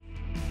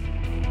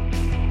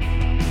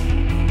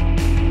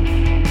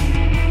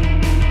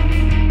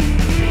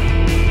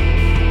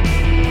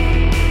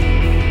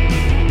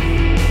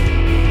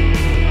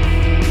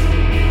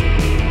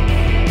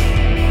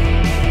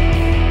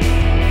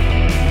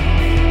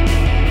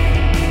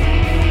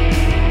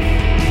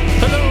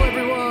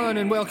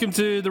welcome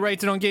to the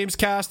Writing on Games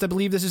cast. I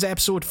believe this is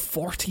episode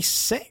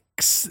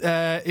 46.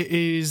 It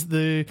is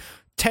the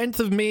 10th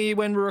of May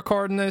when we're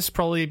recording this,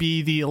 probably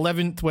be the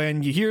 11th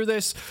when you hear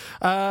this.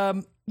 My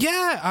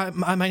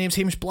name's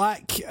Hamish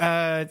Black.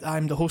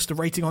 I'm the host of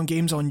Writing on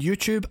Games on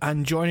YouTube,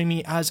 and joining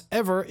me as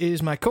ever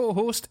is my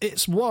co-host.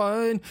 It's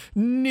one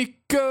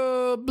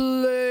Nico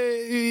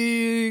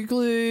Blakely.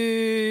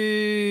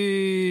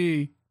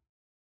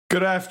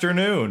 Good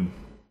afternoon.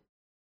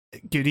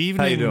 Good evening.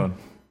 How you doing?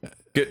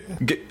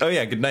 Good. Oh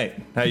yeah, good night.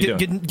 How you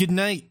doing? Good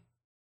night.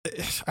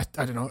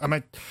 I don't know.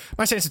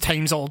 My sense of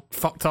time's all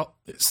fucked up.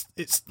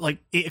 It's like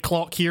 8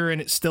 o'clock here,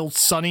 and it's still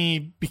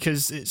sunny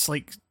because it's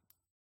like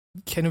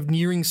kind of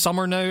nearing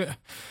summer now.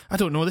 I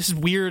don't know. This is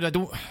weird.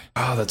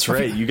 Oh, that's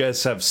right. You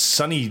guys have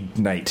sunny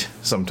night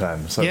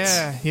sometimes.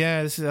 Yeah.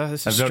 This is I've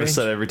strange. noticed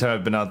that every time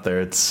I've been out there,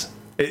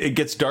 it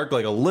gets dark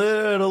like a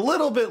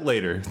little bit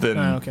later than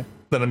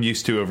I'm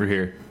used to over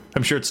here.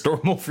 I'm sure it's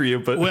normal for you,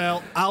 but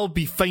well, I'll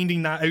be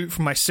finding that out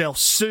for myself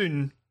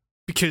soon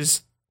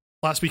because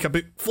last week I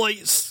booked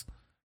flights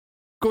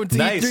going to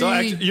nice. E3. So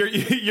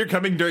actually, you're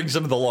coming during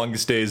some of the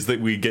longest days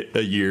that we get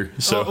a year.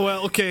 So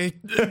okay,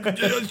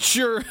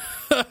 sure.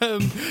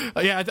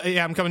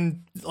 I'm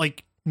coming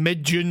like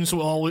mid-June,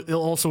 so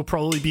it'll also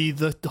probably be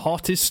the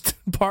hottest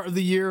part of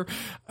the year,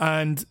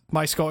 and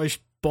my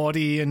Scottish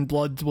body and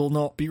blood will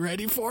not be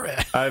ready for it.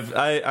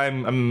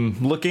 I'm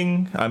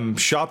looking. I'm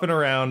shopping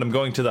around. I'm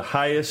going to the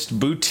highest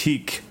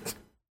boutique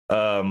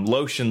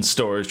lotion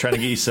stores trying to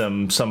get you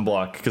some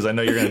sunblock because I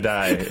know you're gonna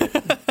die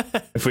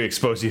if we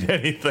expose you to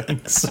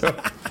anything. So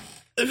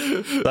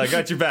I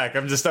got your back.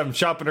 I'm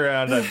shopping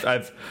around.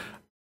 I've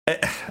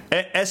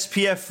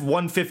SPF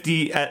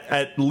 150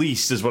 at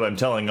least is what I'm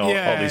telling all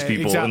these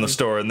people in the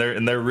store, and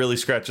they're really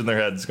scratching their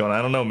heads, going,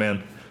 I don't know,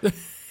 man.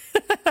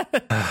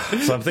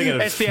 So I'm thinking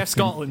of SPF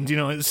Scotland.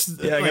 It's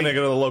I'm gonna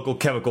go to the local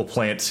chemical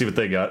plant, see what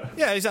they got.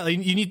 Yeah, exactly.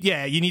 You need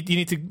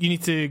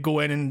to go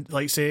in and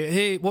like say,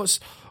 hey, what's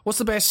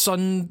the best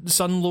sun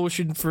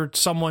lotion for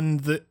someone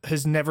that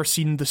has never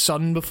seen the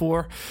sun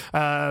before?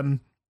 What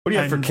do you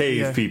have for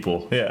cave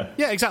people? Yeah,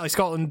 exactly.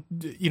 Scotland,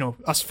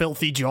 us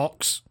filthy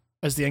jocks,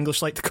 as the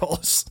English like to call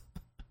us.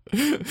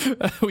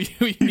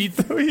 we need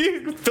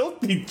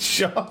filthy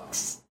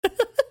jocks.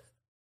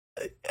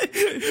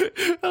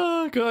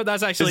 Oh god,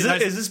 that's actually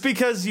is this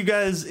because you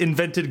guys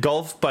invented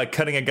golf by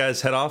cutting a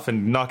guy's head off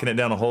and knocking it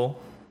down a hole?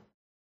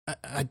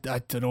 I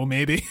don't know,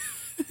 maybe.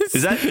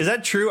 Is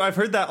that true? I've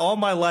heard that all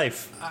my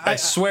life. I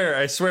swear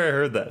I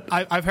heard that.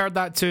 I've heard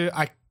that too.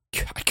 I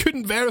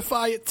couldn't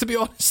verify it, to be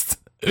honest.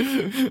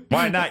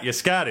 Why not? You're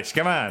Scottish.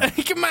 Come on.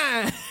 Come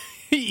on.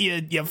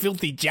 you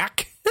filthy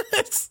jack.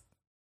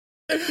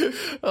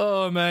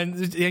 Oh man,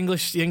 the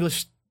English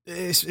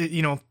is,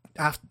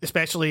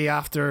 especially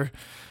after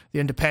the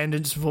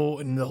independence vote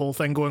and the whole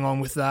thing going on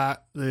with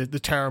that, the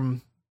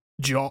term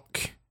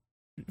jock,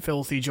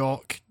 filthy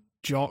jock,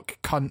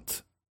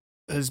 cunt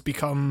has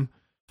become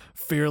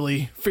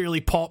fairly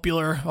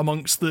popular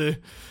amongst the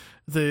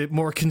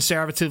more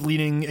conservative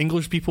leaning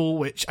English people,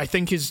 which I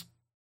think is,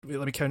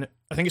 let me count it,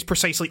 I think it's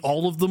precisely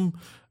all of them.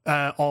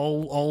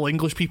 All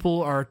English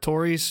people are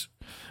Tories.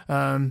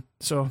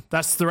 So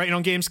that's the Writing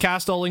on Games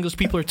cast. All English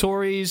people are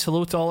Tories.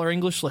 Hello to all our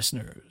English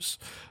listeners.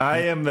 I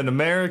am an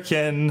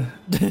American.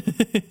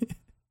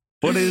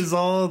 What is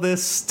all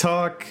this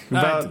talk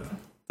about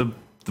the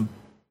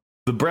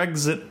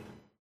Brexit?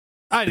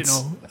 I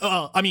don't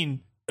know. I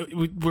mean,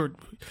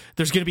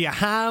 there's going to be a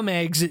ham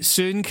exit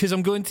soon because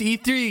I'm going to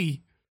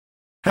E3.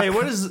 Hey,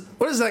 what is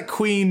that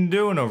queen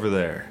doing over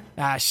there?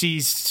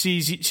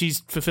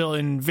 She's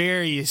fulfilling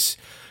various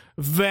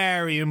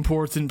very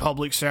important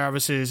public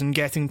services and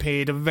getting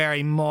paid a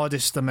very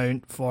modest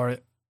amount for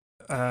it.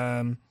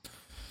 I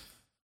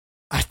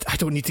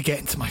don't need to get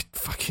into my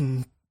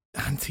fucking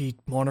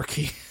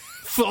anti-monarchy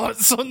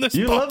thoughts on this podcast.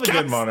 You love a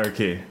good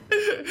monarchy.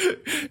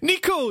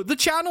 Nico, the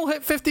channel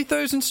hit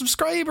 50,000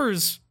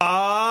 subscribers.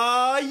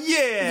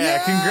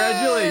 Yeah!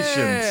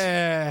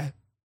 Congratulations.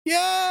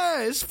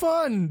 Yeah, it's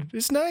fun.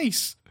 It's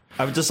nice.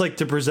 I would just like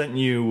to present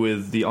you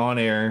with the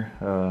on-air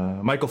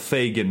Michael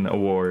Fagan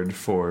Award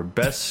for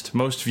Best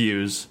Most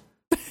Views,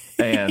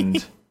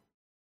 and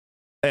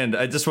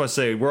I just want to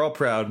say we're all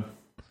proud.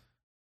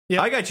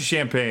 Yeah, I got you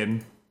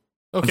champagne.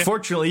 Okay.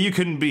 Unfortunately, you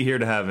couldn't be here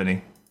to have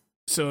any.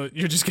 So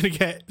you're just gonna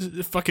get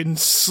fucking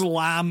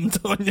slammed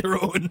on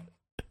your own.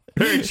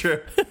 Very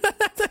true.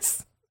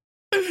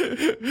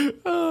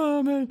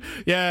 Oh man,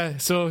 yeah.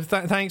 So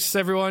thanks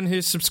everyone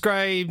who's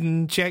subscribed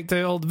and checked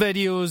out all the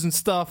videos and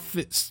stuff.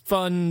 It's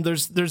fun.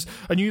 There's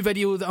a new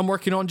video that I'm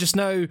working on just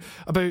now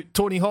about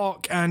Tony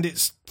Hawk, and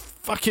it's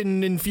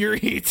fucking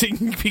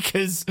infuriating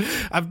because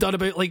I've done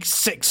about like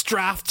 6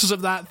 drafts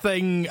of that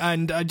thing,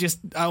 and I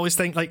always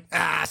think like,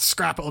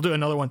 scrap it, I'll do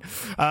another one.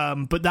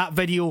 But that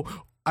video,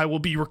 I will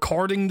be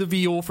recording the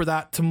VO for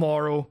that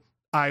tomorrow.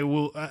 I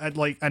will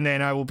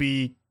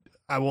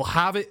I will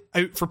have it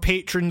out for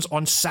patrons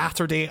on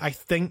Saturday, I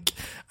think,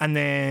 and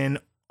then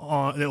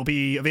it'll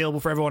be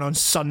available for everyone on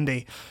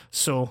Sunday.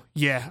 So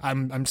yeah,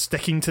 I'm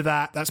sticking to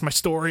that. That's my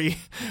story.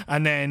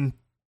 And then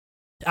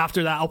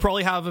after that, I'll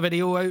probably have a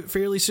video out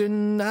fairly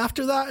soon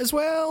after that as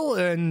well,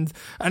 and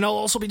I'll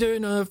also be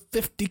doing a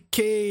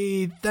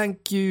 50k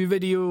thank you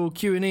video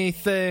Q&A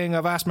thing.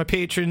 I've asked my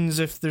patrons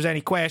if there's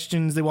any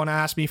questions they want to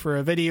ask me for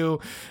a video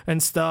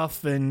and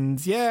stuff,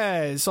 and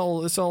yeah, it's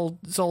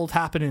all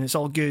happening. It's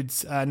all good,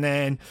 and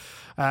then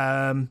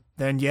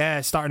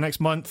yeah, starting next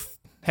month,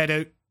 head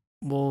out.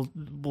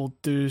 We'll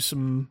do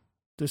some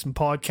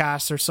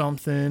podcasts or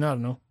something. I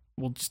don't know.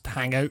 We'll just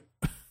hang out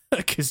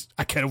because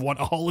I kind of want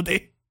a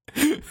holiday.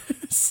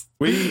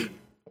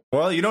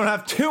 Well, you don't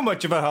have too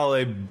much of a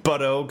holiday,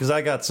 butto, because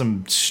I got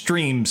some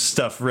stream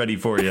stuff ready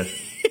for you.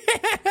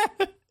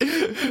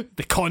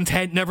 The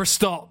content never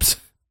stops.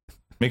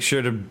 Make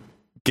sure to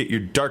get your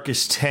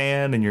darkest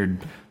tan and your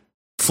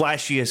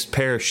flashiest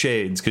pair of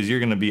shades, because you're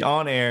going to be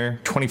on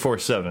air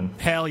 24/7.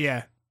 Hell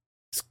yeah.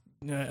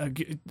 Live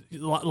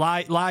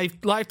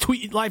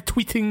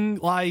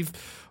tweeting, live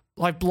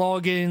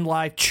blogging,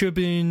 live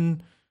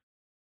tubing,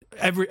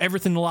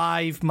 everything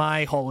live.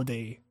 My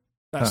holiday.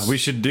 We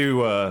should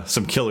do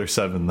some Killer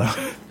 7 though.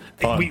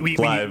 We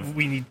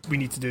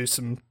need to do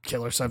some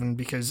Killer 7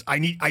 because I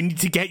need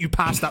to get you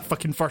past that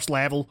fucking first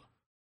level.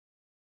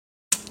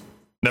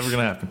 Never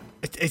gonna happen.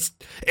 It's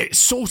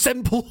so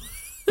simple.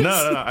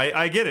 No.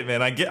 I get it,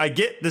 man. I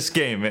get this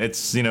game.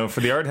 It's, you know, for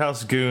the art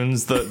house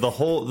goons.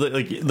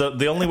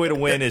 The only way to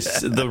win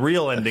is the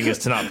real ending is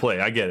to not play.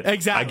 I get it.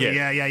 Exactly. I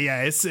get it.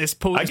 Yeah. It's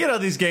I get how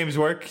these games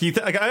work.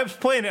 I was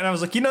playing it and I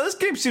was like, you know, this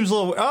game seems a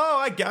little.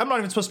 I'm not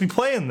even supposed to be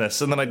playing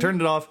this. And then I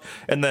turned it off,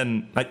 and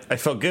then I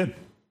felt good.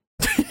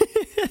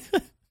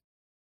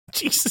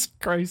 Jesus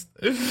Christ.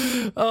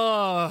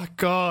 Oh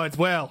God.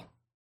 Well,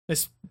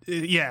 it's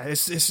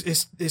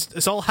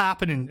all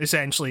happening.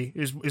 Essentially,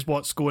 is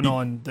what's going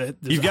on.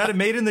 You've got it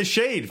made in the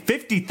shade.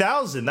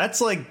 50,000.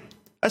 That's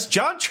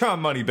JonTron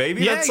money,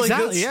 baby. Yeah, that's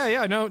exactly.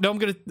 Yeah. No. I'm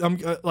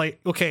like,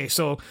 okay.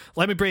 So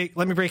let me break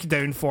it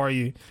down for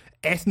you.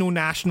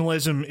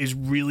 Ethno-nationalism is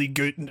really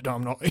good. No,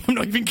 I'm not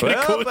even going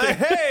to quote it.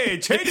 Hey,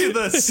 changing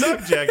the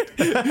subject.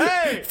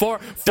 Hey,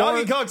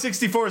 Donkey Kong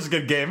 64 is a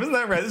good game, isn't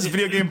that right? This is a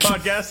video game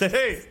podcast.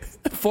 Hey,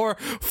 for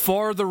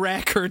the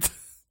record.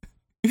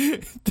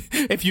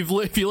 If you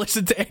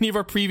listen to any of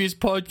our previous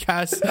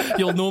podcasts,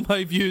 you'll know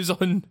my views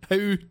on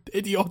how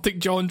idiotic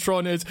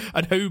JonTron is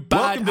and how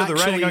bad. Welcome to the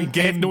Writing on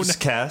Games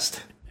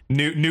cast.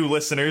 New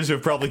listeners who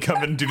have probably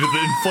come in due to the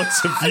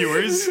influx of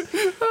viewers.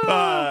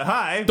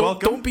 Hi,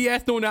 welcome. Don't be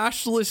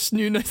ethno-nationalists,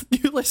 new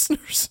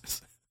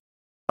listeners.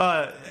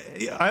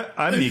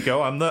 I'm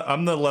Nico. I'm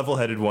the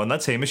level-headed one.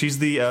 That's Hamish. He's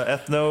the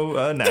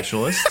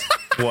ethno-nationalist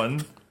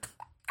one.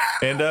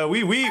 And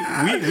we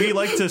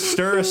like to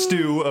stir a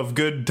stew of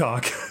good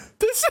talk.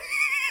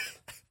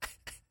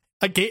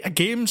 A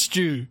game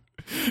stew.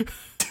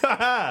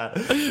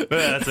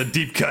 That's a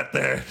deep cut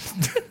there.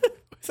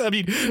 I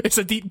mean, it's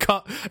a deep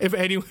cut.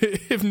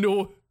 It's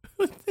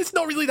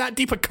not really that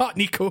deep a cut,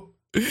 Nico.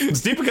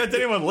 It's deep a cut to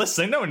anyone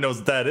listening. No one knows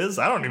what that is.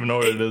 I don't even know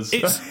what it is.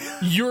 It's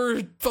your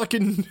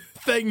fucking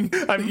thing.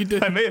 I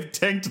may have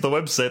tanked the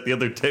website the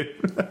other day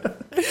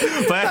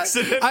by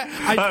accident.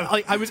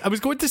 I was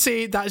going to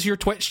say that's your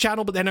Twitch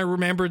channel, but then I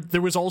remembered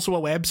there was also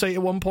a website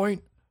at one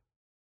point.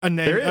 And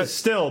then, there is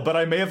still, but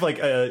I may have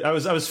I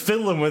was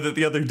fiddling with it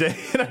the other day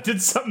and I did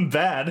something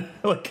bad.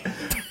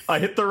 I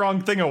hit the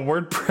wrong thing on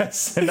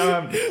WordPress, and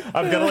now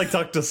I've got to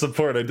talk to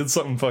support. I did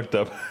something fucked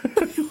up.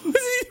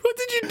 What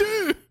did you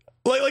do?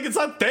 Like it's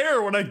not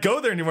there when I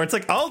go there anymore. It's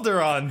like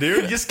Alderaan,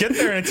 dude. You just get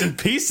there and it's in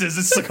pieces.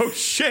 It's like, oh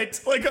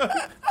shit.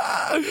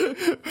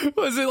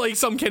 Was it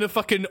some kind of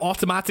fucking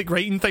automatic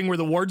writing thing where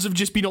the words have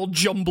just been all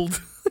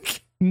jumbled?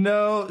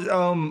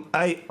 No,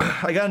 I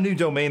got a new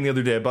domain the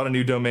other day. I bought a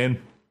new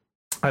domain.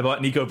 I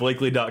bought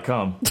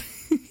NicoBlakely.com.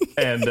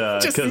 And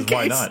because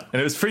why not?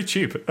 And it was pretty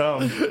cheap.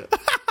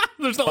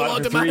 There's not a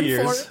lot of demand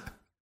for it.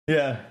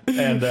 Yeah.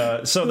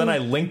 And so then I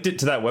linked it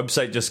to that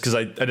website just because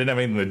I didn't have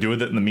anything to do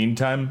with it in the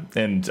meantime.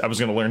 And I was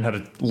going to learn how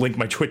to link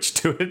my Twitch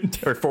to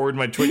it or forward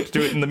my Twitch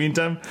to it in the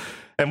meantime.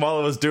 And while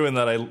I was doing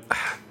that,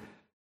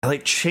 I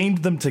chained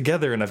them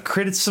together, and I've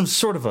created some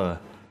sort of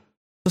a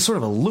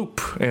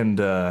loop.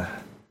 And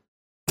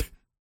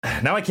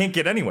now I can't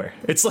get anywhere.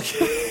 It's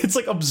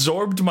like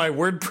absorbed my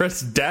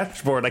WordPress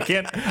dashboard. I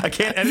can't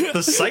edit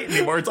the site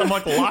anymore. I'm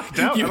locked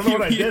out. I don't know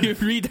what I did. You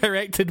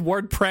redirected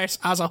WordPress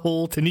as a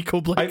whole to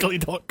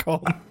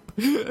NicoBlakely.com.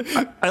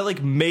 I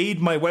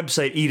made my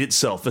website eat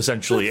itself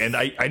essentially, and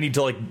I need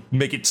to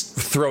make it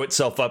throw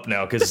itself up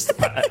now because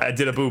I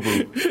did a boo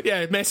boo.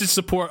 Yeah, message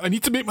support. I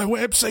need to make my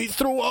website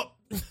throw up.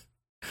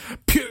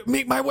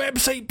 Make my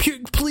website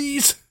puke,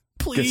 please.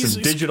 Get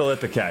some digital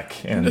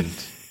ipecac and.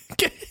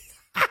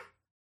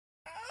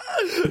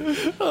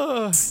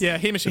 Yeah,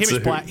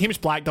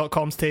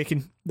 HamishBlack.com's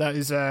taken. That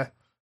is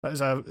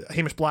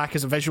Hamish Black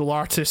is a visual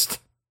artist.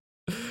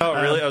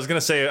 Oh, really? I was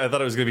gonna say I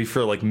thought it was gonna be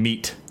for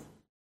meat.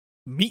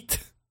 Meat?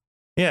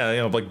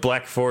 Yeah,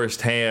 Black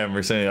Forest ham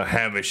or something.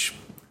 Hamish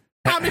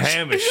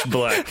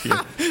Black.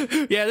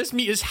 Yeah, this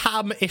meat is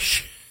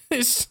ham-ish.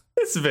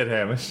 It's a bit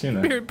Hamish, you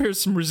know.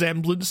 Bears some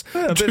resemblance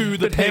A to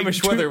the bit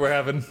Hamish weather we're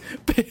having.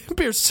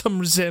 Bears some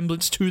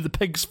resemblance to the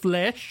pig's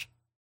flesh.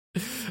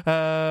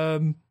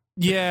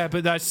 Yeah,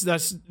 but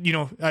that's you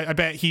know, I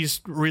bet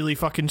he's really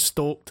fucking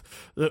stoked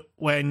that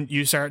when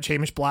you search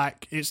Hamish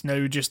Black, it's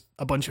now just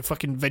a bunch of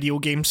fucking video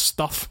game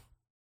stuff.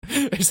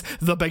 It's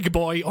the big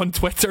boy on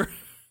Twitter.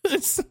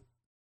 It's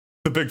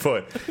the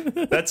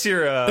Bigfoot. That's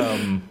your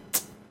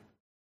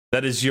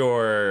that is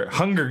your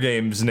Hunger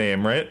Games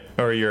name, right?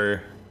 Or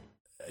your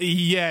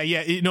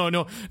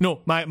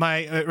no.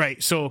 My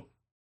right. So,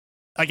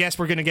 I guess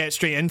we're gonna get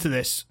straight into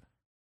this.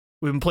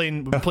 We've been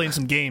playing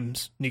some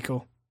games,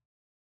 Nico.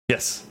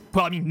 Yes.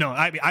 Well, I mean, no.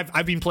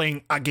 I've been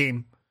playing a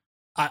game.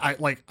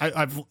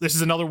 I've this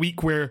is another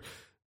week where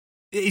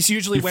it's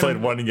usually You've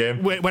played one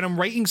game when I'm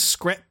writing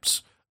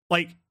scripts.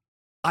 Like,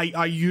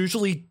 I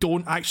usually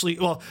don't actually.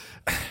 Well,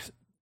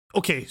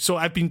 okay. So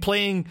I've been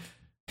playing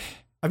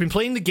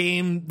the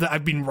game that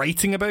I've been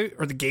writing about,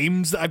 or the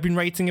games that I've been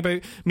writing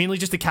about, mainly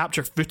just to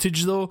capture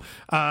footage, though.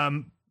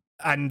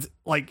 And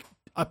like,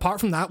 apart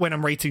from that, when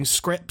I'm writing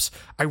scripts,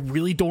 I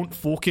really don't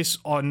focus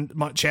on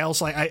much else.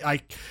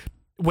 Like,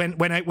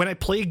 when I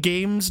play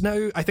games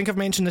now, I think I've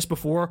mentioned this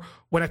before.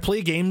 When I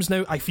play games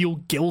now, I feel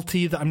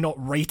guilty that I'm not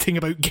writing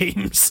about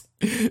games.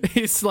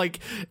 It's like,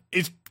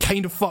 it's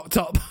kind of fucked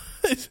up.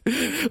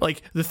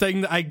 Like, the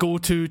thing that I go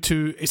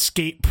to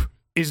escape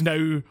is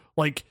now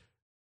like,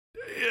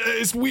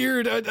 it's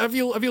weird. I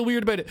feel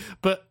weird about it.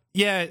 But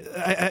yeah,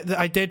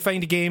 I did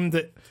find a game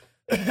that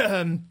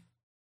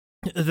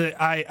that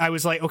I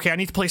was like, okay, I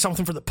need to play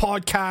something for the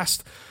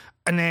podcast.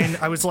 And then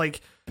I was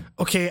like,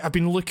 okay, I've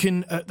been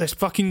looking at this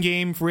fucking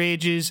game for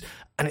ages,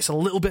 and it's a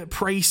little bit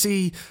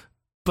pricey,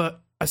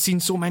 but I've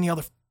seen so many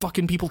other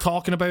fucking people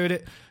talking about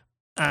it,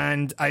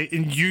 and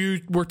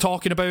you were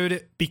talking about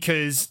it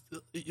because,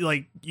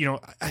 like, you know,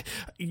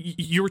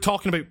 you were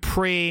talking about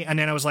Prey, and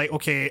then I was like,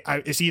 okay,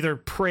 it's either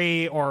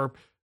Prey or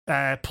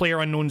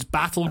PlayerUnknown's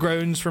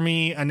Battlegrounds for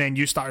me, and then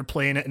you started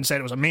playing it and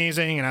said it was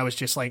amazing, and I was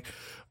just like,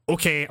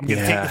 okay, I'm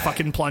gonna take the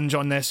fucking plunge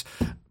on this.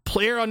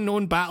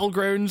 PlayerUnknown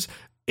Battlegrounds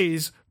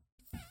is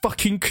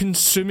fucking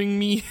consuming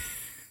me.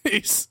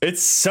 It's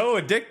so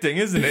addicting,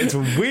 isn't it? It's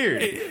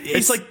weird.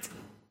 It's like,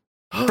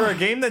 for a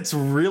game that's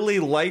really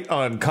light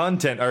on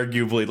content,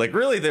 arguably, like,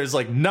 really, there's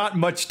like not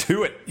much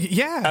to it,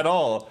 at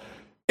all.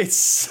 It's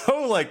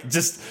so like,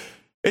 just,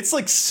 it's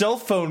like cell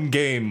phone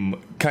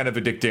game kind of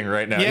addicting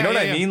right now. You know what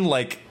I mean?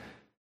 Like,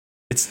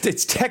 it's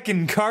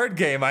Tekken card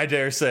game, I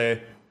dare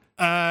say.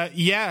 I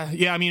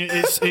mean,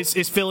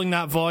 it's filling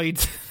that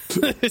void.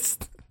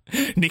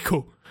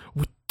 Nico,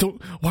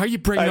 why are you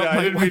bringing up my...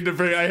 I didn't mean to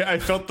bring... I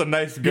felt the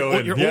knife go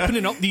in. You're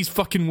opening up these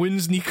fucking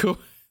wounds, Nico.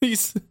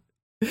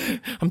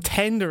 I'm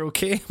tender,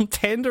 okay? I'm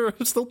tender.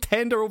 I'm still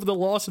tender over the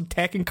loss of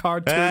Tekken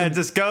card.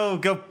 Just go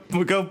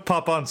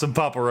pop on some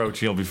Papa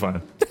Roach. You'll be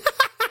fine.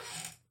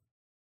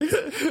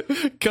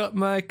 Cut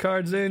my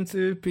cards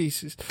into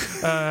pieces.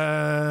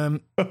 Oh,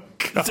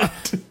 God.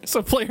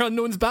 So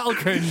PlayerUnknown's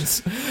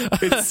Battlegrounds.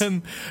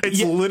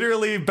 It's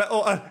literally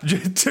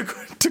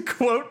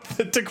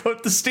to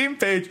quote the Steam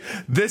page.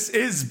 This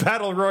is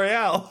Battle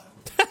Royale.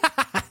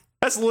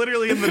 That's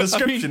literally in the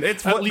description.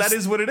 That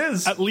is what it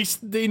is. At least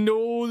they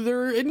know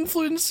their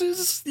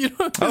influences. You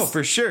know. Oh,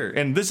 for sure.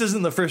 And this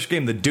isn't the first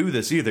game to do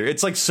this either.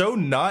 It's like so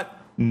not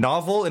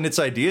novel in its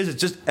ideas. It's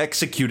just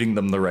executing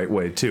them the right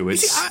way too.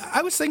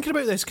 I was thinking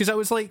about this because I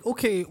was like,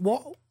 okay,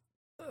 what?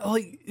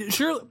 Like,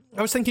 sure.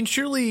 I was thinking,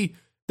 surely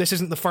this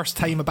isn't the first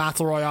time a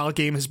battle royale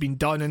game has been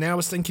done. And then I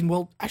was thinking,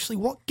 well, actually,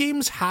 what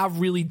games have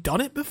really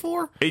done it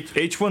before?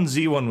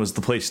 H1Z1 was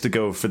the place to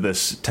go for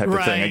this type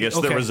of thing. I guess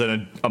there was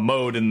a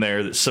mode in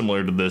there that's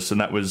similar to this, and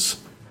that was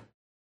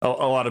a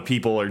lot of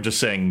people are just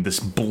saying this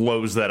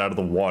blows that out of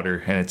the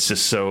water, and it's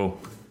just so.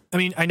 I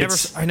mean, I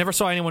never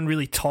saw anyone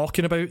really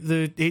talking about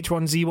the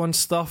H1Z1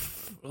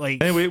 stuff.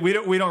 Like, and we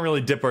don't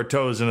really dip our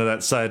toes into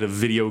that side of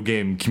video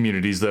game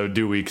communities, though,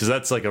 do we? Because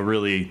that's like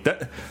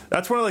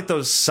that's one of like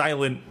those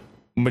silent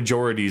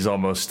majorities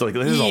almost. Like,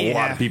 there's a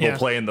lot of people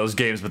playing those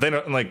games, but they're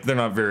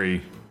not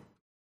very.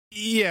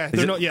 Yeah,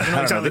 they're not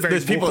exactly very.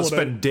 There's people that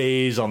spend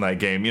days on that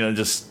game. You know,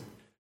 just.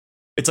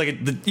 It's like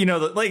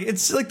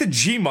it's like the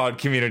Gmod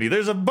community.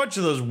 There's a bunch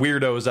of those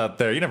weirdos out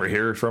there. You never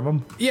hear from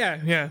them.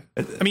 Yeah.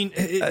 I mean,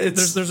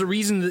 there's a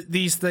reason that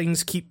these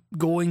things keep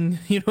going.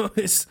 You know,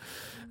 it's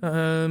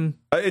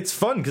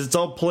fun because it's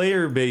all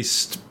player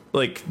based.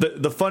 Like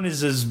the fun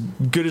is as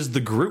good as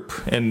the group,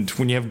 and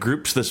when you have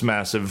groups this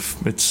massive,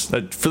 it's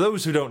for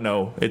those who don't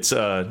know, it's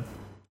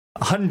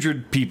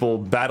 100 people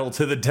battle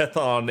to the death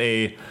on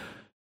a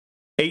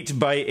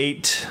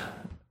 8x8.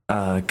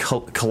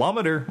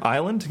 Kilometer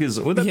island?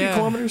 Would that be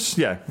kilometers?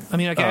 Yeah. I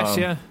mean, I guess,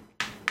 I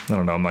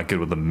don't know. I'm not good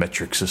with the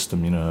metric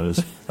system. You know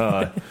how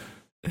it is.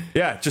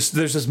 Yeah, just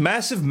there's this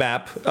massive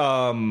map.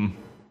 Before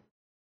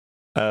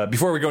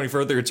we go any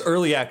further, it's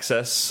early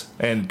access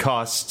and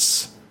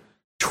costs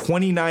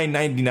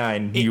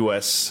 $29.99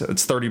 US.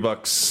 It's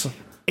 $30.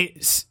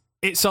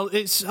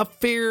 It's a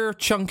fair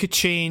chunk of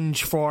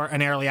change for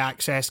an early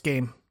access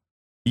game.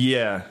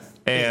 Yeah.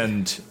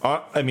 And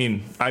I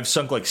mean, I've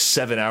sunk like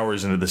 7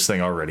 hours into this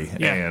thing already,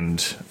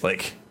 and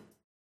like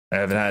I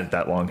haven't had it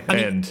that long. I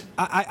mean, and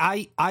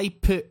I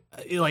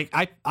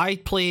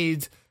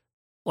played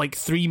like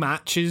 3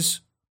 matches,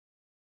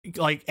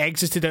 like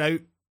exited it out,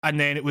 and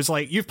then it was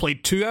like, you've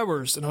played 2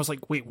 hours, and I was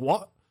like, wait,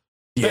 what?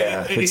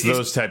 Yeah, it's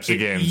those types of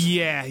games.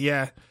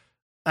 Yeah.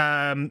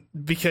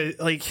 Because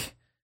like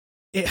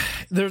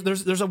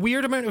there's a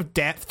weird amount of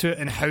depth to it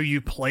in how you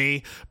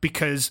play,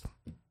 because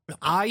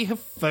I have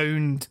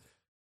found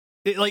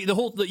it, like the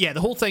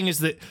whole thing is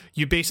that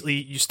you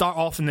start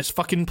off in this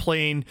fucking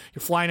plane,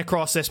 you're flying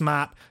across this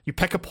map, you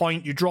pick a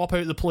point, you drop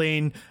out of the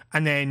plane,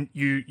 and then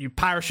you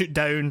parachute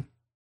down,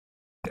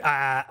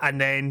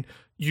 and then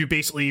you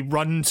basically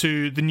run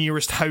to the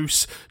nearest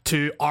house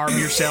to arm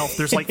yourself.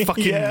 There's like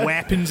fucking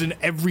weapons in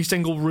every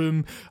single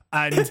room,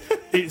 and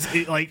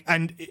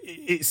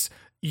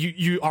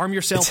you arm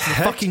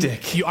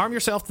yourself you arm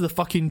yourself to the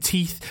fucking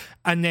teeth,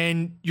 and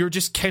then you're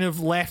just kind of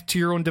left to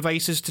your own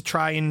devices to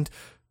try and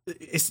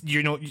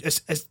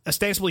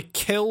ostensibly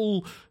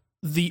kill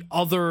the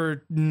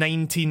other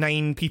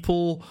 99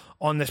 people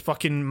on this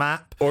fucking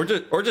map, or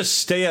just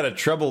stay out of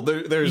trouble.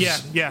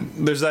 There's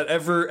that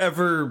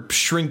ever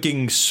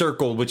shrinking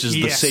circle, which is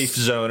the safe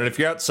zone, and if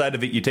you're outside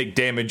of it, you take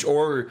damage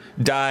or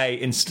die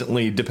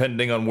instantly,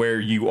 depending on where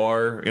you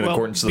are in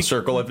accordance to the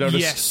circle. I've noticed.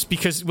 Yes,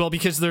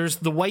 because there's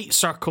the white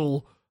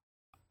circle,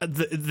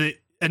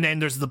 and then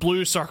there's the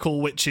blue circle,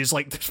 which is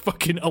like this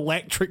fucking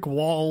electric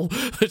wall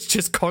that's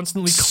just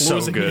constantly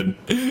closing. So good.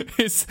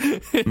 It's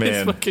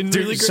fucking dude,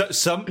 really great.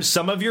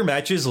 Some of your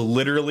matches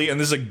literally, and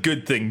this is a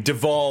good thing,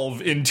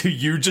 devolve into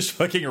you just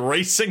fucking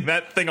racing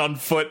that thing on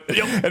foot.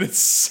 Yep. And it's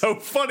so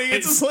funny.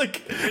 It's just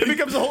like, it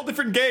becomes a whole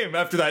different game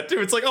after that, too.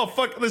 It's like, oh,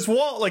 fuck, this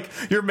wall. Like,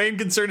 your main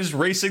concern is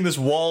racing this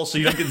wall so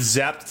you don't get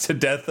zapped to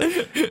death.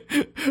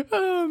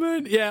 Oh,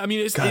 man. Yeah, I mean,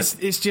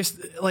 it's just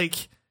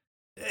like...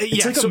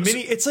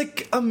 It's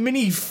like a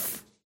mini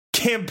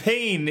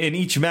campaign in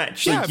each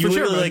match. Like, you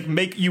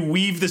literally you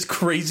weave this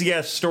crazy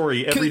ass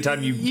story every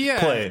time you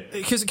play.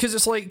 Because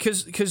it's like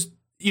because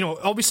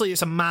obviously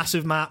it's a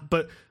massive map,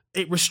 but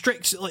it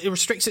restricts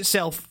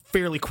itself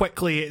fairly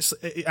quickly.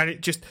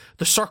 The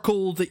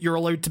circle that you're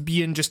allowed to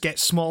be in just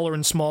gets smaller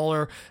and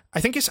smaller.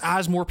 I think it's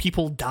as more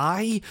people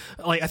die.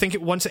 Like, I think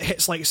once it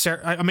hits like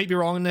certain, I might be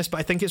wrong on this, but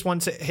I think it's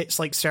once it hits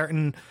like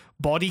certain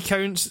body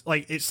counts,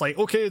 like it's like,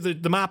 okay,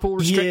 the map will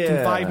restrict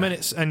in 5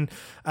 minutes, and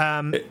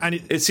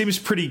it seems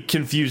pretty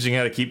confusing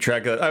how to keep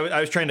track of that.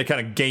 I was trying to kind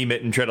of game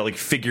it and try to like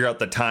figure out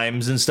the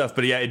times and stuff,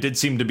 but yeah, it did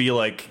seem to be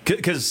like,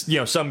 because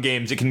some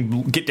games it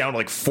can get down to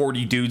like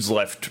 40 dudes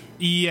left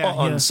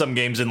on some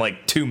games in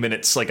like 2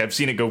 minutes. Like, I've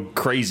seen it go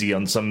crazy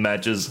on some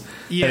matches,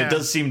 and it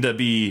does seem to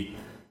be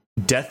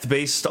death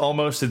based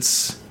almost.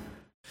 It's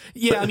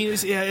I mean,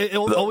 it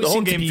always the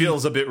whole game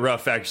feels a bit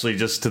rough, actually,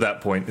 just to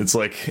that point. It's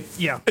like,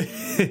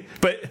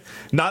 but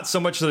not so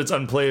much that it's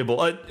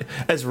unplayable.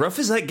 As rough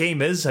as that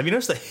game is, have you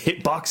noticed the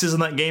hitboxes in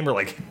that game are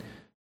like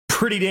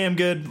pretty damn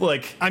good?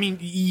 Like, I mean,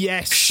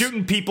 yes,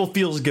 shooting people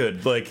feels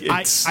good. Like,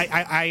 it's...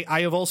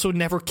 I have also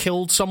never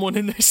killed someone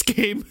in this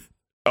game.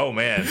 Oh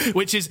man,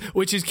 which is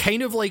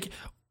kind of like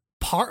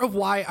part of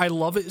why I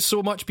love it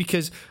so much,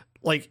 because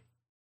like,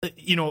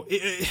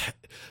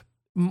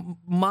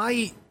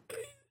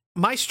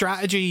 my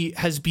strategy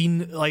has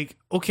been like,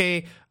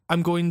 okay,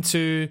 I'm going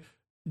to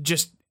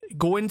just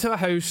go into a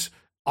house,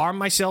 arm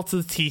myself to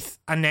the teeth,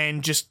 and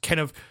then just kind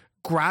of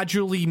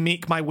gradually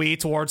make my way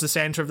towards the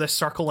center of this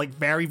circle, like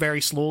very,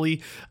 very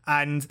slowly.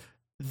 And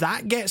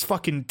that gets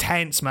fucking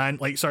tense, man.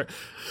 Like, sorry.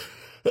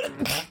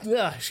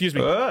 Excuse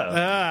me.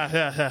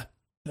 This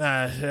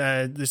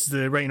is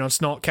the Rain on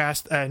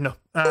Snotcast. No.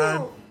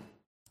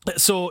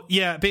 So,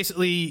 yeah,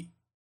 basically,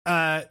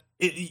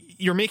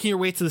 you're making your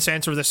way to the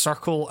center of this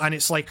circle, and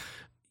it's like,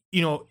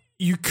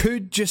 you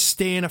could just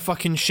stay in a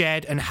fucking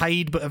shed and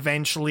hide, but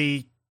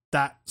eventually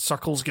that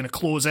circle's going to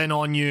close in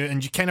on you,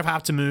 and you kind of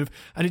have to move.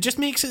 And it just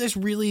makes it this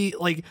really,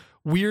 like,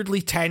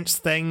 weirdly tense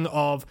thing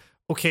of,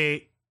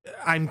 okay,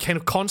 I'm kind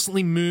of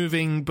constantly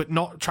moving, but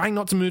trying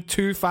not to move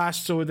too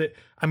fast so that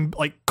I'm,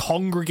 like,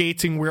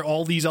 congregating where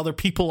all these other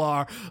people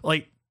are.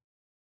 Like,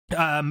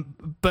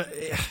 but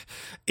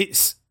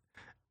it's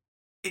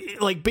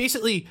like,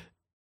 basically,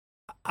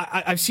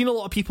 I've seen a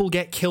lot of people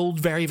get killed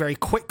very, very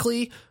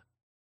quickly,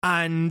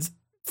 and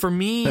for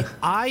me,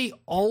 I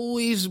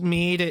always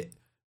made it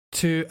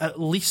to at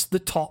least the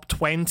top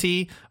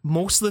 20.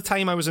 Most of the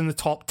time I was in the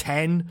top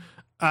 10,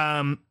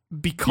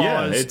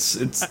 because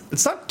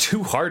it's not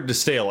too hard to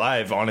stay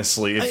alive,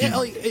 honestly,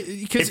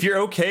 if you're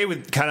okay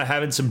with kind of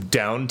having some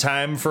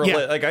downtime for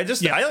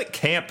I like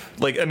camp.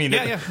 Like, I mean,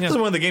 this is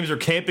one of the games where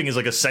camping is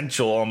like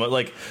essential almost.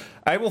 Like,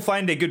 I will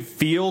find a good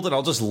field and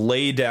I'll just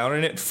lay down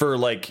in it for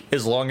like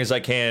as long as I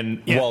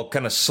can while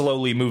kind of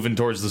slowly moving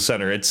towards the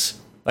center. It's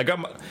like,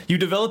 you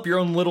develop your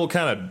own little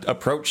kind of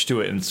approach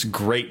to it, and it's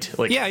great.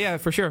 Like,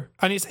 for sure.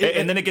 And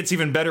and then it gets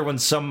even better when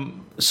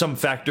some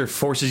factor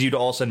forces you to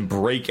all of a sudden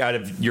break out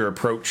of your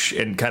approach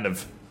and kind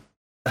of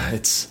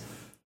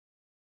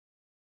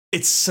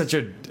it's such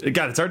a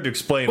God. It's hard to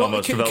explain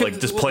almost without like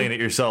just playing it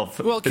yourself.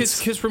 Well,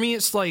 because for me,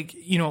 it's like,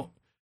 you know,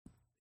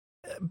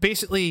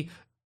 basically,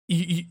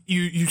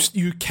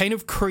 you kind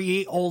of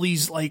create all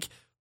these like.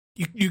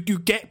 You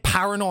get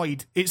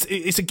paranoid.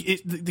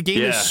 The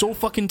game is so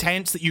fucking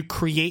tense that you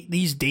create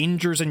these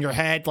dangers in your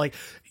head. Like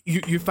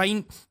you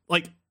find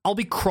like I'll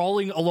be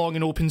crawling along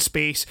an open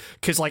space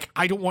because like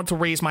I don't want to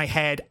raise my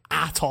head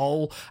at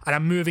all, and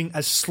I'm moving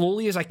as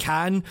slowly as I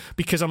can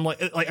because I'm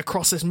like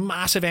across this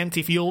massive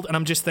empty field, and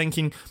I'm just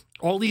thinking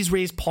all these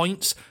raised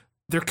points.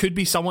 There could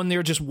be someone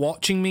there just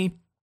watching me.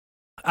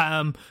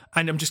 And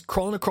I'm just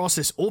crawling across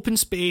this open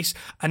space,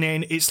 and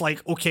then it's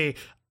like, okay,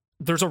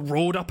 there's a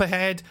road up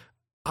ahead.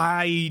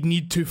 I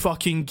need to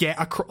fucking get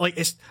across, like,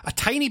 it's a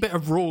tiny bit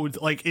of road,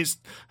 like, it's,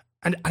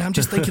 and I'm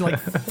just thinking, like,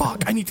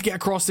 fuck, I need to get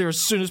across there as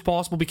soon as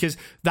possible, because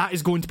that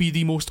is going to be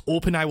the most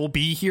open I will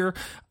be here,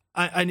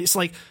 and it's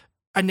like,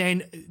 and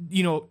then,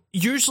 you know,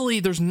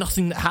 usually there's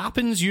nothing that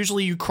happens,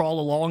 usually you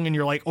crawl along, and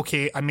you're like,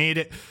 okay, I made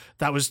it,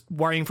 that was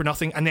worrying for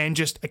nothing, and then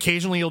just,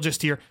 occasionally you'll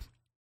just hear,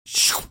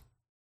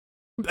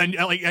 and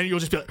you'll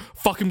just be like,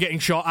 fuck, I'm getting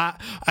shot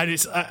at, and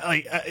it's,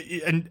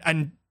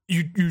 and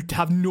you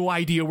have no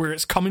idea where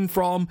it's coming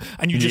from,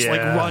 and you just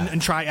like run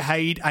and try to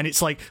hide, and it's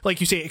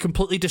like you say, it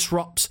completely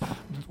disrupts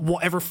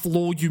whatever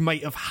flow you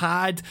might have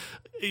had,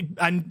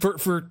 and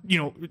for you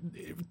know,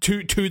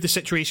 to the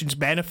situation's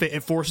benefit,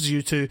 it forces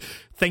you to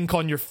think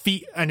on your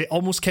feet, and it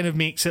almost kind of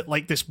makes it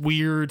like this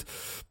weird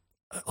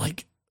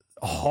like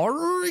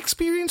horror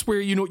experience where,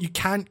 you know,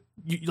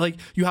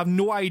 you have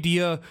no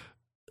idea.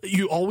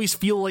 You always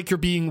feel like you're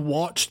being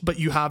watched, but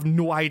you have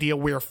no idea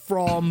where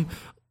from.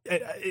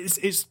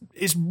 It's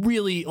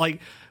really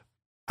like,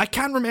 I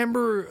can't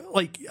remember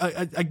like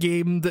a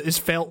game that has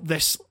felt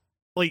this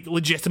like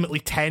legitimately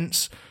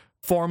tense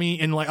for me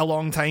in like a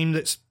long time,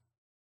 that's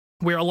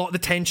where a lot of the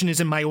tension is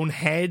in my own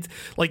head.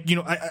 Like, you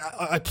know,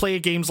 I play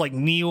games like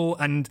Neo,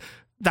 and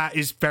that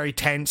is very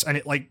tense, and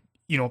it, like,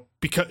 you know,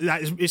 because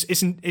that is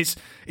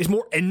it's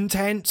more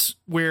intense,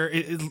 where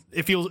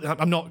it feels,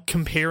 I'm not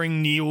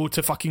comparing Neo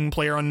to fucking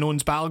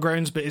PlayerUnknown's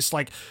Battlegrounds, but it's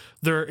like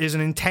there is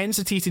an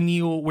intensity to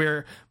Neo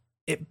where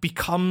it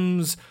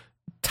becomes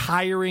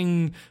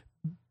tiring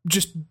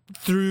just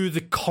through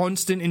the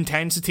constant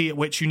intensity at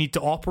which you need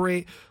to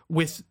operate.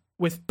 With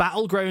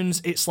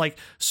Battlegrounds, it's like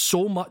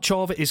so much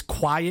of it is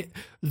quiet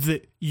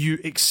that you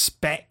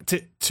expect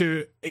it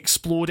to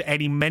explode at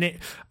any minute,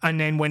 and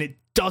then when it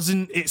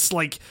doesn't, it's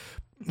like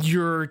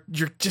you're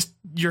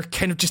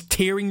kind of just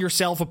tearing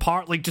yourself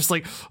apart, like just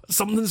like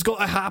something's got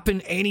to happen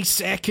any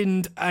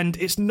second, and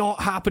it's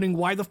not happening.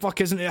 Why the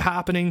fuck isn't it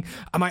happening?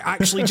 Am I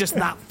actually just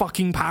that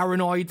fucking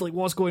paranoid? Like,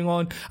 what's going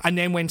on? And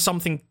then when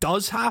something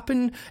does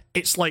happen,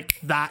 it's like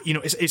that, you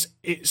know,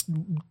 it's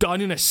done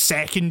in a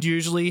second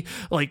usually,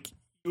 like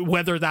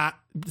whether that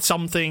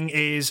something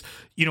is,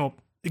 you know,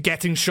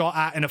 getting shot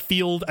at in a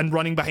field and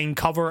running behind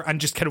cover and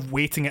just kind of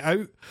waiting it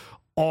out,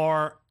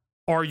 or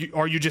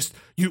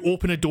you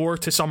open a door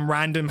to some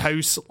random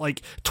house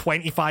like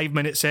 25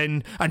 minutes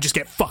in and just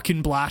get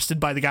fucking blasted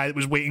by the guy that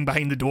was waiting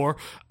behind the door.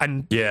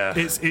 And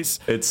it's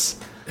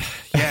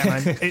yeah,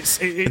 man, it's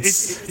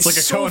like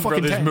a so Coen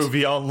Brothers tense.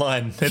 Movie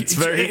online.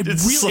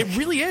 It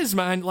really is,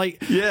 man.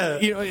 Like, yeah,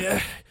 you know,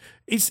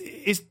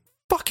 it's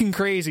fucking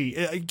crazy,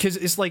 because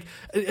it's like,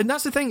 and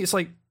that's the thing. It's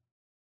like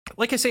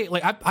I say,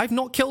 like I've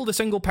not killed a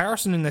single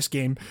person in this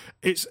game.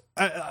 It's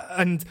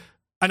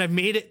and I've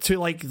made it to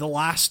like the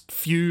last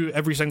few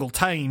every single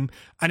time,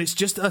 and it's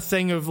just a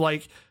thing of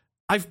like,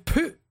 I've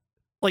put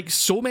like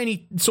so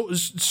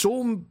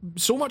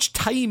much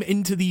time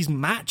into these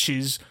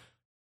matches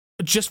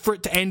just for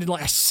it to end in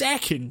like a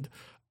second,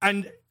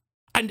 and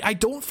I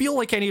don't feel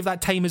like any of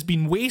that time has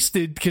been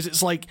wasted, because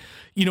it's like,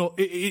 you know,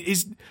 it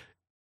is.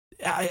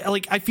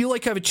 I feel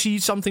like I've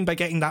achieved something by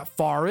getting that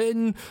far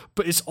in,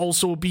 but it's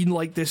also been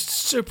like this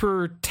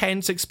super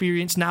tense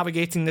experience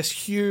navigating this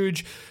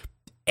huge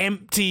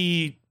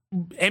empty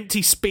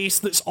space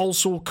that's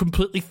also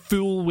completely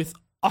full with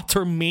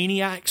utter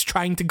maniacs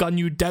trying to gun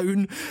you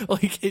down.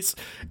 Like, it's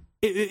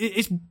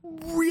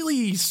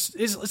really it's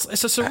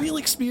a surreal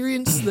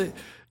experience that,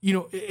 you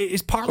know,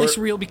 it's partly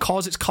surreal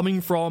because it's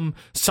coming from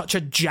such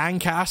a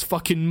jank ass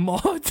fucking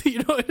mod. You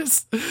know,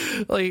 it's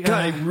like,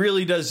 God, it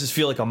really does just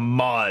feel like a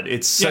mod.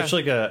 It's such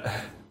like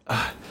a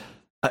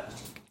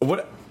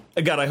what.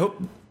 God,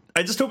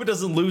 I just hope it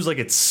doesn't lose like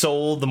its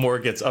soul the more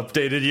it gets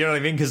updated. You know what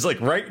I mean? Because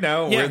like right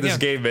now, where this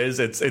game is,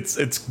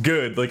 it's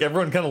good. Like,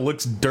 everyone kind of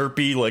looks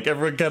derpy. Like,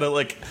 everyone kind of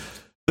like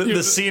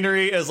the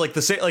scenery is like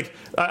the same. Like,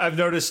 I've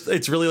noticed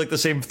it's really like the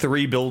same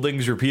 3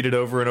 buildings repeated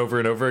over and over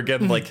and over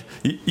again. Mm-hmm. Like,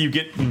 you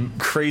get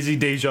crazy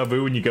deja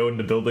vu when you go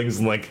into buildings,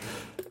 and like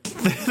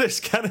there's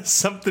kind of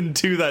something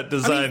to that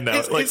design now.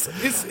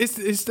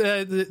 It's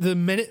the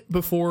minute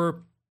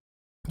before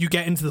you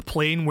get into the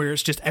plane where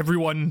it's just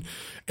everyone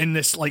in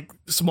this like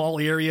small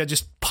area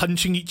just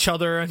punching each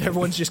other, and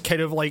everyone's just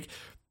kind of like,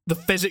 the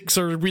physics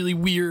are really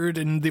weird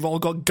and they've all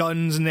got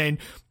guns, and then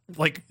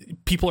like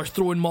people are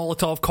throwing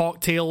Molotov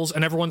cocktails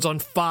and everyone's on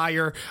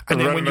fire, and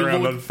then when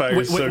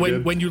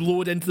you when you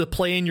load into the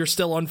plane, you're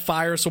still on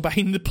fire. So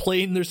behind the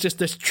plane, there's just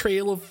this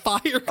trail of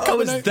fire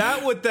coming out. Is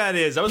that what that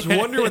is? I was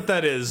wondering what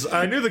that is.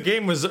 I knew the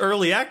game was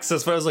early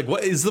access, but I was like,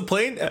 what is the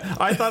plane?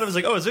 I thought it was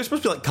like, oh, is there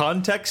supposed to be like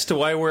context to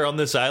why we're on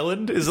this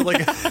island? Is it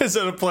like is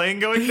it a plane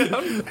going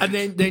down? And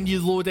then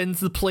you load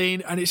into the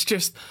plane, and it's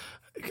just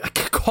a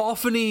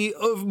cacophony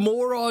of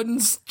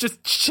morons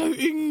just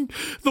shouting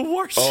the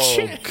worst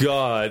shit. Oh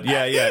god,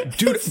 yeah.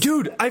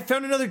 Dude, I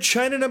found another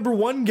China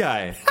 #1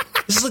 guy.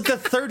 This is like the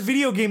third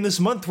video game this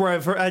month where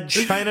I've had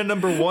China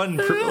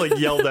 #1 like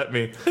yelled at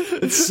me.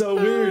 It's so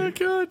weird.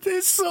 Oh god,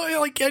 it's so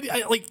like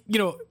you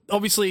know,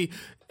 obviously,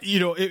 you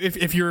know,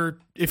 if you're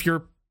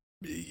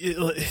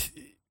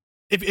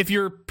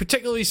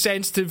particularly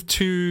sensitive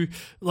to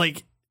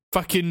like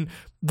fucking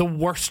the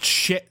worst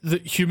shit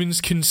that humans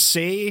can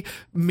say,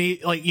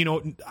 like, you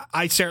know,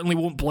 I certainly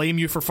won't blame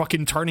you for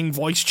fucking turning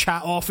voice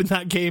chat off in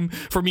that game.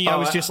 For me, I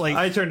was just like,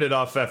 I turned it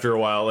off after a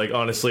while. Like,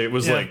 honestly, it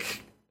was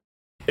like,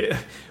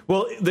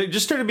 well, there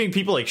just started being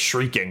people like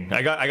shrieking.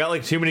 I got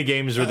like too many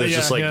games where there's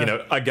just like you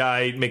know, a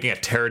guy making a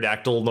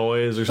pterodactyl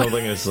noise or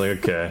something. And it's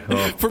like, okay,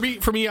 well.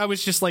 For me, I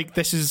was just like,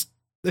 this is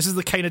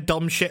the kind of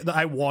dumb shit that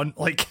I want.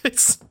 Like,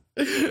 it's,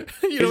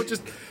 you know,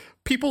 just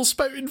people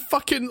spouting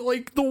fucking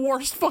like the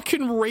worst fucking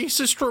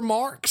racist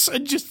remarks,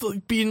 and just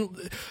like being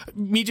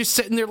me just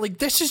sitting there like,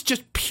 this is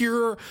just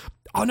pure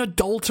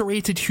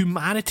unadulterated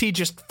humanity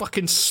just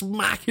fucking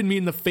smacking me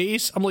in the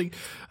face. I'm like,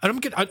 and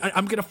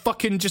I'm gonna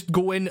fucking just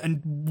go in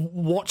and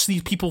watch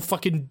these people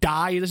fucking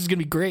die. This is gonna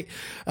be great.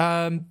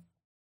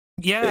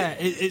 Yeah,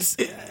 it's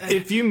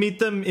if you meet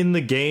them in the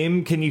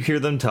game, can you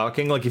hear them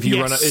talking? Like if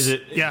you run out, is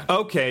it? Yeah.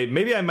 Okay,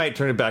 maybe I might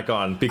turn it back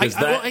on because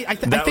I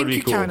think would be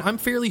you cool. can. I'm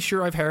fairly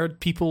sure I've heard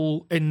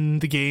people in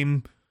the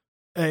game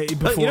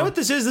before. You know what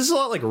this is? This is a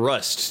lot like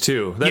Rust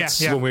too. That's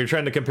when we were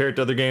trying to compare it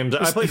to other games.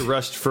 I played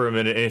Rust for a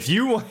minute, and if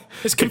you want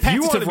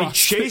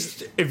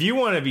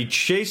to be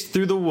chased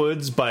through the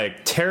woods by a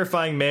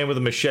terrifying man with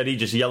a machete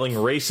just yelling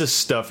racist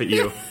stuff at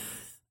you.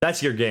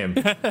 That's your game.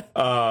 That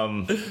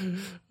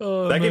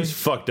game's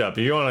fucked up.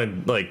 If you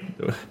want to, like,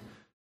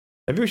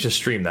 maybe we should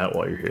stream that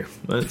while you're here.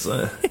 That's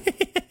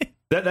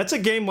that's a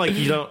game like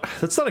you don't.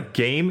 That's not a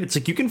game. It's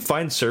like you can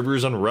find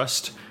servers on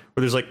Rust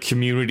where there's like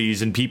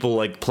communities and people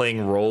like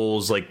playing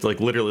roles, like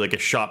literally like a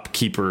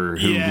shopkeeper.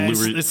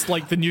 It's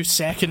like the new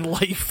Second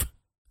Life.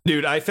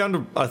 Dude, I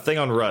found a thing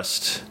on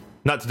Rust.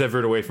 Not to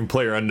divert away from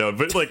PlayerUnknown,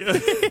 but like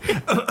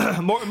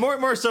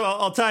more so,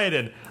 I'll tie it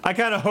in. I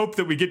kind of hope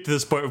that we get to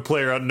this point with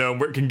PlayerUnknown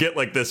where it can get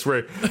like this,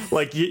 where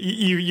like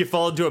you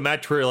fall into a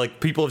match where like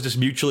people have just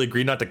mutually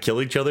agreed not to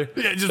kill each other.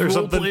 Yeah, just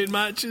role-playing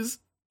matches.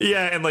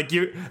 Yeah, and like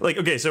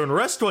okay, so in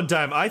Rust one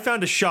time I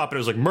found a shop and it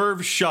was like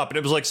Merv's shop, and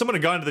it was like someone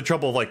had gone to the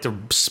trouble of like to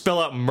spell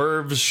out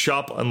Merv's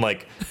shop on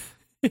like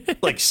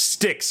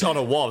sticks on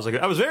a wall.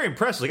 I was very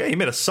impressed. Like, hey, he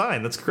made a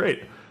sign. That's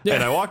great. Yeah.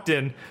 And I walked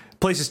in.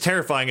 Place is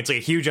terrifying. It's like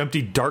a huge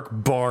empty dark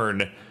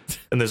barn,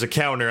 and there's a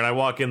counter, and I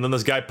walk in, then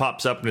this guy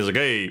pops up and he's like,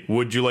 hey,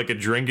 would you like a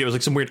drink? It was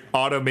like some weird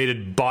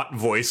automated bot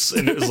voice,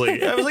 and it was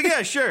like, I was like,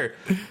 yeah, sure.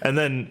 And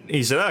then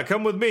he said,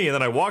 come with me. And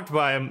then I walked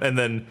by him, and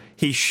then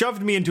he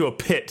shoved me into a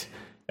pit,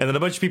 and then a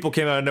bunch of people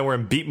came out of nowhere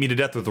and beat me to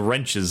death with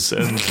wrenches,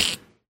 and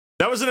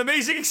that was an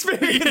amazing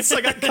experience.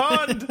 I got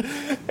conned,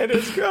 and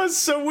it was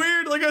so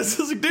weird. Like, I was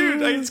like,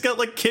 dude, I just got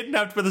like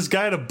kidnapped by this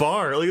guy at a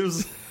bar. Like, it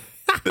was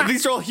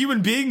these are all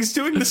human beings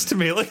doing this to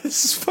me. Like,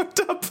 this is fucked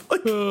up.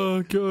 Like,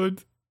 oh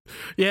god.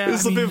 Yeah,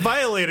 it's a bit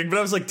violating, but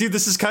I was like, dude,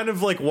 this is kind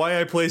of like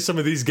why I play some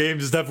of these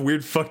games, is to have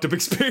weird fucked up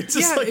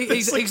experiences. Yeah, like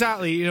this,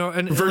 exactly. You know,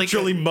 and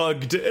virtually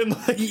mugged, and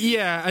like,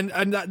 yeah,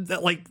 and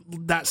that like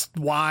that's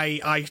why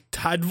I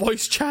had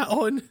voice chat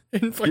on.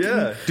 And fucking,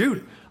 yeah,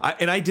 dude,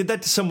 I did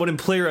that to someone in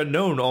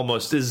PlayerUnknown.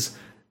 Almost is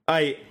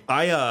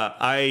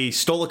I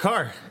stole a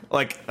car.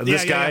 Like,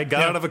 this guy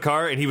got out of a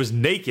car and he was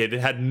naked,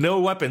 had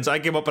no weapons. I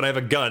came up and I have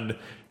a gun,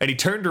 and he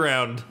turned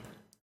around,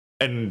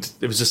 and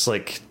it was just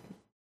like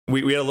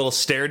we had a little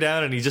stare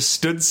down, and he just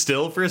stood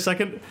still for a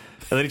second, and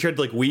then he tried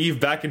to like weave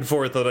back and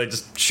forth, and I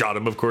just shot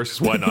him, of course,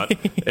 'cause why not?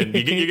 And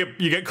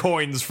you get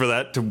coins for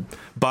that to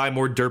buy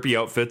more derpy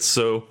outfits.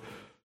 So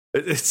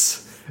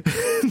it's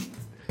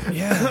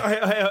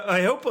yeah.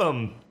 I hope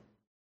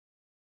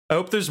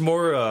there's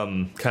more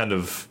kind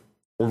of.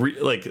 I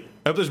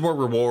hope there's more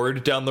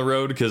reward down the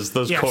road, because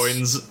those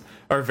coins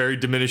are very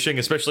diminishing,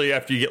 especially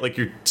after you get like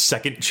your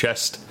second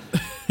chest.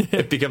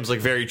 It becomes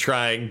like very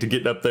trying to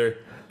get up there.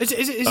 Is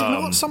it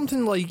not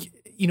something like,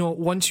 you know,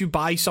 once you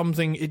buy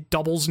something, it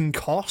doubles in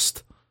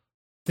cost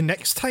the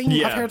next time?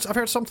 Yeah. I've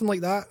heard something like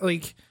that.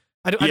 Like,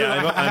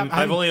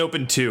 I've only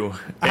opened 2,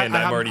 and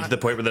I'm already to the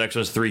point where the next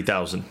one's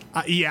 3,000.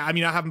 Yeah, I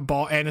mean, I haven't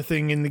bought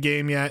anything in the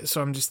game yet,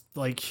 so I'm just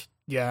like,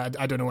 yeah,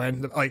 I don't know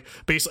when. Like,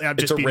 basically,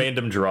 It's a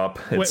random drop.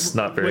 It's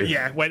not very.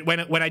 Yeah,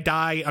 when I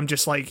die, I'm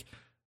just like,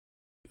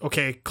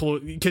 okay,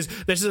 because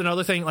this is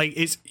another thing. Like,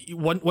 it's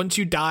once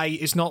you die,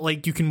 it's not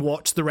like you can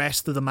watch the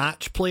rest of the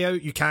match play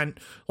out. You can't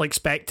like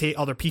spectate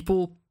other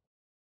people.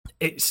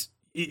 It's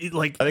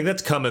like, I think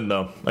that's coming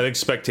though. I think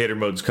spectator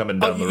mode's coming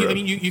down the road. I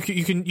mean, you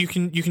can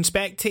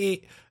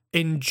spectate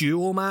in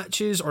duo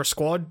matches or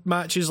squad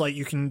matches. Like,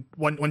 you can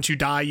once you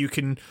die, you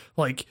can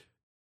like.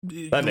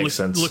 That makes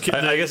sense. Look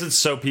at I guess it's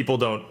so people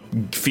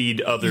don't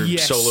feed other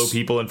solo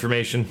people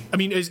information. I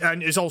mean,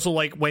 it's also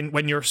like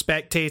when you're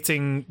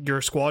spectating your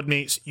squad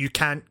mates, you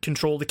can't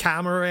control the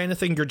camera or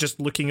anything. You're just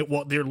looking at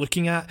what they're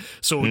looking at,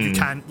 so you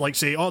can't like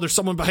say, "Oh, there's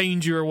someone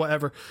behind you" or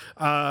whatever.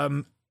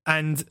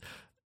 And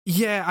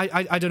yeah,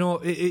 I don't know.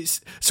 It's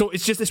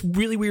just this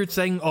really weird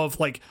thing of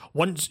like,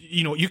 once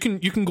you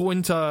can go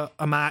into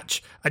a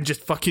match and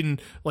just fucking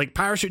like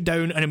parachute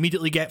down and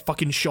immediately get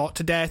fucking shot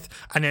to death,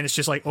 and then it's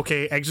just like,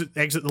 okay, exit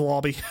the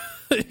lobby,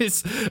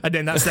 and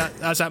then that's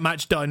that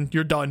match done.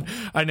 You're done,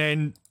 and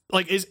then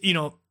like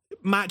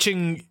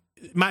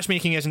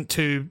matchmaking isn't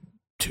too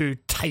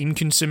time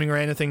consuming or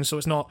anything, so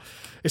it's not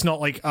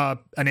like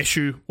an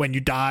issue when you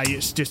die.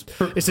 It's just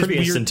it's pretty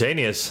weird,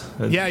 instantaneous.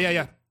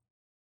 Yeah.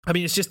 I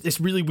mean, it's just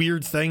this really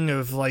weird thing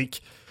of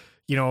like,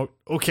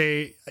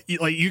 okay,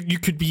 like you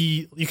could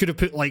have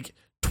put like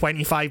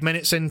 25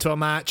 minutes into a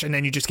match and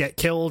then you just get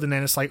killed, and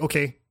then it's like,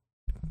 okay,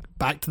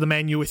 back to the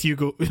menu you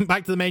go.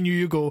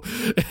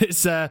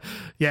 It's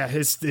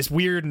it's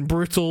weird and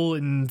brutal,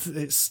 and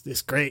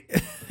it's great.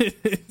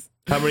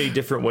 How many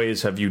different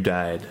ways have you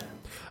died?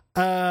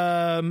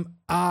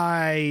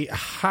 I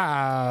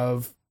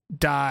have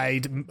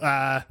died.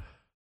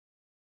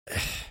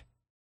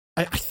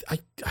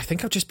 I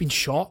think I've just been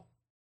shot.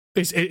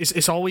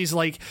 It's always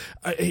like,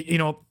 I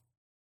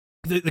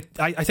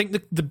think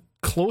the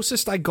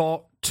closest I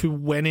got to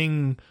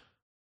winning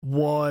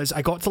was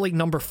I got to like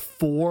number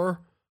 4,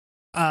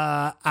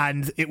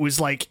 and it was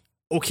like,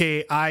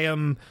 okay, I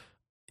am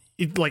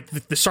like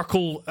the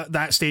circle at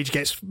that stage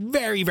gets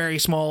very, very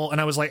small,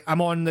 and I was like,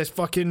 I'm on this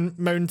fucking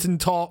mountain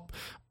top.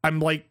 I'm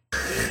like,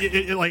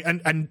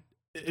 and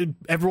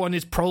everyone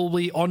is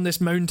probably on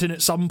this mountain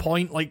at some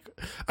point, like,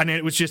 and then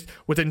it was just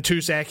within 2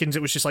 seconds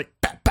it was just like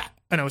bat, bat,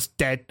 and I was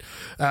dead.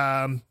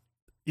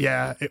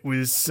 It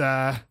was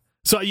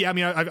so yeah, I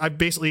mean, I've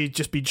basically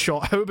just been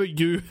shot. How about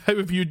you? How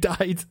have you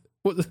died?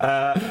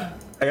 I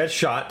got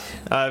shot.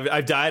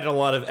 I've died in a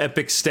lot of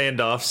epic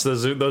standoffs.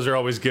 Those are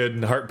always good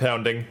and heart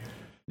pounding.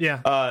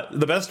 Yeah.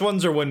 The best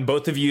ones are when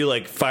both of you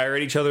like fire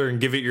at each other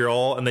and give it your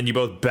all, and then you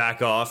both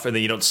back off, and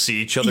then you don't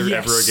see each other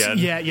ever again.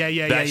 Yeah.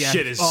 That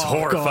shit is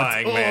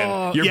horrifying,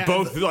 man. You're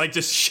both like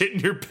just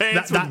shitting your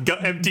pants with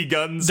empty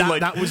guns.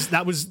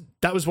 That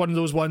was one of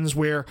those ones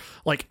where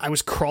like I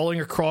was crawling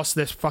across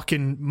this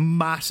fucking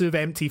massive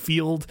empty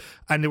field,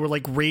 and there were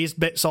like raised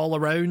bits all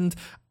around,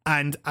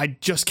 and I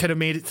just kind of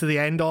made it to the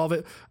end of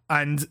it,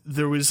 and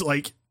there was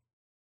like,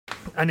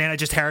 and then I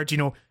just heard,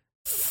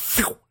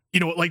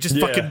 like just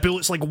fucking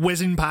bullets like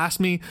whizzing past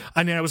me,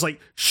 and then I was like,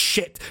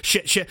 shit.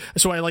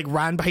 So I like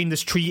ran behind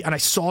this tree, and I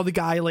saw the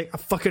guy like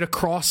fucking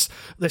across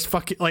this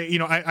fucking like,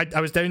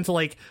 I was down to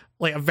like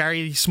a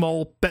very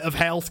small bit of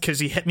health because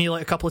he hit me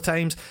like a couple of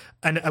times,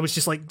 and I was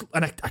just like,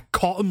 and I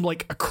caught him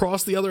like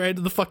across the other end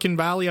of the fucking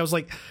valley. I was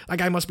like, that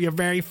guy must be a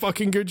very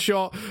fucking good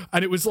shot,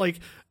 and it was like,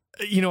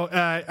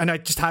 and I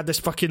just had this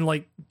fucking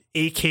like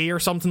AK or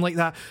something like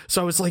that.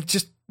 So I was like,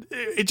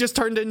 it just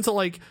turned into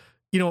like,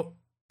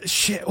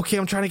 shit, okay,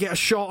 I'm trying to get a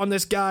shot on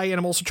this guy, and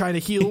I'm also trying to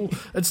heal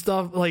and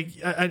stuff, like,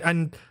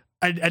 and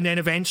then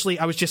eventually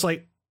I was just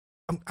like,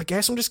 I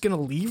guess I'm just gonna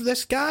leave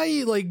this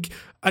guy, like,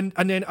 and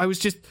then I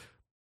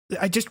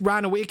just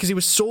ran away because he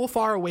was so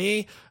far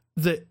away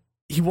that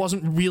he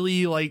wasn't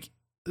really like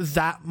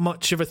that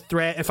much of a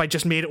threat if I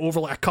just made it over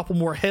like a couple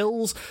more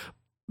hills.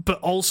 But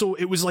also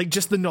it was like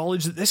just the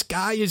knowledge that this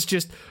guy is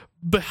just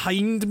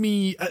behind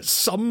me at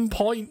some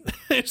point.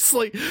 It's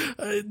like,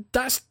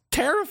 that's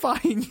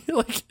terrifying.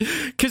 Like,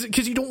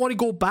 because you don't want to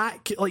go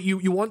back. Like,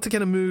 you want to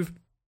kind of move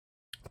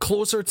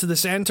closer to the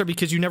center,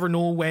 because you never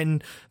know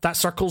when that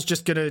circle's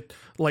just gonna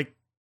like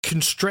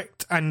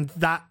constrict, and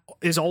that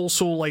is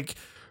also like,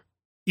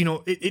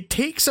 it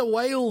takes a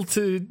while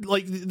to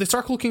like, the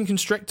circle can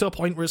constrict to a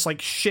point where it's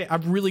like, shit,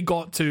 I've really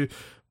got to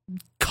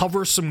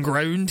cover some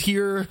ground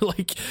here,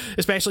 like,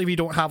 especially if you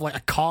don't have like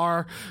a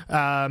car,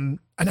 and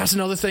that's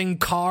another thing.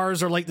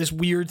 Cars are like this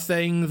weird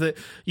thing that,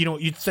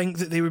 you'd think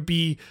that they would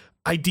be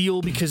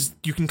ideal because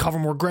you can cover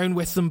more ground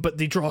with them, but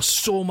they draw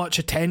so much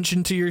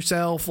attention to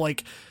yourself.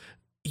 Like,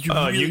 you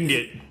can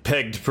get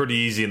pegged pretty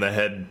easy in the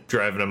head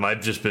driving them.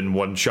 I've just been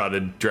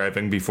one-shotted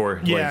driving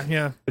before.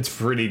 Yeah. It's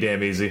pretty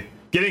damn easy.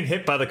 Getting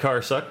hit by the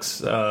car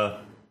sucks. I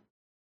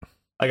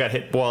got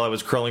hit while I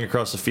was crawling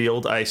across the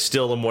field. I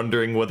still am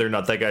wondering whether or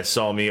not that guy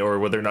saw me, or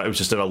whether or not it was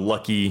just a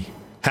lucky,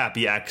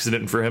 happy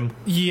accident for him.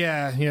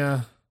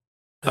 Yeah.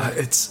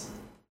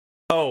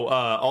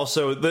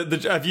 Also,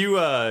 have you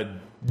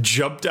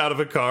jumped out of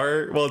a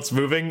car while it's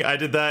moving? I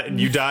did that, and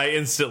you die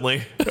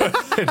instantly.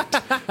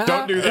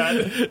 Don't do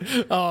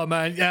that. Oh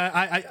man, yeah,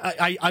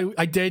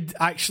 I did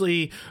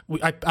actually.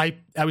 I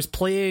was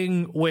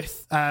playing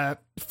with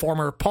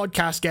former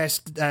podcast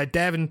guest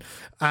Devin,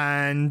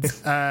 and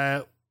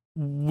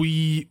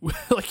we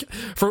like,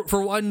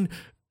 for one,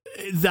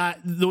 that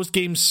those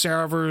game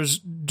servers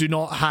do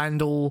not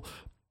handle,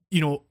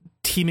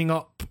 teaming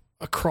up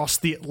across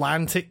the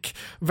Atlantic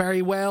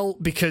very well,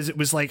 because it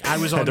was like I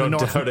was on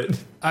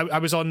I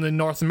was on the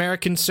North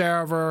American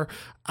server,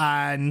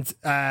 and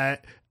I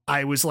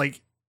was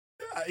like,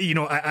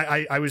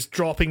 I was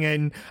dropping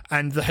in,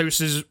 and the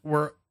houses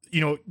were,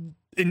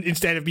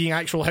 instead of being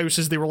actual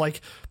houses, they were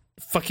like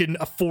fucking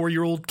a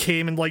 4-year-old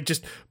came and like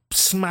just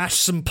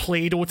smashed some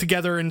Play-Doh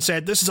together and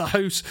said, "This is a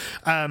house."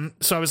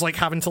 So I was like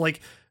having to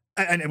like,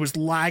 and it was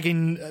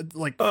lagging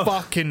like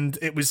fuck, and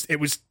it was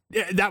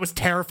that was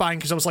terrifying,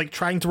 because I was like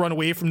trying to run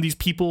away from these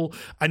people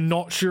and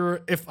not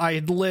sure if I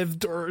had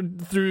lived or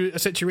through a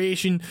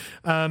situation.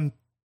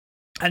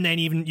 And then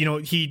even,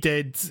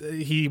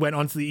 he went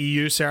onto the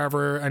EU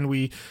server, and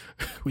we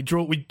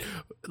drove,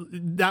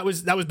 that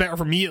was better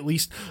for me at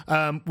least.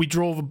 We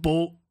drove a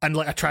boat, and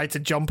like I tried to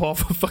jump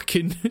off a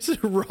fucking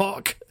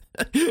rock,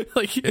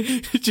 like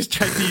just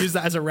tried to use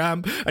that as a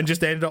ramp, and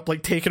just ended up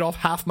like taking off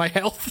half my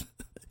health.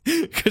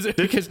 because do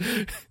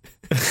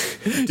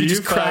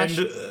you find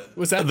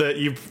that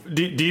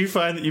you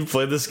find that you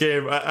play this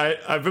game?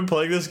 I've been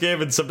playing this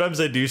game, and sometimes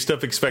I do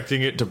stuff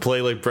expecting it to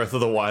play like Breath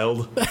of the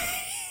Wild.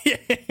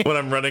 When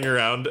I'm running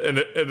around, and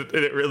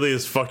it really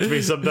has fucked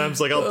me sometimes.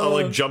 Like I'll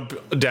like jump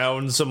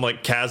down some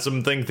like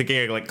chasm thing thinking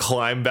I can like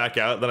climb back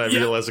out, then I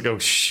realize like, oh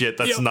shit,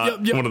 that's not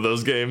one of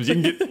those games. You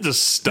can get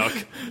just stuck.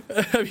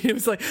 I mean, it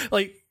was like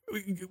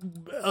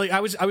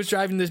I was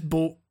driving this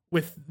boat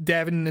with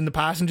Devin in the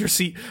passenger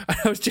seat, and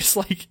I was just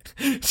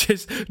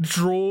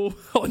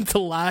drove onto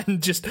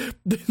land, just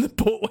the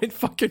boat went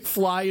fucking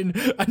flying,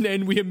 and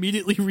then we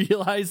immediately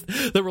realized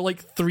there were like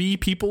 3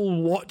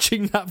 people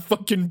watching that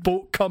fucking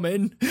boat come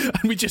in, and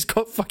we just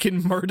got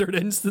fucking murdered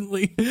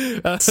instantly.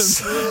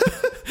 It's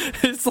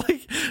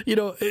like,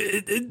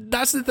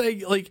 that's the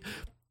thing, like,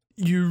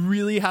 you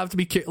really have to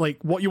be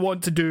like, what you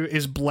want to do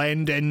is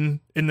blend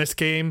in this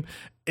game.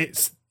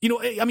 It's,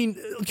 I mean,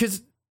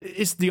 because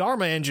it's the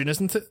Arma engine,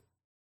 isn't it?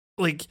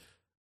 Like,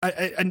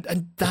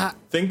 and that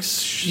thinks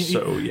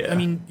so. Yeah. I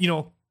mean,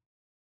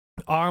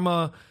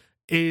 Arma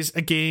is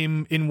a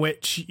game in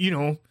which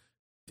you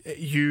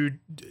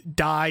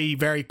die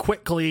very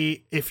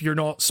quickly if you're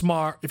not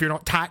smart, if you're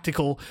not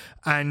tactical,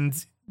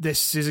 and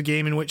this is a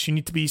game in which you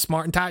need to be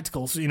smart and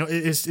tactical. So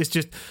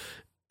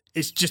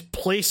it's just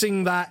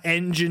placing that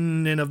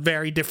engine in a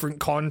very different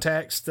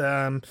context.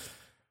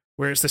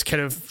 Where it's this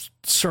kind of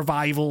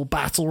survival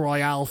battle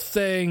royale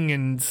thing,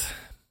 and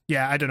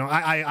yeah, I don't know.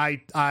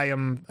 I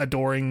am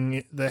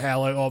adoring the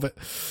hell out of it.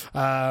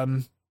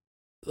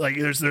 Like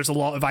there's a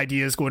lot of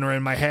ideas going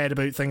around my head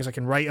about things I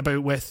can write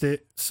about with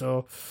it,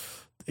 so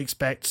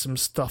expect some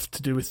stuff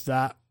to do with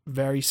that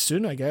very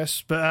soon, I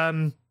guess. But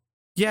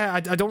yeah,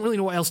 I don't really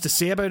know what else to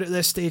say about it at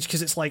this stage,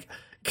 because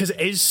it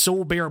is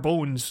so bare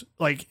bones.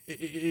 Like,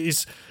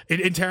 is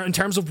in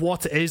terms of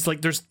what it is,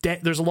 like there's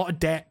a lot of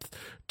depth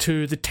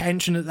to the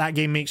tension that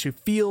game makes you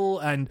feel,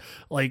 and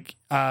like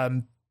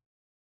the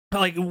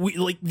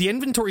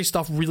inventory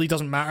stuff really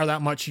doesn't matter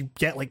that much. You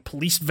get like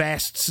police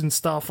vests and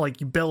stuff, like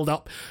you build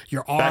up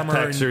your armor.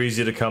 Backpacks are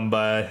easy to come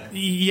by.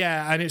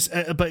 Yeah, and it's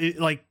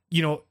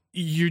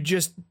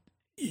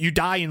you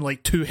die in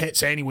like 2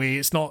 hits anyway.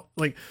 It's not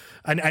like,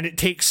 and it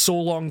takes so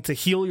long to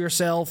heal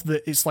yourself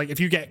that it's like if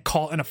you get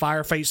caught in a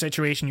firefight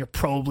situation, you're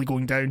probably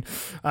going down.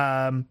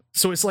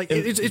 So it's like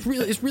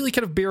it's really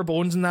kind of bare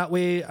bones in that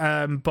way.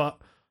 But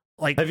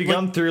like, have you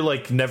gone through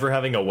like never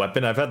having a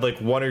weapon? I've had like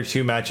 1 or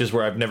 2 matches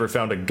where I've never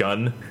found a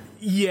gun.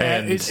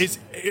 Yeah,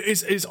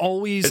 it's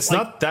always, it's like,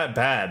 not that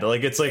bad.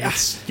 Like it's like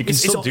you can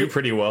still do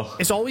pretty well.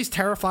 It's always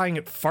terrifying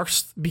at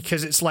first,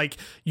 because it's like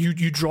you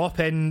drop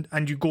in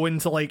and you go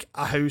into like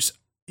a house.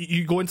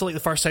 You go into like the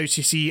first house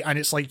you see, and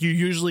it's like you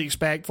usually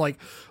expect like,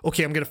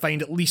 okay, I'm gonna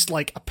find at least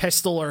like a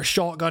pistol or a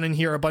shotgun in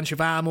here, a bunch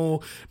of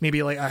ammo,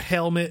 maybe like a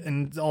helmet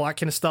and all that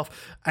kind of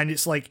stuff. And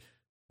it's like,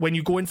 when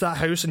you go into that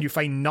house and you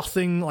find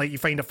nothing, like you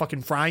find a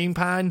fucking frying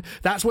pan,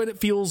 that's when it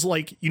feels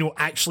like,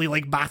 actually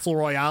like Battle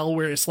Royale,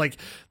 where it's like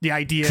the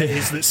idea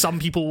is that some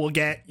people will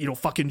get,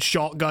 fucking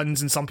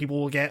shotguns and some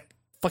people will get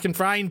fucking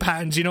frying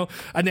pans, and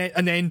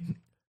then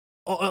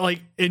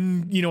like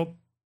in,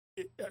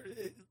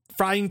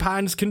 frying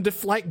pans can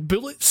deflect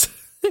bullets.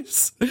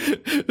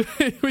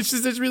 Which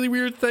is this really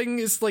weird thing.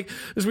 It's like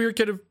this weird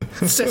kind of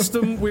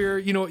system where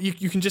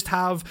you can just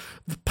have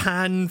the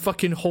pan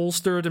fucking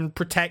holstered and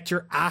protect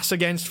your ass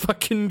against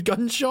fucking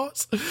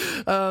gunshots.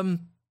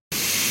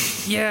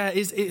 Yeah,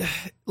 is it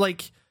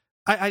like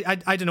I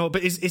don't know,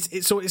 but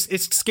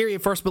it's scary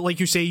at first, but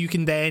like you say, you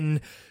can then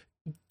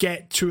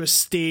get to a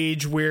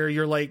stage where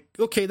you're like,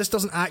 okay, this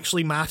doesn't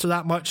actually matter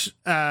that much.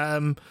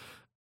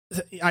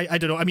 I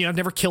don't know. I mean, I've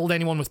never killed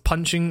anyone with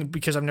punching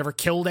because I've never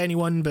killed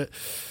anyone, but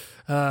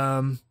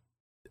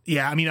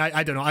yeah, I mean,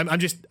 I don't know.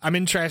 I'm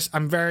interested.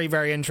 I'm very,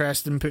 very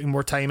interested in putting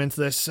more time into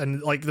this,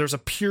 and like, there's a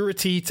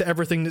purity to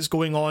everything that's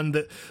going on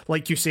that,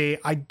 like you say,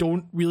 I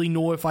don't really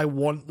know if I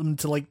want them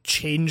to like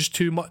change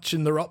too much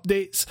in their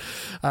updates.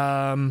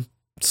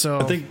 So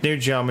I think New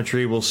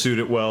Geometry will suit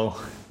it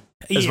well.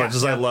 As much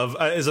as I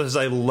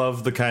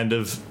love the kind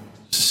of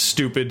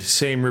stupid,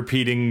 same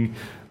repeating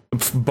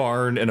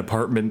barn and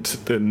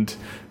apartment, and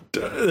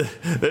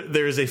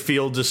there's a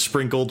field just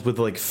sprinkled with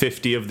like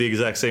 50 of the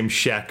exact same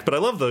shack. But I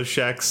love those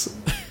shacks.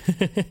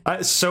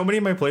 So many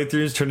of my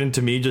playthroughs turn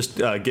into me just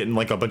getting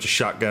like a bunch of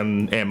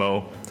shotgun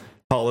ammo,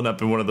 hauling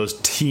up in one of those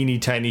teeny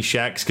tiny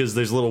shacks because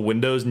there's little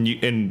windows,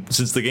 and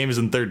since the game is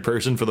in third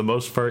person for the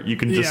most part, you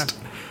can just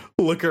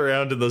look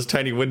around in those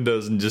tiny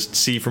windows and just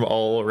see from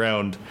all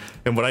around.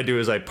 And what I do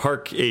is I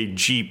park a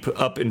Jeep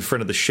up in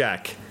front of the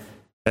shack,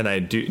 and I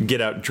do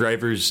get out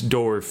driver's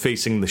door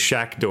facing the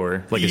shack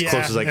door, like as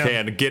close as I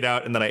can, get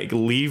out, and then I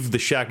leave the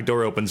shack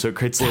door open so it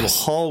creates a little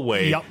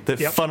hallway that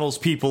funnels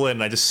people in,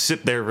 and I just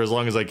sit there for as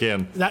long as I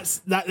can.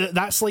 That's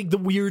like the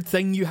weird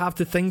thing you have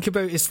to think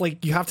about. It's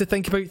like you have to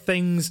think about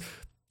things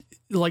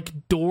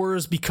like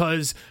doors,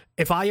 because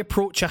if I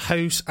approach a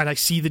house and I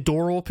see the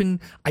door open,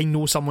 I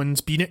know someone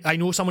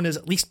has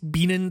at least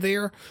been in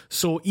there.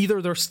 So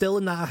either they're still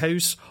in that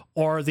house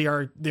or they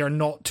are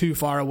not too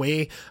far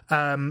away.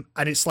 And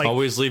it's like,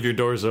 always leave your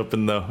doors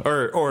open though.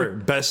 Or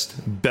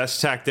best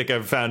tactic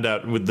I've found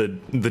out with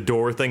the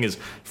door thing is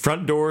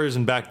front doors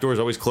and back doors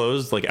always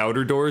closed, like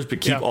outer doors,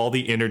 but keep all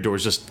the inner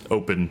doors just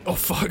open. Oh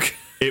fuck.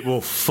 It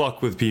will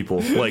fuck with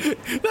people. Like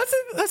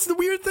that's the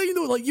weird thing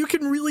though. Like you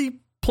can really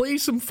play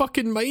some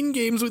fucking mind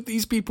games with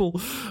these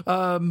people.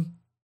 But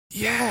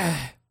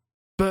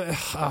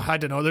I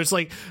don't know.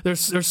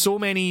 There's so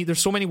many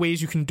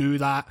ways you can do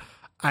that,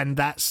 and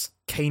that's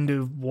kind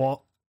of what,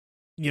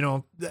 you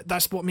know,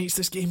 that's what makes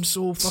this game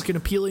so fucking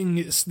appealing.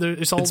 It's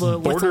all the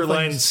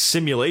borderline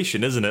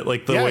simulation, isn't it?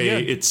 Like the way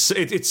it's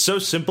so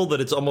simple that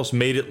it's almost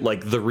made it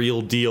like the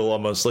real deal.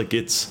 Almost like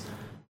it's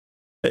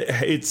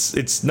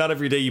not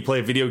every day you play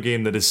a video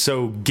game that is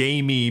so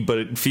gamey, but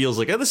it feels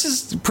like, oh, this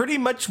is pretty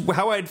much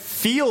how I'd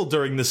feel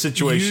during the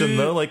situation,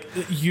 though. Like,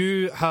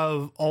 you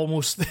have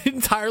almost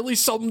entirely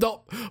summed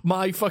up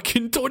my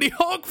fucking Tony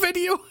Hawk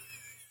video.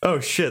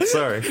 Oh shit!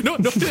 Sorry. No,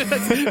 it's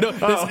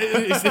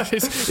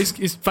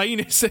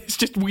fine. It's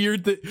just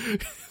weird that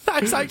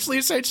that's actually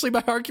essentially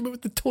my argument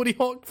with the Tony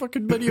Hawk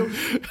fucking video.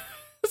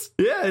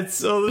 Yeah,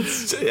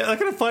 I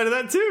can apply to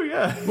that too.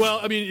 Yeah. Well,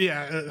 I mean,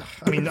 I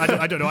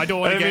don't know. I don't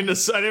want to.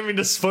 I didn't mean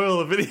to spoil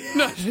the video.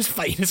 No, it's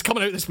fine. It's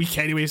coming out this week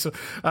anyway. So,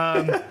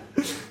 I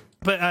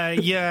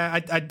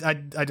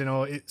don't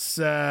know. It's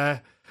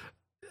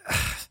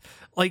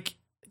like.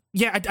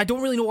 Yeah, I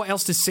don't really know what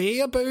else to say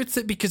about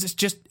it, because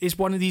it's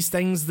one of these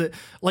things that,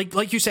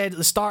 like you said at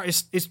the start,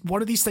 it's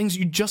one of these things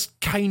you just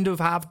kind of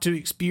have to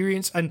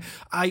experience, and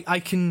I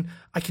can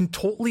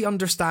totally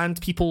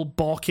understand people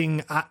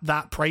balking at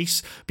that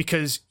price,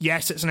 because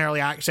yes, it's an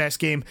early access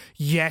game.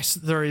 Yes,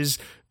 there is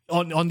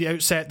on the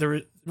outside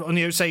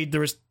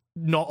there is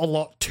not a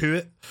lot to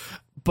it,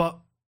 but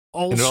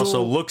also, and it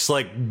also looks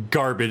like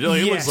garbage.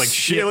 Like, it looks like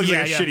shit. It looks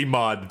like a shitty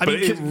mod, but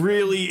it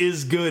really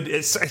is good.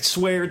 I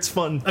swear it's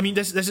fun. I mean,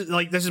 this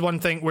is one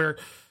thing where,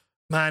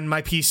 man,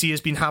 my PC has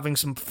been having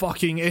some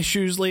fucking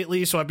issues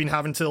lately, so I've been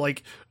having to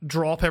like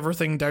drop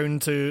everything down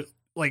to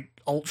like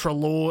ultra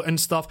low and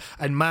stuff.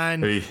 And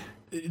man,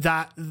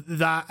 that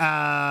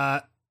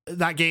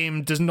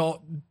game does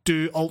not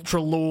do ultra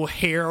low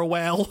hair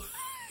well.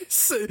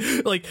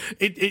 Like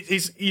it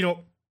is, you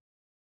know,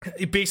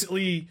 it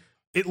basically.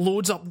 It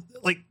loads up,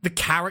 like, the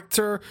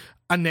character,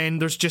 and then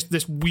there's just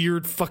this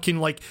weird fucking,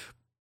 like,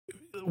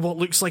 what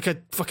looks like a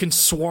fucking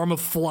swarm of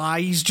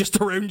flies just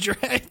around your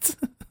head.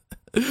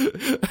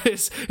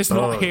 It's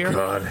not hair.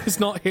 God. It's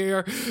not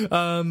hair.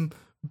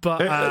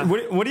 But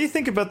what do you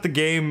think about the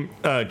game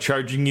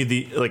charging you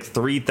the, like,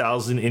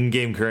 3,000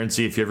 in-game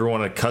currency if you ever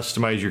want to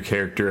customize your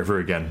character ever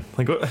again?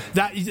 Like, what?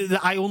 That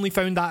I only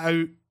found that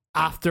out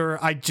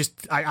after I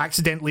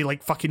accidentally,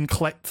 like, fucking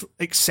clicked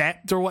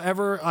accept or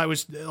whatever. I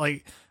was,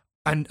 like...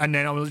 And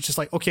then I was just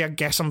like, okay, I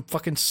guess I'm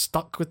fucking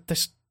stuck with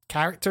this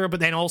character, but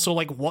then also,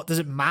 like, what does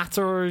it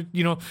matter,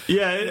 you know?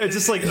 Yeah, it's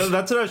just like,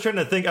 that's what I was trying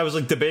to think. I was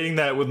like debating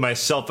that with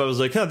myself. I was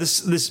like,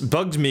 this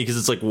bugged me, because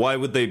it's like, why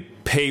would they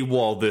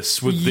paywall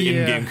this with the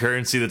in-game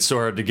currency that's so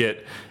hard to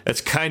get?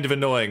 It's kind of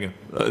annoying.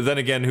 Then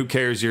again, who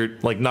cares? You're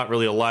like not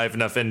really alive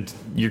enough, and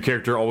your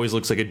character always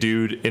looks like a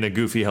dude in a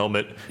goofy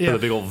helmet with a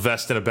big old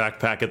vest and a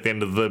backpack at the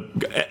end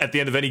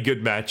of any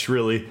good match,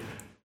 really.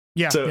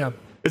 Yeah.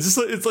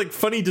 It's like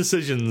funny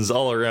decisions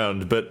all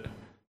around, but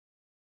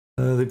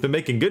they've been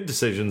making good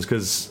decisions,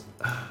 because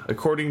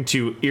according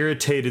to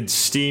irritated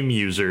Steam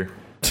user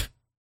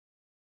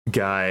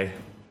guy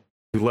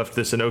who left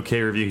this an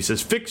okay review, he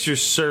says, "Fix your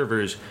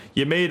servers.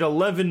 You made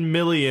 11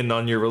 million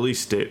on your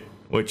release date,"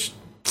 which,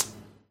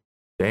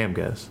 damn,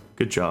 guys,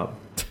 good job.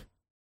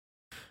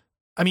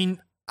 I mean,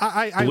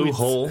 I Blue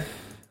hole.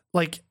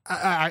 Like,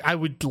 I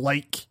would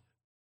like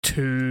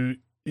to.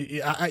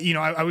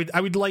 I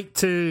would like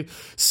to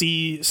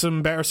see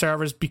some better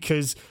servers,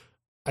 because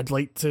I'd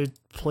like to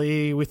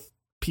play with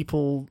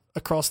people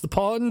across the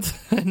pond.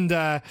 And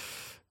how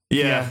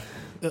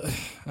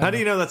do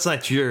you know that's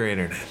not your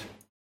internet?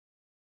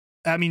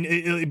 I mean,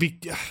 it'd be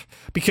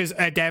because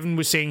Devin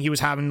was saying he was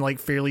having like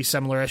fairly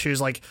similar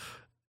issues. Like,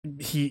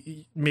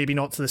 he maybe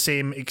not to the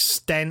same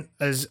extent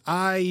as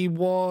I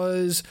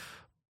was,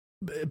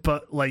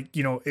 but like,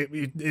 you know,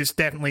 it's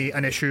definitely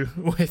an issue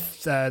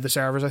with the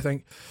servers, I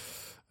think.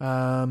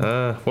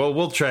 Well,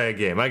 we'll try a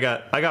game. I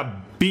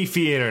got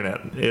beefy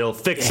internet. It'll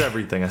fix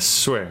everything, I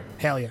swear.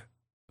 Hell yeah.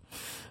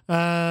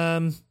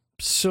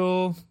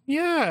 So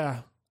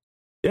yeah.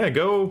 Yeah,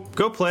 go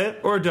play it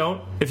or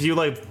don't. If you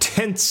like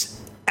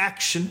tense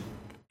action,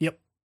 yep,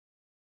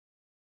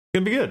 it's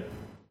gonna be good.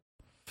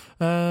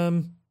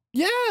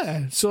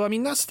 Yeah. So I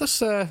mean, that's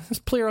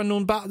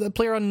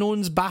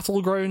PlayerUnknown's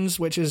Battlegrounds,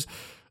 which is,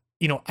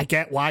 you know, I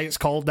get why it's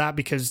called that,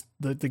 because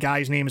the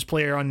guy's name is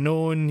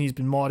PlayerUnknown. He's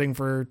been modding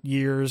for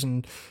years,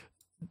 and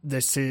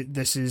this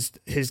is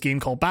his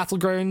game called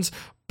Battlegrounds.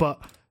 But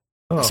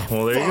there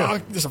you go.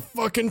 It's a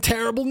fucking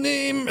terrible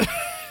name.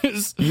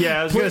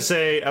 Yeah, I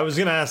was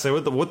gonna ask,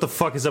 like, what the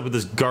fuck is up with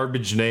this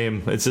garbage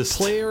name? It's just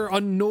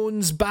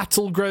PlayerUnknown's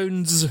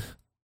Battlegrounds.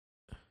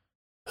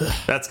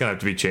 That's gonna have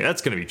to be changed.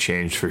 That's gonna be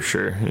changed for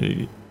sure.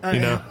 You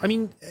know, I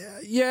mean,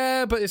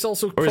 yeah, but it's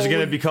also, or is it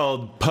gonna be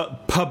called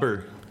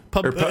PUBG?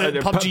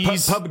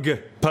 PUBG's,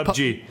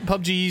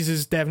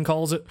 as Devin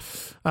calls it.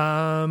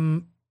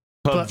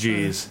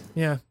 PUBG's.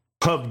 Yeah.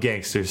 Pub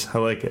gangsters. I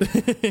like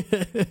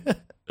it.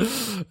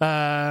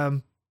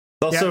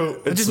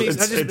 Also, it just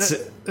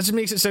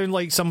makes it sound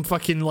like some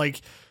fucking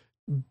like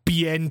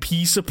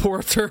BNP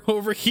supporter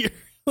over here.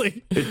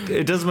 Like,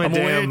 it does my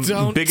damn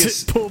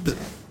biggest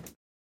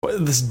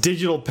this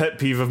digital pet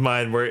peeve of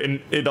mine, where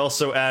it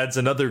also adds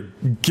another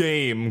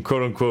game,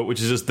 quote unquote,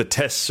 which is just the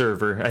test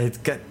server. I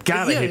hate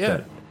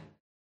that.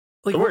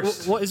 Like,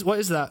 what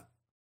is that?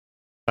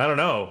 I don't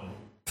know.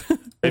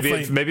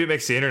 Maybe it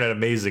makes the internet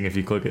amazing if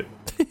you click it.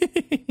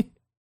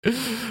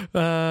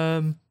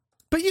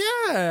 But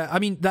yeah, I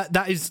mean,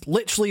 that is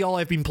literally all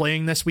I've been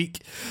playing this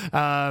week.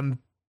 Well,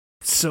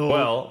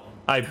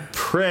 I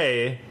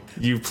pray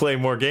you play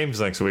more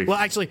games next week. Well,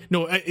 actually,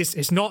 no,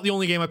 it's not the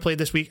only game I played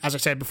this week. As I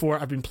said before,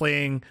 I've been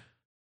playing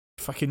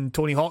fucking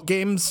Tony Hawk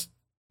games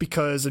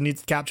because I need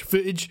to capture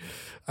footage.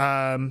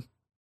 The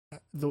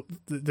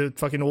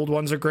fucking old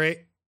ones are great.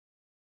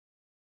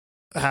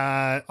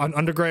 On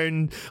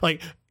Underground,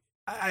 like,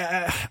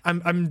 I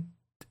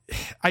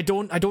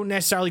don't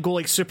necessarily go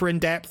like super in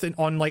depth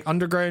on like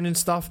Underground and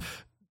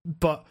stuff,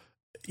 but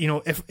you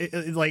know, if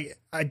like,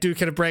 I do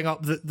kind of bring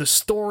up the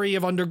story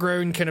of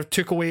Underground kind of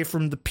took away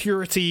from the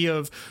purity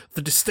of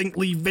the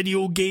distinctly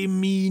video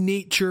gamey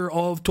nature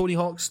of Tony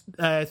Hawk's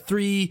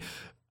 3.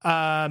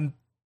 I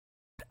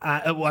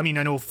mean,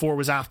 I know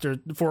 4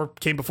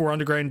 came before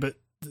Underground, but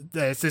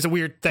there's a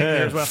weird thing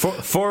there as well.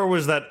 4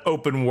 was that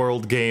open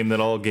world game that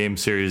all game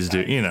series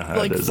do. You know how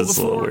like, it is. It's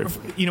a little weird.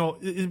 You know,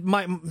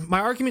 my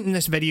argument in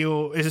this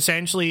video is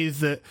essentially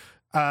that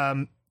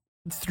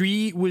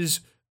 3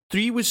 was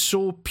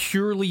so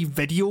purely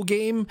video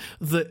game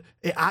that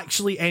it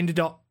actually ended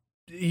up,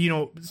 you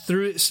know,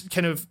 through its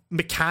kind of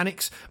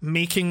mechanics,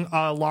 making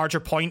a larger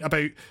point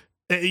about,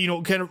 you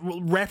know, kind of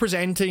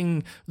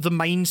representing the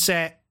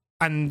mindset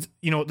and,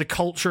 you know, the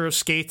culture of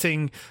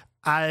skating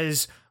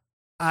as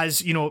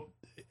you know,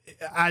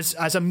 as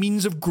a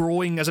means of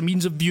growing, as a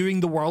means of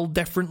viewing the world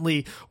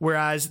differently,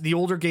 whereas the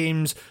older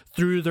games,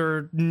 through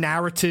their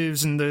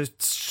narratives and the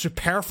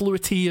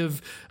superfluity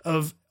of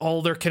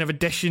all their kind of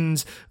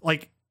additions,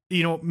 like,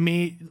 you know,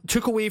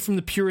 took away from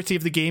the purity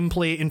of the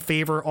gameplay in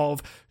favor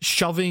of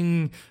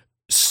shoving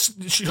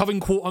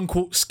quote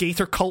unquote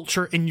skater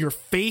culture in your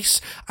face,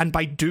 and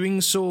by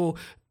doing so,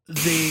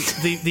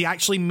 they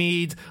actually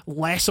made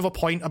less of a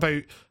point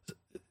about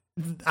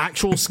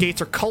actual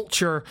skater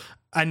culture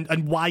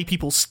and why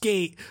people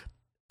skate,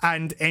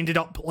 and ended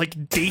up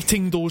like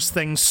dating those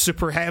things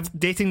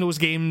dating those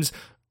games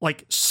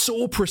like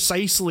so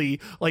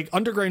precisely, like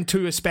Underground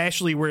 2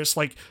 especially, where it's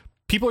like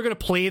people are going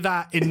to play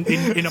that in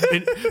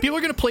people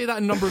are going to play that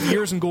in a number of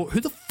years and go, who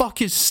the fuck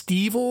is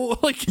Steve-O?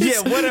 Like, yeah,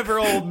 whatever,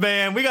 old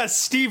man. We got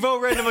Steve-O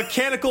riding a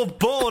mechanical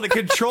bull and it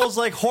controls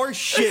like horse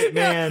shit,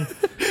 man.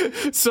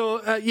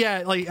 So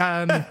yeah, like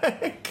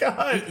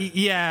God.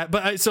 Yeah,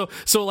 but so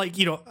like,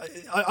 you know,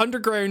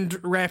 Underground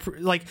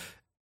like.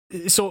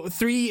 So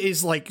 3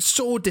 is like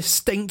so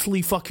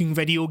distinctly fucking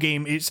video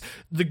game. It's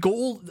the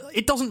goal.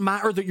 It doesn't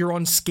matter that you're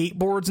on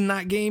skateboards in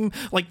that game.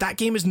 Like, that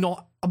game is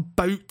not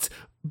about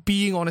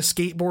being on a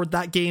skateboard.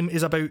 That game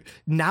is about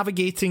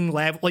navigating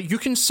level. Like, you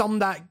can sum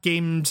that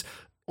game's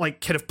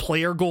like kind of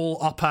player goal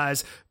up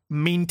as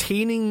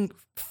maintaining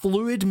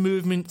fluid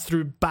movement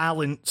through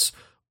balance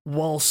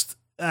whilst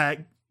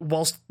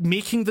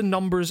making the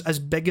numbers as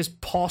big as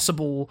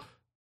possible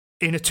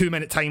in a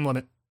 2-minute time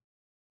limit.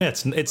 Yeah,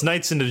 it's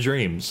Nights into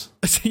Dreams,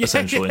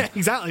 essentially. Yeah,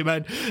 exactly,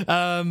 man.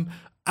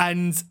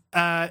 And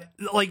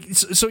like,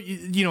 so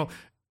you know,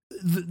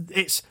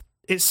 it's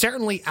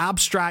certainly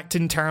abstract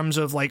in terms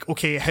of like,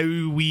 okay, how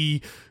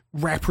we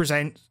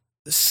represent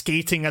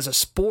skating as a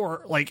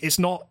sport. Like, it's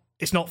not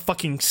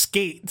fucking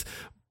skate,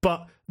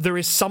 but there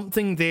is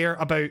something there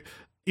about,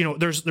 you know,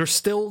 there's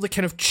still the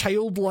kind of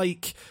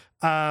childlike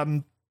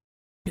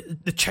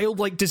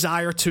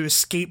desire to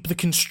escape the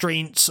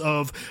constraints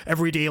of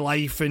everyday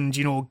life and,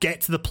 you know, get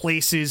to the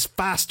places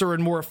faster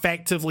and more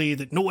effectively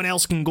that no one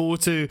else can go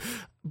to.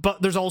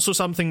 but there's also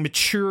something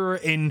mature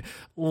in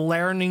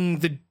learning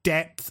the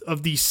depth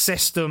of these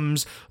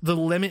systems, the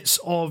limits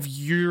of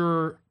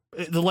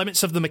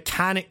the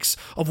mechanics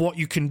of what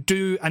you can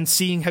do, and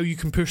seeing how you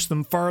can push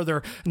them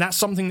further. And that's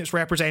something that's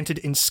represented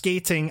in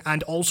skating,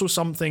 and also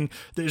something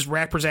that is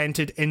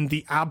represented in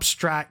the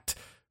abstract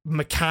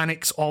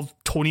mechanics of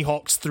Tony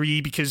Hawk's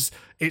 3, because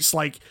it's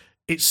like,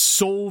 it's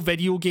so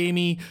video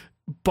gamey,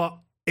 but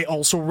it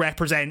also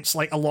represents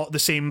like a lot of the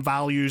same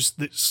values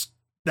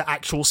that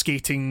actual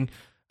skating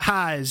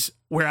has,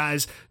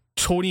 whereas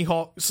Tony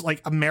Hawk's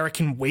like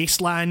American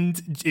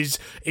Wasteland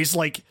is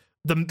like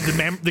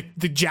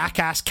the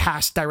Jackass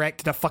cast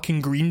directed a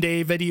fucking Green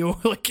Day video.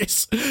 Like,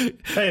 it's...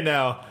 Hey,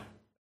 now,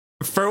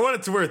 for what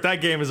it's worth,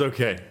 that game is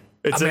okay.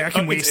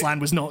 American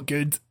Wasteland was not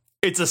good.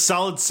 It's a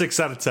solid 6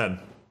 out of 10.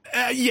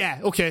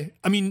 Yeah, okay.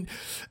 I mean,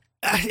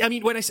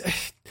 when I say,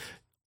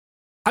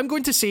 I'm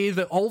going to say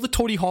that all the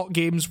Tony Hawk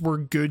games were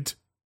good,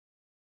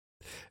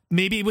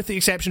 maybe with the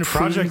exception of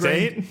Project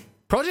 8.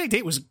 Project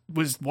 8 was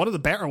one of the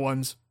better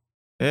ones.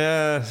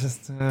 Yeah,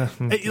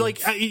 there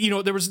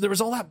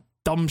was all that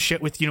dumb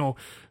shit with,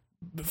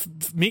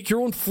 make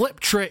your own flip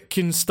trick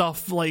and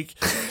stuff. Like,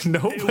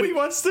 nobody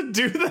wants to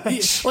do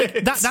that shit.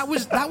 Like that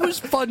was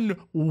fun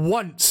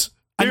once.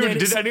 Dude,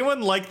 did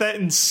anyone like that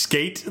in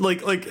Skate?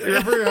 Like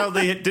remember how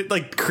they did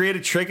like create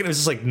a trick and it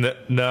was just like,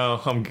 no,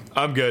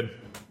 I'm good.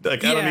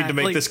 Like, I don't need to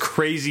make this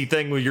crazy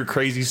thing with your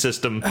crazy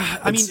system.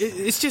 I mean,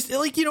 it's just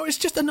like, it's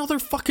just another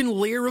fucking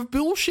layer of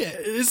bullshit.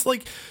 It's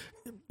like,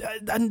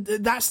 and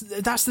that's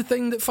the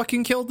thing that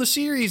fucking killed the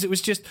series. It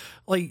was just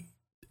like,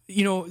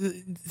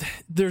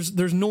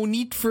 there's no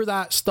need for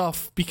that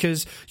stuff,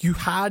 because you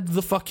had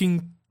the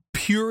fucking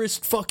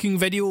purest fucking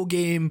video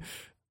game.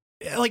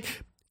 Like,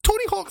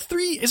 Tony Hawk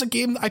 3 is a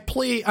game that I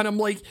play and I'm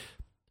like,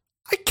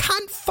 I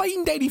can't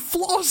find any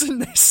flaws in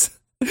this.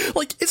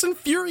 Like, it's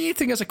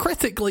infuriating as a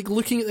critic, like,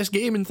 looking at this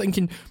game and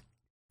thinking,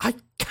 I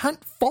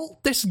can't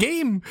fault this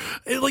game.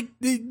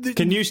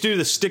 Can you do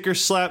the sticker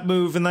slap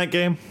move in that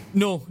game?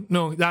 No.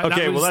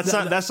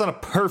 That's not a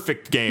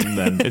perfect game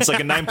then. It's like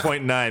a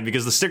 9.9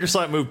 because the sticker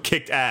slap move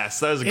kicked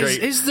ass. That was a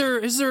great. Is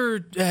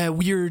there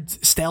weird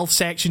stealth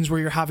sections where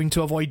you're having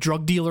to avoid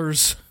drug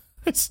dealers?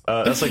 That's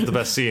like the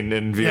best scene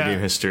in video game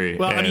history.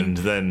 Well,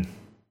 then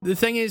the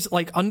thing is,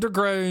 like,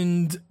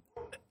 Underground.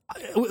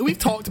 We've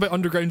talked about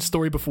Underground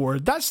story before.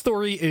 That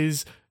story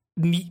is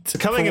neat.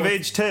 Coming of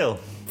age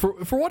tale. For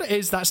what it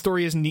is, that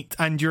story is neat,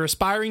 and you're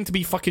aspiring to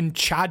be fucking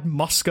Chad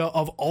Muska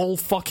of all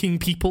fucking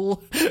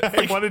people.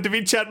 I wanted to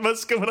be Chad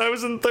Muska when I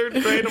was in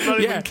 3rd grade. I'm not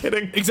even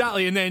kidding.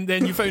 Exactly, and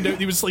then you found out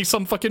he was like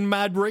some fucking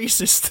mad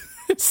racist.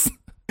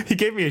 He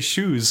gave me his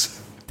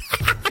shoes.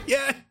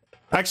 Yeah.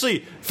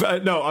 Actually,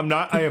 no, I'm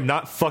not. I am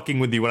not fucking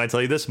with you when I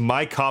tell you this.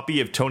 My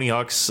copy of Tony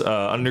Hawk's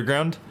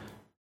Underground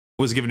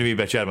was given to me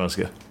by Chad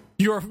Muska.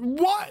 You're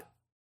what?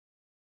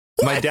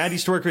 My dad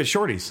used to work with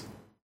Shorties.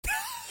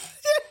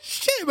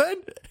 Shit, man.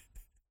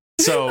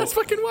 So that's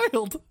fucking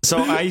wild. So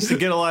I used to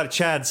get a lot of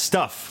Chad's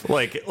stuff,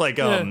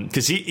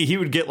 because he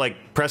would get like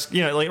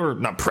or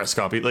not press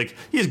copy, like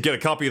he used to get a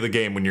copy of the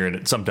game when you're in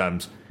it.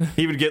 Sometimes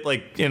he would get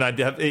and I'd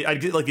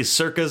get like his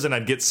circas, and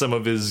I'd get some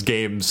of his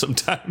games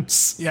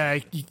sometimes. Yeah,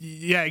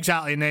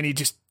 exactly. And then he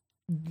just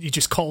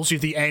calls you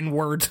the N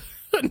word.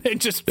 And then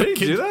just did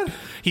he do that?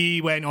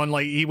 He went on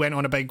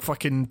a big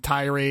fucking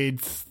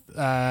tirade.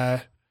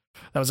 That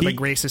was a big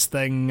racist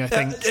thing, I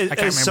think. I can't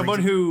remember. As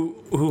someone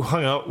who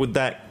hung out with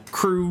that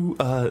crew,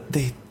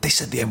 they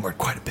said the N word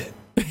quite a bit.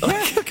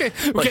 Like, okay,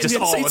 like just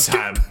all the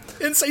time.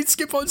 Inside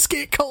skip on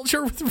skate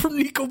culture from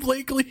Nico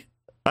Blakely.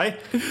 I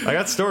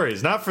got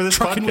stories, not for this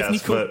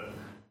podcast,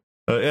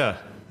 but yeah,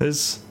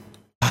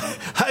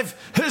 I've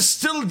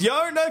still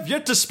yarn I've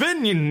yet to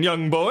spin, you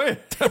young boy.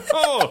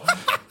 Oh,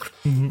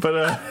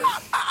 but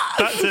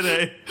not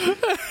today.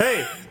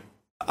 Hey,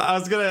 I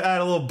was gonna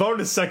add a little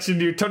bonus section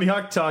to your Tony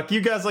Hawk talk.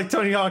 You guys like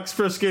Tony Hawk's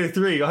Pro Skater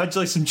 3? I'll have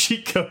you like some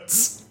cheat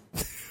codes.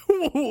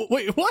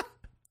 Wait, what?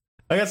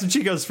 I got some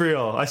cheat codes for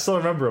y'all. I still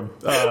remember them.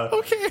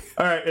 Okay.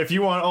 All right, if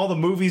you want all the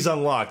movies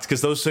unlocked,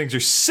 because those things are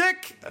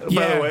sick.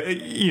 By the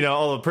way,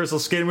 all the personal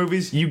skater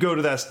movies, you go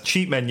to that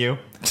cheat menu.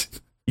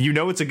 You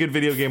know it's a good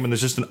video game when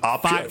there's just an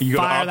option. You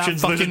go to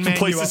options, there's just a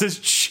place that says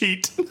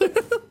cheat.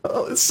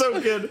 Oh, it's so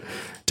good.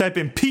 Type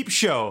in Peep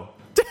Show.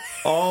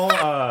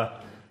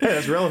 Hey,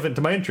 that's relevant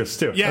to my interests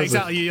too. Yeah,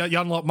 exactly. You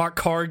unlock Mark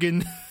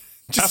Corrigan.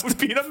 That would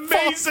be an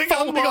amazing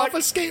falling off a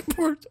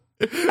skateboard.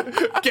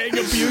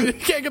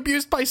 getting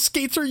abused by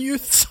skater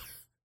youths.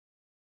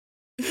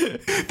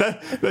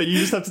 That you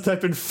just have to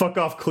type in "fuck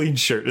off clean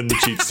shirt" in the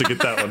cheats to get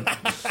that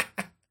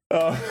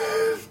one.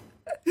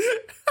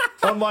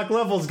 Unlock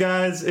levels,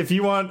 guys. If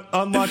you want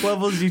unlock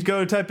levels, you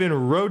go type in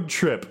road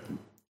trip.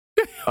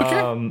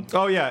 Okay.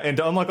 Oh yeah, and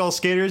to unlock all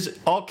skaters,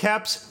 all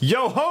caps,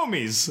 yo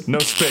homies, no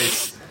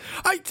space.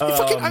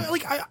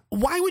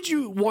 Why would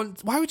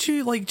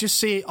you like just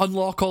say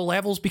unlock all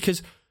levels?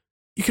 Because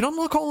you can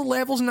unlock all the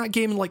levels in that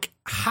game in like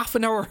half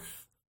an hour.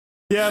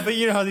 Yeah, but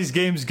you know how these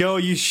games go.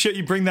 You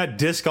bring that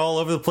disc all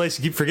over the place.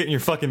 You keep forgetting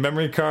your fucking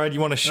memory card. You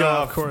want to show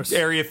off of course.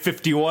 Area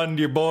 51 to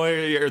your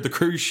boy or the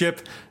cruise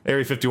ship.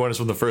 Area 51 is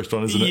from the first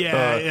one, isn't it?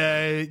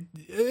 Yeah.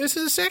 This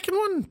is the second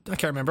one. I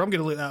can't remember. I'm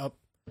gonna look that up.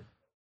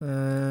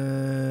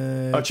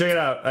 Oh, check it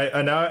out.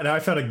 Now I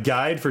found a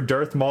guide for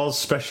Darth Maul's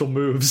special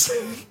moves.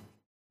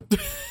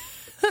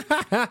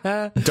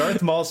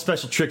 Darth Maul's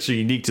special tricks are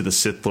unique to the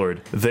Sith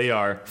Lord. They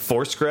are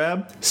Force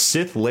Grab,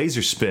 Sith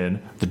Laser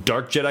Spin, the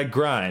Dark Jedi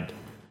Grind.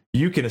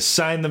 You can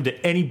assign them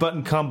to any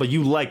button combo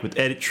you like with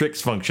Edit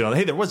Tricks function.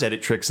 Hey, there was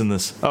Edit Tricks in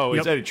this. Oh,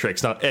 it's Edit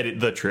Tricks, not Edit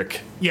the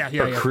Trick. Yeah.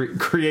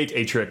 Create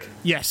a trick.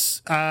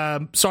 Yes.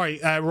 Sorry,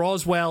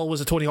 Roswell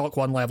was a Tony Hawk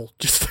 1 level.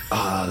 Just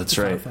that's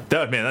right.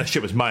 That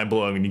shit was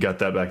mind-blowing when you got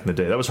that back in the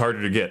day. That was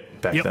harder to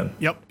get back then.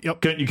 Yep. You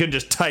couldn't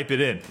just type it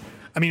in.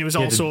 I mean, it was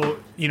also,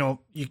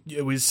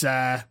 it was...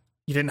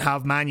 you didn't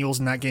have manuals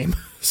in that game,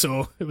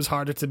 so it was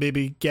harder to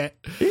maybe get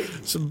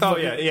some... Oh,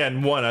 yeah,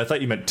 and 1. I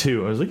thought you meant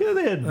 2. I was like, yeah,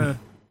 they had...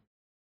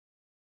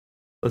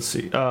 Let's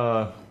see.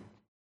 Now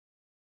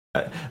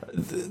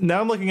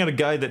I'm looking at a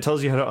guide that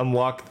tells you how to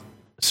unlock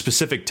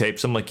specific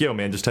tapes. I'm like, yo,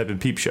 man, just type in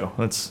Peep Show.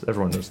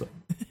 Everyone knows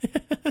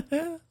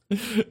that.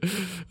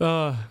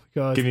 Oh,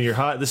 God. Giving you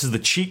this is the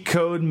cheat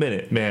code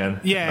minute,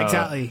 man. Yeah,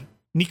 exactly.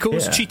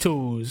 Nico's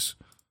Cheetos.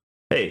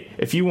 Hey,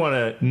 if you want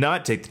to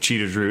not take the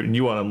cheaters route and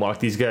you want to unlock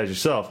these guys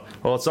yourself,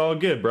 well, it's all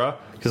good, bro.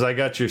 Because I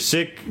got your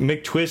sick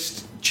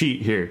McTwist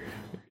cheat here.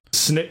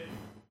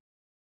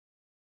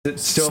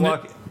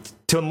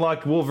 To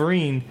unlock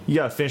Wolverine, you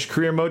gotta finish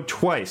career mode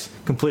twice,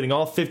 completing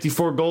all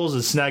 54 goals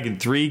and snagging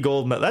 3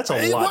 gold medals. That's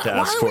a lot to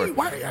ask for.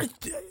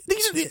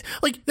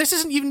 This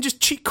isn't even just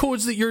cheat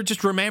codes that you're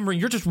just remembering.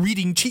 You're just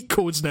reading cheat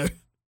codes now.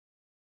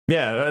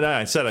 Yeah,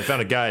 I said I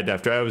found a guide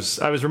after I was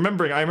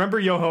remembering. I remember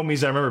Yo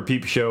Homies. I remember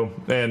Peep Show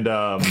and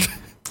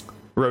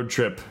Road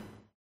Trip.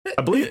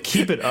 I believe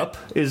Keep It Up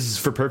is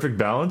for Perfect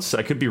Balance.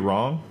 I could be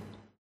wrong.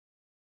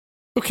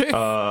 Okay.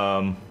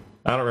 I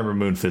don't remember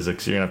Moon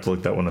Physics. You're gonna have to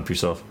look that one up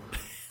yourself.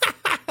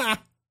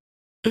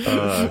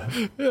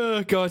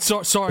 Oh God!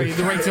 Sorry,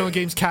 the Right Zone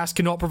Games cast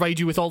cannot provide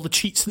you with all the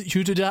cheats that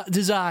you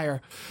desire.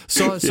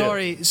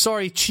 Sorry,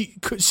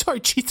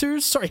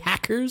 cheaters, sorry,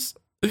 hackers.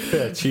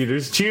 Yeah,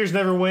 cheaters. Cheaters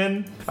never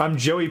win. I'm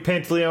Joey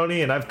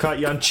Pantaleone, and I've caught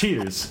you on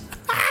cheaters.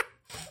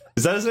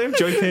 Is that his name?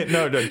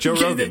 No, Joe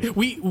Rogan.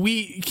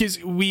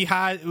 We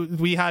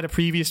had a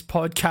previous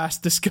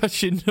podcast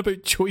discussion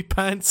about Joey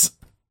Pants.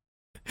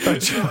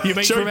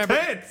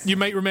 You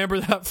might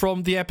remember that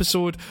from the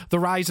episode "The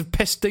Rise of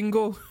Piss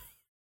Dingo."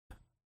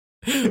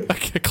 A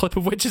clip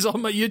of which is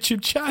on my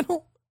YouTube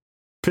channel.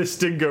 Piss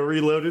Dingo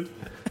Reloaded.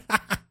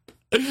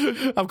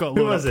 I've got a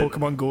load of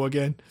Pokemon Go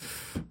again.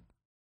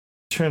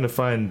 Trying to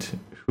find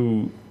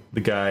who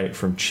the guy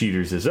from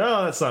Cheaters is.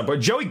 Oh, that's not. But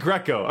Joey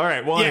Greco. All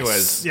right. Well,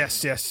 anyways.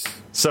 Yes.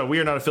 So we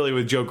are not affiliated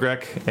with Joe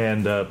Grec,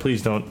 and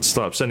please don't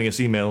stop sending us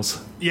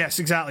emails. Yes,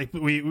 exactly.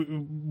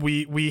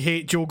 We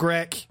hate Joe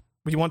Grec.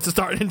 We want to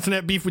start an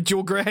internet beef with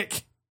Joe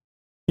Grec.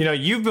 You know,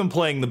 you've been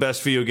playing the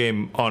best video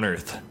game on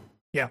Earth.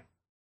 Yeah.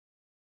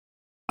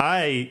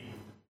 I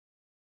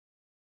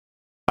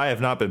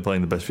have not been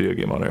playing the best video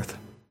game on Earth.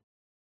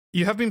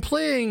 You have been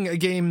playing a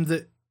game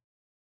that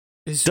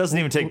doesn't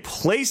even take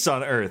place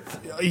on Earth.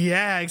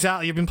 Yeah,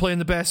 exactly. You've been playing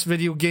the best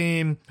video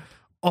game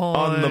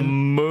on the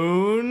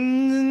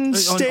moon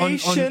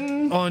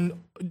station. On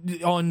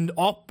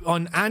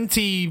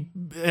anti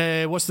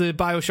what's the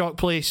BioShock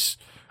place?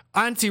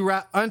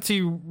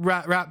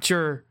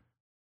 Anti-Rapture,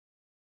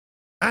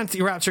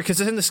 because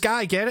it's in the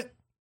sky. Get it?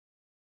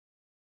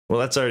 Well,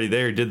 that's already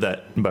there. Did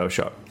that in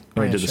BioShock?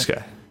 They did the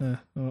sky.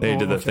 They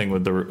did that thing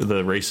with the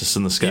racists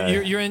in the sky.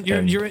 You're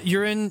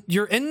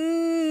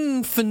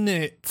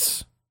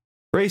infinite.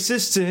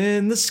 Racists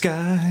in the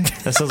sky.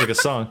 That sounds like a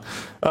song.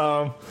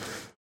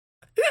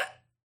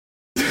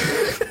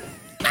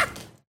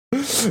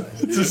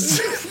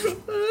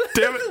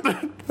 Damn it!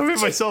 I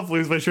made myself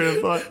lose my train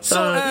of thought. So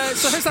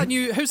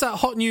how's that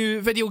hot new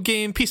video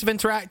game piece of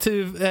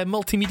interactive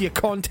multimedia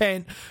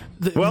content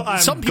that you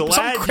asked.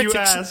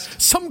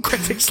 Some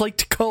critics like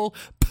to call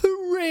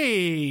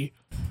Prey.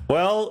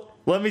 Well,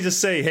 let me just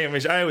say,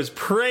 Hamish, I was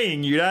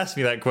praying you'd ask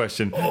me that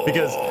question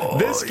because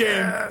this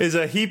game is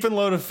a heap and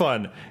load of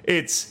fun.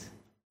 It's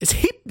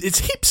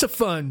heaps of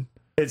fun.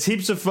 It's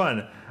heaps of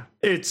fun.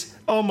 It's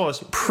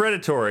almost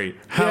predatory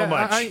how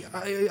much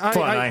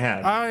fun I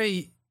had.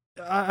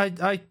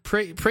 I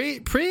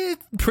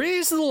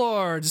praise the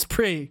Lord. Just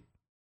pray.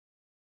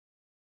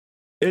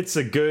 It's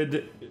a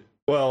good.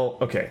 Well,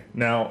 okay.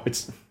 Now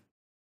it's.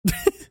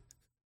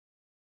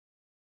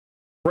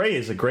 Prey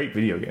is a great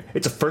video game.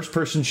 It's a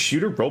first-person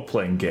shooter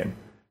role-playing game.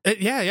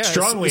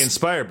 Strongly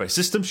inspired by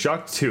System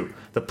Shock 2.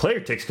 The player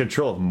takes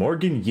control of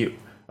Morgan Yu,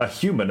 a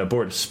human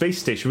aboard a space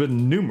station with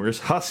numerous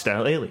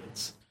hostile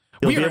aliens.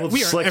 We are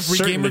every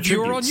game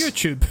reviewer on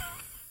YouTube.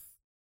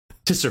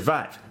 To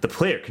survive, the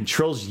player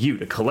controls you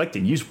to collect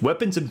and use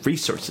weapons and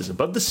resources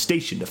above the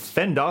station to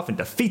fend off and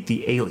defeat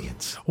the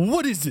aliens.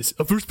 What is this?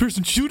 A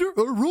first-person shooter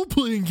or a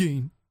role-playing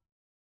game?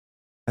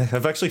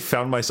 I've actually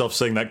found myself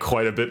saying that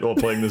quite a bit while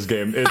playing this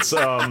game. It's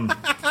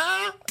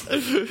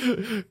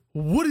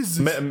what is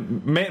this?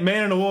 man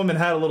and a woman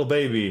had a little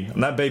baby,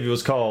 and that baby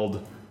was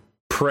called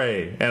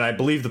Prey, and I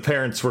believe the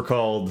parents were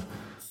called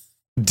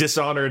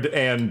Dishonored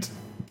and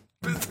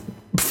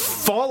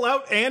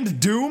Fallout and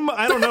Doom.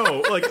 I don't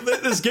know. Like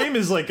this game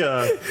is like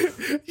a.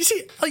 You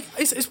see, like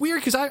it's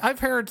weird because I've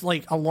heard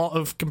like a lot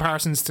of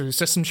comparisons to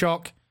System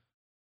Shock.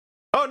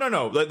 Oh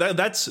no,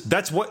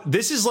 that's what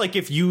this is like.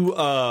 If you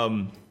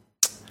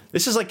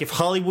this is like if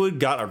Hollywood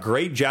got a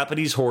great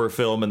Japanese horror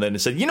film and then it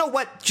said, you know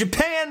what,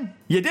 Japan,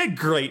 you did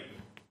great.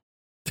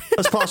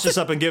 Let's polish this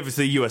up and give it to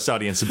the U.S.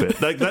 audience a bit.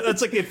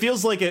 That's like it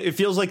feels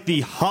like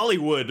the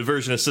Hollywood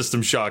version of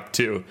System Shock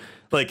 2,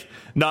 like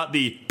not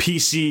the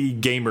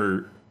PC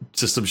gamer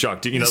System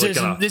Shock 2. You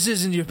know, this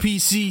isn't your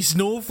PC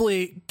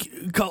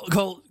snowflake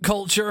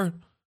culture.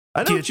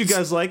 I know what you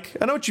guys like.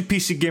 I know what you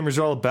PC gamers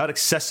are all about.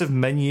 Excessive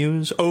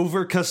menus,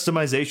 over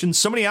customization,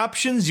 so many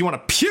options. You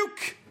want to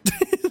puke?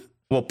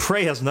 Well,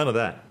 Prey has none of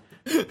that.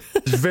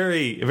 It's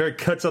very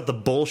cuts out the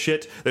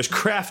bullshit. There's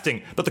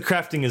crafting, but the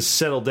crafting is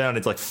settled down.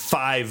 It's like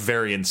 5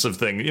 variants of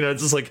things. You know,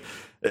 it's just like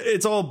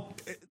it's all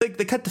they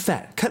cut the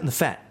fat. Cutting the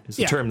fat is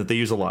the term that they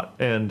use a lot.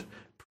 And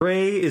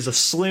Prey is a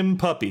slim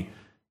puppy,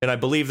 and I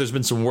believe there's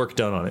been some work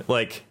done on it.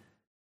 Like,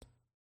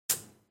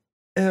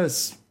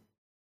 this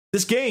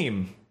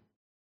game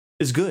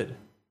is good.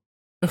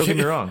 Don't get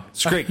me wrong.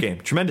 It's a great game.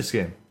 Tremendous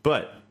game.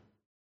 But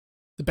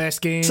the best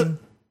game?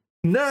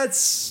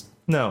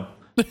 No.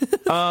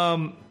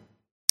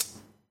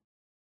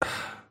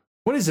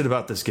 What is it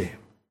about this game?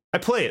 I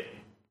play it.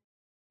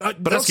 But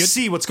I don't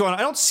see what's going on.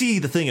 I don't see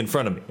the thing in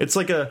front of me. It's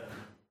like a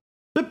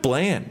bit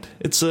bland.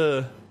 It's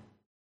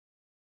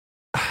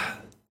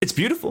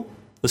beautiful.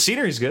 The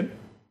scenery's good.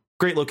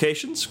 Great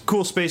locations.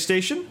 Cool space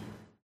station.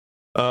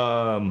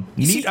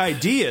 Neat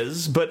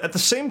ideas, but at the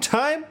same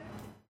time,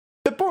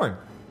 bit boring.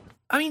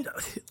 I mean,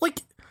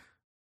 like,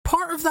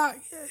 part of that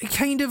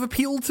kind of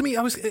appealed to me.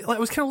 I was kind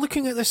of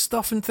looking at this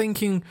stuff and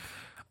thinking,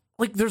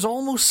 like, there's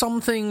almost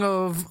something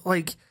of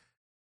like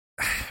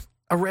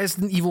a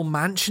Resident Evil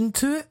Mansion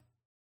to it.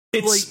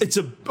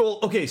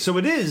 So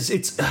it is.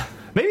 It's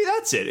maybe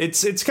that's it.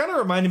 It's kind of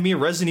reminded me of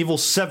Resident Evil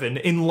 7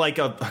 in like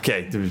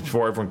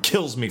before everyone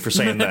kills me for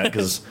saying that,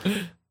 because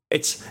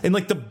it's in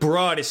like the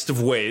broadest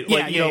of ways.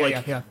 Like,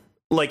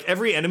 like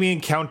every enemy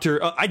encounter,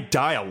 I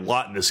die a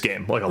lot in this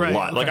game, like a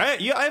lot. Okay. Like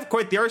I have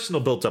quite the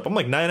arsenal built up. I'm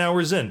like 9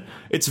 hours in.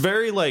 It's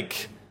very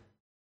like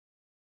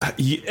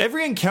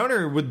every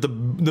encounter with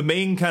the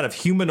main kind of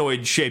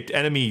humanoid shaped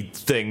enemy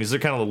things. They're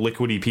kind of the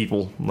liquidy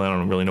people. I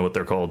don't really know what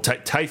they're called.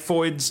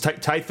 Typhoids,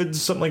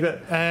 something like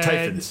that.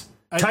 Typhons.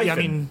 I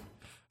mean,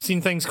 seen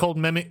things called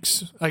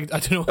mimics. I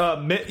don't know.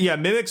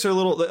 Mimics are a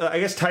little. I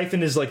guess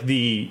Typhon is like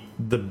the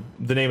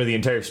name of the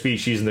entire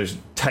species, and there's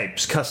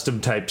types, custom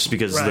types,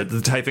 because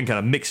the Typhon kind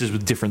of mixes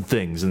with different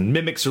things. And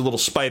mimics are little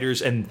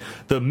spiders, and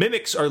the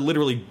mimics are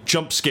literally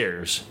jump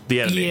scares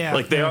the enemy. Yeah,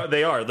 like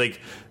they are like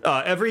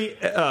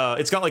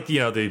it's got like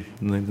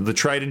the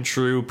tried and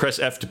true. Press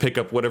F to pick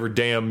up whatever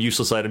damn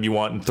useless item you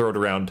want and throw it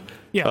around.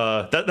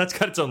 Yeah, that's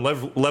got its own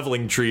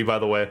leveling tree, by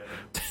the way,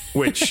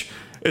 which.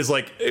 Is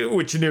like,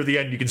 which near the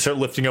end you can start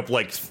lifting up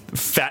like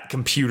fat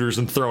computers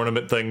and throwing them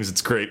at things.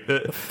 It's great.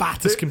 The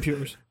fattest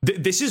computers.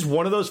 This is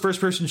one of those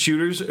first-person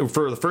shooters.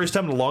 For the first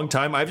time in a long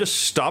time, I've just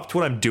stopped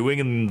what I'm doing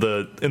in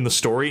the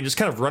story and just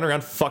kind of run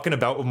around fucking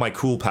about with my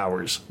cool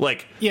powers.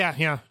 Like,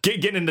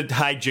 getting into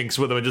hijinks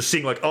with them and just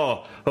seeing like,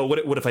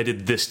 what if I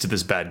did this to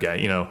this bad guy?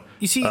 You know,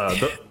 you see,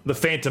 the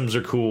Phantoms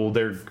are cool.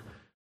 They're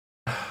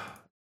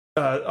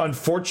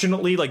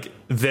unfortunately, like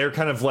they're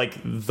kind of like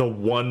the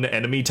one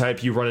enemy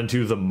type you run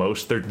into the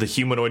most. They're the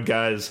humanoid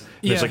guys.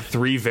 There's like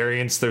 3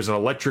 variants. There's an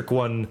electric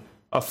one,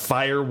 a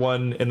fire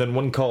one, and then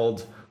one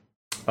called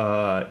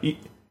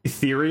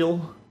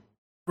ethereal,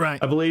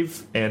 right? I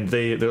believe. And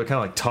they're kind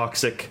of like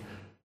toxic.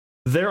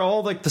 They're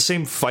all like the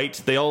same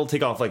fight. They all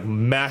take off like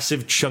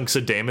massive chunks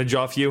of damage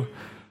off you.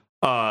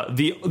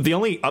 The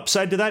only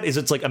upside to that is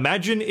it's like,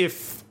 imagine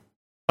if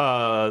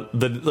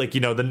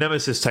the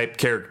Nemesis type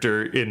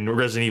character in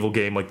Resident Evil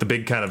game, like the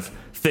big kind of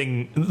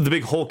thing, the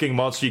big hulking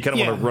monster you kind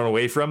of want to run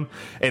away from.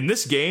 In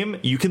this game,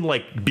 you can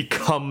like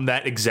become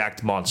that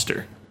exact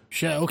monster.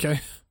 Shit, okay.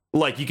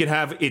 Like you can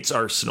have its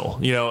arsenal,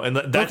 and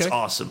that's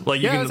awesome. Like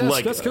you can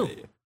that's cool.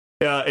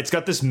 It's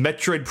got this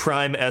Metroid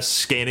Prime-esque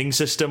scanning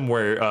system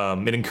where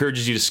it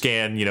encourages you to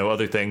scan,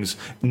 other things.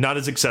 Not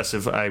as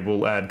excessive, I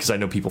will add, because I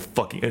know people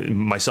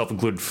myself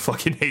included,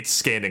 fucking hate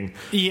scanning.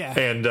 Yeah.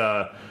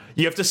 And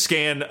you have to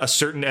scan a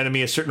certain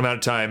enemy a certain amount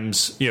of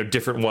times,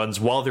 different ones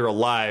while they're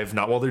alive,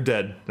 not while they're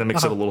dead. That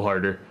makes it a little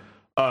harder.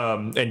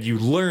 And you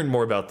learn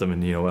more about them.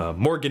 And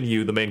Morgan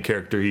Yu, the main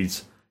character, he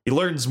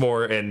learns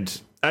more,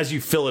 and as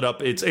you fill it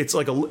up, it's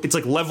like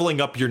leveling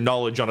up your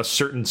knowledge on a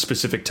certain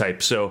specific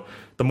type. So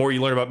the more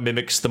you learn about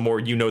mimics, the more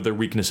you know their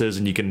weaknesses,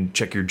 and you can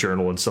check your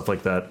journal and stuff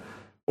like that.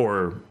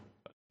 Or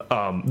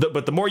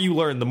but the more you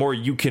learn, the more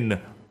you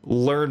can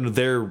learn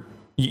their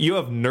you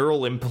have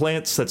neural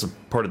implants. That's a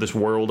part of this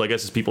world, I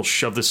guess, is people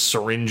shove this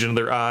syringe into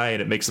their eye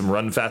and it makes them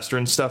run faster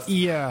and stuff.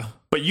 Yeah.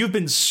 But you've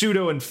been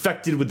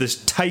pseudo-infected with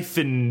this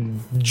typhon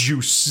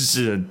juice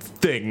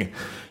thing.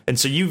 And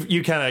so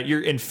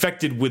you're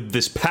infected with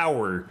this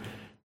power.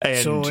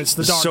 And so it's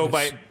the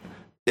darkness.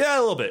 Yeah,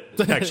 a little bit.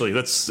 Actually,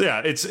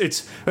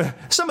 it's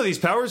some of these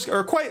powers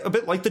are quite a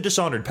bit like the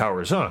Dishonored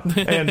powers, huh?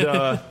 And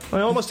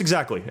almost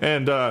exactly.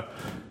 And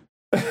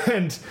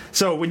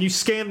so when you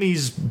scan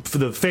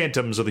the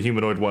phantoms of the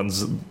humanoid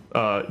ones,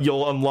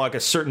 you'll unlock a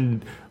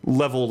certain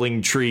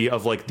leveling tree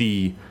of like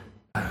the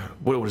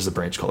what is the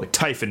branch called? Like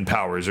Typhon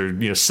powers,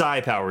 or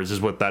psi powers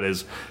is what that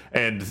is.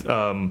 And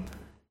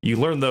you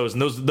learn those,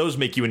 and those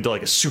make you into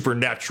like a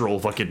supernatural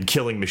fucking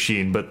killing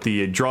machine. But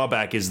the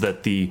drawback is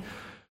that the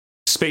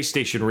space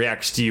station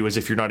reacts to you as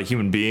if you're not a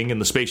human being,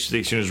 and the space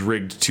station is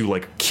rigged to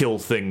like kill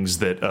things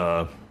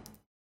that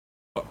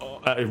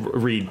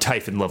read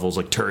Typhon levels,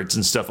 like turrets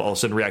and stuff, all of a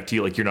sudden react to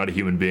you like you're not a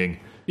human being.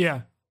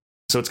 Yeah.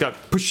 So it's got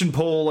push and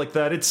pull like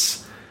that.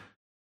 It's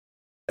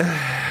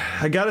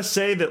I gotta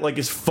say that, like,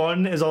 as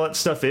fun as all that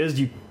stuff is,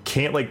 you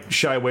can't like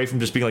shy away from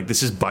just being like,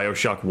 this is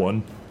BioShock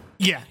 1.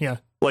 Yeah.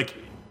 Like,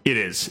 it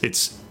is.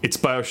 It's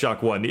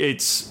BioShock 1.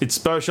 It's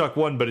BioShock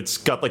 1, but it's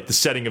got like the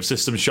setting of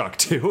System Shock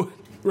 2.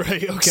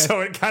 Right, okay.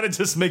 So it kind of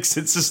just makes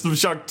it System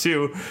Shock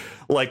 2,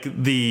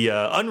 like the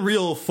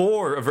Unreal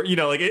 4 of,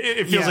 like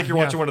it feels like you're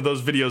watching one of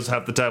those videos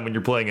half the time when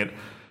you're playing it.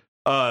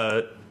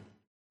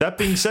 That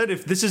being said,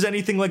 if this is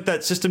anything like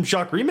that System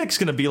Shock remix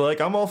going to be like,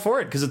 I'm all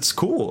for it because it's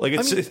cool. Like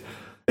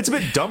it's a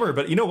bit dumber,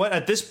 but you know what?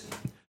 At this,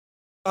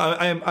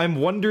 I'm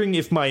wondering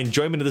if my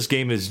enjoyment of this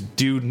game is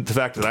due to the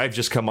fact that I've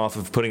just come off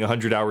of putting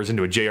 100 hours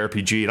into a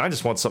JRPG, and I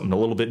just want something a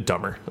little bit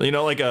dumber.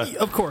 Like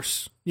of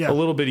course, yeah, a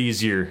little bit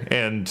easier.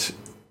 And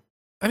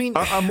I mean,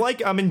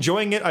 I'm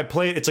enjoying it. I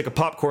play it. It's like a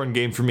popcorn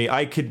game for me.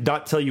 I could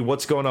not tell you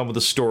what's going on with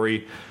the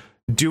story,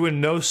 due in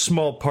no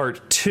small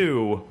part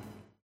to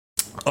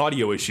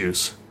audio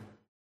issues.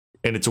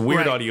 And it's a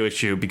weird audio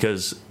issue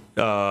because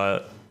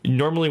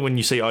normally when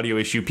you say audio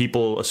issue,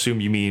 people assume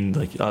you mean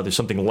like there's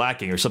something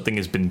lacking, or something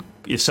is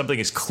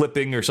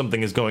clipping, or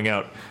something is going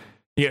out.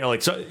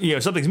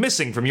 Something's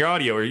missing from your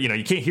audio, or you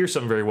can't hear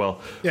something very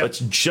well. Yeah. It's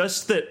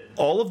just that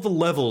all of the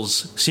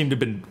levels seem to have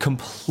been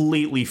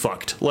completely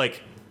fucked.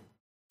 Like,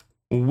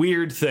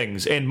 weird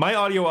things. And my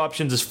audio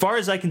options, as far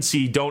as I can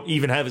see, don't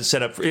even have it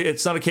set up.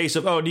 It's not a case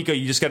of, oh, Nico,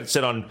 you just got it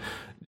set on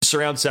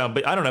surround sound,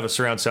 but I don't have a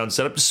surround sound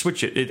set up. Just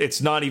switch it.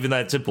 It's not even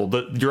that simple.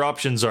 Your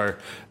options are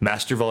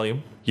master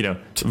volume,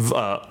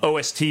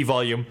 OST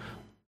volume,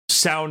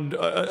 sound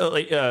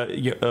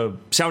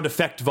sound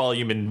effect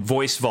volume, and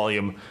voice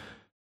volume.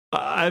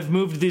 I've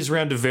moved these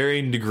around to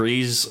varying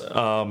degrees.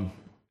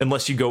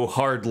 Unless you go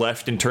hard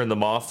left and turn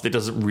them off, that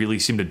doesn't really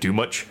seem to do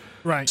much.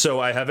 Right.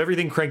 So I have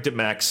everything cranked at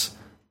max.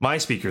 My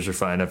speakers are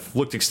fine. I've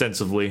looked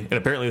extensively, and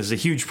apparently there's a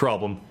huge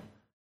problem.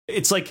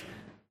 It's like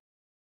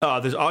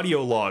there's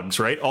audio logs,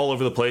 right, all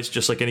over the place,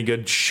 just like any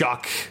good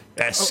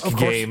Shock-esque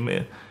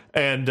game.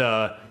 And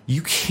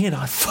you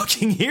cannot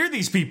fucking hear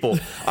these people.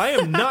 I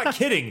am not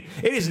kidding.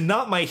 It is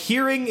not my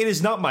hearing. It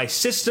is not my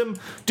system.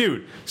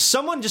 Dude,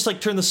 someone just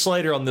like turn the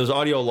slider on those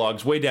audio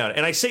logs way down.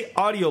 And I say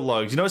audio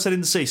logs. You notice I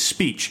didn't say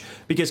speech,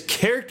 because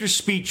character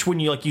speech, when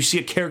you see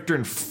a character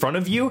in front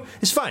of you,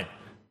 is fine.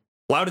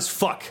 Loud as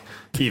fuck,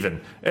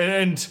 even.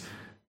 And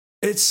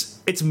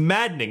it's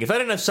maddening. If I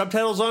didn't have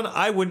subtitles on,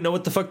 I wouldn't know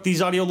what the fuck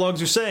these audio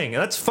logs are saying.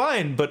 And that's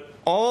fine, but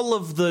all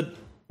of the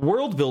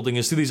world building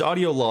is through these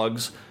audio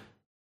logs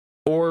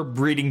or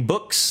reading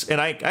books.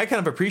 And I kind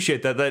of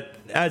appreciate that. That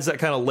adds that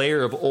kind of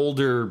layer of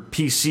older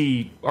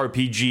PC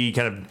RPG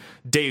kind of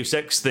Deus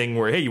Ex thing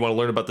where, hey, you want to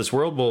learn about this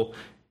world? Well,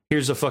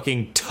 here's a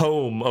fucking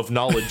tome of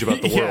knowledge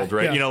about the world,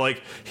 right? Yeah.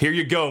 Like, here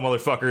you go,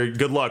 motherfucker.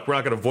 Good luck. We're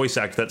not going to voice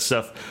act that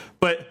stuff.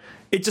 But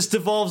it just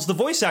devolves the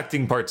voice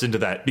acting parts into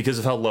that because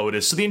of how low it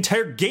is. So the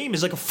entire game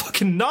is like a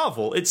fucking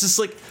novel. It's just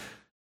like,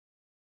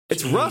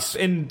 it's rough.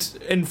 And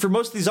for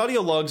most of these audio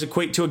logs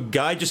equate to a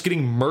guy just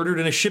getting murdered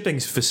in a shipping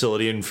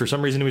facility. And for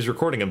some reason he was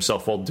recording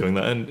himself while doing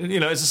that. And,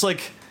 it's just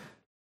like,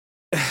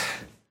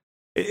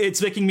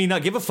 it's making me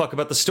not give a fuck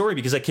about the story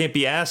because I can't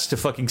be asked to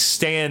fucking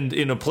stand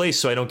in a place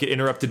so I don't get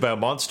interrupted by a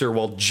monster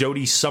while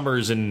Jodie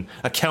Summers in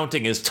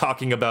accounting is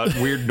talking about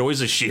weird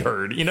noises she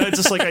heard. It's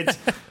just like,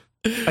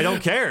 I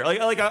don't care.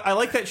 I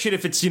like that shit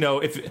if it's,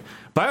 if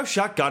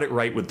BioShock got it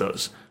right with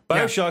those.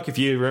 BioShock, if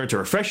you remember, to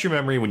refresh your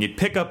memory, when you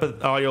pick up an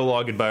audio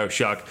log in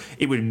BioShock,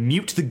 it would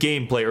mute the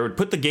gameplay, or it would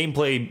put the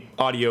gameplay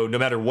audio, no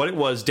matter what it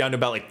was, down to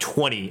about like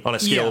 20 on a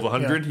scale of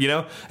 100,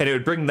 and it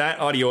would bring that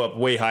audio up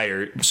way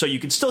higher. So you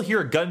could still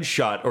hear a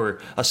gunshot or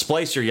a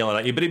splicer yelling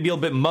at you, but it'd be a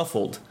bit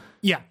muffled.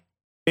 Yeah.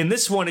 In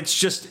this one, it's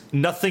just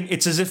nothing.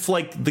 It's as if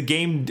like the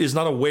game is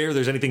not aware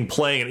there's anything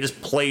playing, and it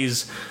just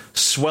plays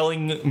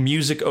swelling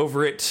music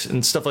over it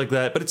and stuff like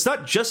that. But it's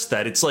not just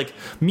that. It's like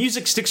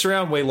music sticks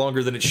around way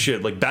longer than it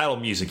should. Like battle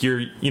music,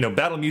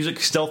 battle music,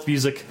 stealth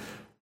music.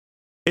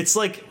 It's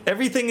like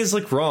everything is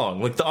like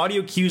wrong. Like the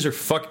audio cues are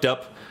fucked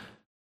up.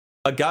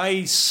 a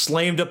guy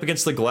slammed up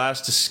against the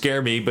glass to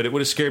scare me, but it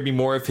would have scared me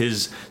more if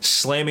his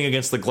slamming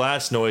against the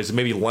glass noise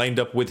maybe lined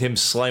up with him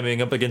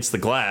slamming up against the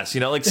glass.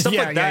 Like stuff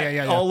like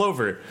that all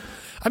over.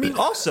 I mean,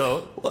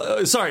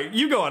 also, sorry,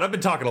 you go on. I've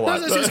been talking a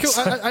lot. No,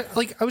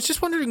 cool. I was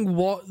just wondering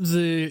what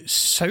the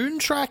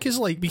soundtrack is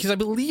like, because I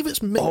believe it's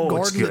Mick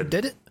Gordon that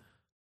did it.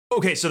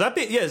 Okay, so that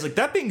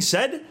being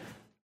said,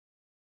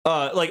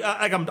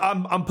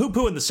 I'm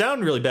poo-pooing the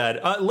sound really bad.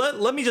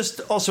 Let me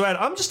just also add,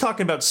 I'm just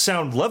talking about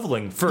sound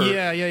leveling for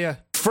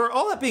For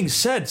all that being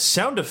said,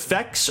 sound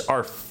effects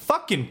are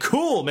fucking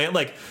cool, man.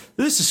 Like,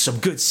 this is some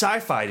good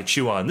sci-fi to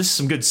chew on. This is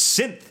some good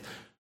synth.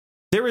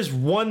 There is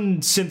one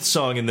synth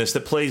song in this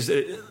that plays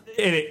and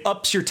it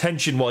ups your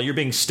tension while you're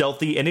being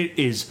stealthy, and it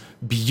is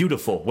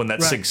beautiful when that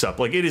syncs up.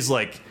 Like, it is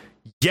like,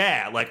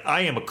 yeah, like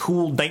I am a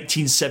cool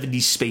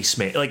 1970s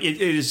spaceman. Like,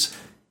 it is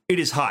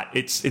hot.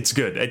 It's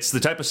good. It's the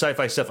type of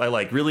sci-fi stuff I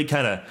like. Really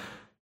kind of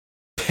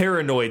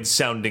paranoid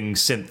sounding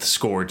synth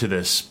score to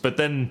this. But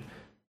then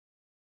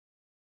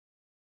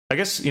I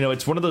guess,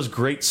 it's one of those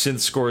great synth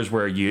scores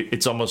where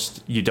it's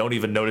almost, you don't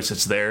even notice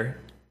it's there.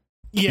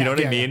 Yeah, you know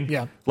what I mean?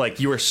 Yeah. Like,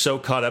 you are so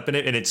caught up in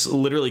it, and it's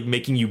literally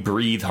making you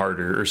breathe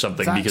harder or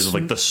something because of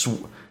like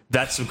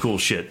that's some cool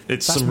shit.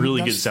 It's some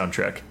really good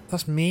soundtrack.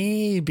 That's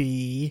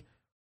maybe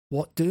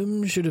what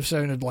Doom should have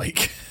sounded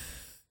like.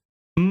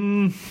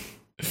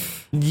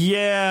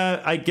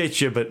 Yeah, I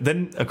get you, but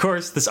then of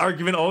course this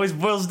argument always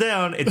boils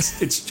down.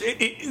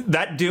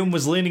 That Doom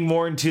was leaning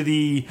more into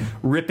the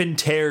rip and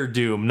tear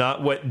Doom,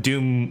 not what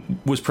Doom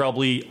was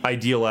probably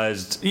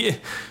idealized. Yeah.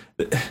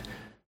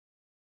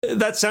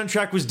 That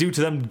soundtrack was due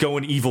to them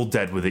going Evil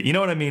Dead with it. You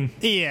know what I mean?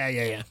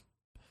 Yeah.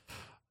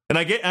 And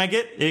I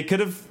get it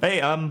could have.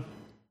 Hey,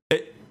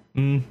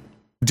 Doom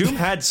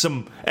had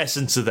some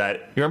essence of that.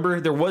 You remember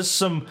there was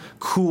some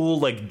cool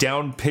like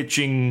down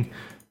pitching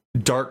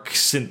dark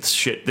synth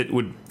shit that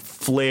would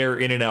flare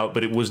in and out,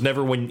 but it was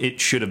never when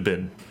it should have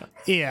been.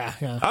 Yeah.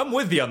 I'm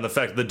with you on the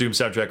fact that the Doom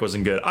soundtrack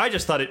wasn't good. I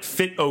just thought it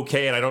fit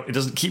okay, and it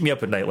doesn't keep me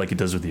up at night like it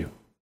does with you.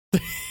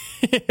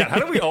 God, how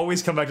do we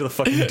always come back to the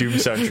fucking Doom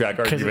soundtrack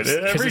argument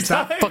every it's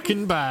time? That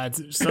fucking bad.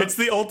 It's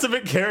the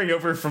ultimate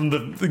carryover from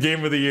the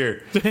game of the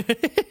year.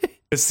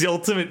 It's the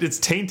ultimate. It's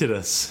tainted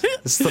us.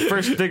 It's the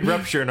first big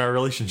rupture in our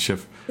relationship.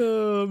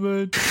 Oh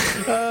man.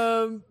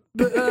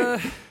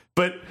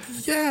 But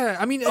yeah,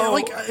 I mean,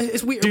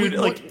 it's weird, dude.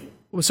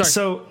 Sorry.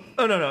 So,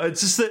 no. It's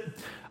just that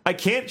I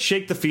can't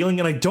shake the feeling,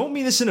 and I don't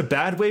mean this in a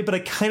bad way, but I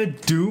kind of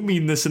do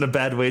mean this in a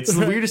bad way. It's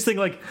the weirdest thing.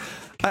 Like,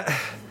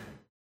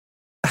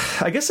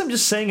 I guess I'm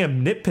just saying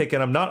I'm nitpicking.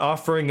 I'm not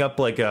offering up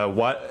like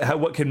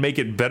what can make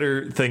it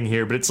better thing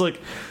here, but it's like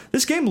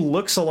this game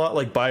looks a lot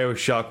like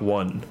BioShock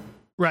 1.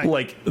 Right.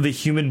 Like the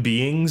human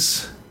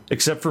beings,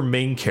 except for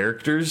main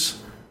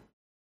characters.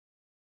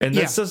 And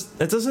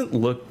that doesn't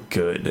look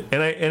good.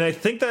 And I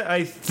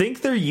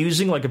think they're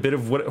using like a bit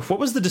of what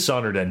was the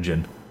Dishonored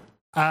engine?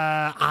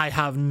 I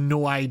have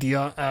no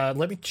idea.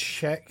 Let me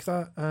check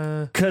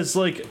that. Because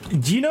like,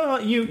 do you know how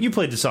you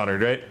played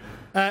Dishonored, right?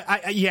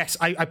 Yes,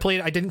 I played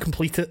it. I didn't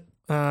complete it.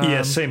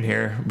 Yeah, same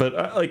here. But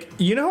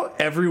how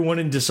everyone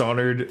in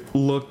Dishonored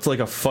looked like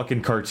a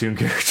fucking cartoon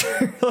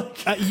character.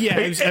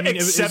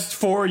 Except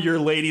for your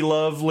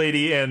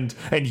lady and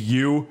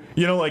you.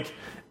 Like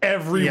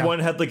everyone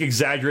had like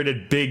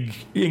exaggerated big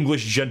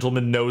English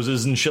gentleman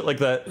noses and shit like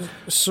that.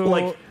 So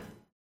like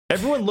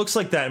everyone looks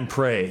like that in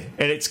Prey,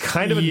 and it's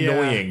kind of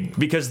annoying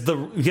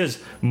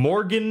because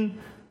Morgan,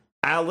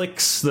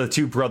 Alex, the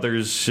two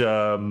brothers.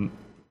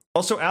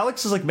 Also,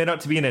 Alex is like made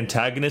out to be an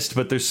antagonist,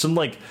 but there's some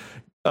like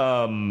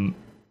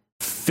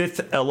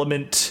Fifth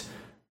Element,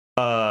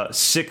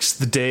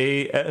 Sixth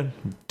Day,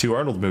 two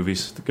Arnold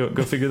movies.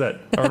 Go figure that.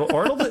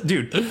 Arnold,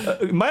 dude.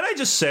 Might I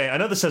just say? I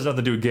know this has nothing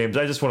to do with games.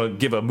 I just want to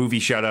give a movie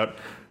shout out.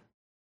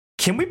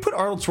 Can we put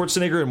Arnold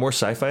Schwarzenegger in more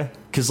sci-fi?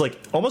 Because like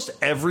almost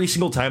every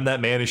single time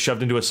that man is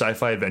shoved into a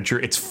sci-fi adventure,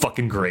 it's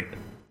fucking great.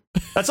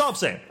 That's all I'm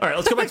saying. All right,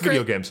 let's go back to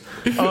video games.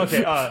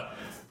 Okay.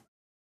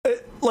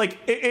 Like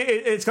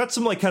it's got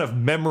some like kind of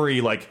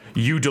memory, like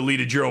you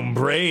deleted your own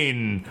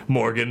brain,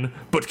 Morgan.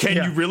 But can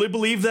you really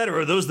believe that, or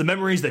are those the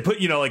memories they put?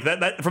 Like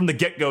that from the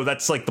get-go.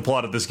 That's like the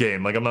plot of this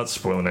game. Like I'm not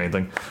spoiling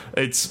anything.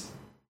 It's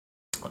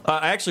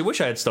I actually wish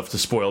I had stuff to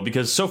spoil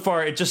because so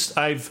far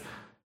I've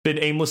been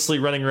aimlessly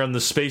running around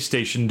the space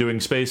station doing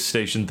space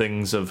station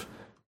things of,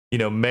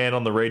 man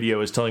on the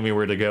radio is telling me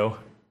where to go.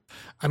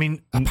 I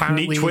mean,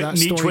 apparently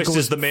neat twist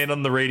is the man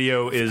on the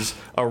radio is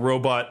a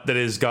robot that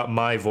has got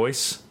my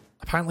voice.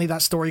 Apparently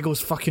that story goes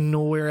fucking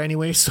nowhere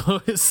anyway,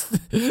 so it's...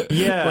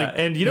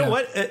 and you know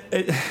what?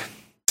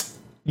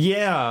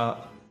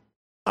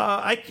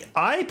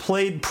 I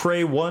played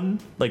Prey 1,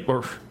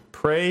 or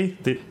Prey...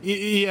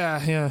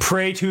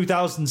 Prey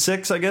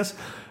 2006, I guess,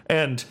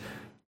 and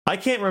I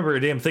can't remember a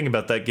damn thing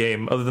about that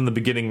game other than the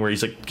beginning where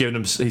he's like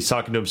he's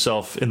talking to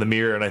himself in the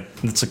mirror, and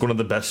it's like one of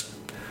the best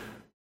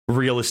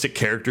realistic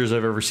characters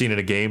I've ever seen in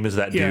a game is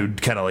that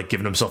dude kind of like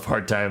giving himself a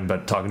hard time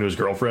about talking to his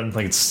girlfriend.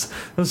 Like it's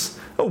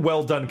a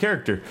well done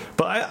character,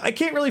 but I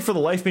can't really for the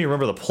life of me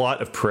remember the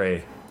plot of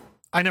Prey.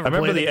 I remember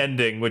played the it.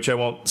 ending, which I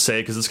won't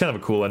say because it's kind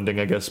of a cool ending,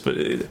 I guess.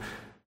 But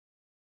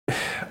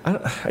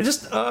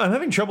I'm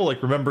having trouble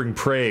like remembering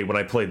Prey when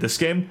I played this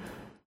game,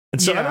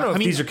 and so I don't know if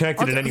these are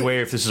connected in any way,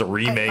 or if this is a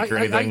remake or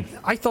anything.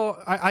 I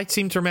thought I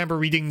seem to remember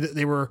reading that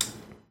they were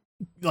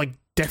like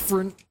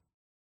different.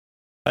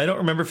 I don't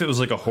remember if it was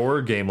like a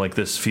horror game like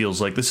this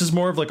feels like. This is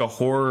more of like a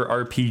horror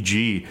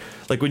RPG.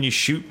 Like when you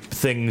shoot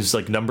things,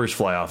 like numbers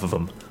fly off of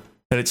them.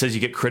 And it says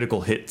you get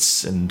critical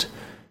hits, and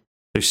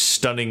there's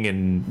stunning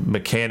and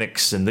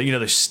mechanics, and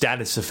there's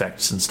status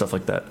effects and stuff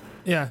like that.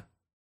 Yeah.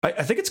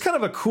 I think it's kind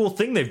of a cool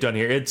thing they've done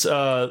here.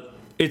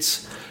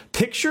 It's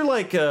picture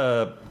like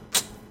God,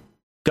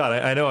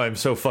 I know I'm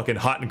so fucking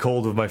hot and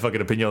cold with my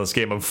fucking opinion on this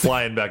game. I'm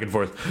flying back and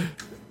forth.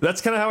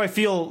 That's kind of how I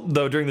feel,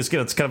 though, during this game.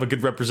 It's kind of a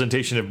good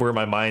representation of where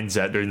my mind's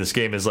at during this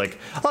game. Is like,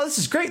 oh, this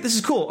is great. This is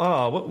cool.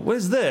 Oh, what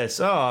is this?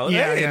 Oh,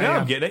 now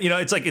I'm getting it.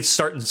 It's like it's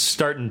start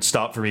and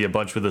stop for me a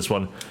bunch with this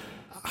one.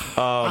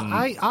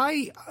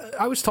 I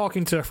was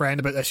talking to a friend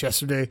about this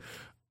yesterday,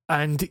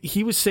 and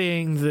he was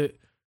saying that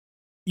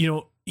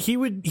he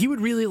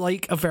would really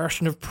like a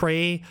version of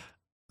Prey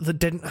that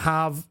didn't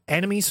have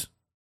enemies.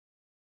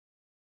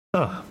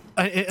 Huh.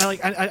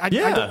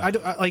 I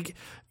don't like,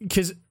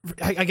 because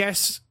I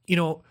guess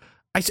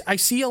I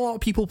see a lot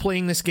of people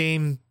playing this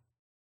game,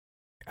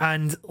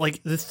 and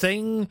like the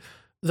thing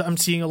that I'm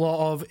seeing a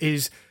lot of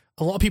is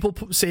a lot of people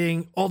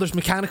saying, "Oh, there's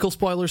mechanical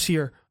spoilers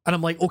here," and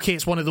I'm like, okay,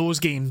 it's one of those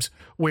games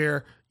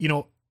where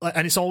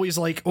and it's always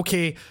like,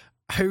 okay,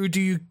 how do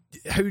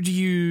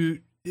you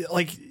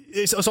like?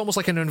 It's almost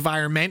like an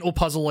environmental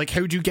puzzle. Like,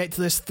 how do you get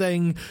to this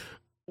thing?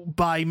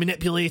 By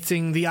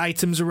manipulating the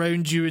items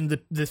around you and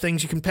the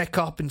things you can pick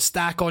up and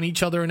stack on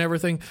each other and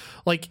everything.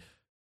 Like,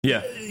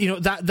 yeah,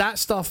 that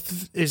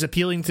stuff is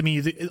appealing to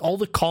me. All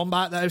the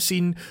combat that I've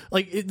seen,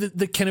 like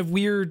the kind of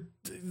weird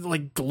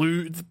like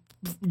glue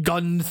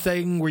gun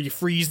thing where you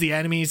freeze the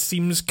enemies,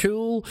 seems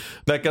cool.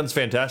 That gun's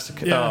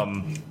fantastic. Yeah.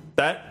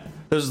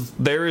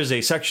 There is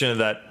a section of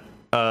that.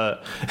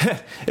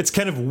 It's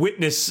kind of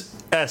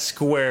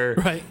Witness-esque where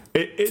right.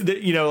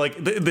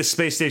 The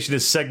space station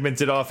is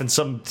segmented off in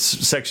some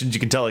sections. You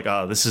can tell like,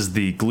 this is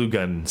the glue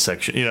gun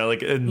section.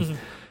 And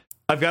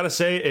I've got to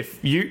say,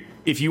 if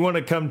you want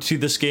to come to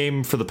this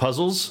game for the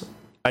puzzles,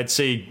 I'd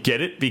say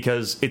get it,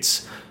 because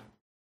it's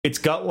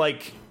got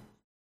like,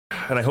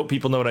 and I hope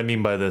people know what I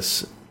mean by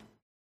this.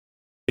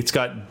 It's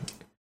got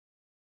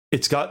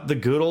the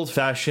good old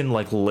fashioned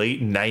like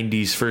late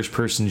 90s first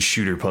person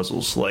shooter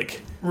puzzles,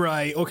 like.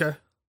 Right, okay.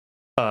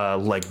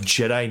 Like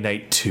Jedi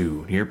Knight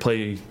 2. You ever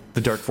play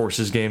the Dark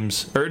Forces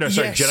games? Or no,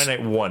 sorry, yes. Jedi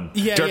Knight 1.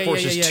 Yeah, Dark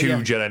Forces 2, yeah.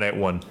 Jedi Knight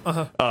 1.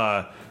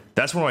 Uh-huh.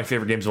 That's one of my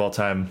favorite games of all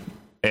time,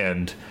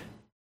 and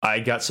I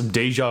got some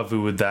deja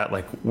vu with that,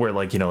 like where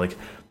like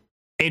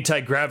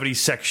anti-gravity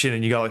section,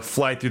 and you gotta like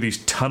fly through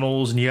these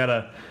tunnels, and you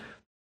gotta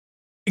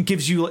it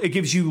gives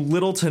you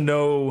little to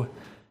no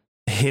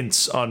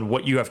hints on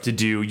what you have to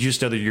do. You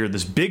just know that you're in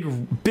this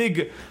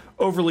big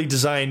overly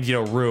designed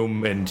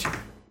room, and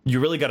you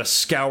really got to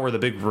scour the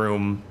big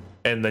room,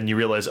 and then you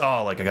realize,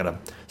 I gotta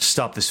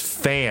stop this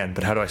fan,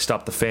 but how do I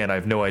stop the fan? I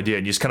have no idea.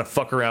 And you just kind of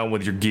fuck around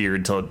with your gear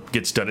until it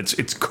gets done.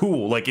 It's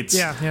cool. Like it's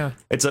a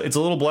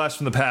little blast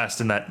from the past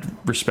in that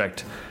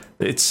respect.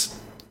 It's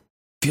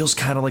feels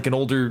kind of like an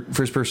older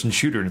first person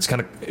shooter, and it's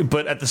kind of,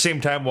 but at the same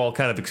time, while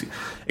kind of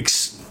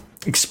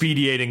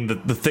expediting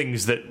the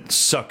things that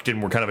sucked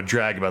and were kind of a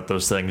drag about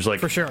those things. Like,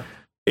 for sure.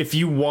 If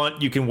you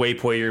want, you can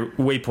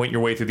waypoint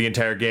your way through the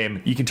entire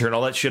game. You can turn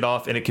all that shit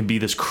off, and it can be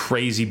this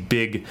crazy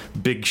big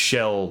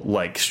shell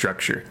like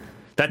structure.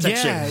 That's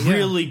actually a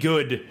really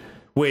good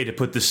way to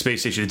put this space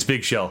station. It's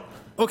big shell.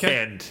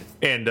 Okay.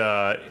 And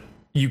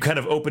you kind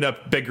of open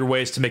up bigger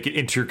ways to make it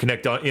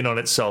interconnect in on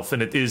itself,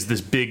 and it is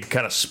this big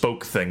kind of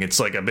spoke thing. It's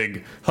like a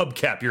big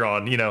hubcap you're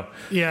on,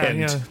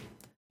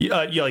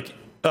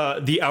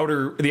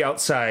 the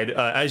outside,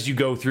 as you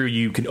go through,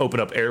 you can open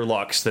up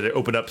airlocks that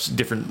open up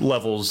different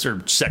levels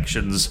or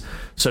sections,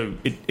 so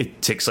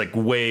it takes like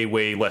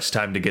way less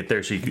time to get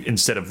there. So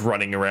instead of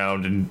running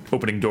around and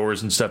opening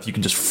doors and stuff, you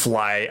can just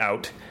fly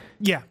out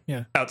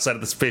outside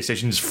of the space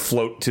station, just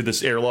float to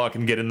this airlock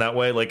and get in that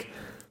way. Like,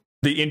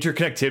 the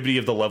interconnectivity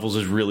of the levels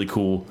is really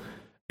cool,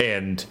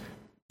 and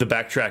the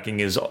backtracking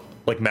is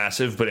like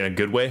massive, but in a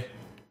good way.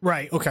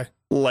 Right, okay.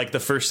 Like the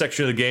first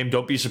section of the game,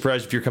 don't be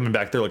surprised if you're coming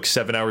back there like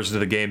 7 hours into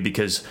the game,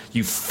 because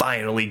you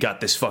finally got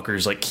this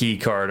fucker's like key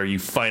card, or you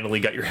finally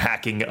got your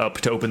hacking up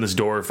to open this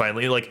door.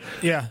 Finally, like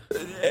the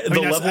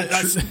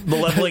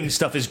leveling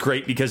stuff is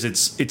great because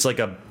it's like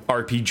a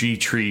RPG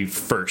tree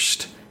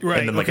first, right,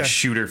 and then like a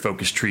shooter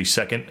focused tree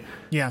second.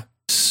 Yeah.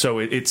 So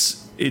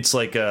it's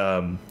like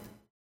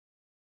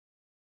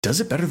does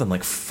it better than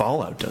like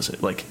Fallout does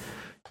it, like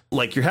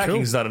your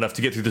hacking is not enough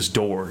to get through this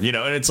door, and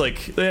it's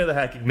like the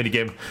hacking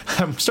minigame.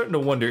 I'm starting to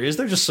wonder, is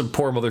there just some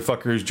poor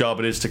motherfucker whose job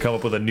it is to come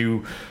up with a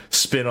new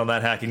spin on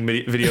that hacking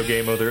video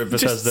game over at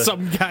Bethesda? Just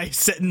some guy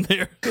sitting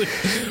there, we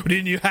need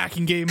a new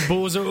hacking game,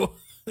 bozo.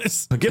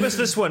 Give us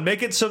this one.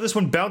 Make it so this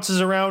one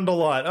bounces around a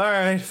lot. All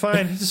right,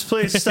 fine. Just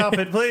please stop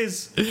it,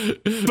 please.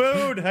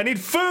 Food. I need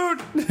food.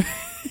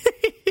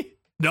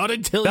 Not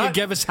until you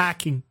give us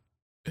hacking.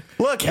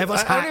 Look, I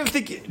don't even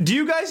think. Do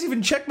you guys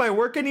even check my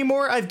work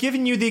anymore? I've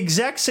given you the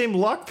exact same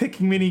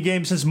lockpicking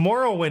minigame since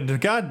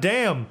Morrowind. God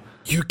damn.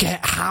 You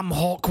get ham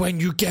hock when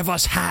you give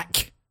us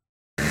hack.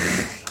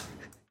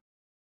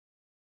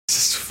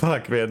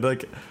 Fuck, man.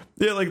 Like,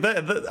 yeah, like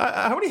that.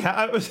 How many?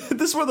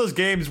 This is one of those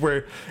games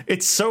where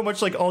it's so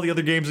much like all the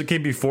other games that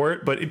came before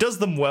it, but it does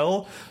them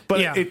well,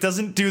 but it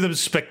doesn't do them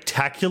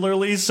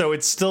spectacularly. So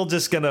it's still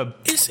just gonna.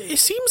 It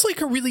seems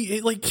like a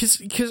really like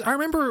because I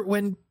remember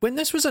when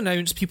this was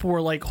announced, people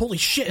were like, "Holy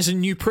shit, it's a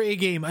new Prey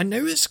game," and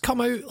now it's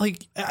come out.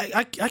 Like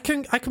I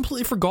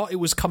completely forgot it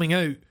was coming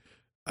out,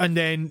 and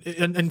then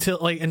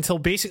until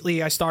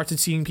basically I started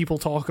seeing people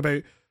talk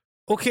about,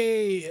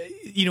 okay,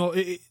 you know,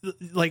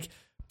 like.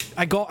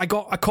 I got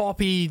a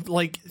copy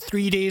like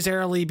 3 days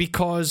early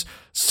because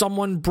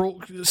some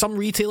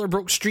retailer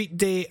broke street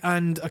date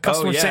and a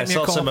customer sent me a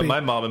copy. I saw some at my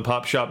mom and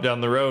pop shop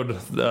down the road.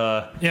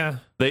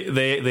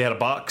 They had a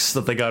box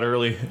that they got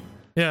early.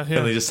 Yeah.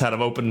 And they just had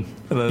them open,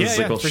 and then it's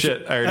like, well,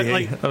 shit, I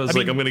already hate. I was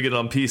like, I'm gonna get it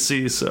on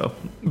PC. So,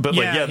 but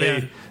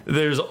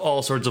there's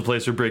all sorts of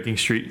places for breaking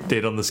street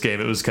date on this game.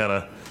 It was kind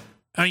of.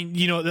 I mean,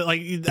 you know, like,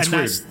 and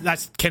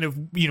that's kind of,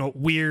 you know,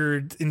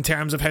 weird in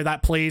terms of how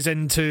that plays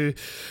into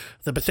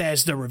the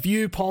Bethesda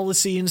review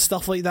policy and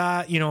stuff like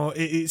that. You know,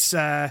 it's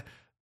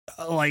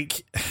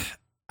like,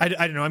 I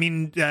don't know. I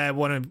mean,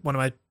 one of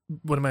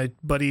my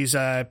buddies,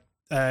 Carrick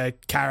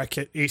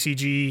at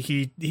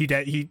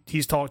ACG,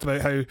 he's talked about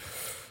how,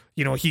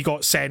 you know, he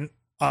got sent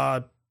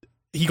a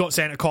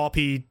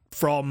copy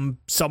from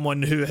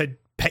someone who had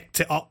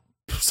picked it up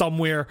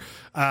somewhere,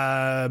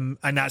 and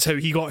that's how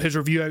he got his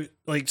review out,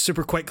 like,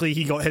 super quickly.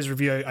 He got his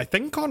review out, I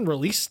think, on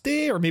release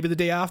day or maybe the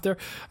day after.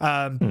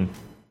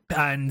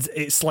 And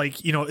it's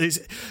like, you know,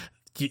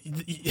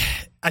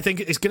 I think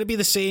it's going to be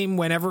the same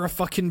whenever a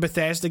fucking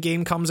Bethesda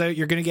game comes out.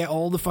 You're going to get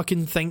all the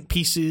fucking think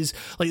pieces.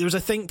 Like, there was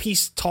a think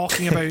piece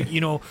talking about, you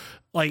know,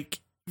 like,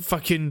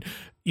 fucking,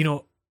 you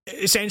know,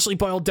 essentially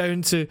boiled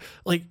down to,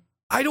 like,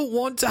 I don't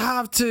want to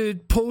have to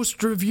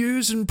post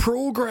reviews in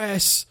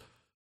progress.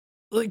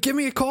 Like, give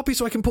me a copy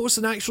so I can post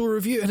an actual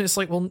review. And it's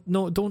like, well,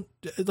 no, don't,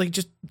 like,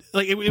 just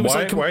like it was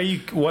like,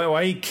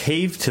 why you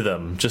cave to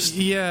them? Just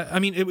I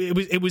mean,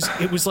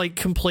 it was like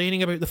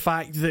complaining about the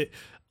fact that,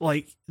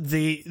 like,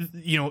 they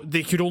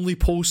could only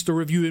post a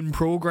review in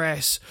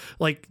progress.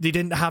 Like, they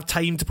didn't have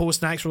time to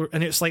post an actual,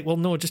 and it's like, well,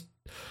 no, just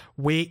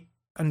wait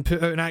and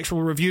put out an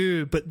actual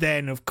review. But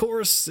then, of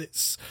course,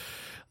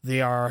 they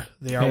are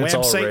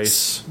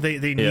websites.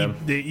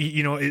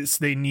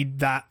 They need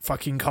that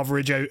fucking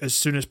coverage out as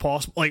soon as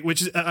possible. Like,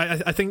 which is,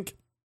 I think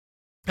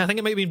it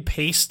might have been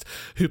Paste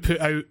who put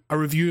out a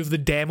review of the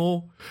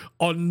demo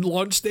on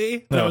launch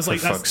day. And I was like,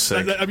 fuck's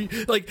sake. I mean,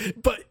 like,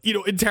 but, you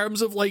know, in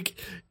terms of, like,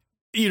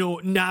 you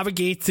know,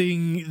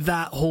 navigating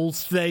that whole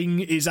thing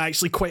is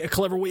actually quite a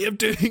clever way of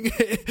doing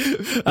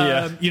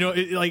it. You know,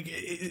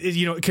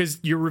 you know, because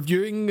you're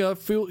reviewing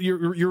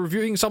you're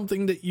reviewing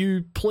something that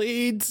you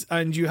played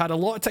and you had a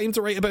lot of time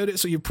to write about it,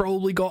 so you've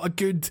probably got a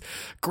good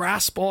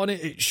grasp on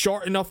it. It's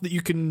short enough that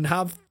you can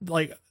have,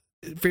 like,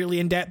 fairly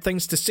in-depth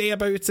things to say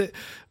about it.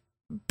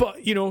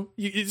 But, you know,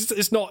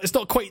 it's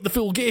not quite the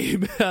full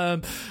game.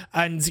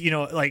 And, you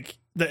know, like,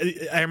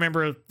 I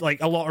remember,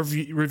 like, a lot of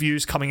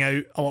reviews coming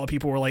out. A lot of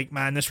people were like,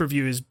 "Man, this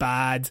review is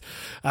bad."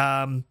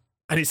 And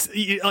it's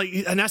like,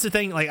 and that's the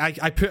thing.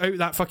 Like, I put out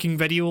that fucking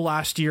video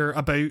last year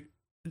about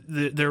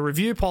the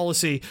review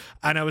policy,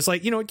 and I was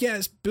like, you know, yeah,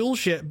 it's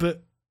bullshit,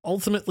 but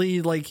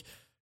ultimately, like,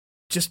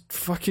 just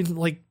fucking,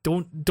 like,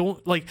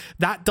 don't like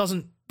that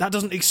doesn't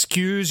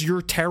excuse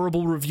your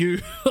terrible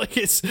review. Like,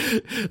 it's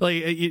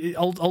like,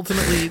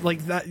 ultimately,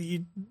 like, that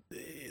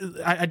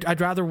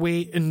I'd rather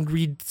wait and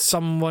read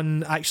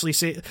someone actually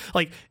say,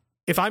 like,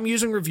 if I'm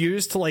using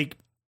reviews to, like,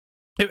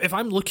 if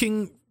I'm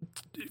looking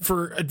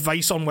for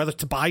advice on whether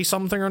to buy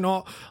something or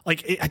not,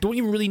 like, I don't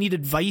even really need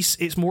advice.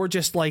 It's more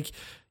just like,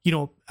 you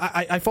know,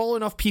 I follow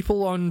enough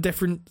people on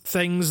different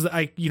things that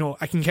I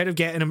can kind of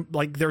get in,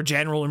 like, their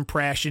general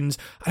impressions,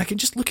 and I can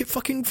just look at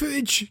fucking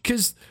footage,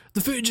 because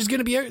the footage is going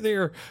to be out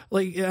there,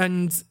 like,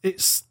 and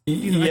it's,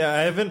 you know,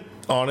 I haven't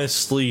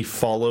honestly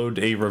followed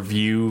a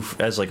review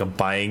as, like, a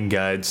buying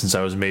guide since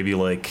I was maybe,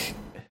 like,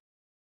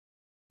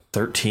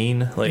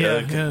 13. Like,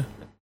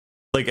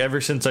 like, ever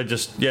since I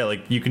just,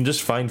 like, you can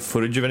just find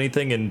footage of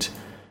anything, and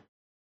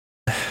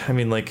I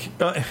mean, like,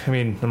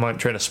 I'm not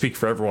trying to speak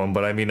for everyone,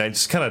 but I mean, I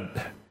just kind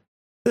of,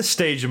 this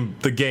stage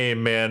of the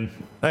game, man,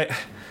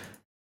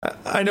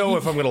 I know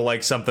if I'm gonna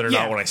like something or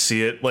not when I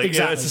see it. Like,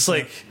 exactly. It's just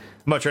like,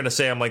 I'm not trying to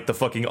say I'm like the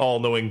fucking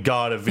all-knowing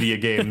god of video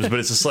games, but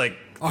it's just like,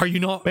 are you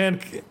not, man?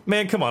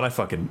 Come on, I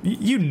fucking,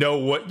 you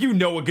know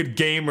a good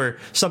game or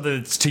something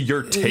that's to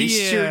your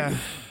taste.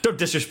 Don't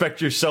disrespect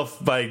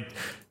yourself by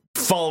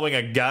following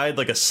a guide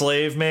like a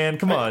slave, man.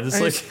 Come on,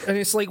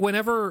 it's like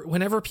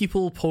whenever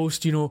people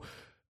post, you know,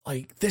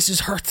 like, this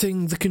is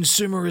hurting the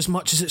consumer as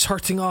much as it's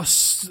hurting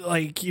us,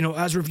 like, you know,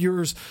 as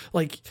reviewers,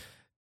 like,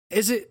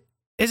 is it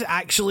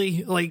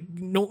actually, like,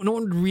 no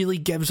one really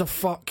gives a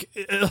fuck.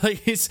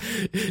 Like, it's,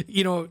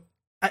 you know,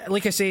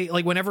 like I say,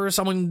 like whenever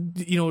someone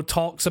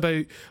talks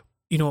about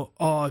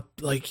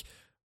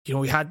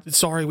we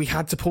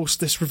had to post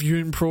this review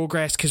in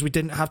progress because we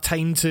didn't have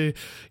time to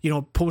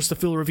post the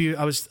full review,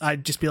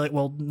 I'd just be like,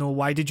 well, no,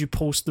 why did you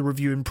post the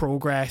review in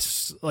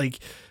progress? Like,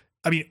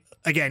 I mean,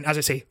 again, as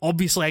I say,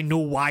 obviously I know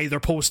why they're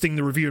posting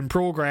the review in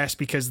progress,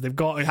 because they've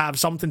got to have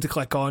something to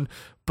click on,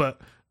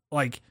 but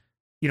like,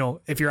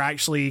 if you're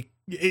actually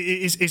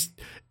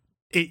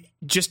it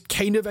just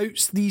kind of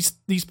outs these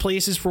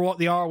places for what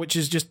they are, which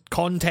is just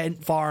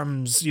content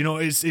farms.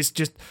 It's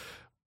just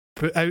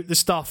put out the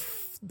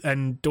stuff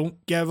and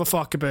don't give a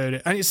fuck about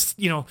it. And it's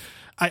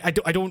I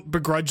don't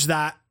begrudge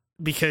that,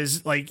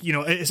 because like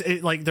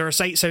like there are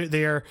sites out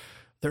there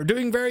that are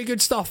doing very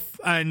good stuff,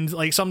 and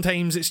like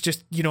sometimes it's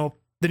just the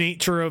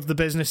nature of the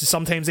business is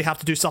sometimes they have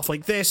to do stuff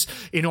like this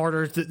in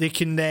order that they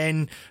can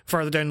then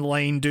further down the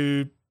line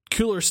do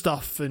cooler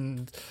stuff.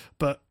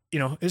 But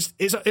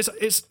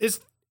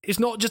it's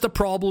not just a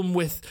problem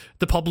with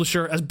the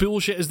publisher, as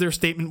bullshit as their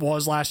statement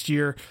was last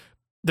year.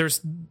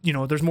 There's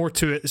more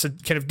to it. It's a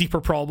kind of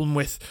deeper problem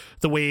with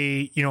the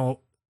way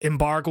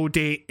embargo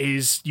date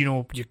is.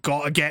 You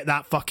gotta get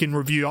that fucking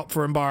review up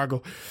for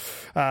embargo.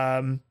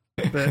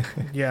 But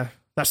yeah,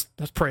 that's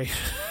Prey.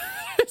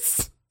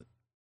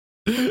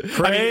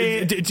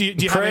 Pray, do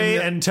you pray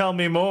and tell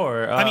me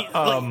more.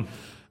 I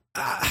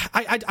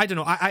don't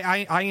know.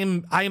 I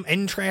am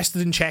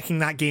interested in checking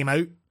that game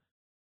out.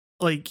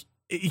 Like,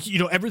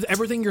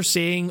 everything you're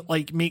saying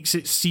like makes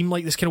it seem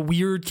like this kind of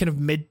weird kind of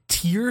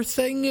mid-tier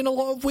thing in a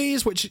lot of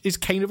ways, which is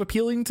kind of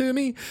appealing to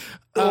me.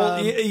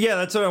 Well, yeah,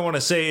 that's what I want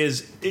to say.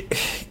 Is it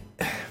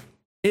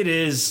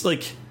is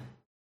like,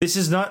 this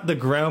is not the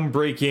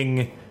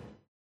groundbreaking,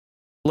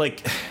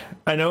 like,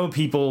 I know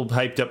people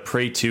hyped up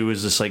Prey 2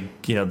 as this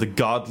like, the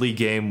godly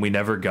game we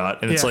never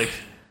got, and it's like,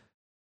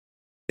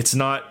 it's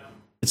not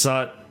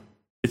the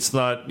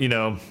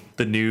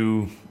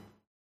new,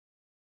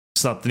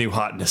 it's not the new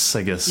hotness,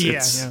 I guess.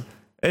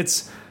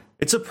 It's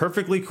a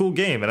perfectly cool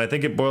game, and I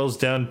think it boils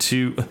down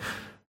to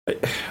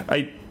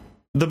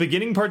the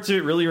beginning parts of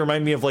it really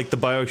remind me of like the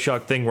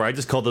BioShock thing, where I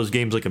just call those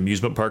games like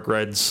amusement park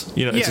rides.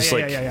 It's just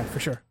yeah,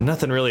 for sure.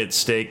 Nothing really at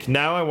stake.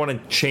 Now I want to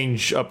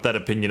change up that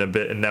opinion a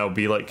bit and now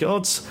be like,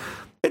 it's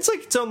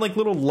like its own like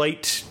little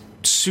light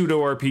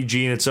pseudo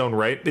RPG in its own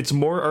right. It's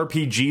more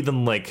RPG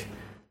than like.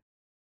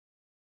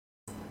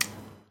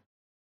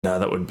 No,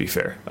 that wouldn't be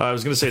fair. I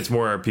was going to say it's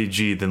more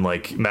RPG than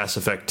like Mass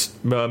Effect.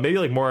 Maybe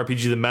like more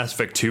RPG than Mass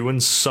Effect 2 in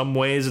some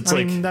ways. It's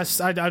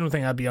I don't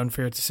think that'd be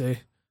unfair to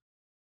say.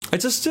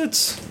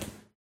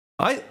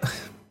 I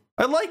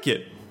like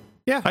it.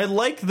 Yeah, I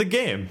like the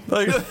game.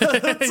 Like,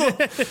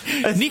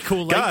 Nico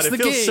likes God, the game.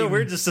 It feels so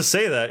weird just to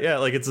say that. Yeah,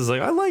 like it's just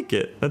like I like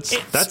it.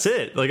 That's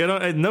it. Like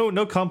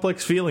no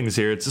complex feelings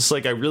here. It's just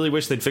like I really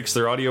wish they'd fix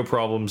their audio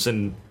problems,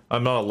 and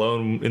I'm not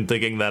alone in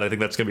thinking that. I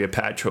think that's going to be a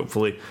patch,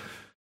 hopefully.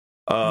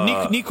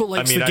 Nico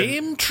likes the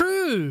game.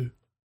 True.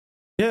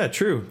 Yeah,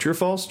 true. True,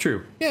 false,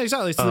 true. Yeah,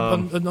 exactly. It's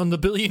on the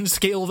billion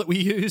scale that we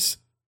use.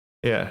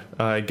 Yeah,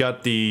 I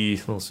got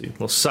the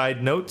little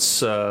side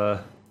notes.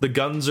 The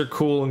guns are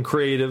cool and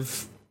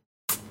creative.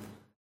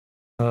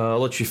 I'll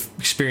let you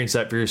experience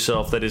that for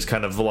yourself. That is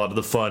kind of a lot of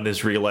the fun,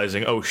 is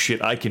realizing, oh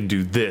shit, I can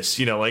do this.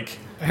 Like,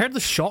 I heard the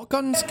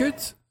shotgun's good.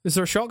 Is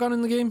there a shotgun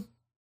in the game?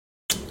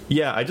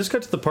 Yeah, I just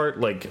got to the part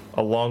like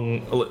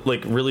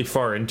really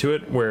far into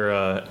it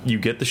where you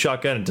get the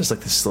shotgun and just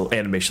like this little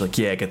animation, like,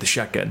 yeah, I get the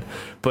shotgun.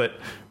 But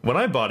when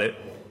I bought it,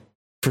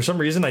 for some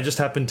reason, I just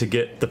happened to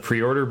get the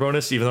pre-order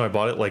bonus, even though I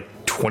bought it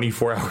like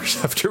 24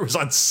 hours after it was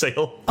on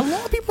sale. A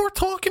lot of people are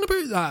talking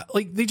about that.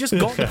 Like, they just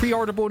got the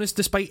pre-order bonus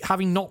despite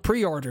having not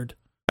pre-ordered.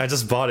 I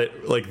just bought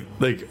it like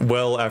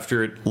well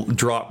after it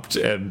dropped,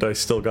 and I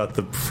still got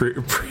the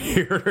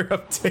pre-order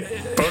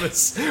update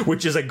bonus,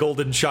 which is a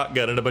golden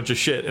shotgun and a bunch of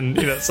shit, and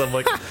so I'm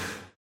like,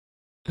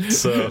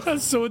 so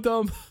that's so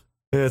dumb.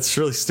 Yeah, it's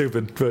really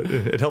stupid, but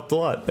it helped a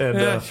lot. And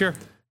yeah, sure.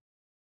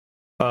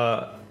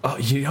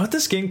 You know what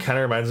this game kind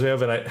of reminds me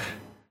of, and I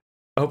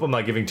hope I'm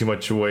not giving too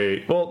much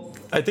away. Well,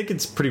 I think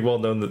it's pretty well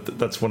known that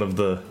that's one of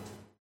the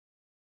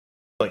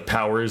like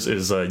powers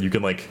is you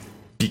can like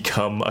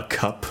become a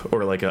cup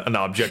or like an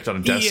object on a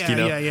desk.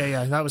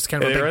 Yeah. That was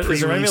kind of a big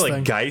pre-release thing. It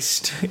like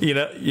Geist. You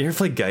ever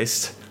play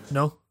Geist?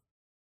 No.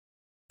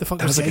 The fuck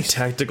that was like Geist? A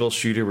tactical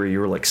shooter where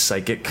you were like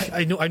psychic.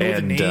 I know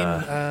the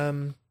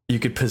name. You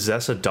could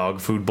possess a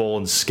dog food bowl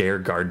and scare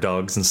guard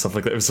dogs and stuff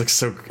like that. It was like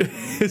so.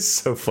 It's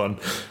so fun.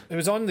 It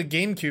was on the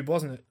GameCube,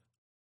 wasn't it?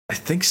 I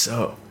think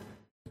so.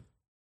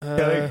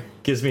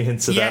 Gives me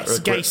hints of that. Yes,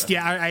 Geist.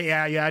 Yeah,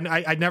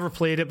 I never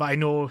played it, but I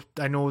know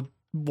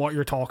what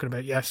you're talking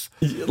about. Yes,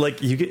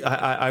 like you get.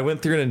 I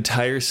went through an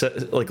entire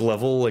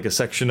level, like a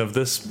section of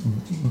this,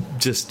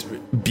 just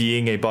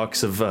being a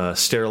box of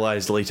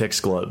sterilized latex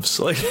gloves.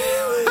 Like,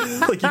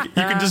 like you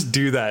can just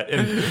do that.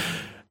 And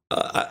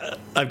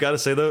I've got to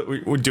say though,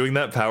 we're doing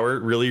that power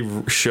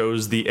really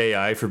shows the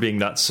AI for being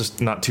not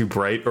too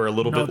bright or a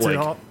little bit like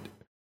a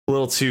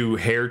little too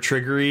hair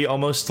triggery,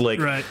 almost like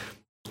right.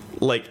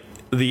 Like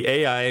the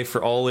AI,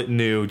 for all it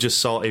knew, just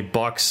saw a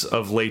box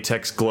of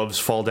latex gloves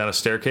fall down a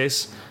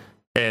staircase.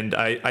 And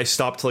I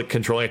stopped like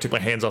controlling. I took my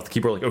hands off the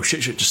keyboard, like, oh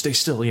shit, just stay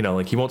still, you know,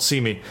 like he won't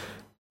see me.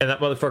 And that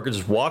motherfucker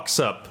just walks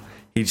up.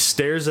 He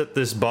stares at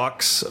this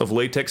box of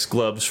latex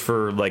gloves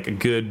for like a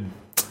good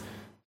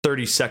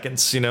 30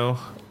 seconds, you know,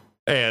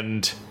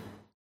 and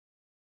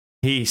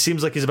he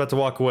seems like he's about to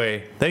walk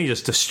away. Then he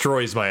just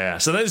destroys my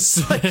ass. And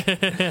it's like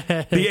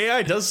the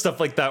AI does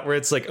stuff like that where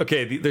it's like,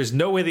 okay, there's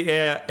no way the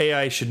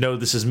AI should know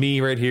this is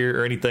me right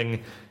here or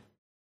anything.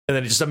 And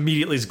then it just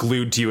immediately is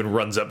glued to you and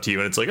runs up to you.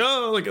 And it's like,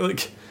 oh, like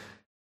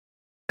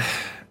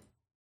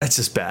it's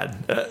just bad.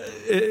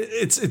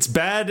 It's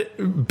bad.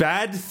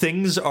 Bad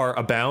things are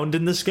abound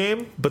in this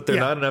game, but they're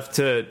not enough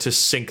to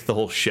sink the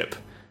whole ship.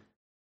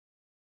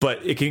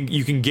 But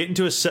you can get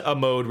into a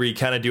mode where you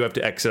kind of do have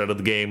to exit out of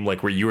the game,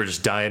 like where you are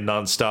just dying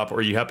nonstop,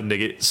 or you happen to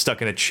get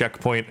stuck in a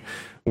checkpoint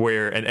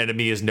where an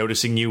enemy is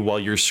noticing you while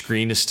your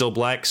screen is still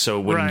black.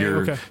 So when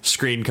your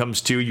screen comes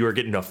to, you are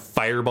getting a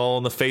fireball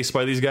in the face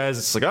by these guys.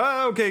 It's like,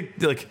 oh, okay,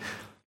 like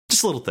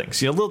just little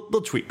things, you know,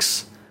 little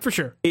tweaks for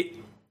sure.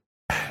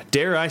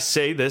 Dare I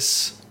say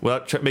this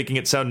without making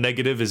it sound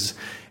negative?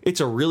 It's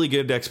a really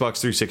good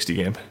Xbox 360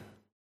 game.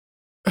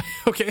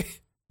 Okay.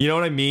 You know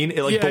what I mean?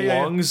 It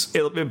belongs.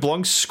 Yeah. It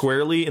belongs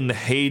squarely in the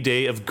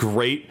heyday of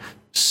great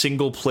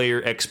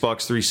single-player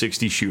Xbox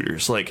 360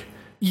 shooters. Like,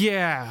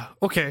 yeah,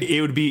 okay.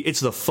 It's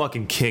the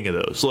fucking king of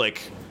those.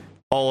 Like,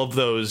 all of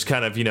those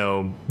kind of, you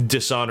know,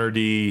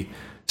 Dishonored-y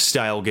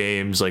style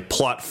games, like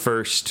plot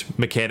first,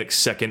 mechanics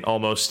second,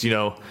 almost. You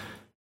know,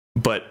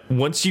 but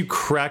once you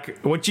get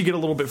a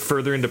little bit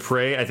further into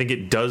Prey, I think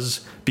it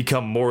does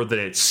become more than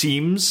it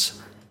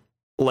seems.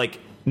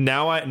 Like.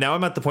 Now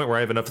I'm at the point where I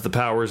have enough of the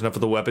powers, enough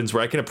of the weapons,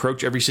 where I can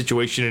approach every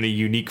situation in a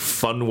unique,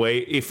 fun way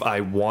if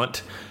I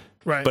want.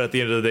 Right. But at the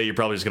end of the day, you're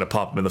probably just going to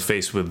pop them in the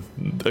face with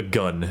a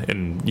gun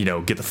and, you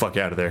know, get the fuck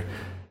out of there.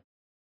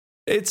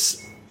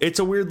 It's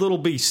a weird little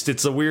beast.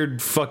 It's a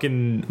weird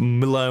fucking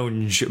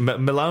melange.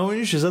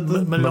 Melange? Is that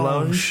the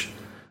melange?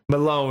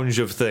 Melange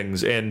of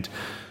things. And,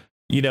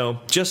 you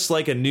know, just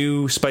like a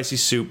new spicy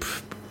soup,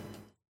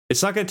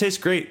 it's not going to taste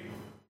great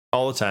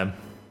all the time.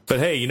 But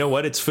hey, you know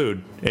what? It's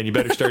food, and you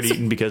better start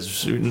eating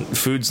because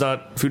food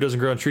doesn't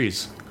grow on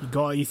trees. You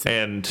gotta eat it.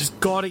 And just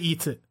gotta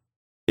eat it.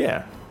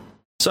 Yeah.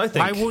 So I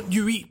think. Why won't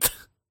you eat?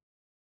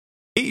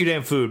 Eat your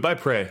damn food. Buy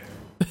Prey.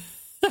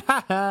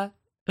 I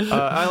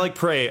like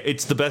Prey.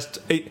 It's the best.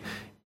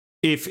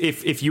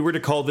 If you were to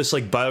call this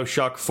like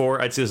BioShock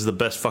 4, I'd say this is the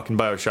best fucking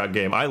BioShock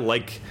game. I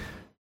like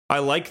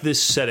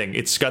this setting.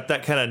 It's got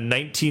that kind of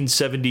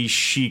 1970s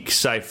chic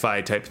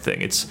sci-fi type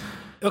thing. It's.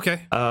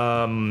 Okay.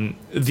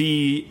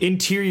 The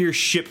interior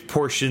ship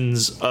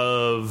portions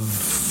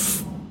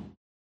of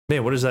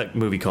what is that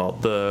movie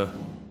called? The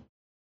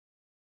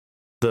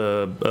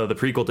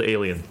prequel to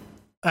Alien.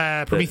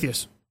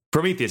 Prometheus.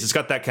 Prometheus. It's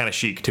got that kind of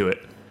chic to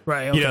it.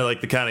 Right. Okay. You know, like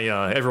the kind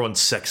of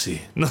everyone's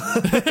sexy. You know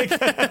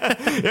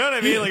what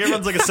I mean? Like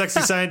everyone's like a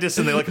sexy scientist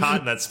and they look hot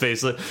in that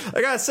space. Like,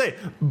 I gotta say,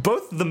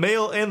 both the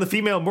male and the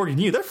female Morgan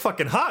Yu, they're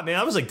fucking hot, man.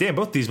 I was like, damn,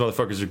 both these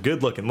motherfuckers are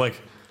good looking.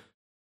 Like.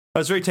 I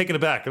was very taken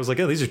aback. I was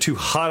like, oh, these are two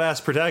hot-ass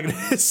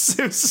protagonists.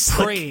 It was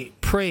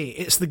Prey.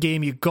 It's the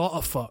game you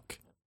gotta fuck.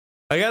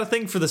 I got a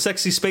thing for the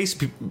sexy space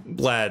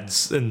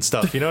lads and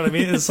stuff. You know what I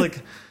mean? It's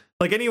like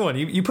anyone.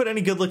 You put any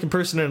good-looking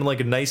person in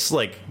like a nice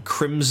like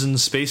crimson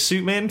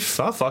spacesuit, man.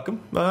 I'll fuck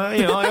them.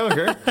 You know, I don't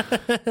care.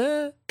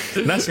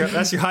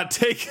 That's your hot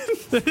take.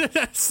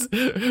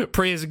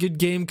 Prey is a good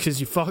game because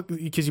you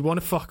want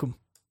to fuck them.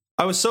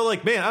 I was so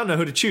like, man, I don't know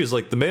who to choose.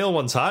 Like the male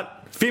one's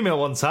hot, female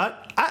one's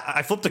hot.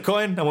 I flipped a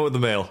coin. I went with the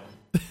male.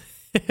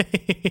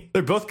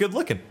 They're both good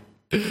looking.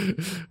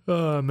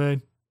 Oh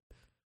man.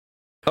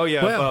 Oh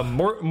yeah. Well,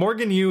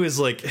 Morgan Yu is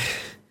like.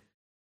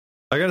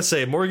 I gotta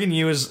say, Morgan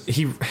Yu is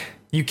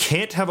You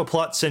can't have a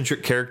plot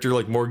centric character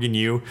like Morgan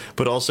Yu,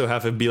 but also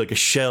have him be like a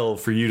shell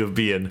for you to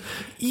be in.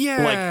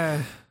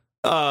 Yeah.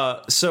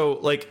 So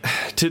like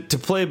to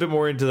play a bit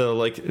more into the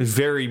like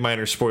very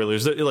minor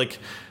spoilers. Like.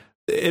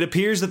 It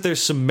appears that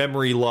there's some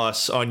memory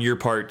loss on your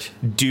part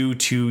due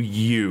to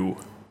you.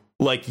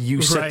 Like,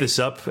 you set this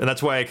up, and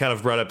that's why I kind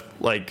of brought up,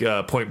 like,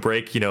 Point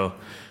Break, you know,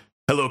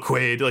 hello,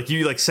 Quaid. Like,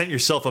 you, like, sent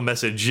yourself a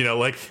message, you know,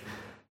 like,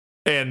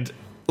 and,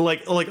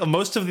 like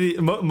most of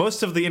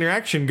the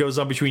interaction goes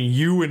on between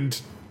you and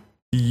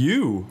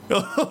you.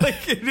 Like,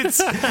 it's,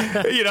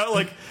 you know,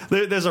 like,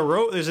 there's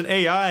an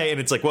AI, and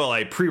it's like, well,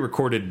 I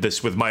pre-recorded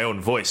this with my own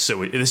voice,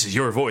 so this is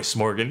your voice,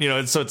 Morgan, you know,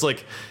 and so it's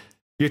like,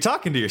 you're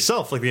talking to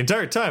yourself like the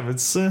entire time.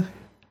 It's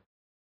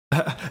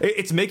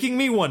making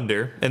me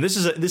wonder, and this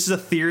is a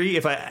theory.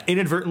 If I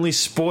inadvertently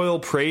spoil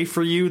Prey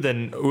for you,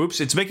 then oops.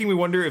 It's making me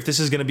wonder if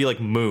this is going to be like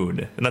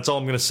Moon, and that's all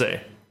I'm going to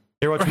say.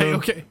 You ever watch Moon?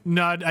 Okay.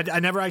 No,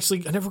 I never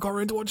got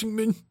around to watching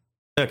Moon.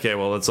 Okay,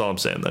 well that's all I'm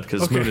saying then,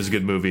 because Moon is a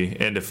good movie,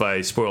 and if I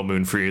spoil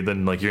Moon for you,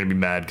 then like you're going to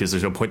be mad because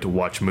there's no point to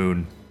watch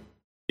Moon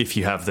if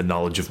you have the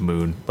knowledge of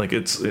Moon. Like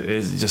it's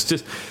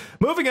just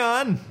moving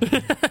on.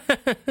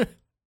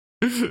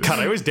 God,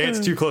 I always dance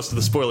too close to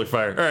the spoiler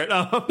fire. All right.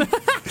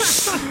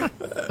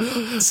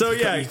 So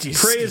yeah,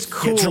 Prey is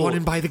cool. Get drawn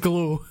in by the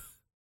glow.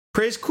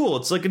 Prey's cool.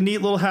 It's like a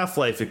neat little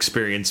Half-Life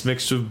experience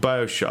mixed with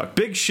BioShock.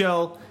 Big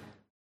Shell.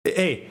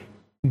 Hey,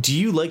 do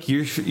you like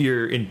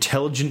your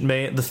intelligent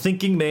man, the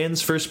thinking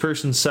man's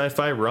first-person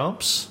sci-fi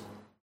romps?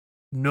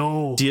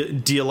 No.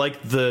 Do you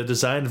like the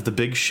design of the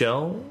Big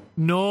Shell?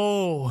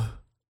 No.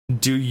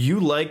 Do you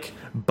like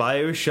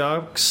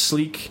BioShock's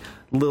sleek,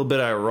 little bit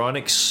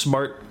ironic,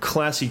 smart,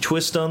 classy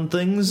twist on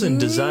things and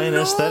design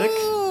aesthetic?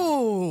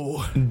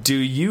 Do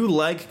you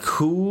like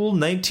cool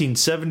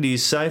 1970s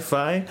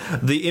sci-fi?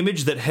 The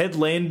image that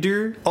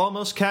Headlander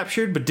almost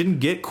captured but didn't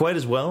get quite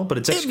as well, but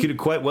it's executed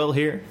quite well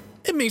here.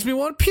 It makes me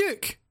want to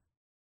puke.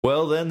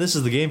 Well, then this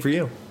is the game for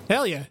you.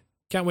 Hell yeah.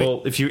 Can't wait.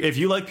 Well, if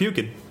you like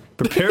puking,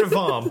 prepare to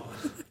vom.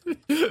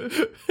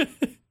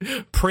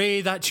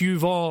 Pray that you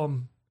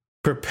vom.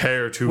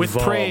 Prepare to with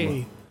vom.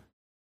 Prey.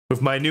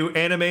 With my new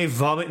anime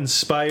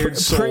vomit-inspired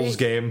Souls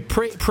game.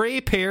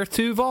 Prepare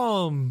to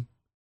vom.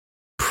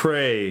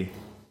 Pray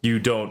you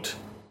don't.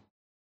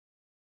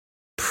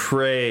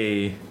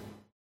 Pray.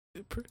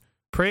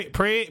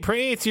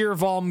 Pray to your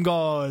vom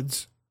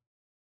gods.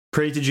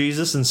 Pray to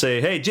Jesus and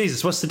say, "Hey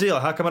Jesus, what's the deal?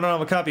 How come I don't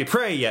have a copy of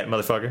Prey yet,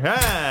 motherfucker?"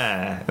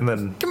 And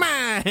then come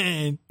on.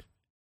 And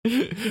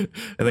then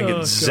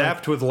get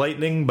zapped with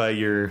lightning by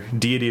your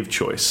deity of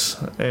choice.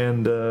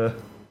 And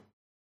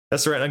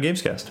that's the Right Now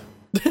Gamescast.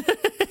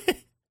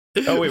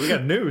 Oh wait, we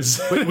got news.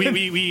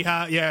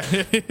 yeah.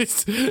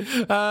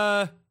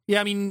 Yeah,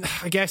 I mean,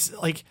 I guess,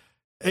 like,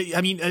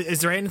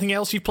 is there anything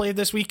else you've played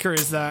this week, or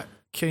is that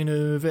kind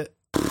of it?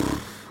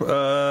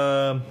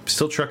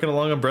 Still trucking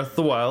along on Breath of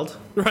the Wild.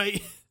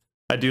 Right.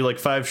 I do like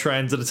 5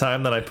 shrines at a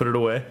time, then I put it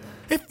away.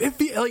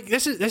 Like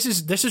this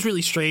is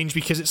really strange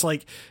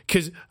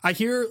because I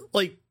hear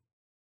like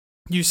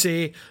you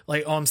say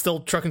like, oh, I'm still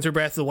trucking through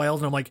Breath of the Wild,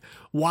 and I'm like,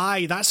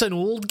 why? That's an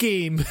old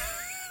game.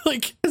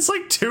 Like it's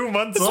like 2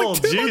 months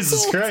old. Like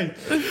Jesus Christ!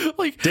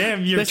 Like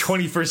damn your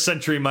 21st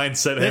century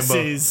mindset.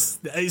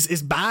 This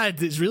is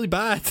bad. It's really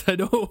bad. I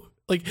know.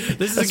 Like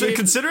this is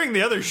considering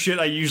the other shit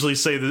I usually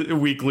say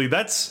weekly.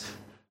 That's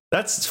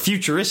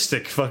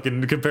futuristic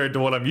fucking compared to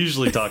what I'm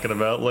usually talking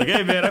about. Like,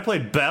 hey man, I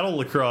played Battle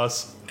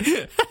Lacrosse.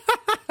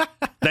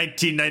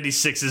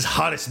 1996's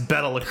hottest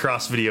Battle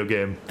Lacrosse video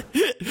game.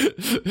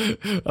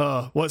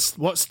 What's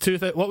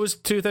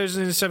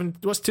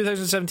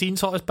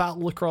 2017's hottest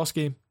Battle Lacrosse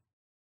game?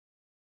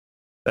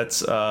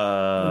 That's It'd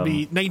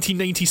be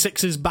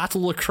 1996's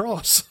Battle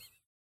Lacrosse.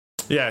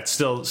 Yeah, it's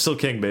still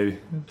king, baby.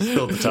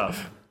 Still at the top.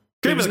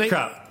 Cream of the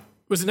crop.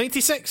 Was it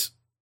 96?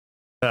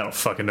 I don't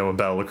fucking know when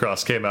Battle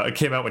Lacrosse came out. It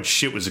came out when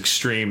shit was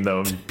extreme, though,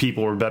 and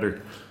people were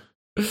better.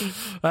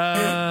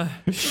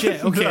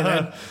 Shit. Okay,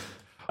 then.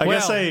 I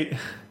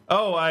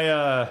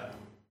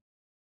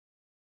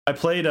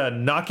played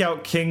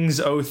Knockout Kings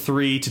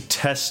 03 to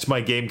test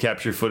my game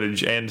capture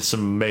footage and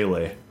some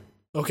Melee.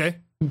 Okay.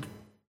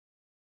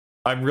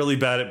 I'm really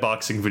bad at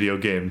boxing video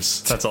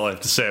games. That's all I have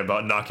to say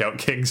about Knockout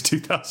Kings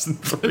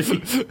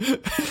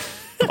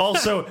 2003.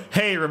 Also,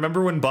 hey,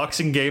 remember when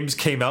boxing games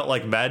came out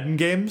like Madden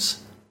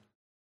games?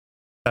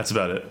 That's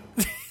about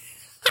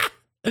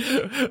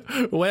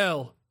it.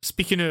 Well,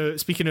 speaking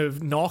of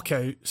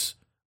knockouts,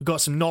 we've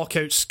got some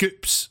knockout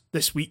scoops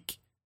this week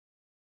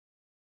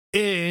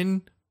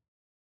in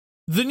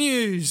the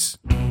news.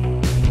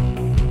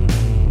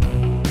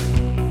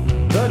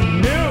 The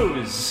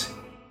news.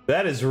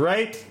 That is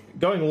right.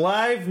 Going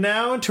live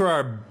now to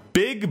our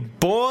big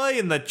boy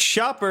in the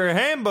chopper,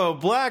 Hambo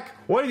Black.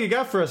 What have you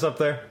got for us up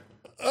there?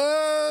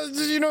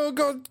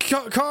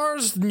 Got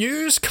cars,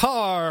 news,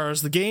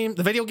 cars, the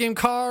video game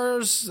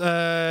cars,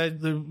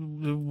 the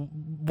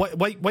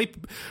white.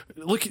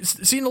 Look,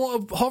 seeing a lot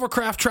of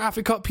hovercraft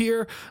traffic up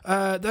here.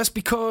 That's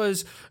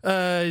because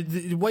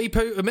the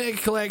Wipeout Omega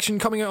Collection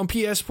coming out on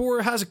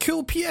PS4 has a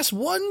cool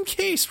PS1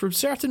 case from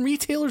certain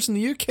retailers in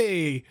the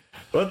UK.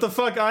 What the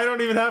fuck? I don't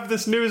even have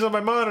this news on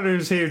my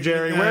monitors here,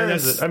 Jerry. Where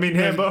is it? I mean,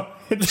 Hambo.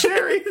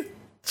 Jerry.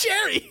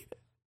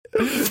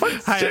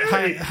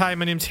 Hi,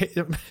 my name's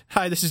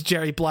Hi, this is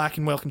Jerry Black,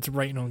 and welcome to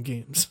Writing on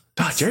Games.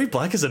 Ah, Jerry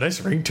Black has a nice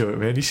ring to it,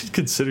 man. You should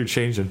consider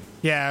changing.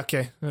 Yeah,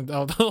 okay.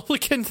 I'll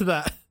look into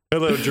that.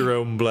 Hello,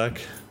 Jerome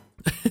Black.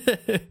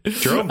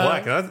 Jerome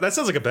Black. That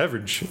sounds like a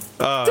beverage.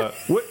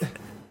 What?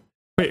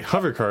 Wait,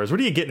 hover cars. What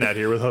are you getting at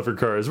here with hover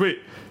cars? Wait,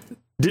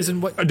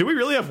 do we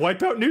really have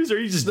Wipeout news, or are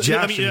you just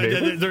joshing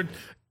me?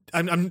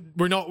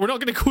 We're not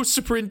going to go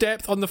super in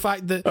depth on the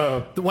fact that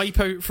the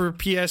Wipeout for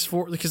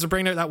PS4, because they're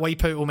bringing out that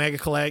Wipeout Omega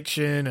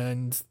Collection,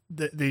 and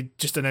they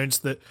just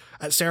announced that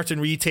at certain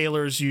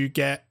retailers you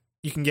can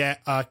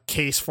get a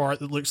case for it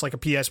that looks like a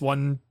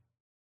PS1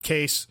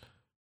 case.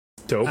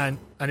 Dope. And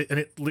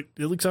it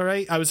looks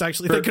alright. I was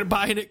actually thinking of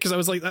buying it because I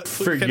was like, that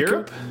for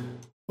Europe. Cool.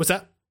 What's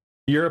that?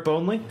 Europe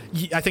only?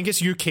 I think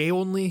it's UK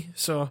only.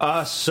 So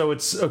so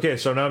it's okay.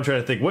 So now I'm trying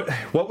to think. What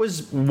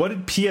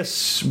did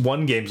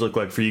PS1 games look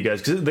like for you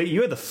guys? Because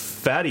you had the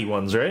fatty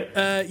ones, right?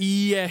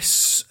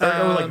 Yes. Or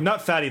like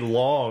not fatty,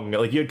 long.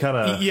 Like you had kind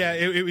of. Yeah.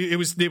 It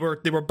was. They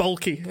were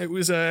bulky. It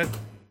was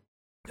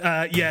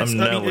Yes, I'm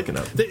now looking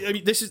up.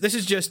 This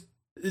is just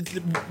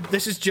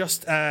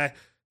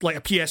like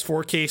a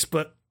PS4 case,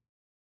 but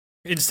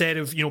instead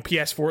of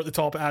PS4 at the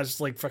top, it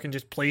has like fucking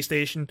just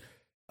PlayStation.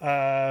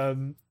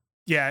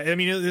 Yeah, I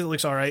mean it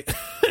looks all right.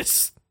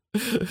 Looks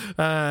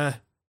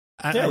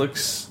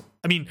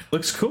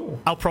cool.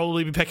 I'll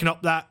probably be picking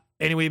up that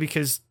anyway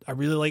because I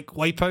really like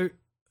Wipeout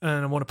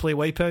and I want to play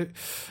Wipeout.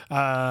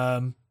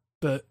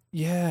 But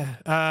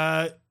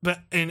yeah, but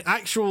in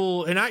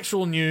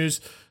actual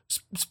news,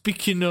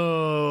 speaking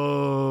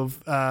of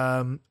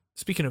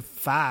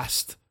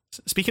fast,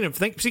 speaking of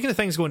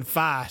things going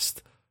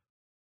fast,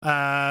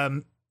 there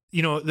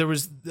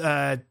was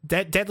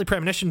Deadly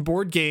Premonition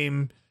board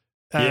game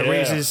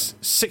raises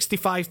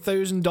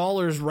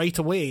 $65,000 right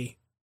away.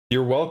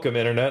 You're welcome,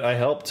 internet. I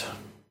helped.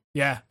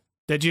 Yeah.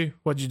 Did you?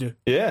 What did you do?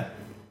 Yeah.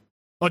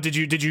 Oh, did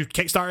you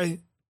Kickstart it?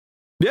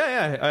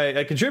 Yeah,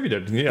 I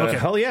contributed. Okay.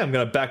 Hell yeah, I'm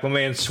gonna back my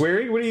man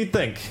Swery. What do you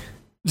think?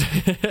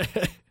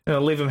 Gonna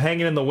leave him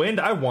hanging in the wind?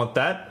 I want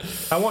that.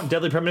 I want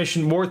Deadly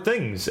Premonition more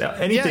things.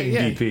 Anything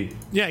DP.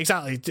 Yeah,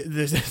 exactly.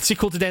 The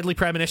sequel to Deadly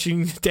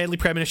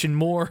Premonition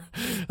more.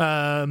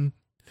 But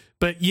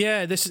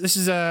yeah, this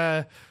is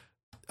I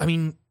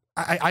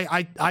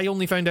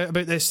only found out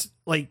about this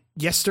like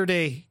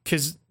yesterday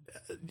because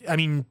I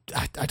don't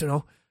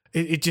know.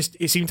 It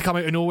seemed to come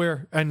out of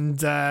nowhere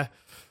and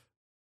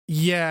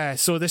yeah.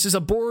 So this is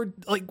a board.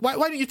 Like, why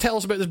don't you tell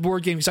us about this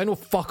board game? Because I know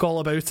fuck all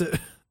about it.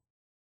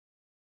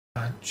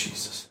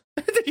 Jesus.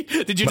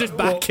 Did you just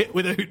back it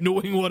without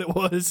knowing what it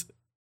was?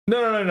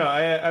 No.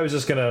 I was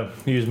just gonna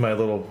use my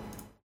little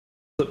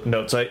flip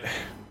notes.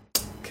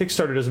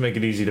 Kickstarter doesn't make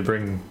it easy to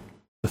bring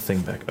the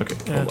thing back. Okay,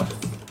 hold on.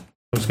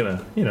 I'm just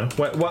gonna,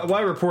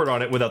 why report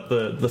on it without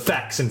the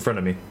facts in front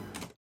of me?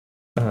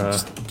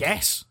 Just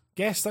guess.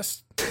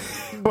 That's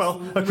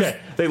well, okay.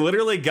 They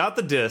literally got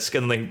the disc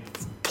and they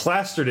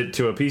plastered it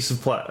to a piece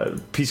of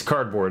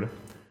cardboard.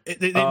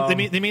 They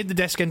made the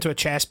disc into a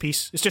chess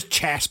piece. It's just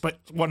chess, but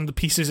one of the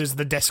pieces is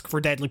the disc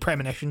for Deadly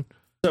Premonition.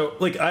 So,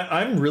 like,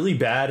 I'm really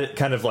bad at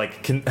kind of,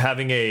 like,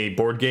 having a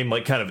board game,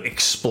 like, kind of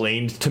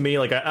explained to me.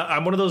 Like,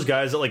 I'm one of those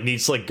guys that, like,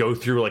 needs to, like, go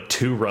through, like,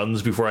 2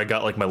 runs before I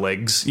got, like, my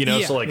legs, Yeah,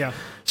 so, like, yeah.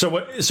 So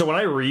when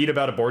I read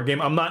about a board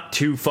game, I'm not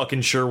too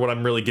fucking sure what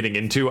I'm really getting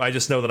into. I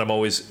just know that I'm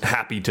always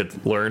happy to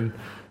learn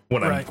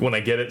when I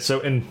get it.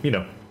 So, and,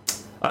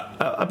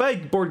 I buy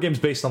board games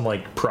based on,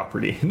 like,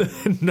 property,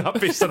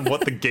 not based on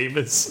what the game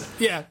is.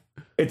 Yeah.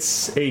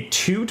 It's a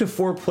 2 to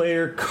 4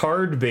 player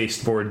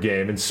card-based board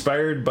game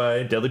inspired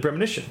by Deadly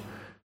Premonition.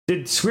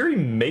 Did Swery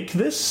make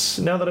this?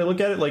 Now that I look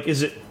at it, like,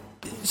 is it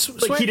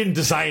like he didn't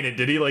design it?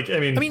 Did he? Like,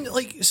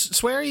 like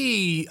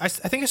Swery. I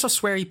think I saw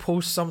Swery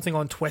post something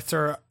on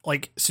Twitter,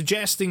 like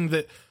suggesting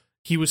that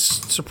he was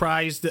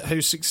surprised at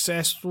how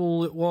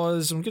successful it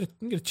was. I'm gonna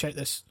check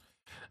this.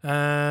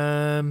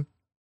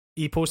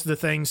 He posted a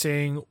thing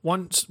saying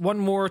one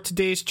more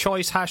today's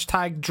choice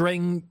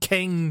 #Dring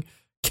King.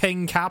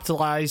 King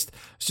capitalized.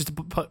 It's just a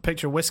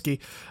picture of whiskey.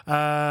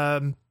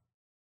 Drink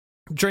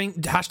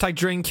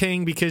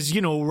 #Drink because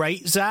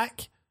right,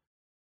 Zach.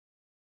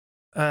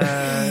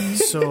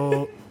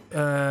 So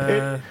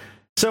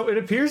it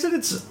appears that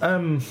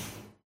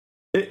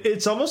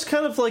it's almost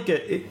kind of like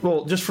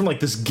just from like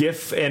this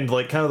GIF and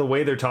like kind of the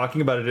way they're talking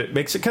about it, it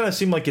makes it kind of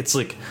seem like it's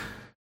like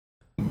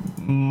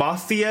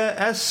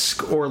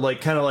mafia-esque or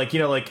like kind of like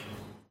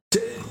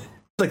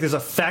like there's a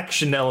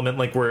faction element,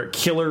 like where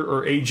killer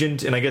or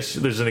agent, and I guess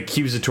there's an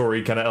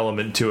accusatory kind of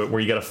element to it where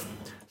you gotta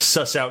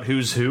suss out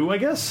who's who, I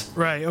guess.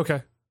 Right,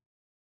 okay.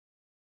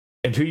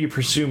 And who you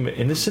presume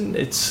innocent.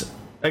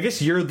 I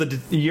guess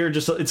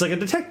it's like a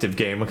detective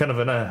game, kind of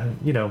an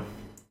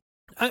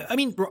I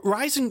mean,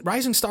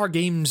 Rising Star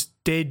Games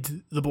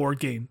did the board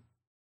game.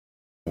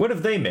 What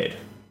have they made?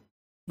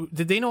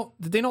 Did they not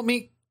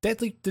make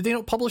Deadly? Did they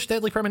not publish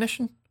Deadly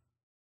Premonition?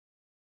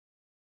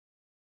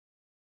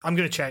 I'm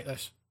gonna check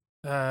this.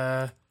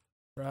 A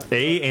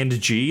and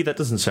G? That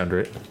doesn't sound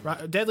right.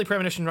 Deadly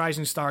Premonition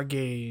Rising Star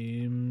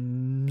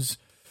Games.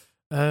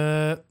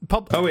 I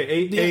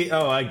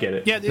get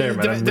it. Yeah,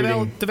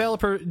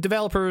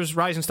 developers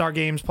Rising Star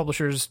Games,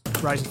 publishers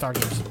Rising Star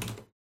Games.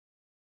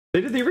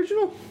 They did the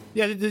original?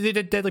 Yeah, they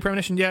did Deadly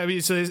Premonition. Yeah,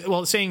 so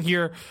it's saying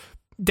here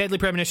Deadly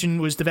Premonition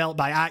was developed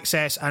by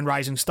Access and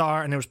Rising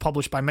Star, and it was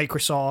published by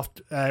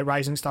Microsoft,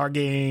 Rising Star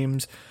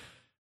Games,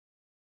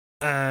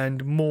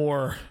 and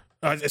more.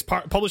 It's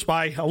published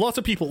by a lot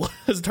of people,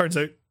 as it turns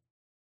out.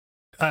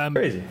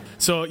 Crazy.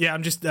 So yeah,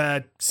 I'm just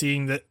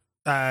seeing that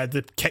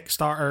the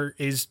Kickstarter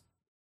is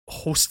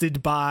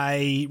hosted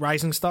by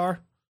Rising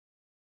Star.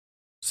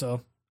 So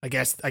I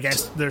guess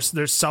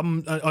there's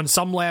some on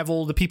some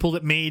level the people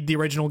that made the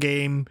original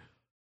game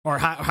or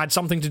had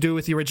something to do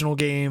with the original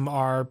game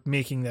are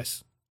making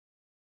this.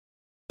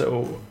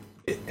 So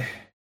is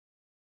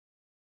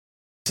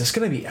this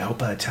going to be out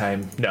by the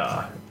time?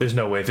 Nah, there's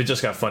no way. If it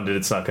just got funded,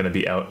 it's not going to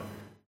be out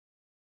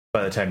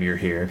by the time you're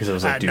here, because I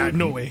was like, dude,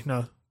 no way,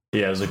 no.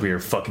 Yeah, I was like, we were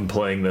fucking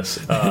playing this.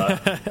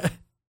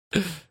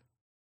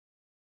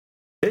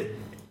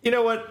 You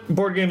know what?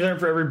 Board games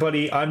aren't for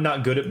everybody. I'm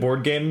not good at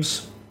board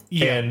games.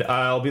 Yeah. And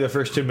I'll be the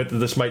first to admit that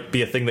this might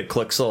be a thing that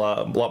collects a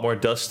lot more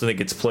dust than it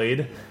gets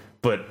played.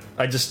 But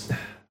I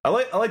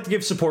like to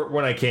give support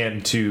when I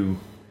can to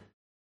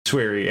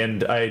Swery,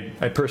 and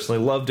I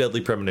personally love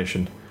Deadly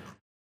Premonition.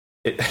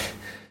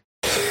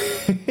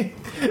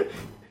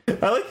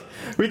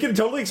 We can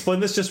totally explain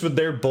this just with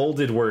their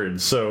bolded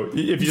words. So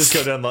if you just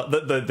go down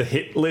the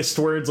hit list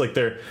words, like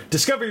they're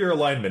discover your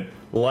alignment,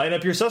 line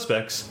up your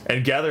suspects,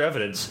 and gather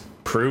evidence,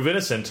 prove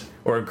innocent,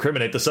 or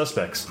incriminate the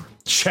suspects.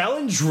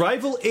 Challenge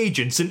rival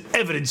agents in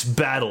evidence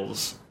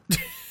battles.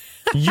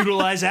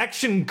 Utilize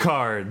action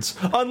cards.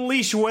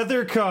 Unleash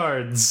weather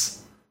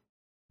cards.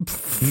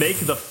 Make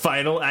the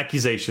final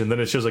accusation. Then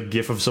it shows a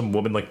gif of some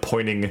woman like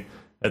pointing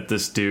at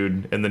this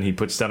dude, and then he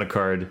puts down a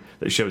card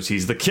that shows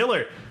he's the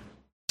killer.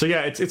 So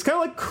yeah, it's kind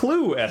of like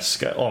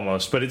Clue-esque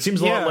almost, but it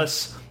seems a lot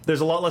less. There's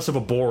a lot less of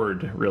a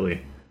board,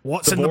 really.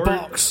 What's in the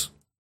box?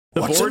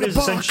 The board is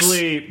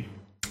essentially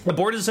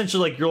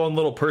like your own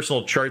little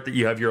personal chart that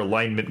you have your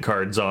alignment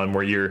cards on,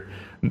 where you're,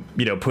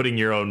 putting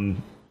your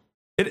own.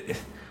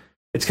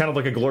 It's kind of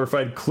like a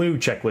glorified Clue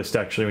checklist,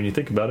 actually, when you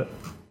think about it.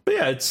 But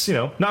yeah, it's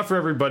not for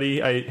everybody.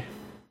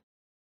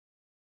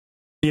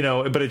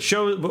 But it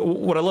shows.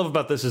 What I love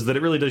about this is that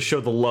it really does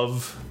show the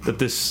love that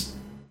this.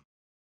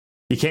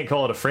 You can't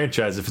call it a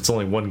franchise if it's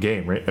only one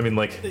game, right? I mean,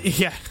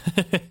 yeah.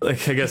 I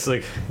guess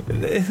it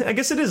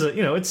is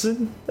it's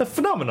a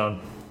phenomenon.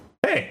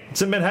 Hey,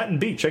 it's in Manhattan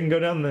Beach. I can go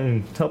down there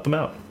and help them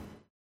out.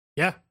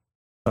 Yeah.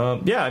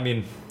 Yeah. I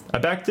mean, I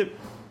backed it.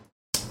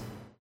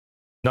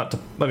 They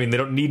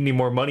don't need any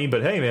more money,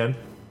 but hey, man,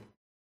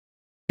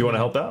 you want to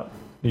help out?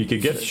 You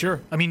could get it. Sure.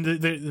 I mean,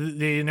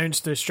 they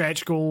announced the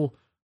stretch goal.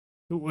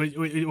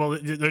 Well,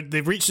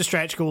 they've reached the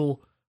stretch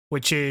goal,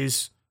 which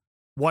is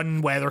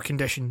one weather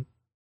condition.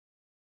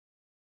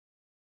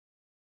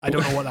 I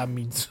don't know what that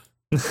means.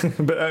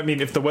 But I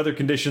mean, if the weather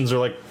conditions are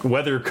like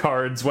weather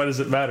cards, why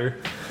does it matter?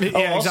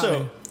 Yeah,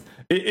 also,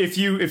 exactly.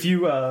 if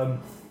you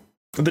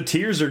the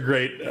tiers are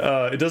great.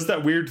 It does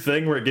that weird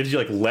thing where it gives you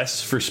like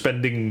less for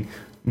spending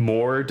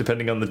more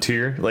depending on the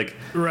tier. Like,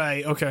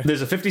 right, okay.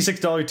 There's a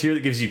 $56 tier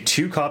that gives you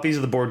 2 copies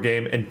of the board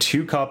game and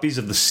 2 copies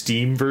of the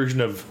Steam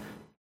version of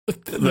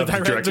the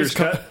director's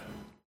cut.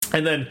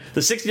 And then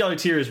the $60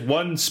 tier is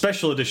 1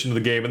 special edition of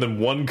the game and then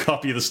 1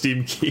 copy of the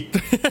Steam key.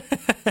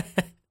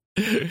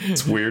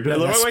 It's weird.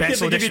 That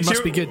special edition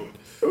must be good.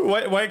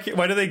 Why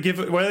do they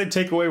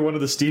take away one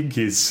of the Steam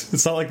keys?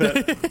 It's not like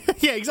that.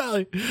 Yeah,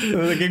 exactly.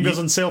 The game goes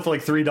on sale for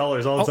like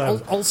 $3 all the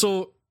time.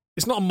 Also,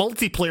 it's not a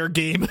multiplayer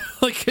game.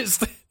 Like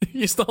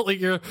it's not like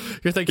you're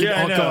thinking,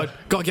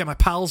 gotta get my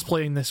pals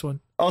playing this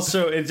one.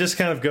 Also, it just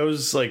kind of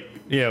goes like,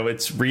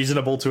 it's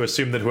reasonable to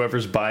assume that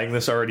whoever's buying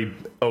this already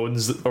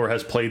owns or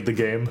has played the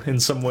game in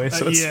some way.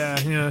 So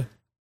yeah.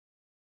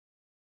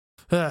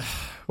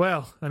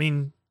 Well, I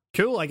mean,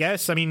 cool, I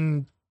guess. I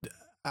mean,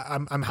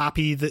 I'm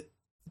happy that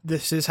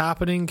this is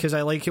happening because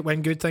I like it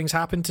when good things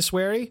happen to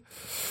Swery,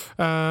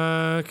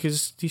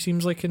 because he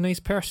seems like a nice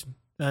person,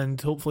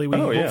 and hopefully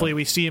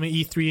we see him at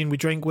E3 and we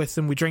drink with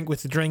him. We drink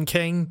with the Drink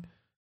King.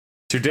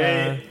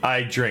 Today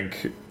I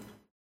drink.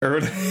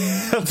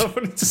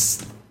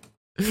 This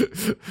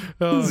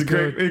is a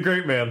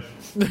great man.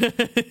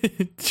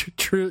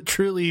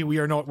 Truly, we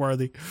are not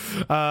worthy.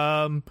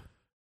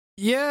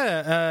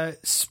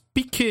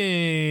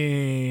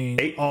 Speaking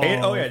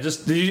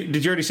just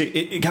did you already say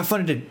it got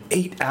funded in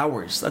 8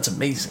 hours? That's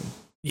amazing.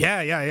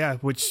 Yeah.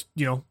 Which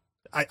I'm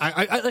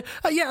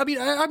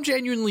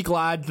genuinely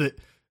glad that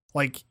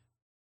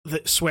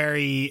that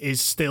Swery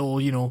is still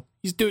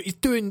he's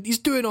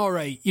doing all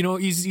right.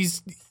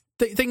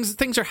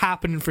 Things are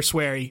happening for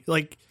Swery.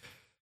 Like,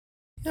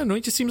 I don't know,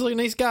 he just seems like a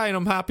nice guy, and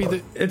I'm happy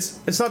that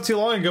it's not too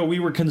long ago we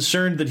were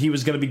concerned that he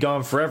was going to be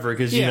gone forever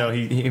because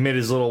he made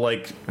his little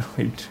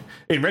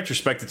in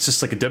retrospect it's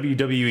just like a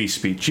WWE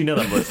speech. That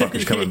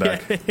motherfucker's coming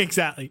back.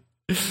 Exactly.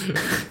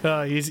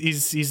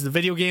 He's the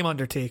video game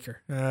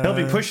Undertaker. He'll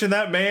be pushing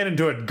that man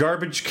into a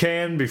garbage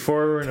can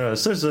before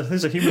there's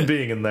a human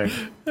being in there.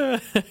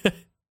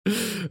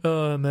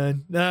 Oh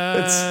man,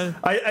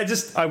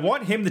 I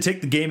want him to take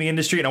the gaming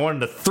industry and I want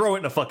him to throw it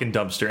in a fucking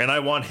dumpster, and I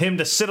want him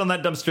to sit on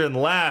that dumpster and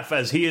laugh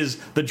as he is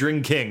the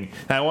Drink King,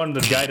 and I want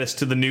him to guide us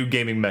to the new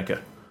gaming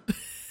mecca.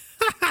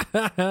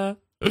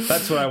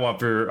 That's what I want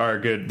for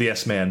the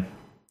S-Man.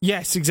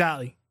 Yes,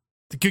 exactly.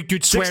 The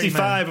good Swery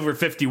 65 man. over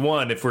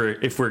 51 if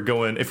we're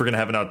gonna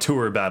have an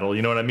auteur battle.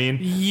 You know what I mean?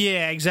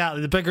 Yeah,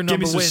 exactly. The bigger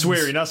number wins. Give me some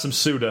Swery, not some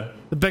Suda.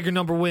 The bigger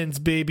number wins,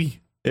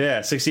 baby.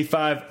 Yeah,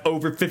 65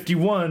 over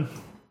 51.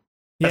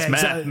 That's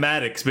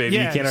mathematics, baby.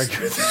 Yeah, you can't argue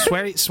with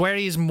that.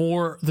 Swery is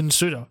more than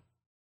Suda.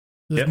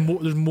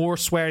 There's more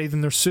Swery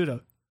than there's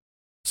Suda.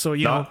 So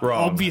Not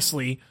wrong.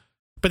 Obviously.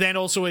 But then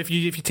also if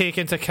you take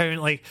into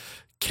account like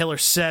Killer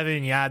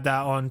 7, you add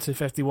that on to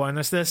 51.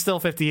 That's still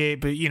 58,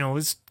 but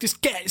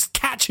it's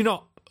catching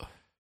up.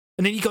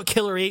 And then you got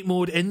Killer 8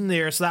 mode in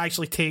there, so that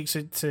actually takes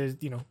it to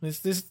Wait,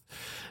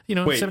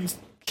 7,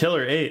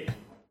 Killer 8.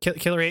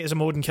 Killer 8 is a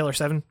mode in Killer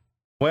 7.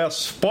 Well,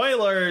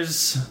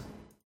 spoilers.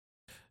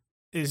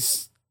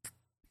 Is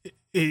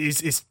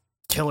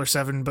Killer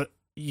 7, but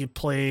you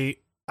play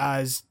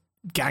as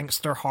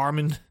Gangster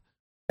Harmon.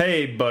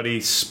 Hey,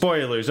 buddy,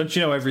 spoilers. Don't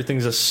you know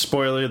everything's a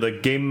spoiler? The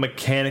game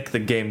mechanic, the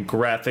game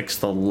graphics,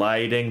 the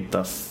lighting,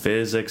 the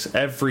physics,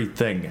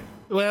 everything.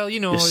 Well, you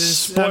know, You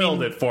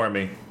spoiled it for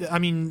me. I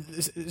mean,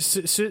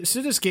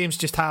 Suda's games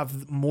just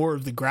have more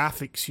of the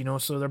graphics, you know,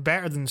 so they're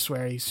better than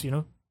Swery's, you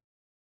know.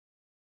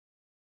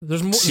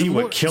 There's more. See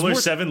what Killer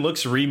 7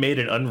 looks remade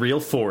in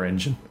Unreal 4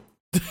 engine.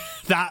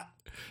 That,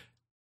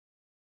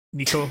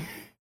 Nico,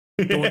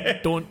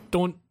 don't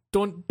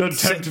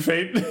tempt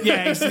fate.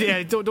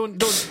 yeah,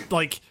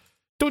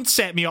 don't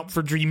set me up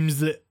for dreams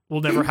that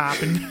will never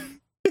happen.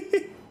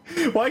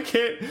 Why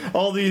can't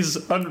all these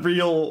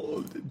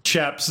Unreal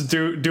chaps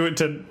do it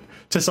to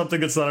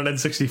something that's not an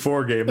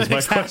N64 game? Is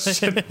my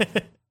question.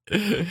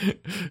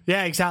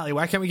 Yeah, exactly.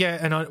 Why can't we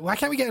get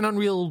an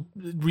Unreal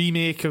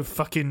remake of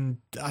fucking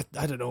I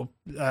don't know?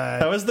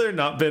 How has there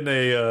not been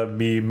a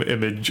meme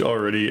image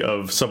already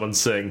of someone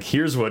saying,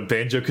 "Here's what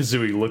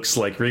Banjo-Kazooie looks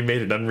like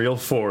remade in Unreal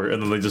 4,"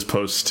 and then they just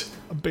post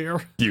a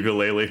bear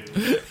ukulele?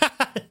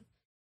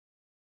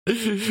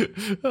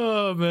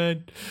 Oh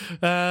man.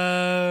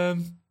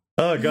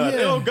 Oh god.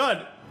 Yeah. Oh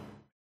god.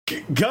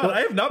 God,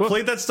 I have not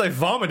played that since I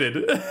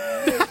vomited.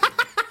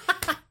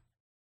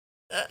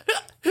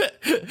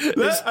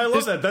 I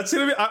love that. That's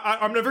gonna be.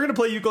 I'm never gonna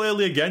play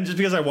ukulele again, just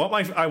because I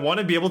want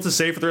to be able to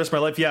say for the rest of my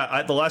life.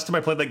 Yeah, the last time I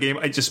played that game,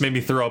 it just made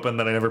me throw up, and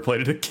then I never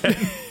played it again.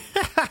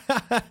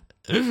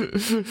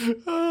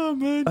 Oh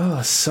man.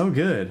 Oh, so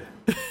good.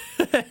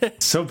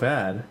 So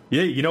bad.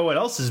 Yeah, you know what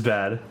else is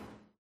bad?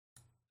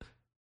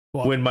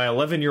 What? When my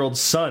 11-year-old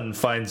son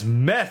finds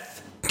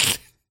meth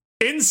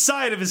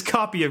inside of his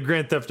copy of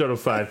Grand Theft Auto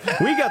 5.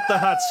 We got the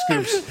hot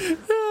scoops.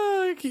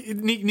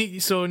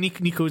 So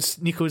Nico's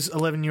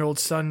 11-year-old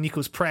son,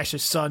 Nico's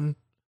precious son,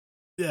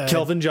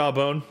 Kelvin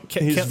Jawbone.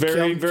 He's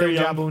very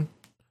young. Jawbone.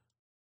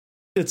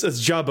 It's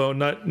Jawbone,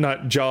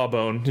 not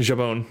Jawbone.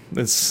 Jawbone.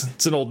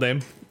 It's an old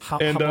name.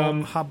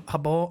 Habone.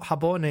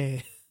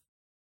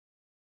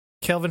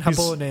 Kelvin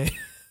Habone.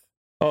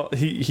 Oh,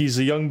 he's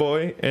a young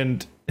boy,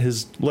 and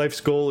his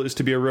life's goal is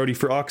to be a roadie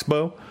for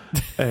Oxbow,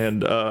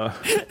 and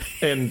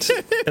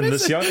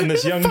this young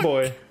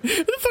boy. Who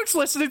the fuck's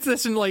listening to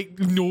this and like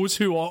knows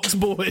who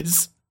Oxbow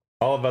is?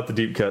 All about the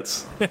deep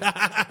cuts, dude.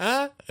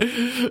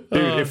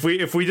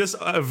 If we just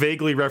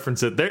vaguely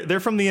reference it, they're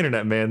from the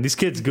internet, man. These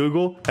kids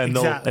Google and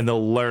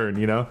they'll learn.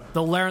 You know,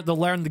 they'll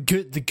learn the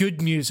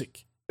good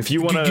music. If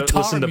you want to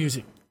listen to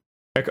music,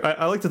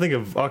 I like to think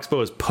of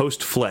Oxbow as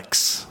post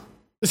flex.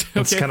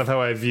 That's kind of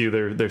how I view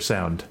their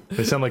sound.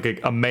 They sound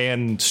like a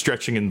man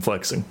stretching and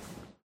flexing.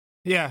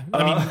 Yeah,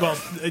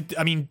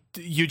 I mean,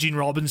 Eugene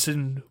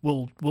Robinson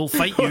will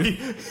fight you.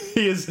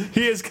 He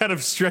is kind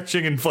of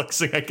stretching and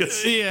flexing, I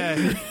guess.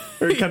 Yeah,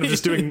 or kind of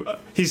just doing.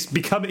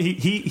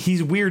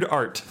 He's weird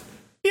art.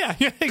 Yeah,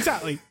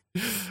 exactly.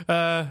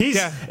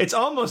 It's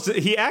almost.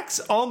 He acts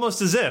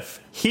almost as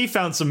if he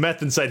found some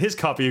meth inside his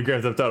copy of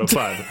Grand Theft Auto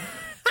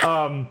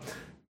 5.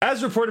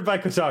 As reported by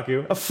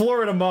Kotaku, a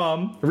Florida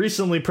mom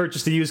recently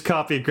purchased a used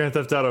copy of Grand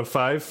Theft Auto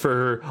 5 for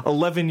her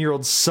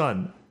 11-year-old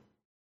son.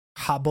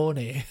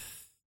 Habone.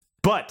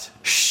 But,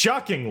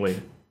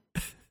 shockingly...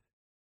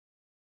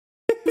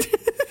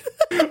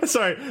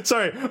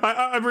 Sorry.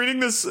 I'm reading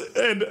this,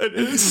 and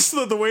it's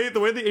just the way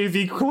the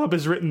AV Club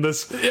has written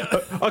this.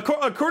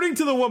 According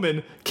to the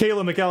woman,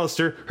 Kayla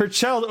McAllister, her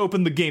child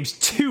opened the game's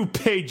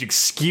 2-page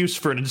excuse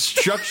for an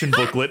instruction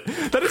booklet.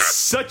 That is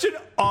such an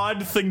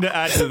odd thing to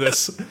add to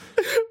this.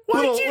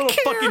 Little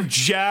fucking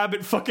jab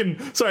at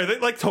fucking. Sorry, that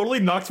like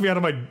totally knocked me out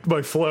of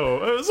my flow.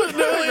 I was like,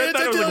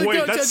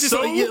 wait, that's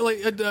so.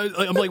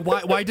 I'm like,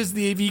 why does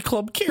the AV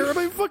Club care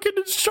about fucking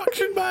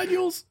instruction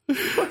manuals?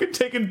 Fucking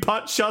taking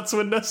pot shots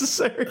when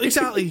necessary.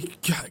 Exactly.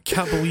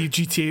 Can't believe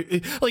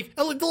GTA. Like,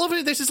 I love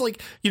it. This is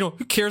like, you know,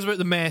 who cares about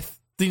the meth?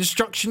 The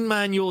instruction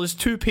manual is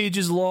 2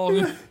 pages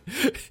long.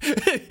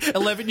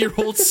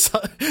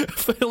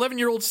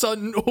 11-year-old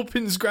son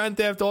opens Grand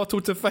Theft Auto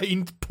to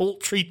find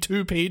paltry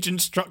 2-page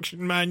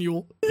instruction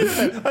manual.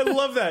 Yeah, I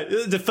love that.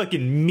 The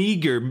fucking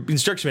meager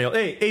instruction manual.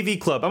 Hey, AV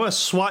Club, I'm gonna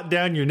swat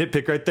down your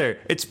nitpick right there.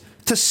 It's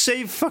to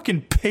save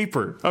fucking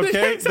paper.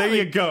 Okay, exactly. There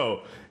you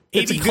go.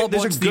 AV Club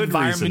wants the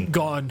environment reason.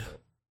 Gone.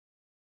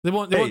 They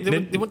want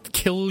to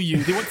kill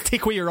you. They want to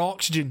take away your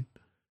oxygen.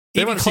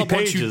 AV Club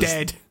wants you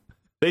dead.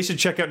 They should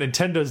check out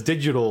Nintendo's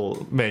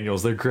digital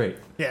manuals. They're great.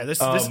 Yeah, this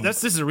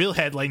is a real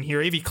headline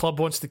here. AV Club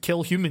wants to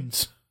kill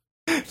humans.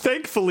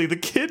 Thankfully, the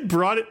kid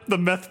brought the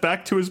meth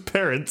back to his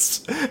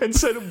parents and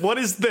said, "What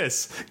is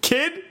this?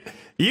 Kid,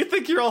 you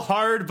think you're all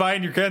hard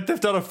buying your Grand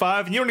Theft Auto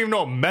 5 and you don't even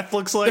know what meth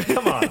looks like?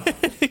 Come on."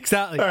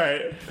 Exactly. All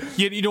right.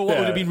 You know what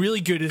would have been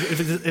really good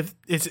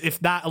if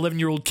that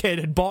 11-year-old kid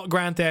had bought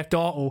Grand Theft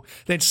Auto,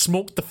 then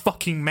smoked the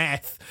fucking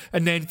meth,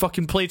 and then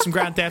fucking played some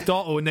Grand Theft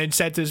Auto, and then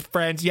said to his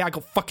friends, "Yeah, I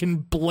got fucking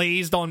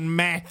blazed on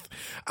meth.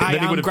 I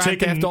am Grand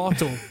Theft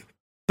Auto."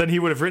 Then he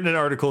would have written an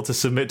article to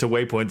submit to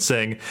Waypoint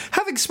saying,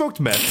 "Having smoked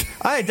meth,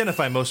 I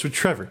identify most with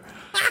Trevor."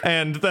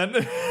 And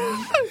then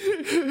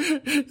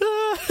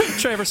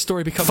Trevor's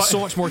story becomes so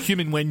much more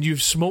human when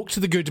you've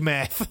smoked the good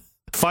meth.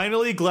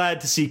 finally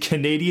glad to see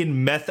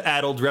Canadian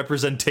meth-addled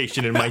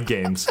representation in my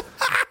games.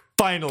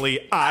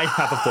 Finally, I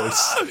have a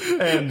voice.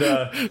 And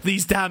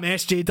these damn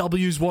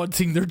SJWs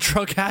wanting their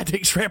drug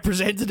addicts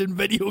represented in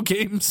video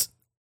games.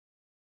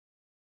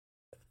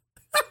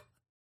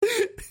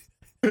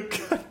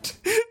 God.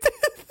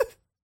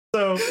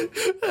 So,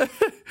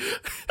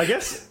 I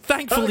guess...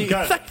 Thankfully,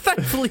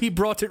 thankfully he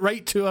brought it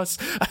right to us,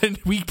 and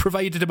we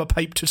provided him a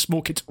pipe to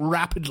smoke it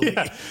rapidly.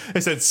 Yeah. I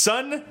said,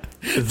 son,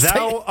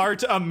 thou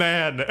art a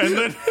man.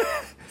 And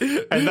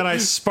then I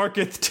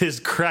sparketh his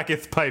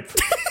cracketh pipe.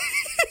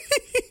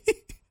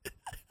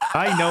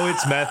 I know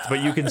it's meth,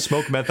 but you can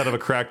smoke meth out of a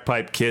crack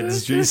pipe,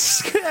 kids.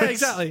 Jesus Christ. Yeah,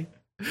 exactly.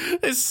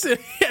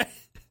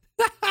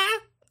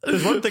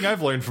 There's one thing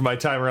I've learned from my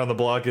time around the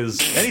block is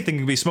anything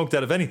can be smoked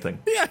out of anything.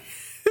 Yeah.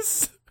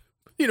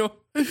 You know,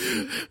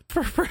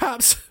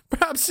 perhaps,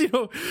 you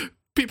know,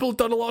 people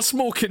done a lot of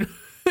smoking.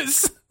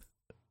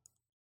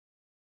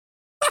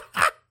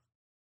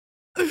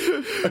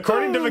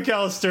 According to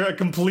McAllister, a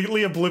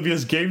completely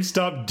oblivious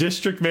GameStop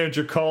district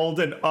manager called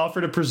and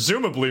offered a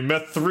presumably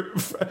meth. Who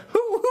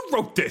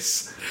wrote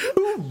this?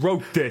 Who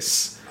wrote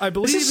this? I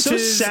believe this is so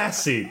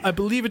sassy. I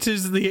believe it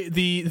is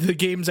the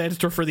games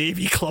editor for the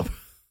AV Club,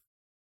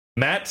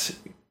 Matt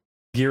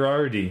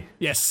Girardi.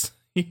 Yes.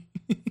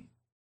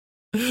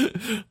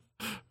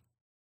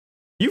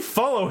 You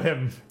follow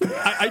him.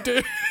 I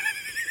do.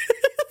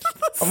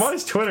 I'm on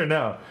his Twitter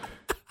now.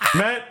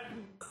 Matt.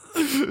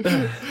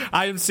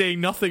 I am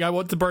saying nothing. I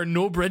want to burn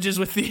no bridges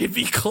with the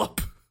AV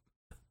Club.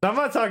 I'm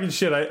not talking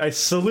shit. I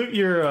salute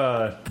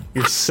your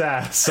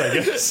sass, I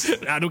guess.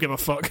 I don't give a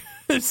fuck.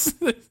 God,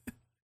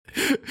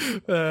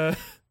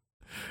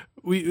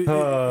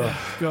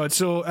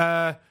 so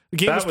the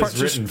game that was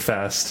written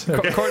fast.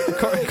 Okay.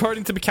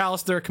 According to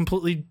McAllister, a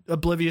completely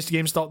oblivious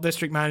GameStop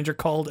district manager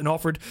called and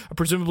offered a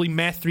presumably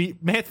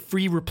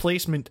meth-free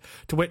replacement,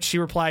 to which she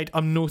replied,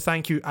 no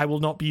thank you, I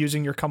will not be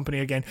using your company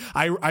again.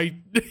 I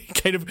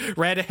kind of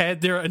read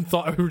ahead there and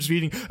thought I was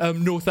reading,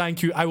 no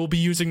thank you, I will be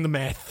using the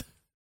meth.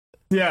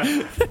 Yeah.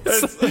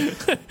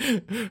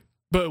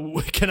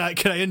 But can I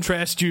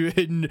interest you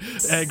in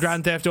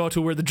Grand Theft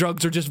Auto where the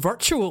drugs are just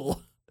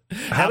virtual?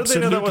 How did they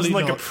know that wasn't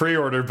like a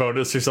pre-order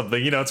bonus or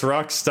something? You know, it's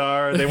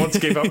Rockstar. They once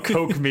gave out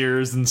Coke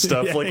mirrors and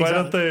stuff. Yeah, like, why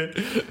don't they?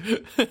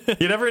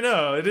 You never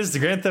know. It is the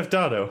Grand Theft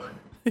Auto.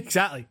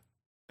 Exactly.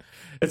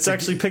 It's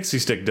actually pixie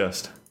stick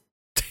dust.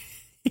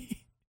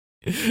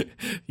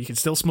 You can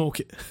still smoke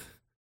it.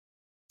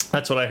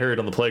 That's what I heard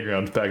on the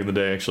playground back in the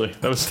day. Actually,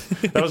 that was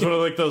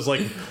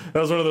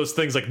one of those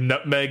things like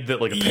nutmeg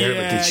that like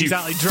apparently gets you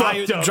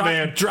fucked up,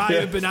 man. Dry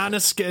a banana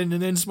skin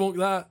and then smoke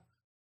that.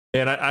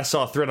 And I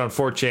saw a thread on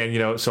 4chan, you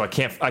know, so I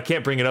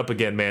can't bring it up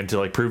again, man, to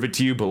like prove it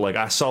to you. But like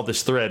I saw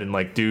this thread and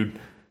like, dude,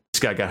 this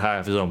guy got high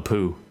off his own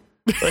poo.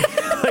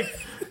 Like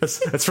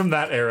that's from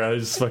that era.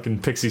 Just fucking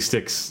pixie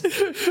sticks.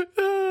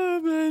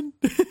 Oh man.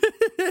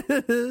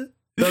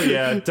 So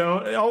yeah,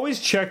 don't always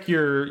check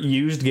your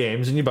used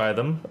games and you buy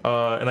them.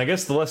 And I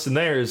guess the lesson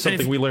there is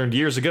something we learned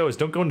years ago: is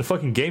don't go into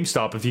fucking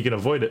GameStop if you can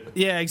avoid it.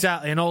 Yeah,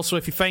 exactly. And also,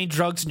 if you find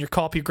drugs in your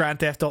copy of Grand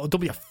Theft Auto, don't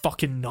be a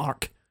fucking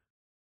narc.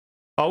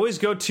 Always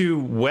go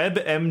to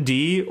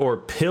WebMD or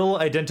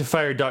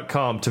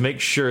PillIdentifier.com to make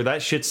sure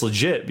that shit's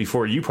legit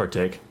before you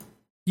partake.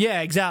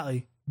 Yeah,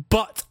 exactly.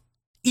 But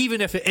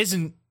even if it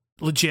isn't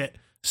legit,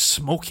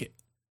 smoke it.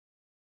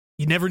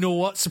 You never know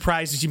what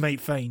surprises you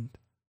might find.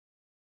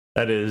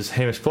 That is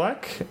Hamish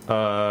Black,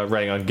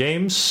 writing on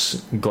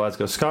Games,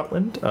 Glasgow,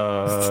 Scotland.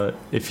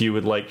 If you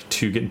would like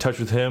to get in touch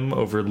with him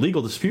over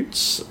legal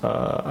disputes, you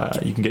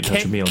can get in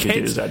touch with me. I'll give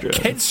you his address.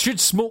 Kids should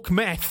smoke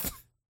meth.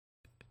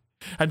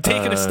 I'm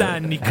taking a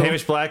stand, Nico.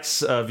 Hamish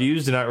Black's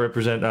views do not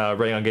represent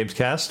Writing on Games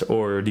Cast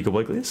or Nico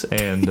Blakely's,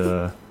 and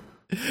well,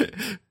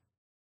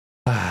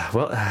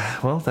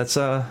 that's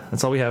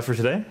all we have for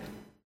today.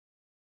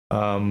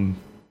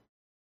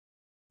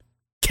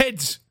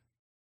 Kids,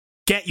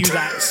 get you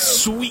that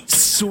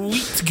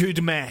sweet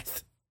good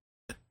meth.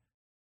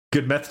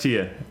 Good meth to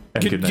you,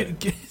 and good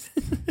night.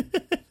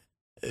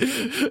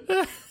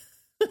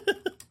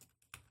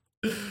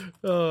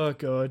 Oh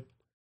God.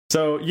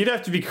 So you'd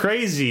have to be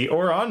crazy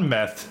or on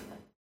meth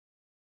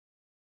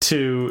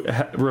to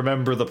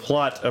remember the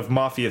plot of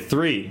Mafia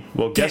 3.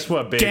 Well, guess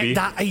what, baby? Get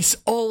that ice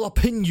all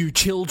up in you,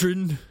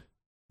 children.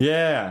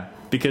 Yeah,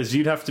 because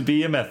you'd have to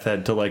be a meth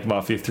head to like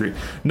Mafia 3.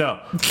 No,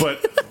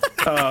 but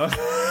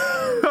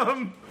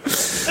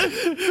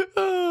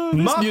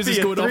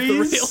Mafia going off the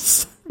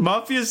rails.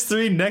 Mafia's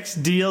 3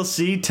 next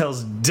DLC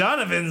tells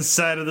Donovan's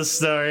side of the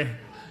story.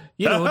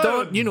 You know,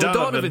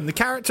 Donovan, the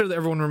character that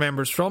everyone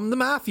remembers from the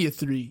Mafia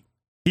 3.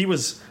 He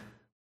was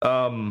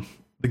the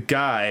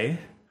guy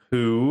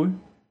who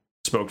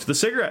smoked the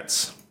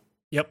cigarettes.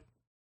 Yep.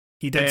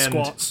 He did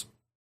squats.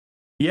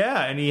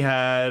 Yeah, and he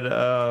had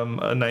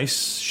a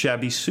nice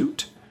shabby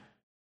suit.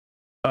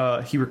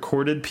 He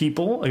recorded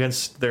people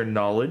against their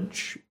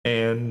knowledge,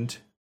 and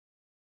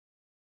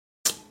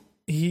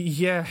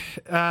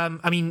I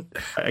mean,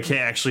 I can't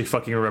actually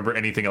fucking remember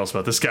anything else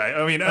about this guy.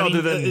 I mean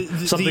other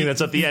than something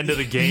that's at the end of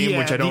the game,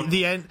 which I don't.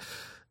 The end.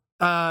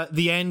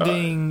 The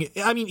ending.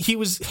 I mean, he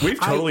was. We've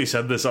totally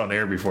said this on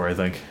air before, I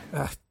think.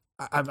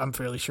 I'm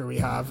fairly sure we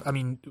have. I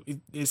mean,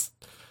 it's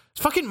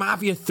fucking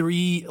Mafia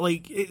 3.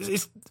 Like,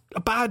 it's a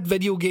bad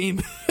video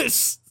game.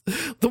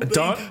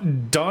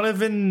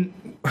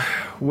 Donovan.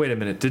 Wait a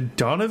minute. Did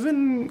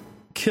Donovan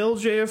kill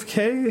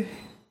JFK?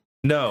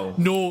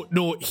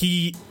 No.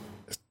 He.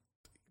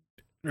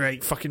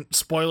 Right, fucking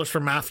spoilers for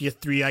Mafia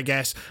 3, I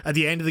guess. At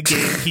the end of the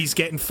game, he's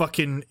getting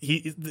fucking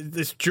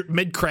this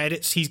mid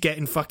credits. He's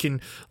getting fucking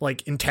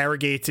like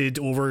interrogated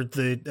over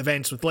the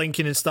events with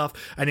Lincoln and stuff,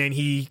 and then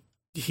he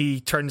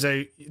turns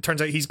out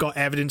he's got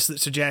evidence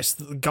that suggests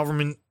that the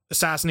government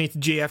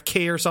assassinated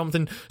JFK or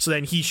something. So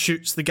then he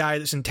shoots the guy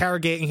that's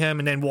interrogating him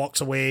and then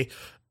walks away.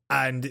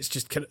 And it's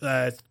just,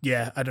 I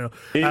don't know.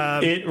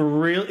 It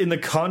really, in the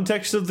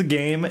context of the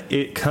game,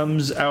 it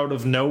comes out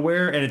of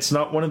nowhere, and it's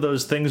not one of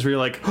those things where you're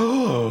like,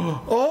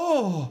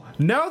 oh,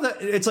 now that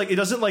it's like it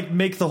doesn't like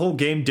make the whole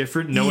game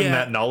different knowing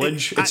that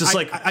knowledge. It's just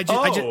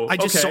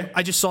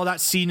I just saw that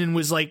scene and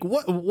was like,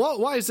 what?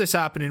 Why is this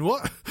happening?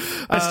 What?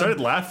 I started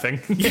laughing.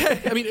 Yeah,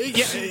 I mean,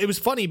 it was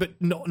funny, but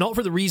not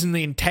for the reason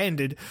they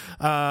intended.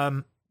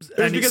 It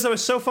was because I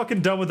was so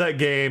fucking done with that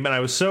game, and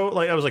I was so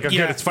like,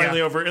 okay, it's finally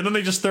over, and then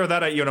they just throw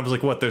that at you, and I was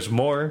like, what? There's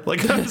more?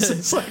 Like,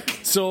 it's like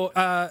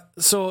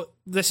so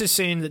this is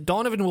saying that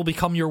Donovan will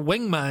become your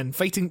wingman,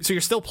 fighting. So you're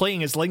still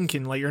playing as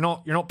Lincoln, like you're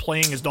not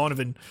playing as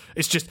Donovan.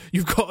 It's just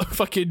you've got a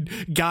fucking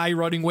guy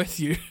running with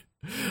you.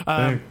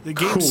 The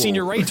game's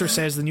senior writer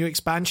says the new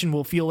expansion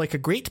will feel like a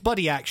great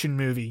buddy action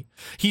movie.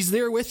 He's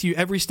there with you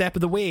every step of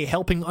the way,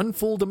 helping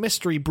unfold a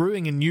mystery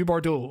brewing in New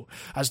Bordeaux.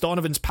 As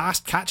Donovan's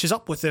past catches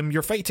up with him,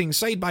 you're fighting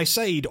side by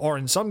side, or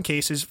in some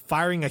cases,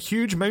 firing a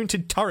huge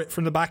mounted turret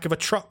from the back of a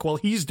truck while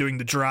he's doing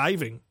the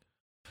driving.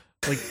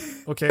 Like,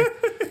 okay.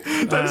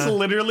 That's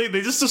literally,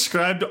 they just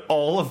described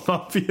all of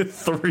Mafia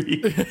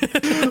 3.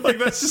 Like,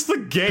 that's just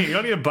the game. You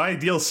don't need to buy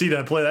DLC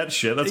to play that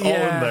shit. That's all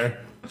in there.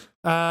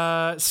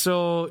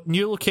 So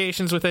new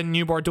locations within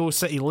New Bordeaux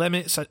city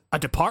limits, a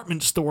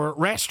department store,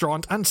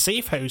 restaurant and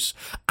safe house,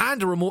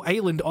 and a remote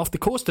island off the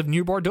coast of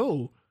New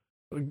Bordeaux.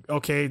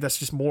 Okay, that's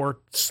just more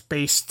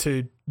space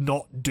to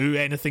not do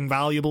anything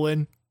valuable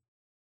in.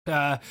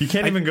 You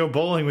can't even go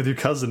bowling with your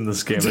cousin in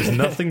this game. There's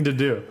nothing to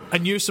do. A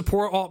new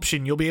support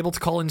option. You'll be able to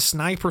call in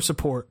sniper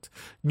support.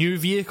 New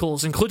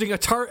vehicles, including a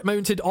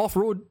turret-mounted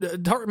off-road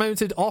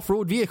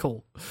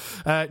vehicle.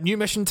 New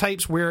mission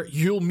types where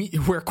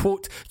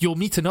quote, you'll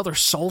meet another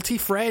salty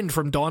friend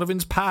from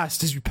Donovan's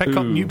past as you pick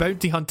up new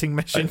bounty hunting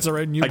missions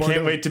around New Bordeaux. I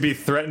can't wait to be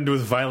threatened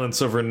with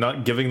violence over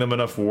not giving them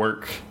enough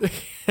work.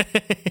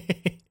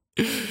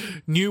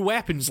 New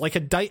weapons like a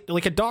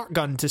dart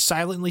gun to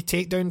silently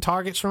take down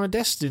targets from a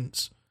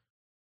distance.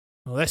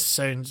 Well, this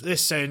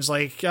sounds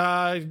like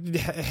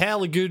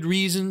hella good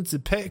reason to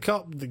pick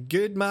up the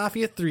good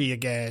Mafia 3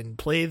 again.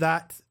 Play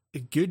that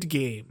good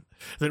game.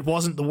 That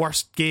wasn't the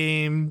worst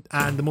game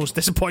and the most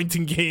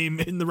disappointing game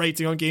in the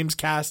Writing on Games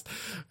cast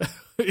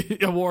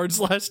awards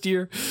last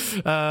year.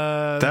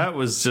 That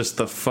was just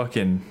the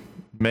fucking...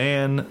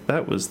 Man,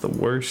 that was the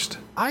worst.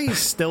 I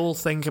still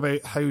think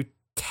about how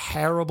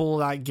terrible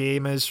that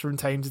game is from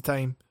time to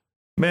time.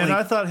 Man, like,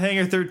 I thought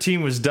Hangar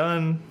 13 was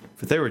done,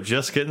 but they were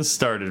just getting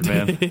started,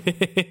 man.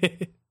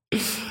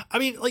 I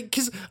mean, like,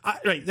 because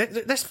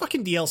this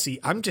fucking DLC,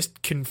 I'm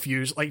just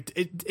confused. Like,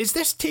 is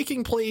this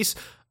taking place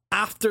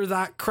after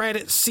that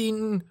credit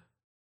scene?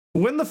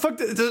 When the fuck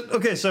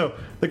okay, so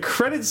the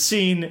credit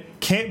scene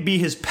can't be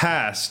his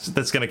past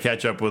that's going to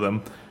catch up with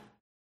him.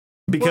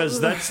 Because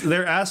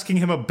they're asking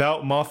him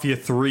about Mafia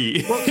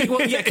 3.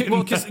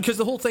 Because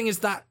the whole thing is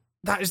that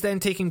is then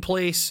taking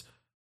place,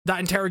 that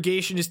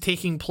interrogation is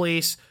taking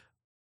place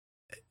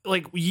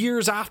like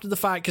years after the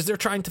fact, because they're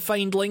trying to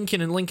find Lincoln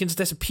and Lincoln's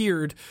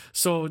disappeared.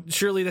 So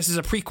surely this is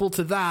a prequel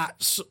to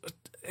that. So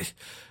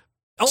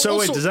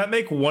wait, does that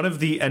make one of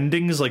the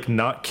endings like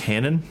not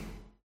canon?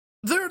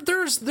 There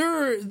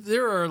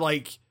are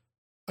like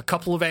a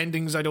couple of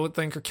endings I don't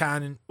think are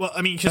canon. Well,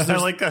 I mean, because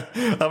like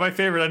my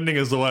favorite ending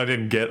is the one I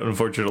didn't get,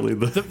 unfortunately.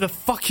 The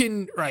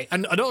fucking right,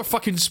 and another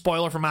fucking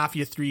spoiler for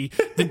Mafia 3.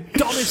 The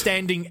dumbest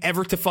ending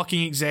ever to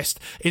fucking exist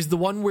is the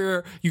one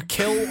where you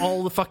kill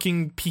all the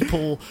fucking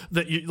people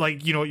that you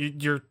like, you know,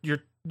 you're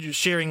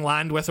sharing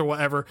land with or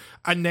whatever,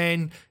 and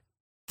then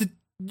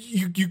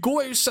you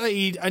go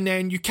outside and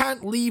then you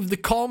can't leave the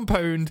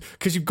compound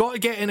because you've got to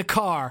get in a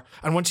car,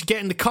 and once you get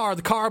in the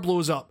car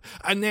blows up,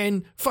 and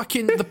then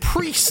fucking the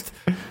priest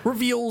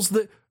reveals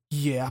that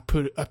I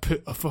put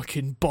a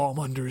fucking bomb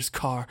under his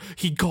car.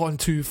 He'd gone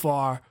too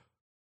far.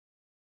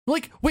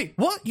 Like, wait,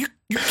 what? You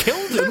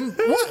killed him?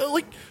 What?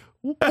 Like,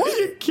 what?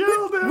 You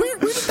killed him? Where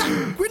did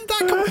that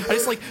come? And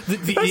it's like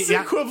that's the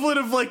equivalent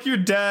of like your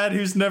dad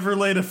who's never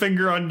laid a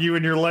finger on you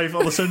in your life.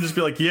 All of a sudden, just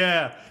be like,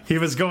 yeah, he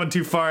was going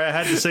too far. I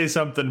had to say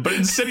something, but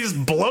instead he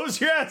just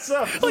blows your ass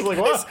up. Like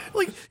what?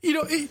 Like, you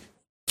know.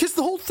 Because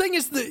the whole thing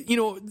is that, you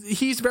know,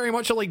 he's very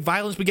much a like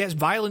violence begets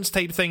violence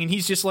type thing, and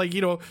he's just like,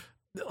 you know,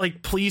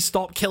 like, please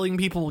stop killing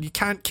people. You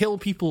can't kill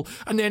people.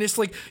 And then it's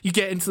like you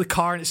get into the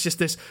car and it's just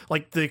this,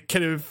 like, the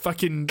kind of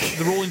fucking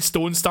the Rolling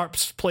Stones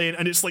starts playing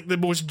and it's like the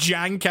most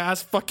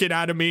jank-ass fucking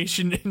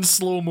animation in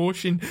slow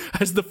motion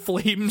as the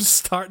flames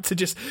start to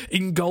just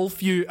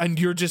engulf you and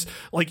you're just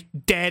like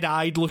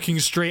dead-eyed looking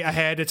straight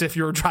ahead as if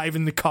you're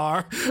driving the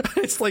car.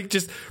 It's like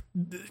just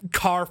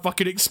car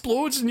fucking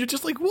explodes and you're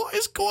just like, what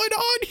is going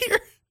on here?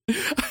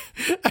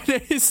 And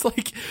then it's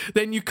like,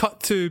 then you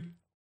cut to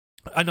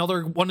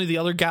one of the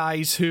other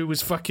guys who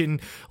was fucking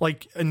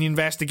like in the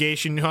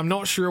investigation, who I'm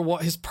not sure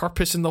what his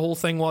purpose in the whole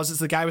thing was. It's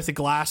the guy with the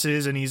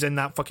glasses and he's in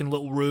that fucking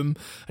little room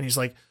and he's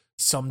like,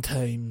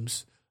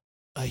 sometimes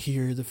I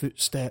hear the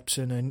footsteps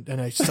and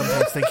I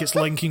sometimes think it's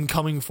Lincoln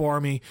coming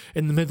for me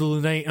in the middle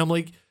of the night, and I'm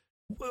like,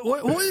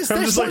 what is this?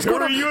 I'm just like, who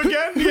are you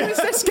again? Who is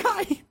this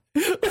guy?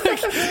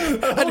 Like,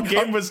 the whole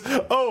game was,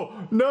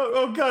 oh no,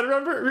 oh god,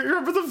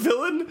 remember the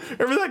villain?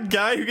 Remember that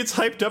guy who gets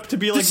hyped up to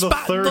be like the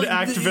third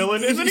act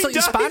villain, and then he like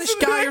dies the Spanish in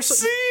the guy or next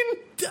something. scene?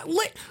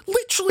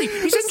 Literally,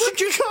 he's It's like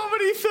a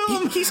comedy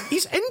film.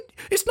 He's in.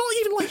 It's not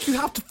even like you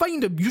have to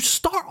find him. You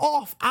start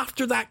off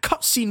after that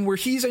cutscene where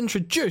he's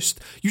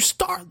introduced. You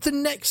start the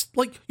next,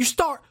 like, you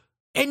start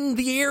in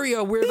the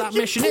area where that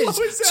mission is.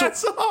 His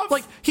ass off.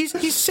 Like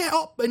he's set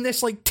up in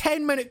this like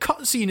 10-minute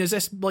cutscene as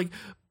this like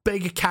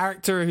big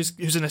character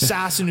who's an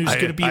assassin who's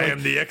going to be I like,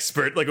 am the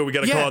expert. Like, we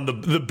got to call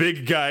him the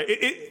big guy.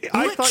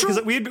 I thought,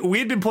 because we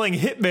had been playing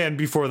Hitman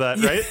before that,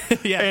 right?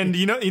 Yeah. And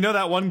you know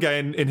that one guy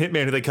in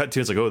Hitman who they cut to.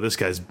 It's like, oh, this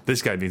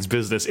guy means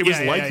business. It was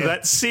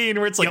that scene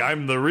where it's like,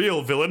 I'm the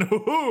real villain,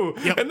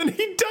 and then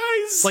he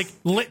dies. Like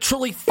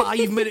literally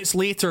 5 minutes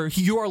later,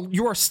 you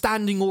are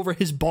standing over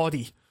his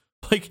body.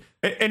 Like,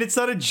 and it's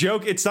not a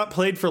joke. It's not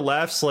played for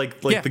laughs. Like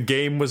the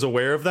game was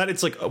aware of that.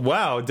 It's like,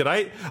 wow, did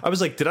I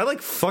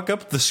like fuck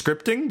up the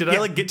scripting? Did I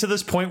like get to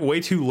this point way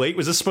too late?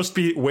 Was this supposed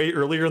to be way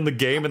earlier in the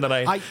game, and then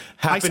I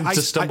happened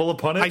to stumble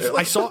upon it?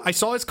 I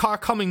saw his car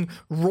coming,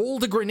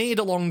 rolled a grenade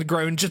along the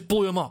ground, just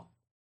blew him up.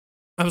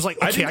 I was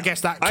like, okay, I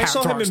guess that. I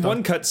saw him in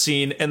one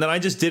cutscene, and then I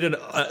just did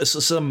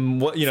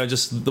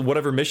just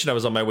whatever mission I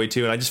was on my way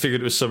to, and I just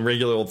figured it was some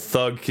regular old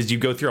thug, because you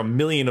go through a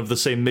million of the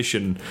same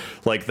mission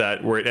like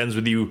that, where it ends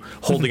with you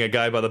holding a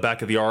guy by the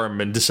back of the arm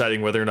and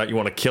deciding whether or not you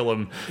want to kill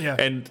him. Yeah.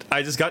 And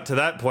I just got to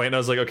that point, and I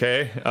was like,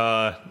 okay,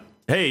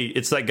 hey,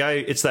 it's that guy,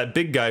 it's that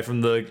big guy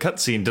from the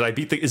cutscene. Did I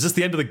beat is this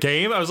the end of the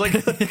game? I was like.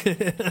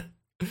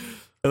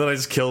 And then I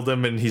just killed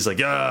him, and he's like,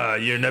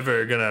 you're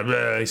never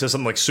gonna... He says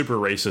something like super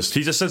racist.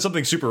 He just said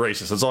something super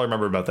racist. That's all I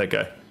remember about that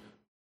guy.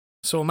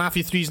 So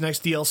Mafia 3's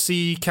next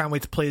DLC. Can't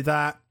wait to play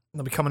that.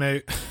 They'll be coming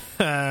out.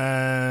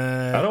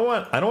 I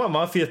don't want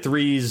Mafia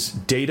 3's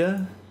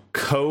data,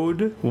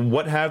 code,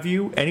 what have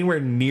you, anywhere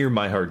near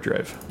my hard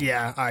drive.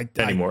 Yeah,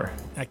 anymore.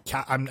 I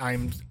can't.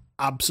 I'm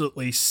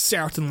absolutely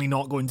certainly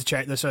not going to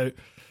check this out.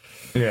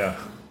 Yeah.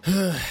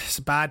 It's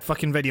a bad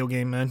fucking video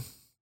game, man.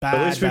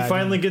 At least we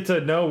finally get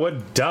to know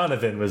what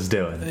Donovan was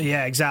doing.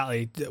 Yeah,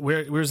 exactly.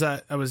 Where's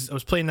that? I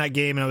was playing that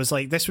game and I was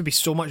like, this would be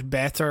so much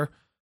better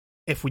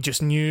if we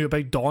just knew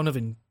about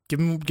Donovan. Give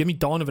me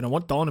Donovan. I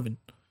want Donovan.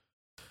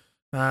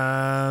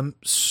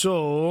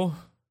 So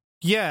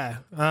yeah.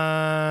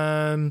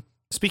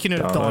 Speaking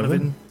of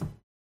Donovan.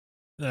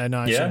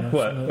 No. Yeah.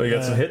 What? We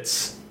got some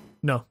hits.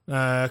 No.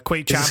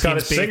 Quake Champions. Champions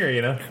Scottish singer,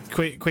 you know.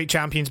 Quake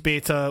Champions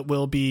beta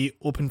will be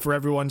open for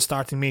everyone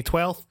starting May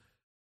 12th.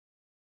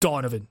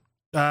 Donovan.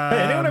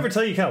 Hey, anyone ever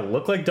tell you kind of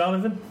look like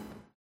Donovan?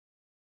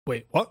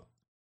 Wait, what?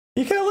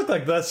 You kind of look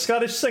like that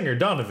Scottish singer,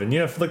 Donovan, you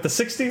know, from like the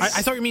 60s? I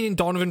thought you were meaning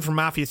Donovan from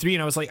Mafia 3,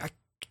 and I was like...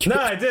 No,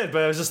 I did,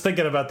 but I was just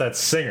thinking about that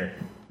singer.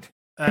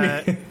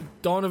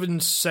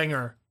 Donovan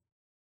Singer.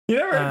 You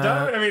never heard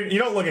Donovan? I mean, you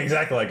don't look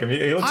exactly like him.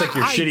 He looks like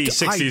your shitty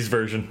 60s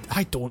version.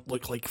 I don't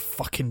look like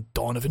fucking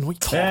Donovan. What are you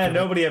talking about?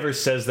 Nobody ever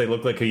says they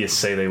look like who you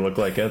say they look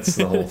like. That's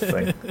the whole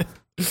thing.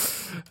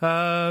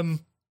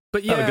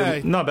 But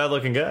yeah, not a bad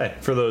looking guy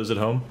for those at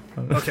home.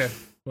 Okay,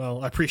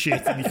 well, I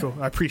appreciate it, Nico.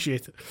 I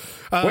appreciate it.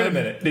 Wait a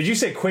minute, did you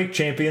say Quake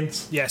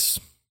Champions? Yes.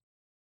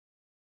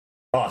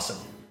 Awesome.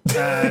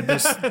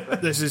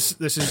 This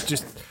is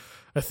just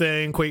a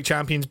thing. Quake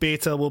Champions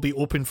beta will be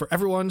open for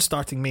everyone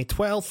starting May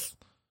 12th.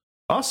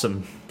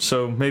 Awesome.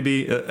 So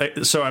maybe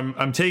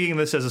I'm taking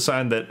this as a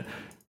sign that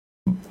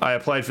I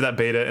applied for that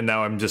beta, and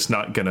now I'm just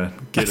not gonna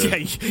get it. Yeah,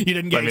 you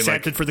didn't get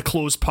accepted for the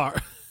closed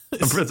part.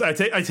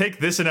 I take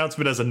this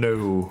announcement as a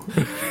no.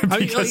 I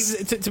mean,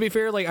 to be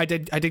fair, like I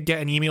did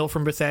get an email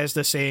from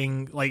Bethesda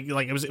saying like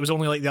it was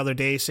only like the other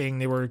day saying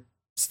they were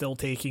still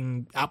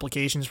taking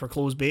applications for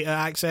closed beta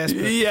access.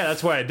 Yeah,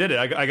 that's why I did it.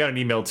 I got an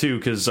email too,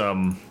 because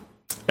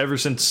ever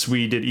since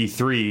we did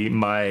E3,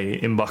 my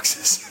inbox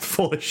is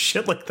full of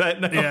shit like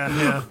that now.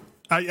 Yeah.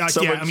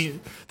 I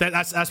mean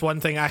that's one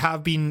thing. I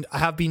have been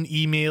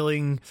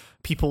emailing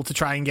people to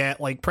try and get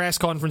like press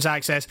conference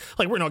access.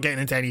 Like, we're not getting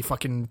into any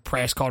fucking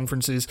press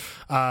conferences.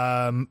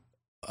 Oh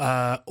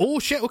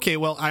shit. Okay,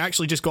 well, I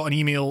actually just got an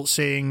email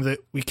saying that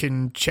we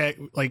can check,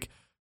 like,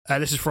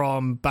 This is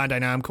from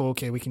Bandai Namco.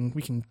 Okay, we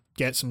can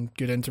get some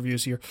good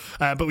interviews here,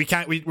 but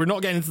we're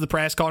not getting into the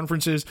press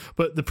conferences.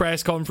 But the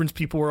press conference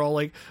people were all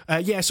like,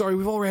 "Yeah, sorry,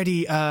 we've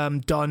already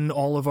done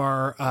all of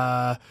our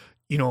our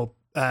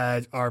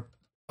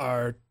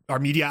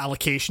media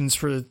allocations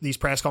for these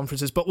press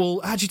conferences, but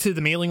we'll add you to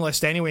the mailing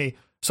list anyway."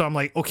 So I'm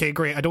like, okay,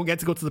 great. I don't get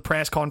to go to the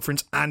press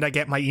conference, and I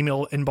get my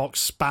email inbox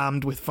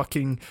spammed with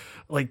fucking,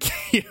 like,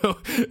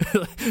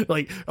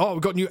 like, oh,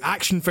 we've got new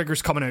action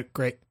figures coming out.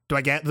 Great. Do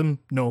I get them?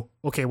 No.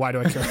 Okay, why do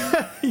I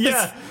care?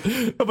 Yeah,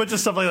 a bunch of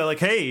stuff like that. Like,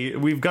 hey,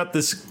 we've got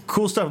this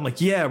cool stuff. I'm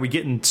like, yeah, are we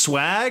getting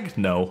swag?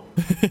 No.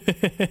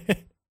 I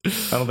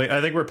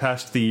think we're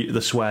past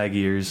the swag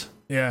years.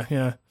 Yeah.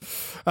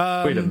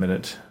 Wait a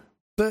minute.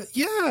 But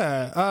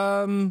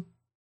yeah,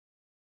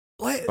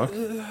 Quake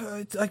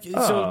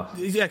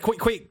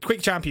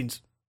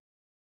Champions.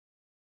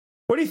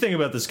 What do you think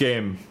about this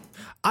game?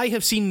 I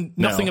have seen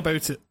nothing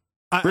about it.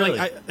 Really?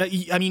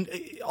 I mean,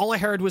 all I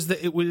heard was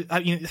that it was.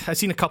 I mean, I've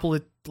seen a couple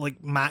of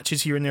like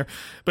matches here and there,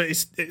 but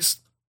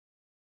it's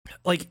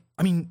like,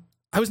 I mean,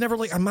 I was never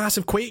like a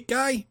massive Quake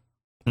guy.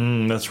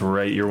 That's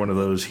right. You're one of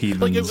those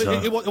heathens. Like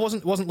it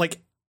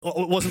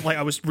wasn't like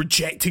I was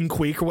rejecting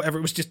Quake or whatever.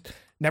 It was just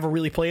never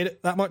really played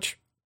it that much.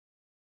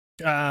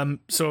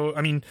 So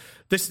I mean,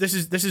 this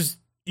is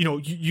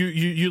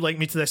you like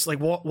me to this. Like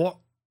what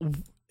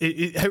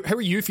how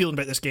are you feeling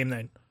about this game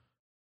then?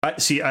 I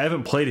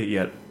haven't played it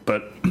yet,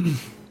 but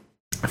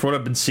from what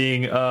I've been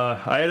seeing,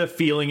 I had a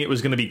feeling it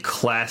was going to be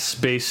class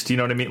based. You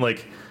know what I mean?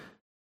 Like,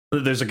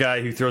 there's a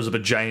guy who throws up a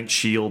giant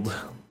shield,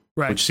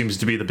 right, which seems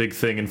to be the big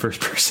thing in first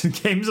person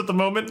games at the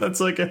moment. That's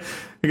like,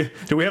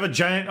 do we have a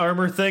giant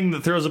armor thing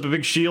that throws up a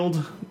big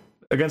shield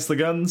against the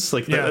guns?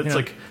 Like, that's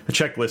like a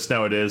checklist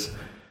nowadays.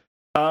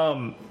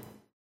 From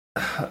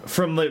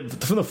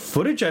the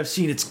footage I've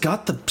seen, it's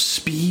got the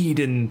speed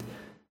and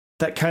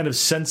that kind of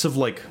sense of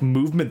like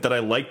movement that I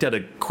liked at a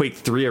Quake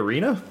 3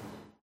 arena.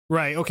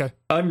 Right, okay.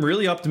 I'm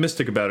really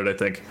optimistic about it, I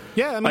think.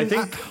 Yeah, I mean,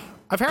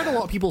 I've heard a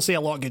lot of people say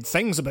a lot of good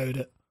things about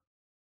it.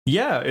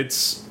 Yeah,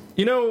 it's,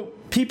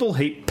 people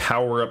hate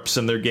power-ups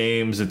in their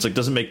games. It's like,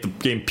 doesn't make the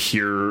game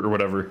pure or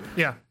whatever.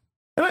 Yeah.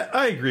 And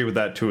I agree with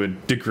that to a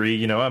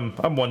degree.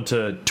 I'm one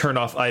to turn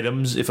off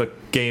items if a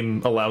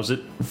game allows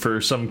it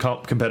for some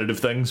competitive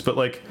things, but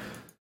like,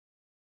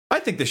 I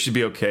think this should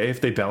be okay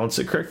if they balance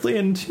it correctly.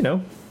 And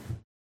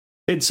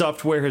id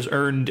Software has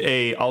earned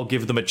a "I'll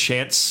give them a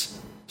chance"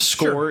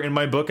 score in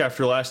my book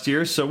after last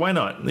year, so why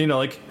not?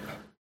 Like,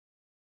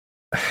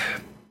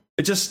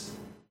 it just,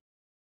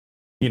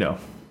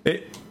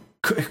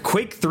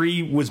 Quake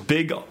 3 was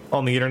big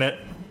on the internet,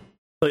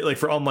 like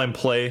for online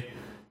play,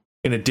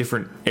 in a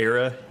different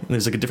era.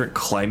 There's like a different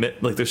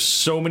climate. Like, there's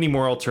so many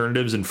more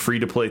alternatives and free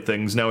to play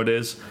things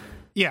nowadays.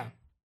 Yeah.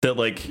 That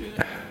like,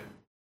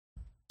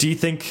 do you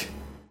think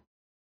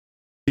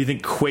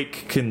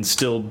Quake can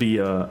still be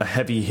a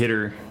heavy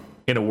hitter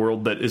in a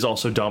world that is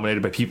also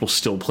dominated by people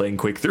still playing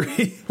Quake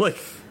 3? Like,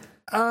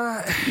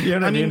 you know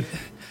what I mean?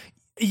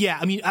 Yeah,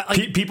 I mean,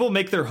 people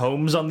make their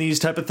homes on these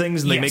type of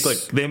things, and they make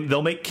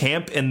they'll make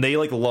camp, and they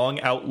like long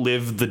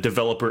outlive the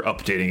developer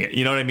updating it.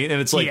 You know what I mean? And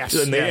it's like,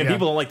 and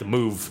people don't like to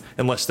move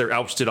unless they're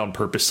ousted on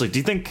purpose. Like, do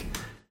you think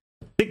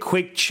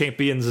Quake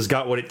Champions has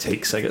got what it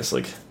takes? I guess,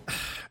 like,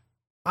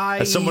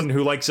 as someone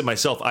who likes it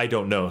myself, I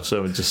don't know.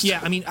 So it just,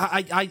 I mean,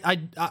 I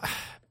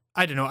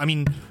don't know. I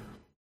mean,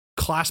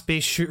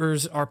 class-based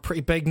shooters are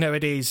pretty big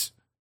nowadays.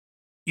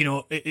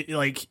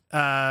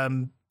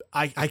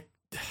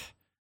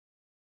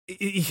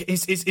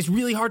 It's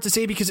really hard to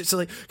say because it's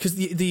like, because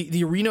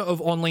the arena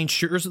of online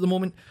shooters at the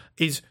moment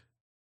is,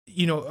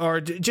 or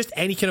just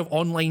any kind of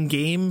online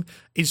game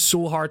is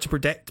so hard to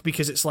predict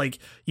because it's like,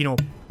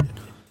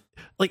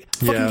 like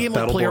fucking game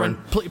like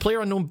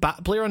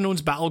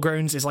PlayerUnknown's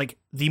Battlegrounds is like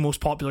the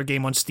most popular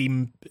game on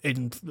Steam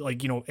in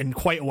like, in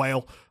quite a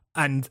while,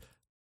 and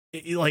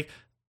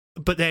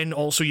but then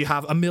also you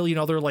have a million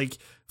other like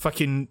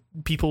fucking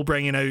people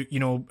bringing out,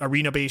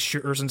 arena based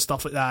shooters and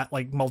stuff like that,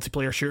 like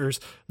multiplayer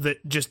shooters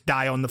that just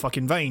die on the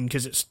fucking vine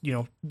because it's,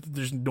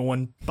 there's no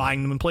one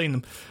buying them and playing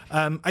them.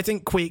 I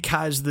think Quake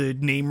has the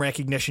name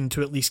recognition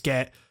to at least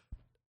get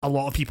a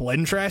lot of people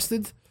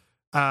interested.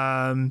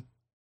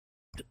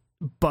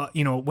 But,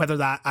 whether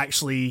that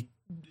actually,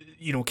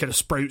 kind of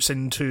sprouts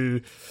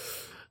into,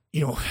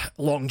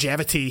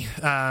 longevity,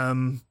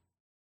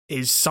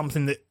 is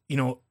something that,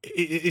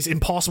 it's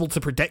impossible to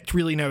predict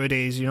really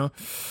nowadays,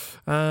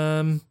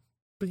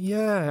 but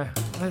yeah,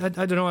 I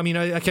don't know. I mean,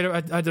 I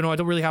don't know. I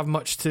don't really have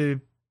much to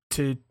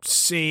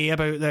say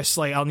about this.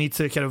 Like, I'll need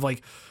to kind of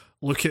like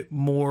look at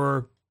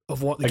more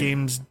of what the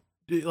game's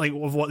like,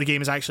 of what the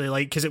game is actually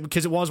like,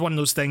 because it was one of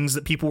those things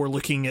that people were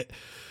looking at,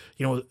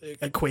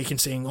 at Quake and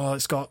saying, oh,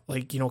 it's got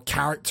like,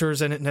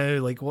 characters in it now.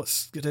 Like,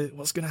 what's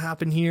gonna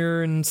happen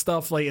here and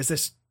stuff. Like, is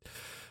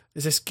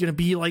this gonna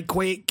be like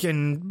Quake?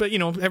 But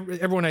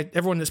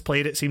everyone that's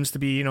played it seems to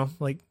be,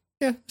 like,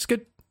 yeah, it's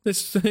good.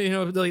 It's,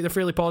 like, they're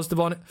fairly positive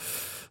on it.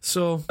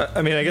 So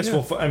I mean, I guess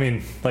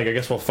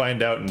we'll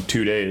find out in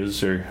 2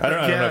 days, or I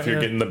don't know if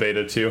you're getting the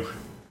beta too.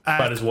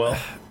 Might as well.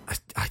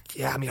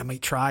 I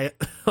might try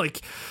it.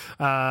 Like,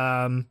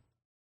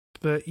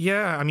 but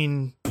yeah, I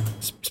mean,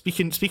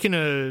 speaking of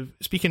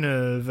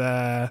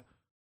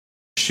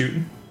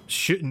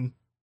shooting,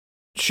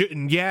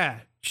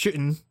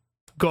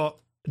 got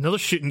another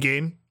shooting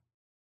game.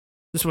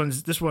 This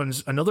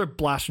one's another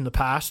blast from the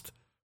past.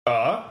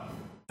 A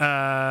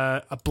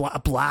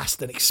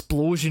blast, an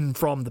explosion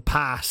from the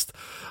past.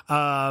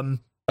 A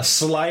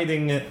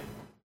sliding.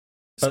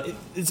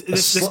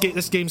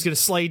 This game's gonna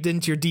slide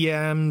into your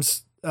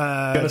DMs.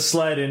 Gonna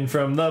slide in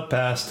from the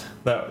past.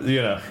 That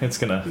he's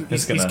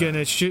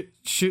gonna shoot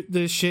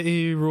the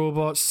shitty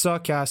robots,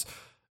 suck ass.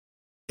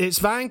 It's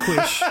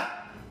Vanquish.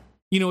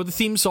 The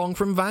theme song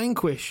from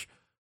Vanquish.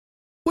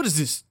 What is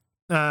this?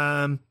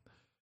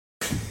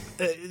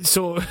 This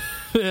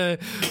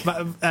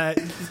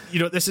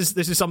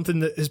is something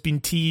that has been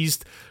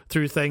teased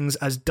through things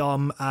as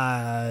dumb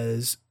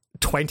as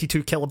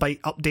 22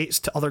 kilobyte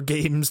updates to other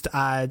games to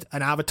add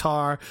an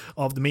avatar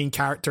of the main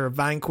character of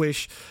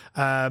Vanquish.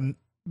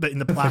 But in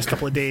the last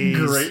couple of days,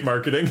 great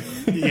marketing.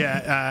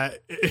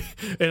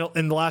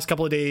 In the last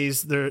couple of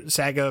days,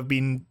 Sega have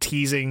been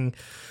teasing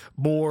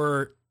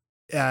more,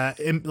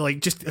 like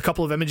just a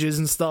couple of images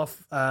and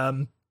stuff.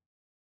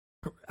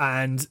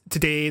 And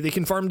today they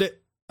confirmed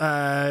it.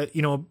 They're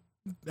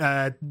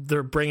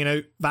bringing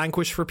out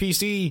Vanquish for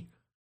PC.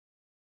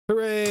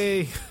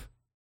 Hooray!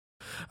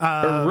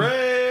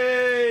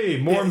 Hooray!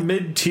 More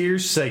mid-tier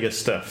Sega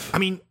stuff. I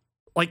mean,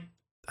 like,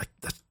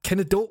 that's kind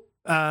of dope.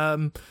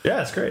 Yeah,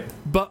 it's great.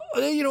 But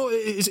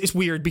it's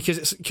weird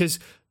because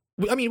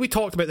we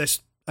talked about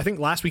this, I think,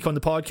 last week on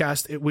the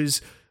podcast. It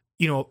was,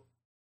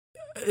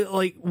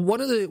 like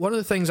one of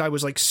the things I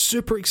was like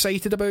super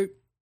excited about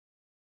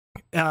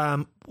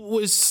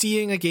was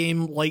seeing a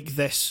game like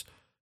this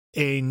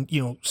in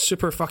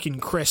super fucking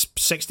crisp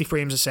 60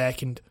 frames a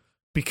second,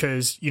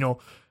 because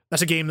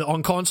that's a game that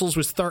on consoles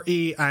was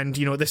 30, and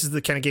this is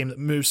the kind of game that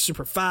moves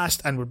super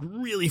fast and would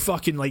really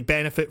fucking like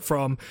benefit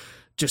from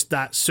just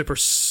that super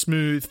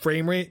smooth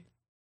frame rate.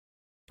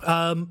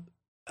 I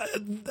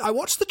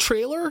watched the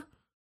trailer,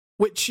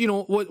 which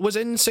was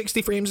in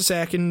 60 frames a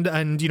second,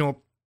 and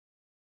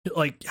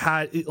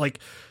had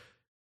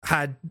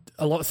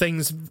a lot of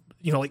things,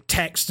 like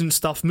text and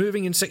stuff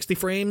moving in 60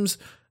 frames.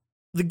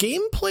 The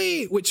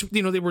gameplay, which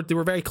they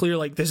were very clear,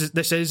 like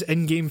this is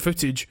in-game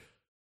footage.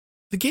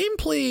 The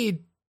gameplay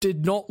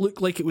did not look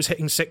like it was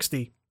hitting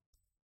 60,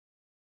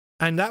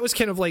 and that was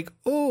kind of like,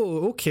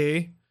 oh,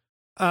 okay.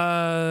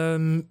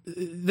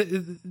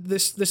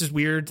 This is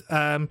weird.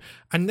 And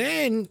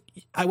then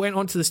I went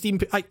onto the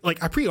Steam. I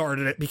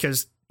pre-ordered it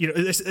because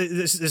this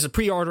is a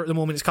pre-order at the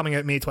moment. It's coming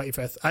out May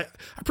 25th. I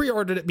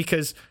pre-ordered it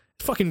because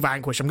it's fucking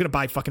Vanquish. I'm gonna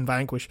buy fucking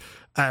Vanquish.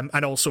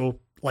 And also,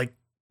 like,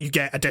 you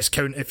get a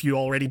discount if you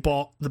already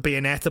bought the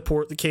Bayonetta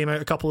port that came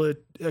out a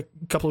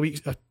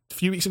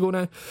few weeks ago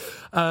now.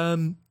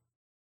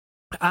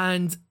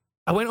 And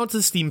I went onto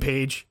the Steam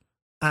page,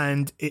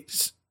 and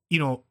it's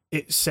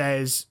it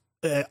says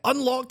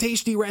unlocked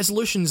HD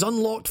resolutions,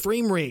 unlocked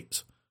frame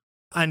rates,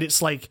 and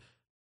it's like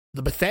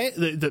the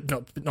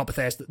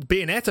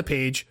Bayonetta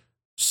page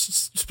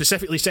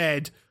specifically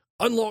said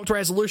unlocked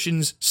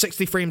resolutions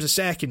 60 frames a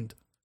second.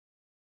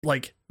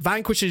 Like,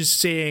 Vanquish is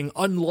saying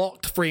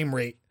unlocked frame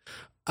rate.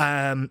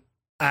 And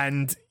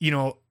that's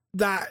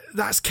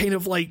kind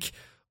of like,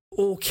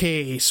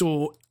 okay,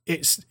 so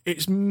it's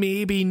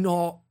maybe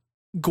not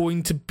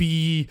going to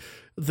be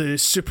the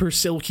super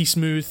silky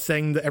smooth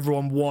thing that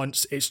everyone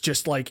wants. It's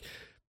just like,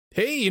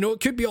 hey, it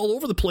could be all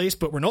over the place,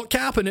 but we're not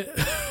capping it.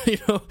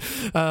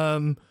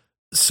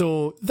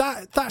 So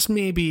that's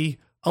maybe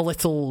a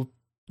little,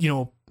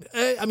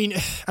 I mean,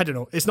 I don't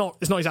know. It's not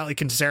exactly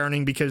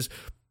concerning, because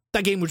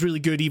that game was really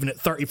good even at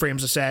 30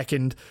 frames a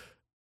second.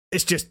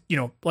 It's just,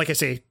 like I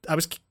say, I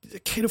was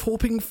kind of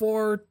hoping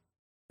for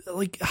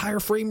like a higher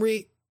frame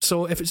rate.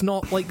 So if it's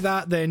not like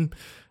that, then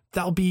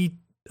that'll be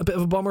a bit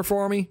of a bummer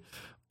for me.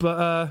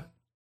 But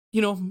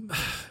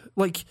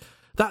like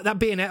that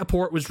Bayonetta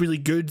port was really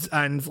good,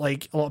 and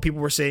like a lot of people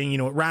were saying,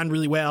 it ran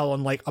really well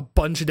on like a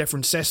bunch of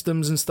different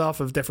systems and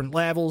stuff of different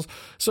levels.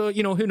 So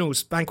who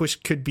knows? Vanquish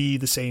could be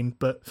the same,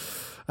 but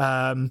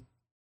at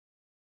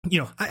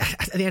the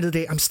end of the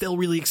day, I'm still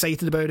really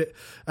excited about it.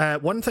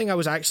 One thing I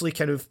was actually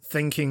kind of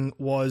thinking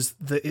was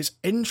that it's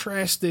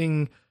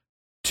interesting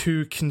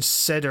to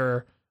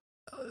consider,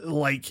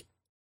 like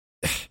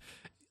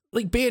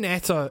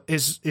Bayonetta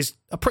is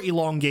a pretty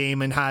long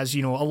game and has,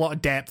 a lot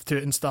of depth to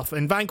it and stuff.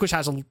 And Vanquish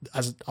has a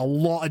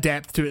lot of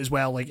depth to it as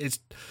well. Like, it's,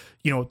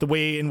 the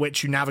way in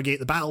which you navigate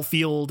the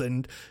battlefield,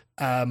 and,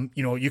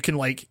 you can,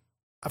 like,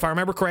 if I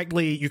remember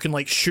correctly, you can,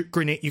 like,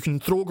 you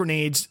can throw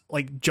grenades,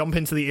 like, jump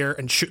into the air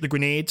and shoot the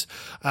grenades.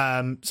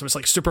 So it's,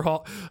 like, super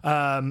hot.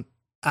 But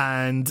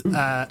at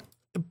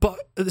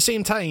the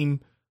same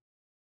time,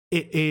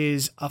 it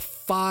is a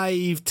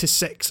 5 to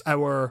 6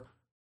 hour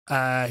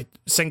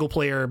single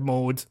player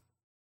mode,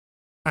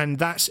 and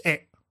that's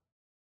it.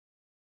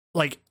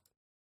 Like,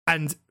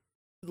 and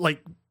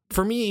like,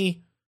 for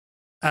me,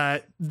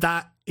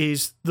 that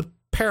is the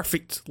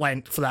perfect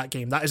length for that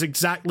game. That is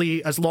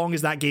exactly as long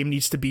as that game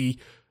needs to be.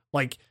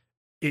 Like,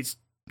 it's,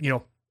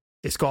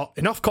 it's got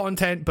enough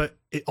content, but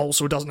it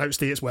also doesn't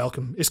outstay its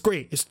welcome. It's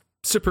great. It's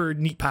super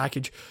neat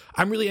package.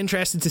 I'm really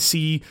interested to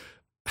see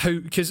how,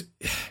 because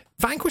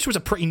Vanquish was a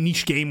pretty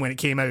niche game when it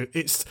came out.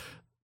 It's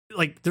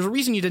like, there's a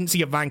reason you didn't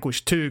see a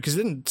Vanquish 2, because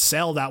it didn't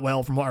sell that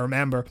well from what I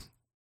remember.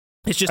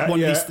 It's just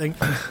one of these things.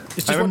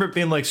 I remember it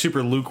being like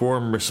super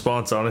lukewarm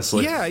response,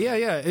 honestly. Yeah.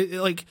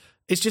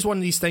 It's just one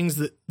of these things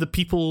that the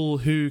people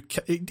who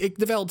it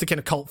developed a kind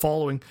of cult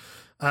following,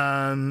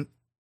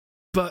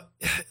 but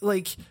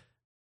like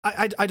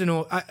I don't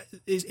know.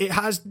 It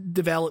has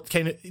developed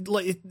kind of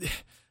like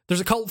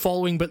there's a cult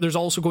following, but there's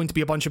also going to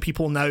be a bunch of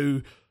people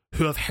now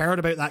who have heard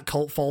about that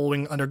cult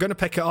following and are going to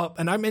pick it up.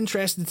 And I'm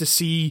interested to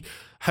see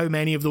how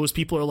many of those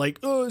people are like,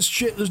 oh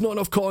shit, there's not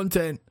enough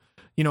content.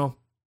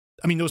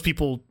 I mean, those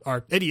people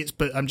are idiots,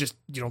 but I'm just,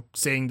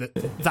 saying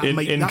that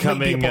might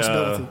be a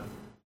possibility.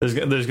 There's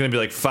going to be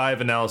like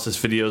 5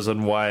 analysis videos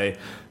on why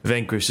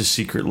Vanquish is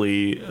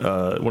secretly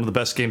one of the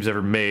best games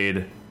ever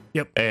made.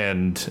 Yep.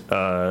 And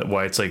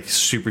why it's like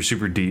super,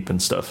 super deep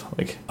and stuff.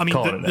 Like, I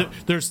mean,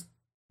 there's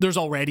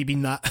already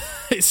been that.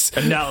 It's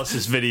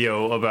analysis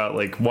video about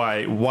like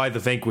why the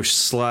Vanquish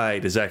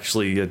slide is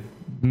actually a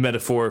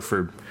metaphor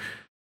for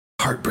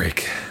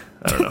heartbreak.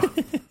 I don't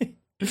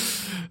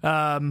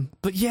know.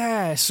 But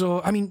yeah,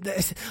 so I mean,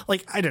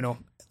 like, I don't know,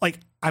 like,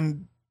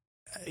 I'm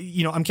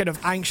kind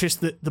of anxious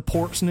that the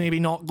port's maybe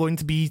not going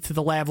to be to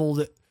the level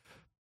that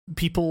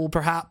people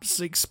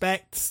perhaps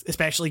expect,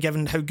 especially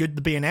given how good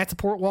the Bayonetta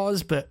port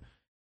was, but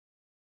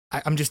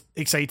I'm just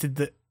excited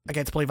that I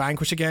get to play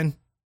Vanquish again.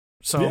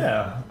 So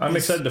yeah, I'm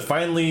excited to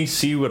finally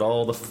see what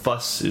all the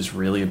fuss is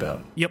really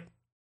about. Yep.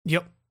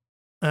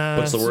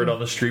 What's the word on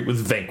the street with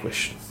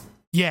Vanquish?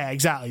 Yeah,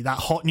 exactly, that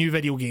hot new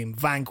video game,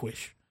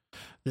 Vanquish.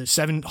 The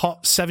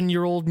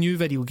 7-year-old new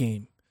video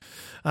game.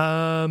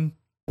 Well,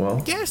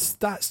 I guess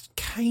that's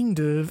kind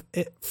of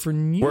it for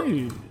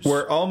news.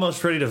 We're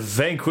almost ready to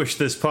vanquish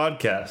this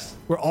podcast.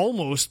 We're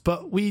almost,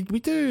 but we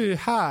do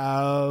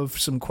have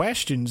some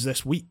questions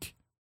this week.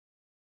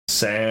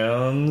 It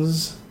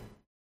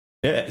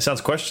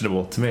sounds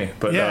questionable to me.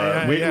 But we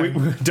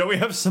don't we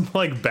have some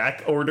like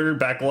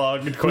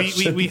backlog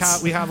questions? We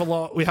have a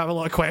lot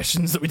of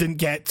questions that we didn't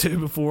get to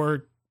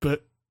before,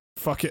 but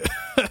fuck it.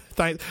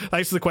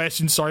 Thanks for the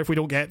questions. Sorry if we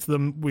don't get to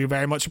them. We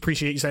very much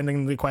appreciate you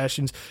sending the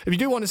questions. If you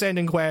do want to send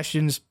in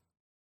questions,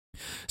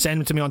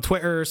 send them to me on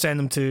Twitter. Send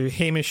them to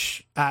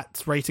Hamish at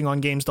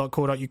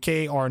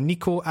writingongames.co.uk or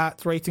Nico at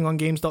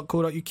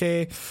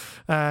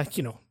writingongames.co.uk.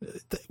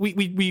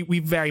 We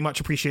very much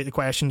appreciate the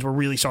questions. We're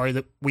really sorry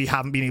that we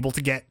haven't been able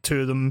to get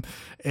to them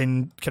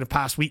in kind of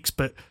past weeks,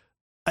 but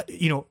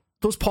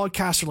those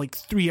podcasts are like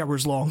 3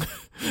 hours long.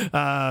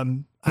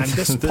 And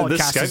this podcast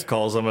this Skype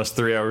call's almost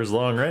 3 hours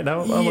long right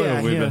now. How long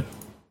have we been?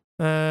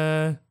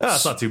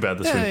 It's not too bad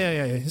this week.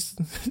 Yeah.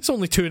 It's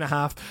only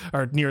 2.5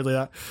 or nearly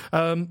that.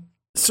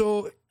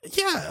 So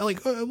yeah,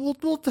 like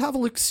we'll have a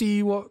look,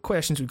 see what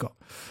questions we've got.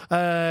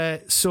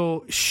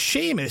 So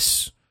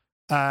Seamus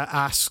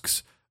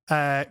asks,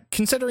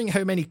 considering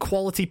how many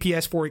quality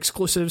PS4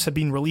 exclusives have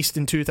been released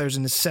in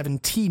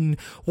 2017,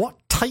 what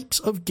types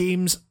of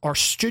games or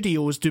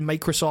studios do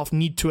Microsoft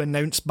need to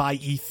announce by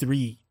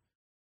E3?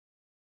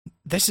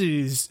 This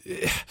is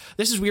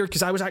weird,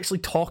 because I was actually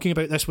talking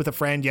about this with a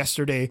friend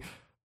yesterday.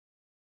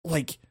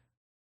 Like,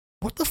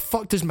 what the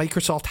fuck does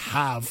Microsoft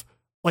have?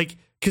 Like,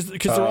 because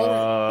they're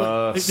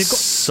all they've got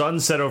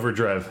Sunset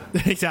Overdrive.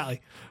 Exactly.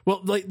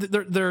 Well, like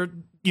they're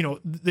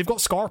they've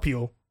got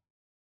Scorpio,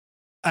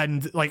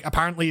 and like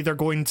apparently they're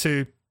going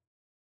to.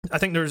 I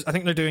think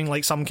they're doing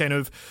like some kind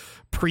of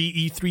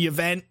pre-E3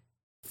 event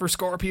for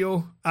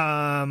Scorpio.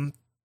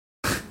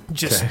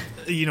 Just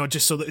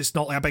so that it's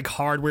not like a big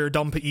hardware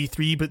dump at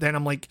E3. But then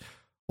I'm like,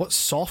 what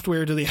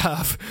software do they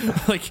have?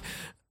 Like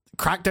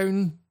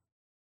Crackdown.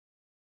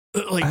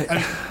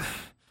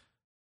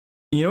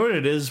 You know what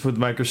it is with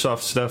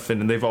Microsoft stuff,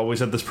 and they've always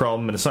had this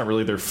problem, and it's not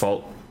really their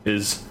fault,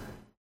 is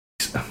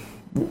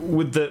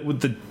with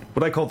the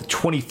what I call the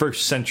 21st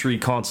century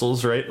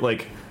consoles, right?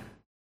 Like,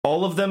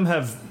 all of them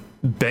have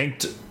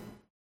banked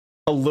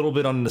a little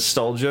bit on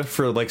nostalgia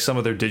for like some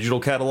of their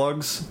digital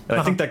catalogs, and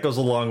I think that goes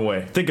a long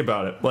way. Think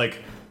about it.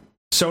 Like,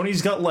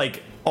 Sony's got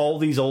like all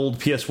these old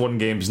PS1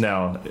 games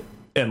now,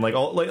 and like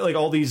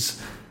all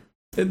these.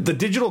 The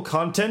digital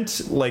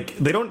content, like,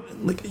 they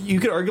don't, like, you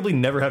could arguably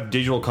never have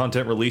digital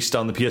content released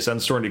on the PSN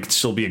store and it could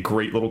still be a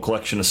great little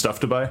collection of stuff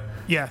to buy.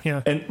 Yeah.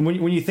 And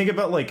when you think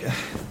about, like,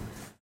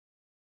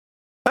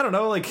 I don't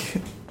know, like,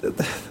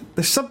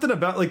 there's something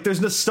about, like,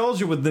 there's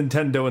nostalgia with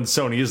Nintendo and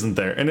Sony, isn't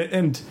there?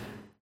 And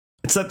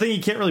it's that thing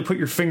you can't really put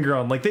your finger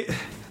on. Like,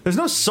 there's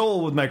no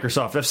soul with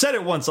Microsoft. I've said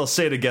it once, I'll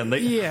say it again.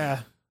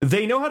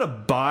 They know how to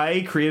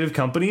buy creative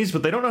companies,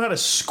 but they don't know how to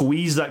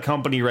squeeze that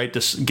company right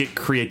to get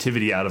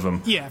creativity out of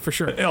them. Yeah, for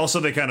sure. And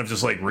also, they kind of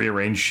just like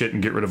rearrange shit and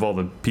get rid of all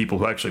the people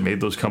who actually made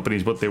those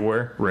companies what they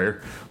were.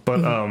 Rare.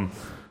 But,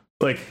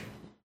 like,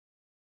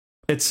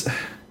 it's...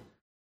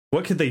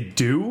 what could they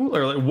do,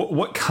 or like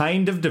what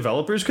kind of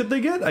developers could they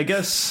get? I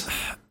guess.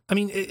 I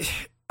mean,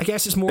 I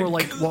guess it's more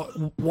like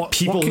what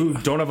people who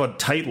don't have a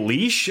tight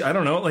leash. I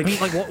don't know. Like, I mean,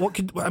 like what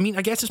could I mean?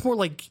 I guess it's more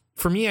like,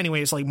 for me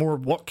anyway. It's like more,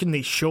 what can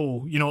they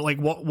show? You know, like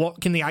what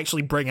can they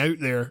actually bring out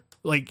there?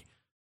 Like,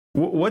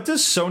 what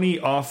does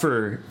Sony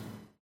offer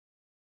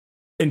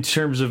in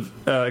terms of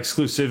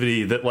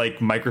exclusivity that like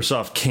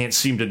Microsoft can't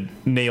seem to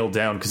nail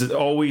down? Because it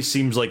always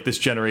seems like this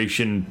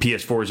generation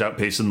PS4 is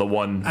outpacing the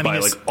one by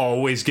like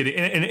always getting,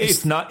 and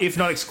if not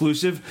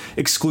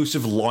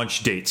exclusive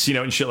launch dates, you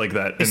know, and shit like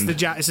that. It's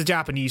the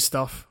Japanese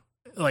stuff,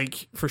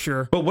 like, for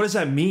sure. But what does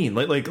that mean?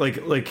 Like. Well,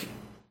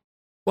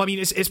 I mean,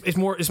 it's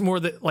more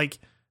that like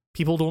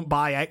people don't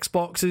buy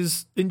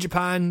Xboxes in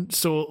Japan,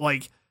 so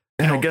like.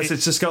 And I guess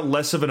it's just got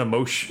less of an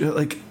emotion.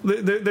 Like,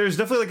 there's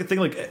definitely like a thing.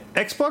 Like,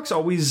 Xbox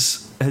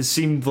always has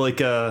seemed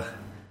like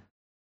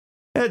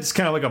it's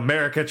kind of like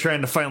America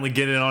trying to finally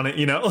get in on it,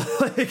 you know?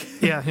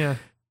 Like, yeah.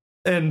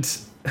 And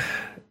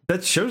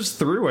that shows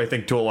through, I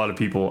think, to a lot of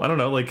people. I don't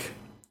know, like,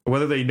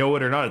 whether they know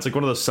it or not. It's like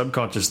one of those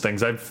subconscious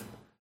things.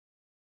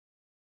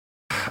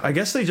 I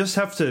guess they just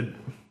have to.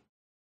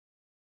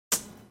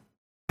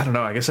 I don't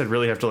know. I guess I'd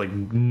really have to like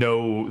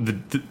know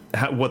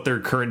what their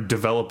current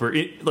developer,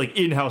 like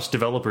in-house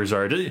developers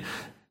are.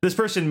 This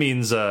person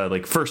means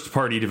like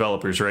first-party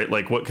developers, right?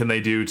 Like, what can they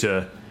do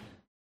to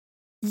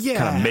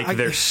kind of make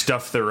their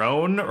stuff their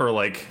own, or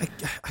like,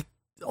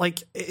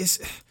 like it's.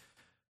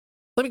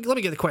 Let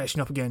me get the question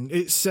up again.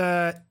 It's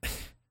because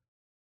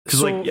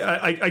like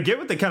I get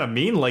what they kind of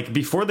mean. Like,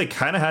 before, they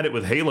kind of had it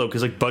with Halo,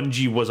 because like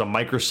Bungie was a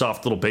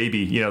Microsoft little baby,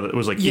 you know, that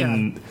was like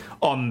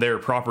on their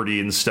property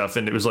and stuff,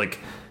 and it was like.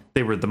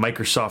 They were the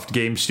Microsoft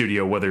game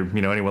studio, whether,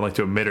 you know, anyone like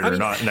to admit it or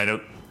not. And I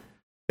know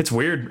it's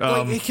weird.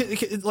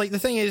 Like the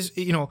thing is,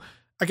 you know,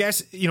 I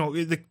guess, you know,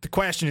 the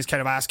question is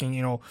kind of asking,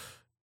 you know,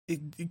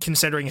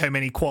 considering how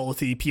many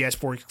quality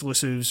PS4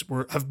 exclusives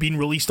have been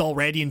released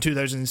already in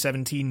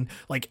 2017,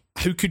 like,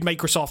 how could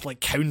Microsoft like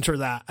counter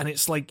that? And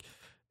it's like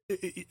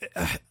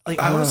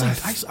I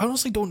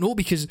honestly don't know,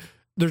 because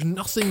there's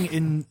nothing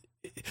in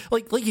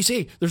like you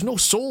say, there's no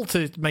soul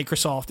to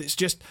Microsoft. It's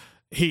just,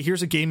 hey,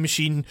 here's a game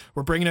machine.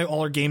 We're bringing out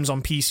all our games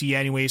on PC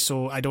anyway,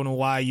 so I don't know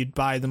why you'd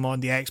buy them on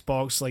the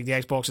Xbox. Like, the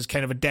Xbox is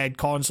kind of a dead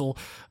console.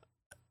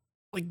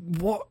 Like,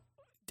 what?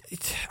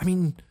 I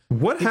mean,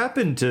 what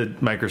happened to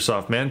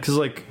Microsoft, man? Because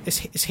like,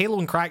 it's Halo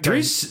and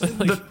Crackdown.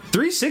 The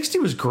 360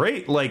 was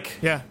great. Like,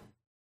 yeah.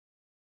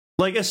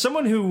 Like, as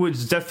someone who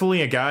was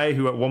definitely a guy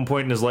who at one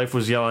point in his life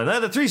was yelling, the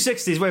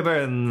 360 is way better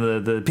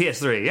than the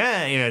PS3.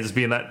 Yeah, you know, just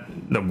being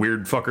the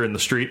weird fucker in the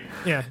street.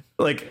 Yeah.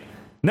 Like,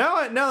 now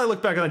I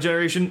look back on that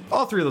generation,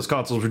 all three of those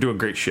consoles were doing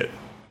great shit.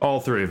 All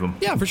three of them.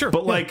 Yeah, for sure.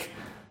 But like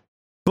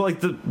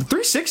the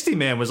 360,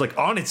 man, was like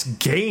on its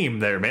game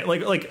there, man.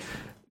 Like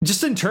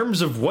just in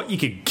terms of what you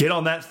could get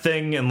on that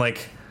thing, and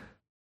like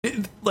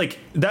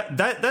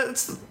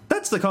that's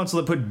the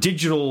console that put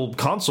digital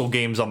console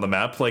games on the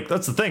map. Like,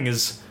 that's the thing,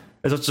 is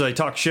as much as I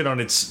talk shit on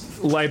its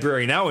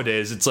library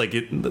nowadays, it's like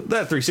that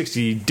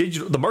 360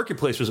 digital, the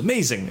marketplace was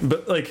amazing,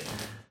 but like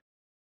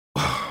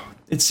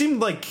it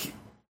seemed like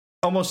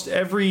almost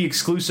every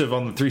exclusive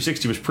on the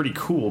 360 was pretty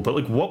cool, but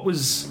like what were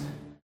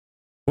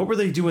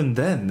they doing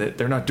then that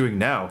they're not doing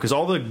now? Because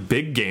all the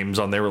big games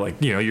on there were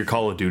like, you know, your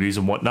Call of Duties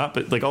and whatnot,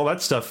 but like all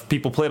that stuff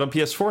people play it on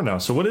PS4 now.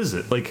 So what is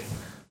it like?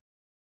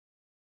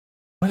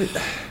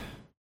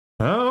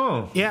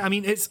 Oh yeah, I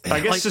mean, it's,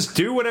 I guess, like, just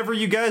do whatever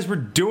you guys were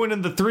doing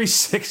in the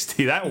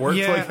 360. That worked.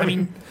 Yeah, like, I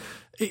mean,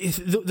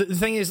 the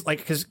thing is, like,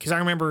 because I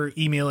remember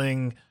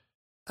emailing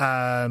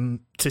to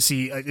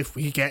see if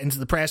we could get into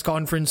the press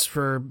conference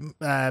for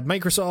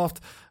Microsoft,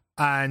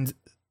 and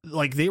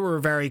like they were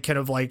very kind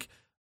of like,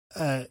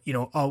 you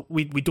know, oh,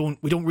 we don't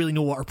really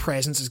know what our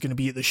presence is going to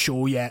be at the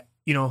show yet,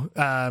 you know,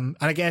 and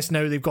I guess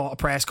now they've got a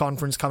press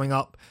conference coming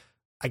up,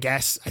 I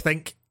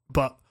think,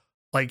 but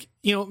like,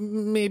 you know,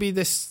 maybe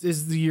this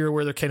is the year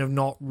where they're kind of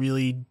not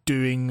really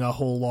doing a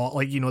whole lot.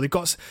 Like, you know, they've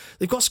got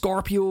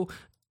Scorpio,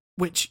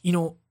 which, you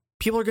know,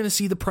 people are going to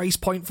see the price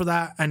point for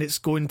that, and it's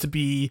going to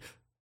be,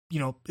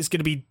 you know, it's going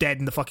to be dead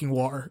in the fucking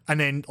water.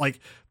 And then, like,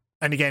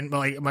 and again,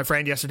 like my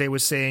friend yesterday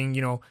was saying,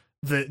 you know,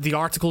 the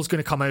article's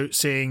going to come out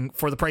saying,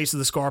 for the price of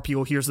the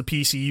Scorpio, here's the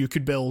PC you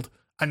could build,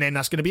 and then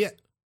that's going to be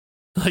it.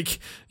 Like,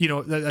 you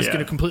know, that's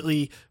going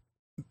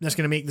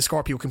to make the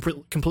Scorpio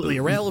completely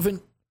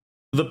irrelevant.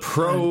 The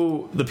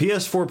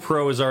PS4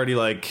 Pro is already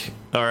like,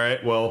 all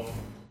right, well,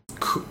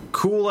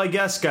 cool, I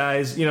guess,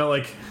 guys. You know,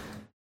 like,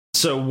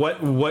 so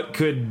what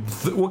could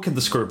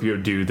the Scorpio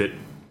do that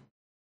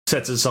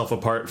sets itself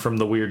apart from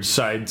the weird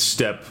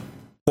sidestep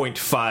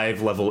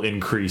 0.5 level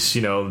increase?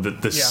 You know,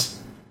 that this. Yeah.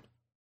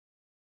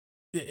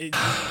 It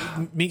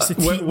makes the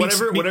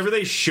whatever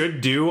they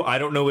should do. I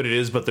don't know what it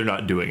is, but they're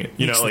not doing it.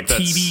 You know, like the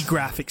TV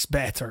graphics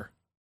better.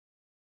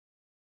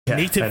 Yeah,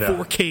 native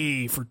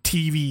 4K for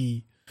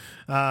TV.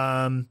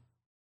 Yeah,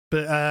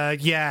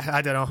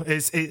 I don't know.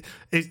 It's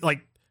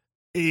like,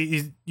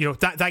 you know,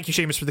 thank you,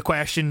 Seamus, for the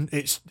question.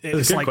 It's a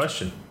good like,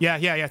 question. Yeah,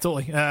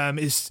 totally.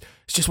 It's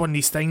just one of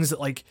these things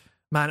that, like,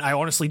 man, I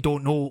honestly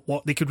don't know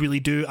what they could really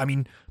do. I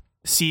mean,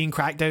 seeing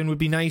Crackdown would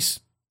be nice,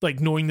 like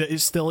knowing that it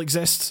still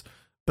exists.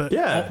 But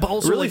yeah, but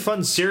also really like,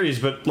 fun series,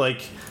 but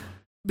like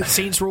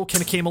Saints Row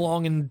kind of came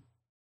along and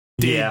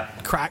did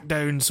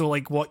Crackdown. So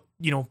like, what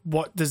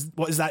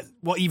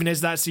even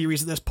is that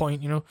series at this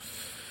point? You know,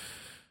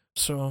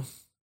 so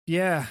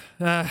yeah,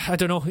 I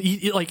don't know.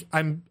 Like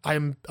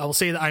I'll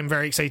say that I'm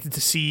very excited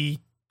to see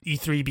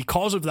E3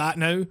 because of that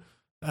now.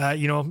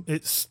 You know,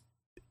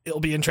 it'll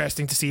be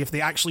interesting to see if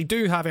they actually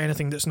do have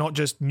anything that's not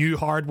just new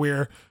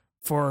hardware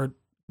for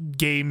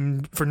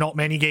not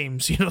many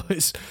games. You know,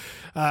 it's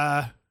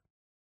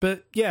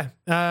but yeah,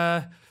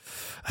 I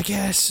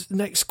guess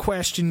next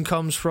question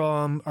comes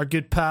from our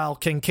good pal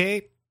King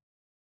K,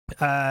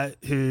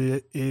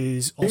 who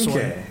is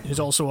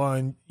also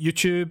on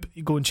YouTube.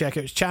 You go and check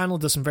out his channel,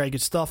 does some very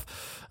good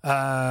stuff.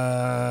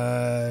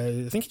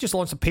 I think he just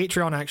launched a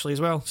Patreon actually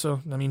as well,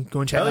 so I mean, go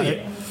and check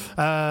that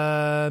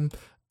out.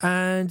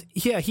 And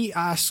yeah, he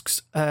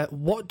asks,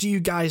 what do you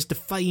guys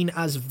define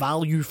as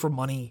value for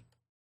money?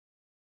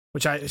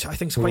 Which I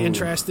think is quite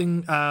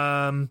interesting,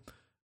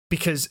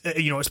 because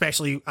you know,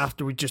 especially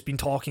after we've just been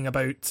talking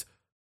about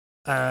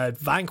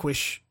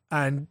Vanquish,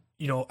 and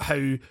you know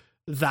how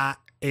that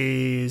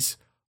is,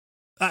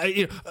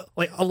 you know,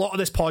 like a lot of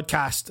this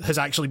podcast has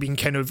actually been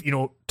kind of, you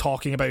know,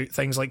 talking about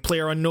things like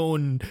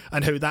PlayerUnknown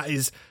and how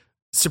that's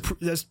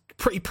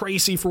pretty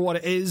pricey for what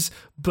it is,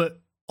 but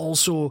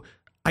also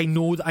I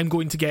know that I'm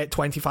going to get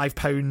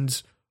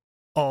 £25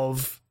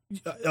 of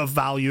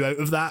value out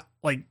of that.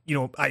 Like, you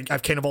know,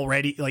 I've kind of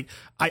already, like,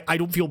 I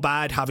don't feel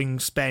bad having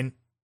spent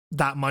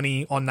that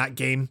money on that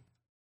game.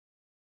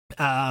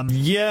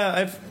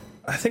 Yeah,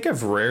 I think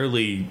I've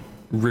rarely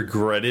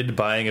regretted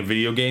buying a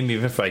video game,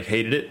 even if I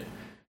hated it.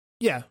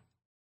 Yeah.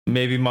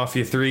 Maybe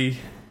Mafia 3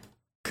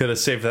 could have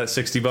saved that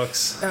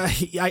 $60.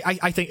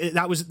 I think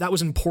that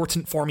was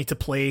important for me to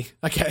play,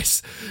 I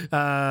guess.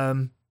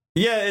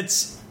 Yeah,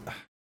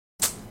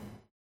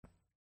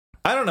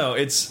 I don't know.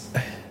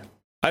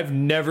 I've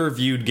never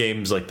viewed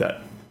games like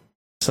that.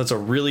 So it's a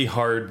really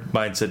hard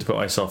mindset to put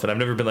myself in. I've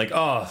never been like,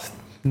 oh,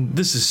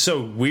 this is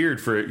so weird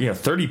for, you know,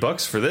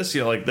 $30 for this.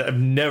 You know, like, I've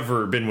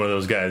never been one of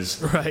those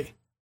guys. Right.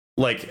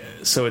 Like,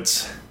 so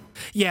it's...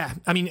 Yeah,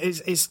 I mean,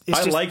 it's I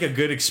just like a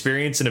good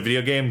experience in a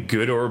video game,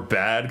 good or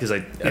bad, because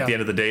at the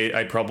end of the day,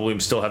 I probably am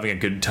still having a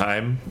good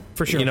time.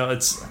 For sure. You know,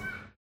 it's...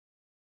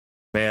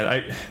 Man,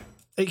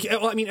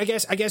 I mean, I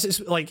guess it's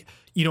like,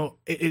 you know,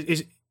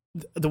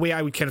 the way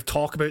I would kind of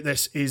talk about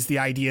this is the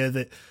idea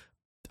that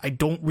I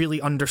don't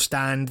really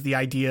understand the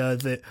idea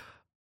that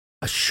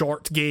a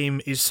short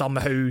game is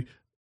somehow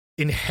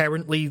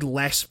inherently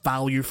less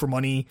value for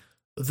money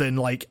than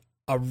like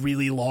a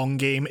really long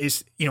game.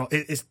 Is, you know,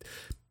 it's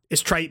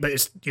trite, but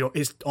it's, you know,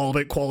 it's all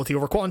about quality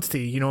over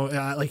quantity. You know,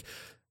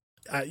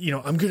 you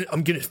know, I'm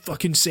gonna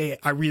fucking say it.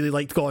 I really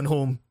liked Gone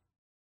Home,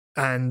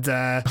 and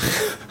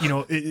you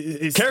know,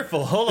 it's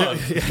careful. Hold on,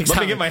 exactly. Let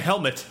me get my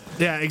helmet.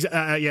 Yeah,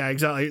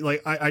 exactly.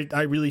 Like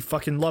I really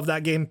fucking love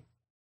that game,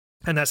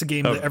 and that's a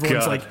game that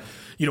everyone's like,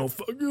 you know,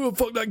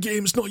 fuck that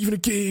game. It's not even a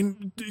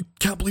game.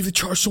 Can't believe they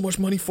charge so much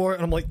money for it.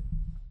 And I'm like,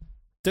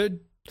 dude,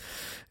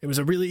 it was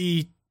a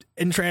really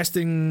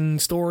interesting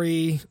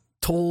story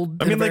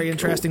told in a very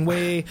interesting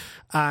way,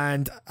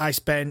 and I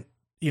spent,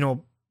 you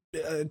know,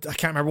 I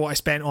can't remember what I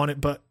spent on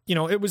it, but you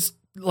know, it was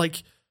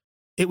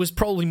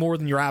probably more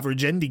than your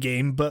average indie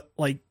game, but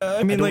like,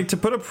 I mean, like,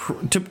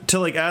 to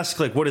like ask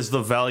like what is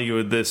the value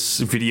of this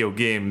video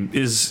game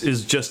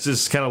is just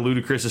as kind of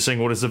ludicrous as saying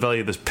what is the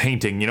value of this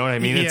painting. You know what I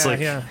mean? It's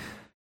like,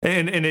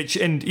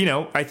 and you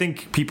know, I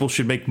think people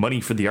should make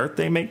money for the art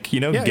they make. You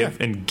know,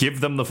 give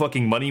them the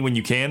fucking money when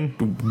you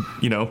can.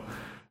 You know,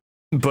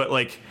 but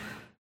like,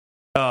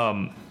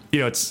 you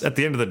know, it's at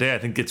the end of the day, I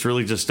think it's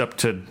really just up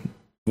to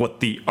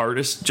what the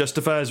artist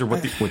justifies or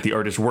what the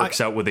artist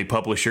works out with a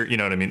publisher. You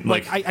know what I mean?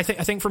 Like I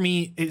think for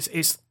me,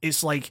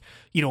 it's like,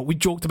 you know, we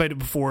joked about it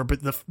before,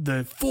 but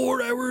the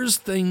 4 hours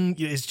thing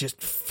is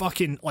just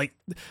fucking like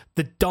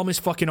the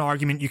dumbest fucking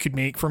argument you could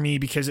make for me,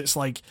 because it's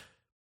like,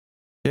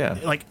 yeah,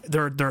 like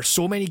there are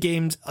so many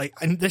games, like,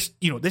 and this,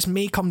 you know, this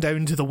may come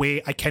down to the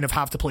way I kind of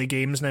have to play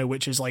games now,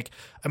 which is like,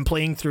 I'm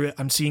playing through it,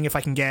 I'm seeing if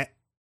I can get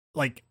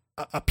like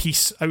a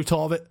piece out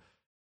of it,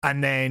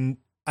 and then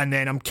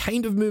I'm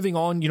kind of moving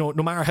on. You know,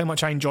 no matter how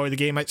much I enjoy the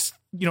game, it's,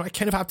 you know, I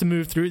kind of have to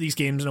move through these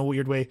games in a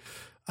weird way.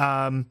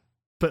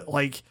 But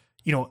like,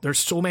 you know, there's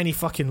so many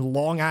fucking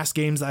long ass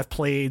games that I've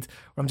played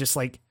where I'm just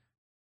like,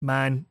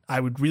 man,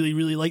 I would really,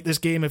 really like this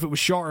game if it was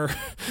shorter,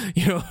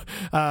 you know.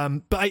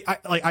 But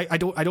I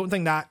don't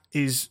think that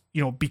is,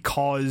 you know,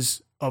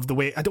 because of the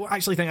way, I don't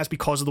actually think that's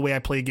because of the way I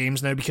play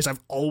games now, because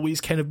I've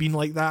always kind of been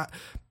like that.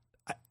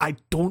 I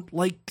don't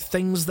like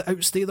things that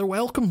outstay their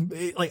welcome.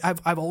 Like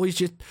I've always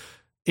just,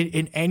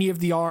 in any of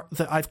the art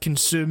that I've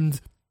consumed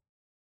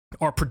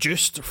or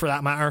produced for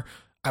that matter,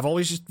 I've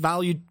always just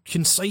valued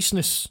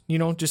conciseness, you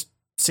know, just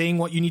saying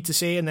what you need to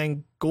say and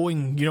then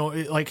going, you know,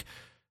 like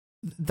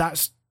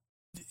that's,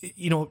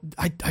 you know,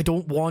 I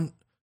don't want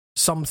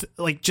something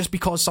like, just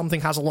because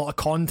something has a lot of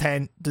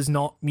content does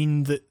not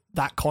mean that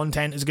that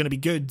content is going to be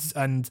good.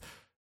 And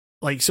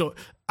like, so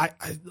I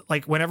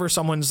like whenever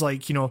someone's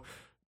like, you know,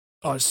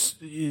 oh,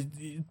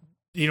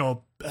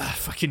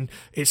 fucking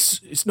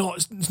it's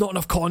not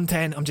enough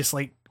content, I'm just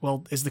like,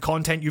 well, is the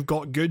content you've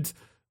got good?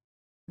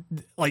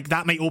 Like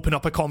that might open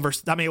up a kind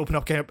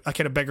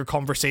of bigger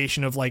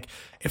conversation of like,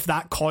 if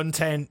that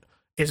content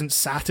isn't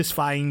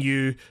satisfying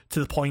you to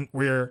the point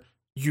where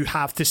you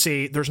have to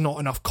say there's not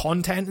enough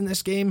content in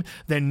this game,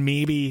 then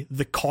maybe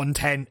the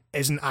content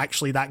isn't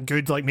actually that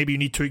good. Like maybe you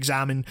need to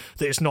examine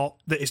that it's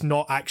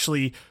not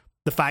actually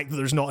the fact that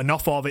there's not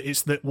enough of it,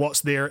 it's that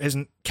what's there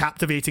isn't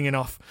captivating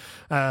enough,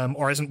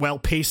 or isn't well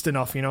paced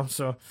enough, you know.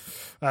 So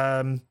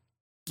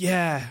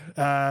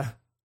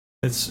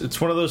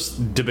it's one of those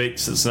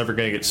debates that's never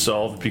going to get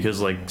solved, because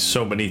like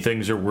so many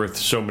things are worth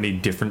so many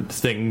different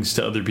things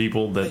to other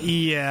people that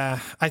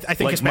I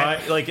think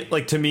like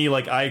it's to me,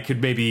 like I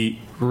could maybe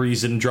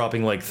reason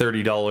dropping like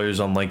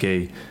 $30 on like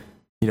a,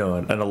 you know,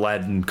 an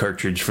Aladdin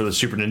cartridge for the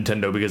Super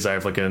Nintendo because I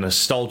have like a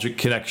nostalgic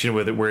connection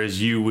with it,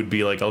 whereas you would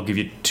be like, I'll give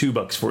you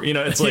 $2 for it. You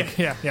know, it's like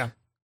yeah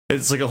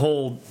it's like a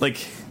whole,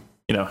 like,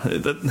 you know,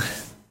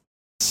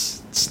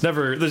 it's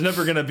never, there's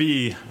never going to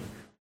be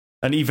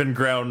an even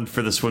ground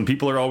for this one.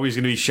 People are always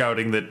going to be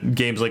shouting that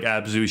games like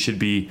Abzu should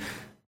be,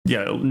 you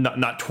know,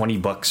 not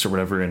 $20 or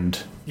whatever.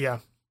 And yeah,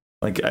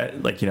 like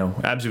you know,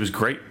 Abzu was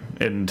great,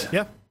 and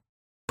yeah,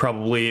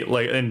 probably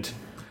like, and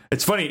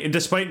it's funny, and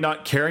despite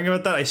not caring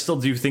about that, I still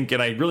do think, and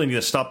I really need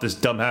to stop this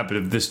dumb habit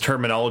of this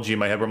terminology in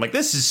my head where I'm like,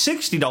 this is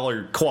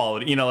 $60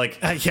 quality, you know, like,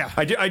 yeah,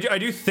 I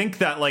do think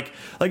that, like,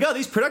 oh,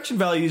 these production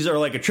values are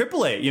like a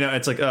AAA, you know,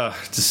 it's like,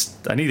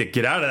 just, I need to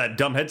get out of that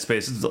dumb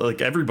headspace. It's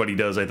like everybody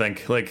does, I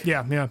think, like,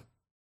 yeah,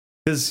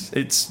 because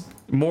it's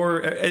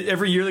more,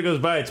 every year that goes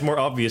by, it's more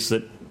obvious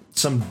that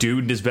some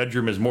dude in his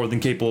bedroom is more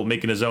than capable of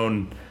making his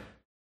own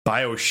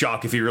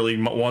BioShock if he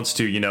really wants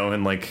to, you know,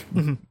 and like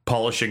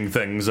polishing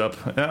things up.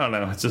 I don't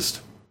know. It's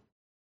just,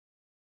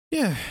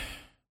 yeah,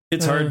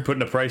 it's hard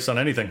putting a price on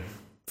anything,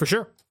 for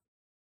sure.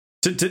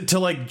 To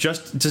like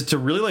just to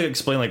really like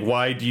explain like,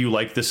 why do you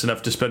like this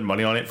enough to spend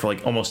money on it for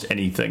like almost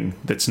anything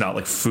that's not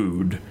like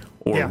food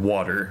or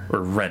water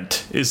or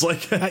rent is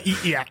like yeah,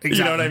 exactly.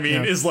 You know what I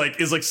mean? Is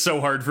like so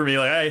hard for me.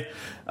 Like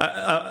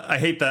I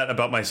hate that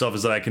about myself,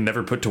 is that I can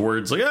never put to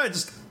words like, I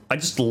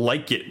just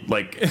like it,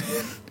 like.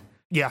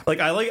 Yeah, like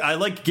I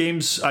like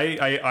games.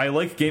 I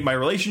like game. My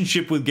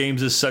relationship with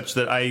games is such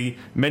that I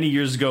many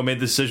years ago made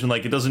the decision,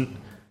 like, it doesn't.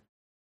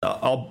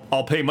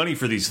 I'll pay money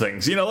for these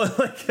things, you know.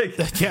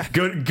 Like yeah,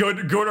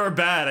 good or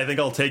bad, I think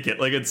I'll take it.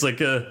 Like, it's like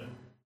I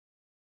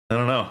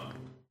don't know.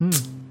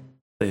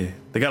 They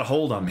got a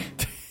hold on me.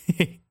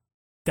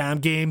 Damn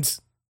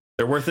games.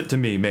 They're worth it to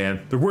me,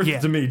 man. They're worth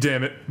it to me.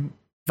 Damn it.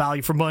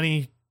 Value for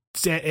money.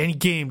 Any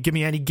game. Give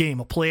me any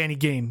game. I'll play any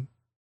game.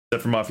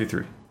 Except for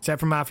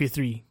Mafia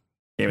 3.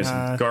 Game is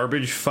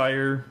garbage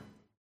fire.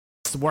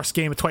 It's the worst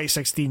game of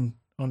 2016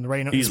 on the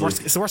right now. It's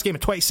the worst game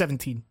of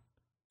 2017.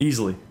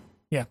 Easily.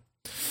 Yeah.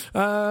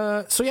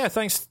 So yeah,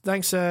 thanks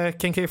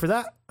King K for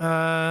that.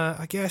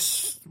 I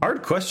guess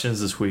hard questions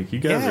this week. You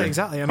guys are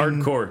exactly.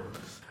 hardcore.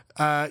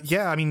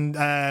 I mean,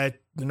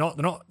 they're not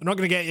going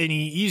to get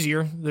any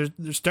easier.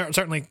 There's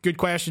certainly good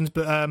questions,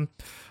 but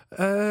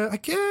I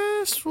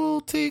guess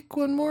we'll take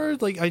one more.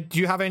 Like, do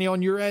you have any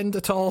on your end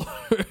at all?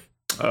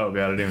 Oh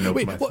god, I didn't even know.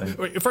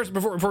 Wait, first,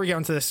 before we get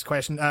onto this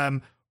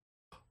question,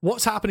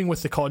 what's happening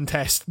with the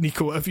contest,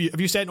 Nico? Have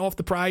you sent off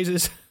the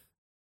prizes?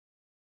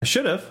 I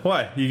should have.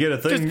 Why? You get a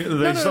thing?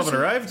 They still haven't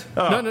arrived?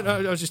 Oh. No.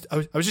 I was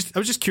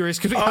just curious.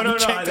 They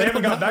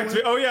haven't got back to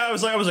me. Oh yeah, I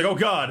was like, oh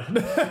god.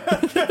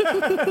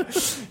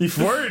 You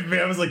worried me.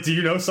 I was like, do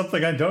you know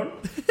something I don't?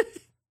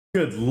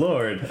 Good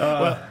lord.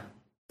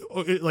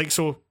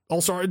 So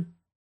all sorted.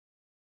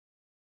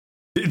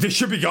 They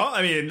should be gone.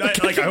 I mean, I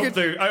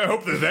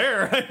hope they're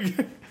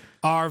there.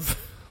 Arv,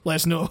 let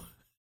us know.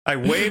 I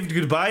waved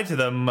goodbye to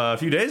them a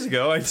few days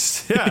ago.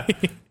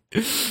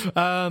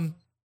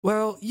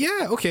 Well,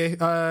 yeah,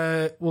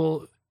 okay.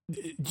 We'll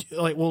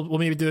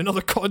maybe do another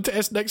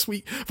contest next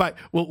week. In fact,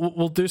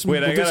 we'll do some.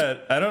 Wait, I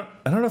don't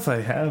know if I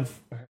have.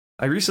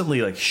 I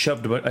recently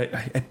shoved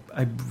I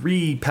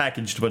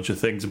repackaged a bunch of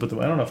things, but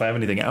I don't know if I have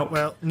anything out.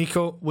 Well,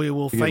 Nico, we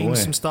will find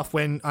some stuff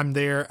when I'm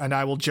there, and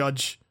I will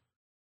judge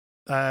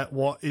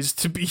what is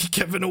to be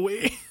given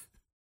away.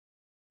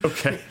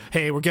 Okay.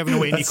 Hey, we're giving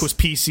away Nico's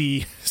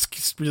PC.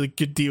 It's a really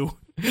good deal.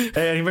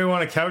 Hey, anybody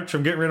want a couch?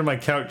 I'm getting rid of my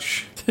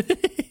couch.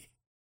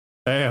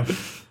 I am.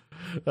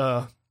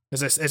 Is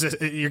this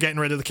you're getting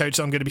rid of the couch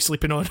that I'm going to be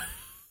sleeping on?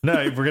 No,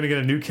 we're going to get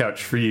a new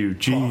couch for you.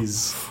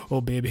 Jeez.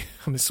 Oh baby,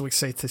 I'm so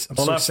excited.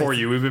 Not for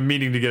you. We've been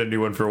meaning to get a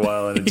new one for a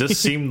while, and it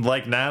just seemed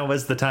like now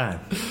was the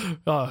time.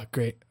 Oh,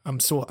 great. I'm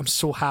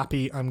so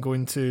happy. I'm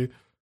going to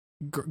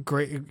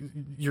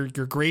you're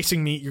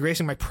gracing me. You're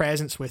gracing my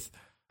presence with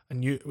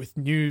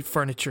new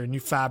furniture, new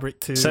fabric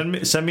to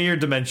send me your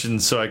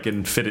dimensions so I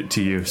can fit it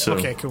to you. So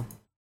okay, cool.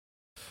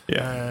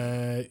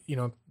 Yeah.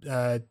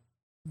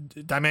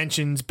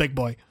 Dimensions, big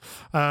boy.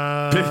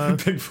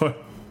 Big boy.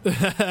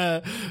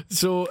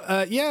 So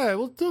yeah,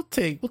 we'll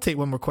take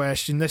one more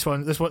question. This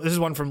is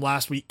one from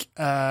last week.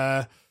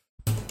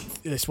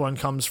 This one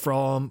comes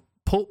from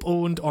Pope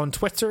Owned on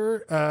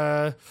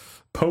Twitter.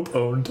 Pope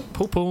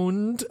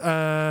owned,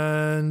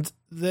 and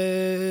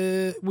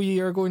we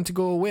are going to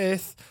go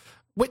with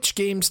which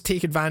games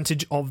take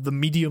advantage of the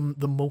medium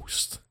the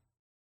most.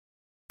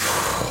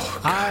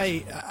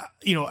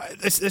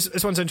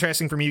 This one's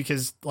interesting for me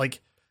because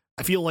like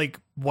I feel like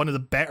one of the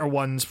better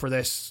ones for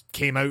this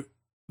came out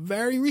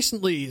very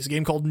recently. It's a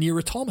game called Nier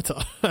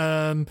Automata.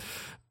 I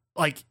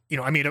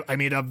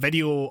made a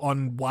video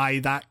on why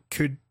that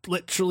could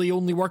literally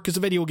only work as a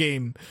video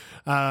game.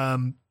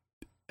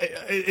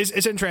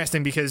 It's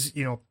interesting because,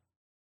 you know,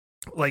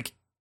 like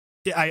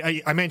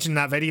I mentioned in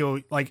that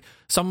video, like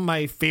some of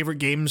my favorite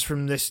games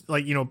from this,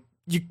 like, you know,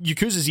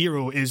 Yakuza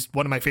 0 is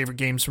one of my favorite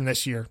games from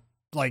this year,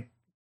 like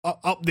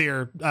up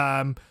there.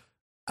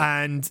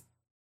 And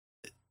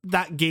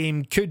that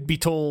game could be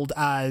told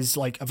as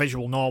like a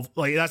visual novel.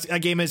 Like a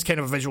game is kind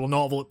of a visual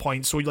novel at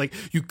points. So like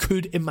you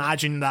could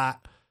imagine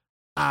that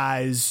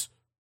as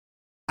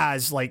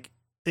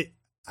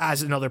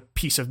another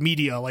piece of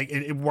media, like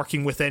it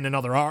working within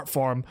another art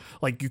form.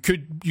 Like you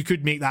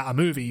could make that a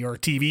movie or a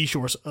TV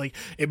show. Or like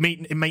it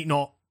might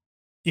not,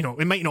 you know,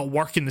 it might not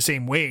work in the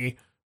same way.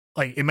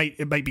 Like it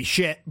might be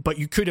shit, but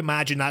you could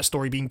imagine that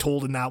story being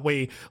told in that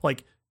way.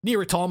 Like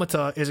Nier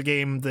Automata is a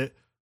game that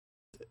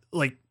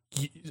like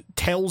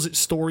tells its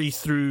story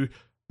through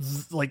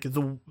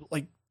the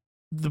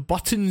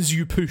buttons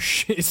you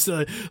push. It's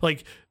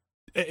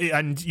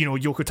and you know,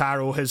 Yoko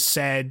Taro has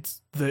said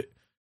that,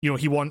 you know,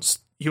 he wants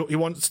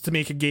to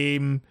make a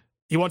game.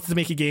 He wanted to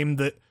make a game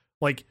that,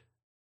 like,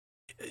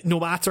 no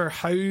matter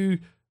how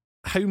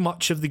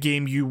much of the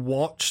game you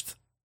watched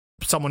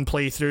someone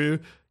play through,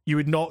 you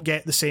would not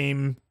get the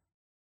same,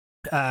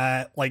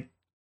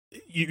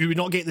 you would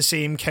not get the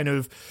same kind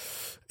of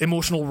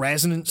emotional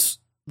resonance,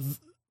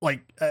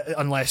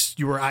 unless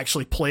you were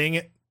actually playing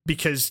it.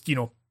 Because, you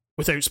know,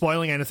 without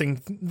spoiling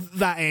anything,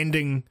 that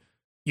ending,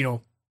 you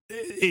know,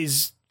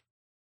 is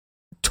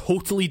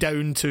totally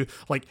down to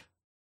like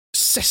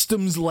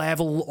systems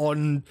level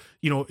on,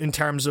 you know, in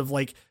terms of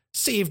like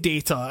save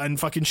data and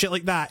fucking shit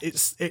like that.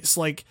 It's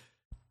like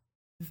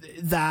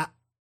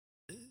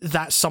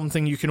that's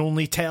something you can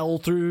only tell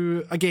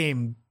through a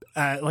game.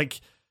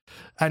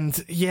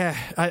 And yeah,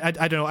 I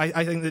don't know.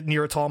 I think that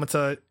Nier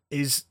Automata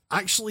is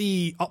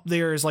actually up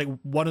there as like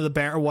one of the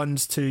better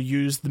ones to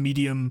use the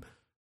medium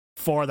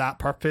for that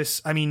purpose.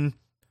 I mean,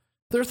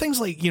 there are things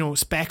like, you know,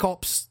 Spec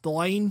Ops: The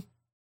Line,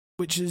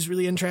 which is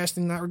really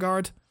interesting in that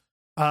regard.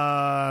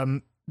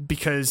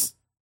 Because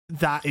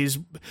that is,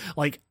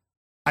 like,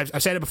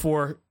 I've said it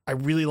before, I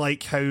really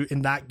like how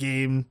in that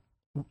game,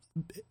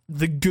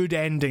 the good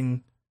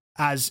ending,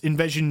 as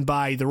envisioned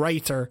by the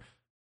writer,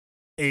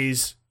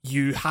 is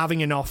you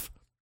having enough,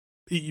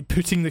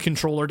 putting the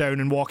controller down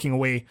and walking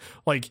away.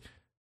 Like,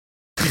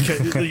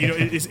 because, you know,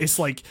 it's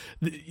like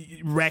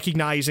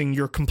recognizing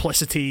your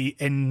complicity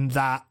in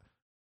that,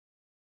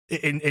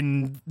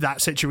 in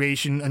that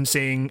situation and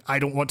saying, I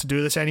don't want to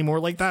do this anymore.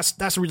 Like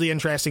that's a really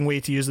interesting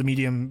way to use the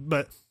medium.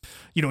 But,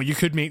 you know, you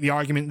could make the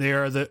argument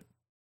there that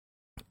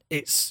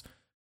it's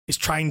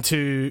trying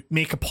to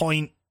make a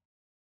point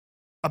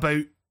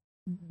about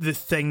the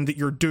thing that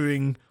you're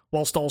doing,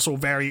 whilst also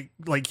very,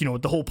 like, you know,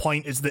 the whole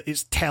point is that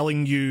it's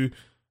telling you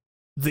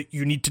that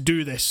you need to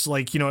do this.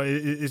 Like, you know,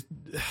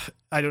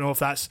 I don't know if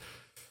that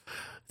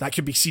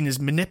could be seen as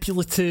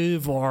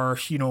manipulative or,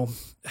 you know,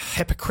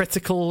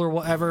 hypocritical or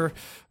whatever.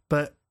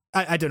 But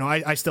I don't know.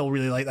 I still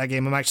really like that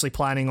game. I'm actually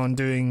planning on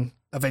doing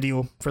a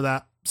video for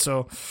that.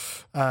 So,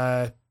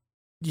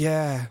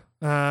 yeah.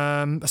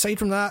 Aside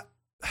from that,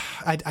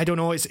 I don't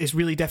know. It's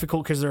really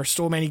difficult because there are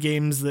so many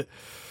games that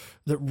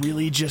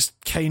really just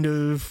kind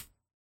of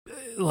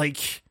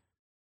like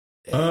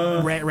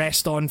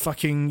rest on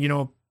fucking, you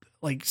know,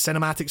 like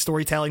cinematic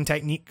storytelling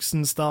techniques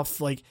and stuff.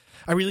 Like,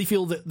 I really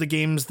feel that the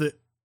games that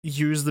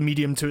use the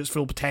medium to its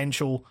full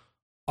potential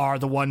are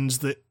the ones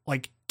that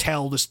like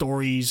tell the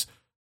stories,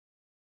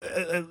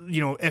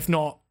 you know, if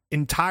not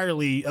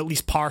entirely, at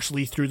least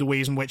partially through the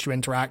ways in which you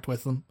interact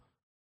with them.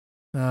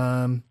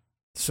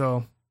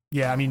 So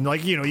yeah, I mean,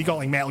 like, you know, you got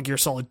like Metal Gear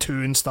Solid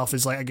 2 and stuff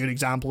is like a good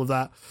example of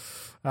that.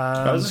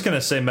 I was just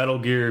gonna say Metal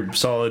Gear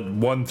Solid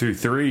 1 through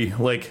 3,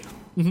 like,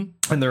 in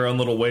their own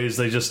little ways,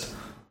 they just,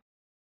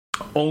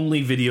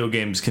 only video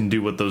games can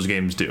do what those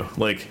games do.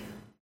 Like,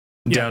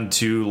 down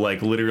to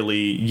like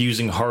literally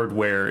using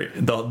hardware,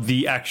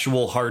 the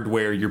actual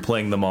hardware you're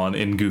playing them on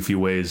in goofy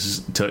ways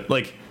to,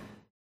 like,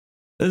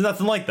 there's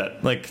nothing like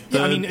that. Like,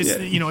 I mean, it's,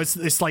 you know,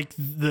 it's like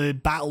the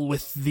battle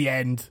with the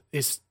end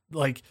is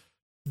like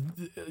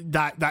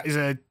that is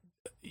a,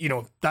 you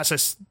know, that's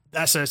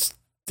a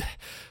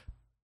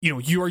you know,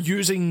 you are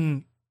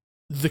using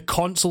the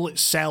console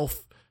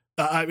itself.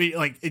 I mean,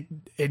 like,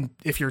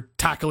 if you're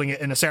tackling it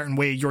in a certain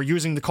way, you're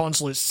using the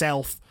console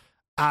itself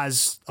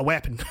as a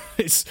weapon.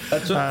 Those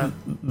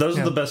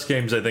are the best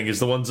games, I think, is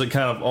the ones that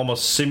kind of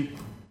almost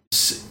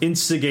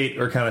instigate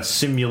or kind of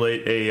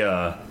simulate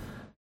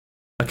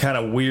a kind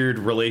of weird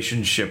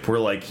relationship where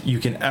like you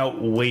can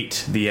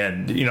outweight the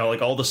end. You know,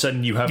 like all of a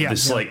sudden you have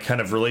this like kind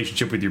of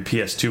relationship with your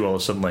PS2. All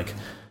of a sudden, like,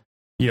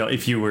 you know,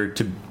 if you were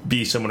to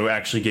be someone who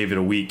actually gave it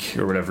a week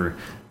or whatever,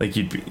 like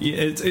you'd be,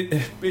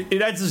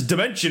 it adds this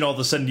dimension. All of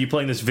a sudden, you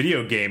playing this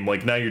video game,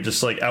 like now you're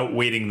just like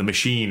outweighting the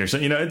machine or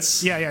something. You know,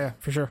 it's yeah,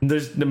 for sure.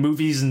 There's the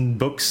movies and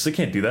books, they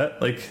can't do that.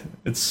 Like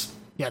it's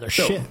they're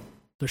shit.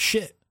 They're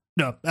shit.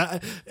 No,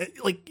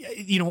 like,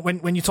 you know,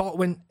 when you talk,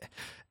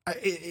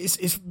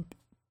 it's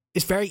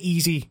very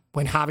easy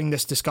when having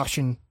this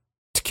discussion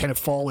to kind of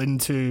fall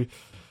into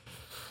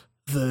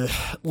the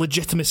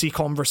legitimacy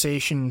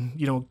conversation.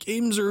 You know,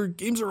 games are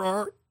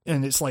art,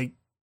 and it's like,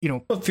 you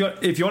know, well,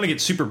 if you want to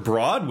get super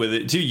broad with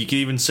it too, you could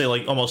even say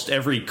like almost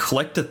every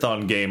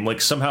collectathon game,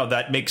 like somehow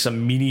that makes a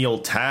menial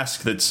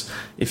task that's,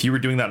 if you were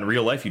doing that in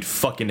real life, you'd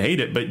fucking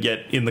hate it, but yet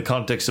in the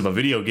context of a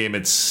video game,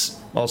 it's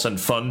all of a sudden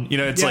fun. You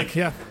know, it's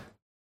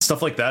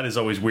stuff like that is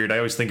always weird. I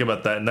always think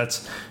about that, and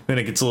that's when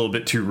it gets a little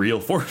bit too real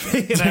for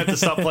me, and I have to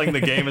stop playing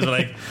the game. Is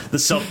when the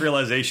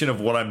self-realization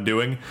of what I'm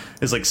doing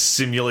is like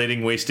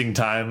simulating wasting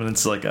time, and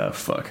it's like, oh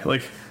fuck,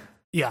 like,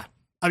 yeah.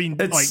 I mean,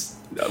 it's,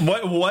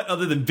 like, what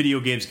other than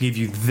video games can give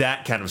you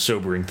that kind of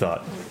sobering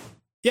thought?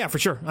 Yeah, for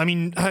sure. I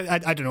mean,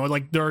 I don't know.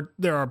 Like there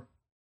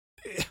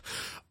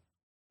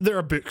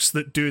are books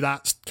that do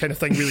that kind of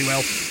thing really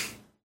well.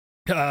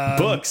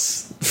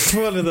 Books.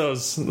 One of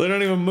those. They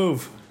don't even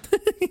move.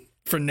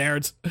 For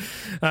nerds.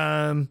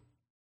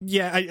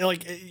 Yeah, I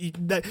like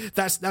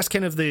that's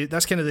kind of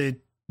the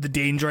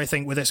danger, I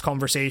think, with this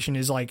conversation,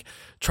 is like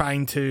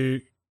trying to,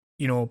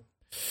 you know,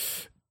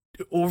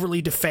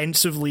 overly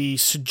defensively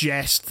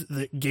suggest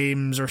that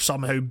games are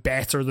somehow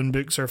better than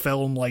books or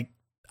film. Like,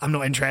 I'm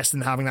not interested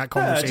in having that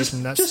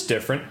conversation. That's just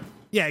different.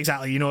 Yeah,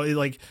 exactly. You know,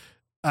 like,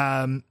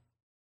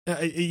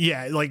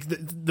 yeah, like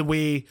the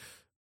way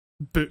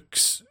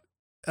books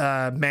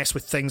mess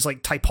with things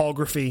like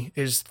typography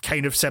is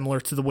kind of similar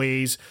to the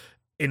ways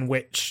in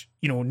which,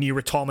 you know, Nier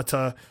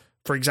Automata,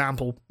 for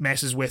example,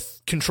 messes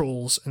with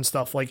controls and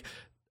stuff, like,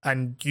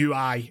 and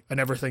UI and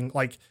everything.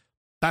 Like,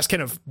 that's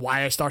kind of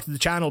why I started the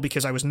channel,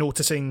 because I was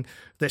noticing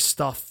this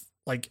stuff,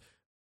 like,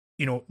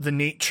 you know, the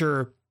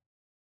nature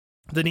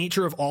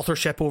of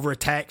authorship over a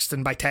text.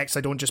 And by text,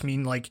 I don't just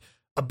mean like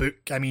a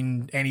book. I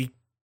mean any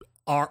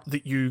art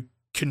that you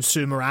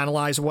consume or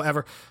analyze or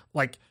whatever.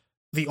 Like,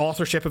 the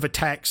authorship of a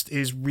text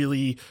is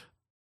really,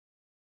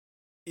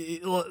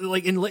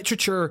 like, in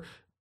literature,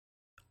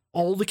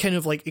 all the kind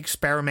of like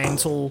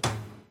experimental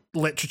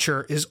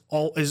literature is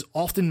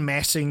often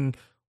messing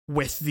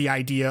with the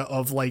idea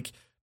of like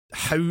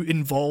how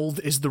involved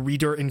is the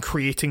reader in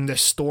creating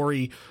this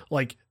story.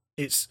 Like,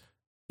 it's,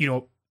 you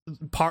know,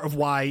 part of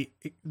why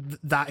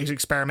that is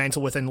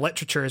experimental within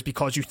literature is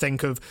because you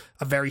think of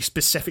a very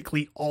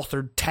specifically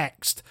authored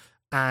text,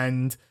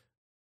 and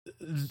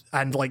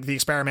like the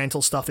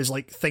experimental stuff is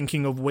like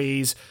thinking of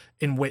ways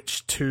in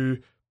which to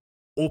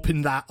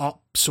open that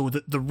up so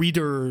that the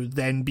reader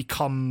then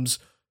fills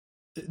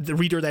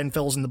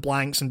in the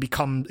blanks and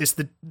it's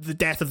the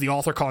death of the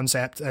author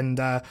concept. And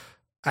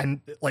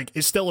like,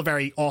 it's still a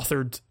very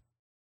authored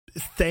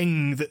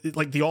thing, that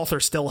like the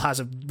author still has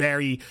a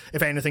very,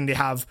 if anything, they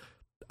have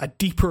a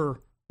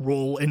deeper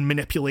role in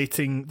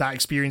manipulating that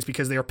experience,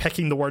 because they are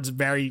picking the words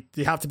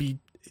they have to be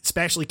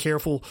especially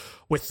careful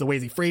with the way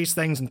they phrase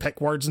things and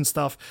pick words and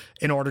stuff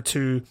in order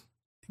to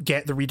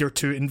get the reader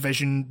to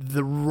envision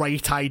the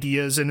right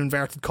ideas in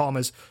inverted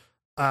commas.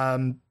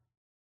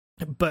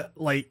 But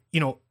like, you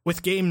know,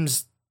 with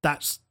games,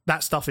 that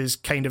stuff is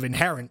kind of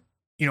inherent,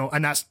 you know,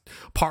 and that's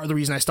part of the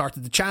reason I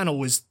started the channel,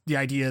 was the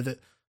idea that,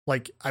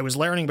 like, I was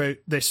learning about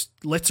this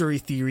literary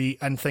theory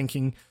and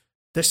thinking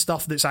this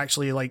stuff that's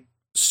actually like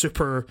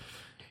super,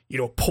 you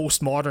know,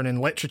 postmodern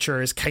in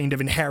literature is kind of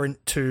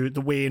inherent to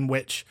the way in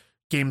which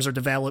games are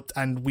developed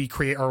and we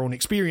create our own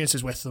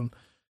experiences with them.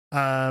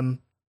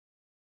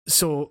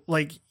 So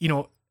like, you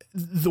know,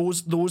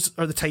 those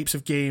are the types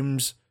of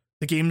games,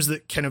 the games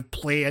that kind of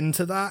play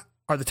into that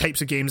are the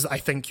types of games that I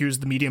think use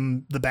the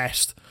medium the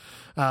best.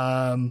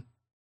 So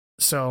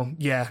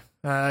yeah,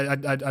 I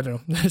don't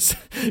know. That's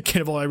kind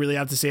of all I really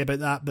have to say about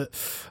that. But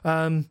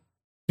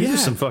these are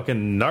some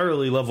fucking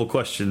gnarly level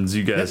questions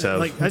you guys have.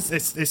 Like,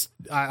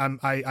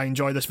 I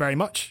enjoy this very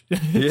much.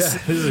 Yeah,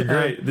 these are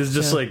great. This is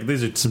just like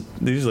these are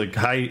like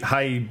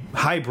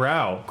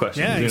highbrow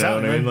questions. Yeah, exactly. You know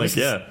what I mean? Like,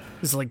 yeah,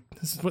 this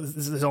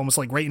is almost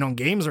like rating on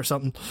games or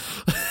something.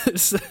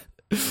 It's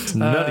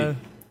nutty.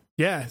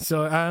 Yeah.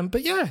 So,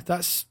 but yeah,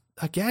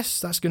 I guess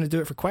that's going to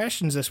do it for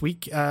questions this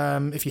week.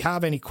 If you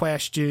have any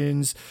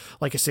questions,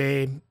 like I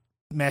say,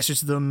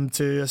 message them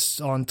to us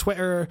on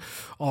Twitter,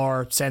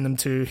 or send them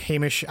to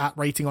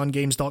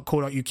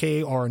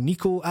hamish@writingongames.co.uk or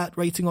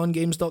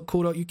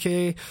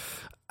nico@writingongames.co.uk.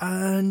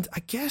 And I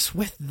guess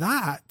with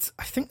that,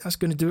 I think that's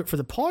going to do it for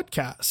the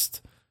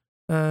podcast.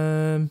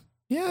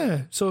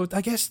 Yeah, so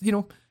I guess, you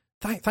know,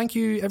 thank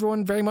you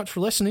everyone very much for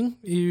listening.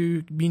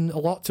 You mean a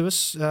lot to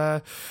us.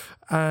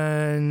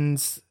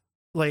 And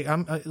like,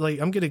 I'm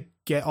going to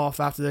get off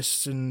after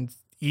this and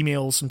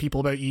email some people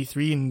about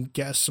E3 and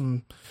get us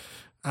some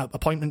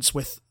appointments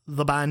with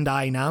the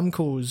Bandai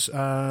Namco's.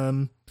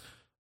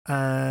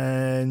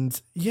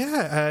 And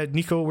yeah,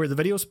 Nico, where are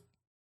the videos?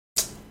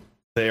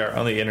 They are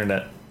on the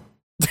internet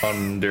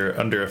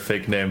under a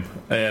fake name,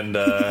 and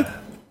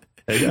there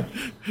you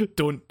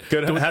go.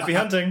 Happy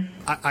hunting.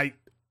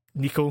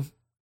 Nico,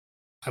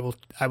 I will.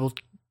 I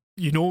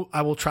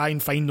will try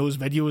and find those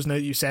videos now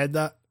that you said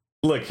that.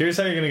 Look, here's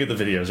how you're gonna get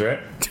the videos, right?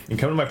 You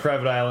come to my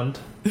private island.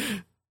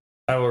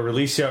 I will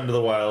release you out into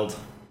the wild.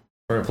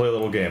 We're gonna play a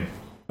little game.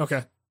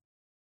 Okay.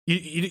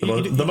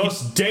 The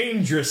most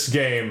dangerous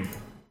game.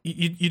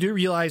 You do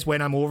realize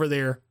when I'm over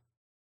there,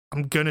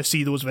 I'm gonna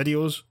see those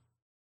videos.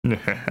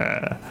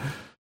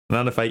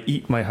 Not if I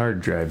eat my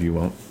hard drive, you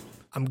won't.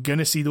 I'm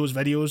gonna see those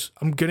videos.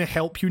 I'm gonna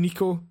help you,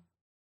 Nico.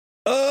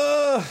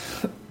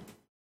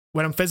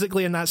 When I'm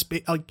physically in that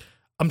space, like,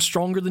 I'm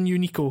stronger than you,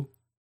 Nico.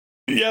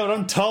 Yeah, but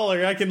I'm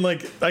taller. I can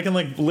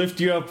lift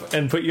you up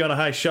and put you on a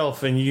high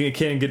shelf, and you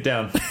can't get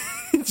down.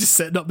 Just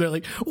sitting up there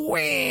like,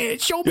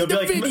 wait, show me the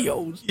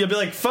videos. You'll be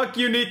like, fuck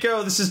you,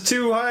 Nico. This is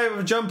too high of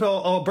a jump.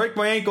 I'll break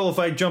my ankle if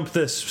I jump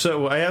this.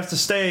 So I have to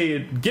stay.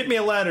 Get me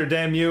a ladder,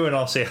 damn you. And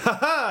I'll say,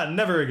 ha,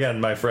 never again,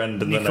 my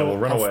friend. And Nico, then I will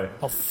run away.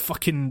 I'll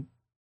fucking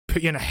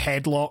put you in a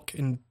headlock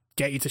and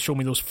get you to show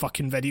me those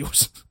fucking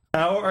videos.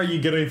 How are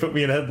you going to put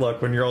me in a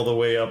headlock when you're all the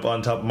way up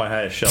on top of my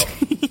highest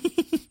shelf?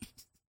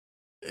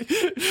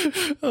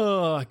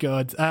 Oh,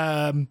 God.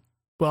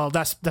 Well,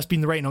 that's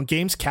been the Writing on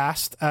Games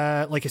cast.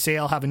 Like I say,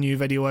 I'll have a new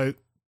video out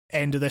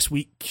end of this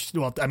week.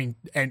 Well, I mean,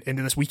 end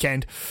of this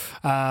weekend.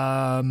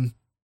 And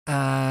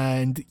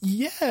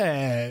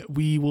yeah,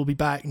 we will be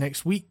back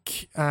next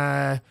week.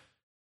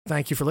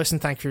 Thank you for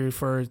listening. Thank you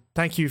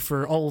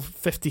for all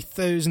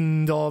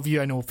 50,000 of you.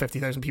 I know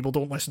 50,000 people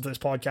don't listen to this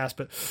podcast,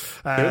 but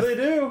here they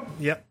do.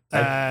 Yep.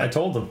 I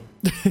told them.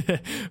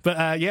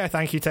 But yeah,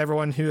 thank you to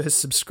everyone who has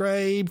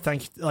subscribed.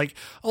 Thank you. Like,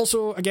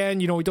 also, again,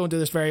 we don't do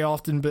this very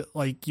often, but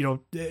like,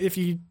 if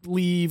you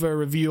leave a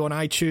review on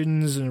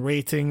iTunes and a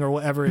rating or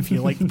whatever, if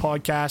you like the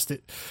podcast,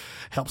 it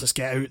helps us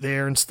get out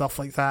there and stuff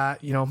like that.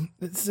 It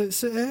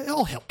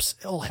all helps.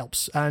 It all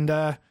helps.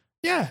 And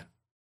yeah.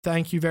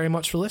 Thank you very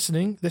much for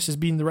listening. This has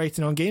been the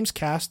Writing on Games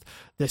cast.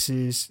 This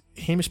is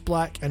Hamish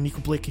Black and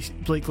Nico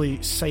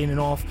Blakely signing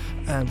off,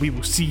 and we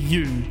will see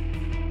you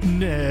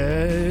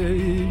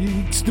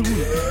next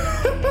week.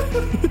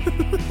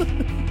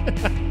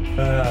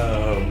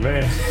 Oh,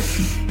 man.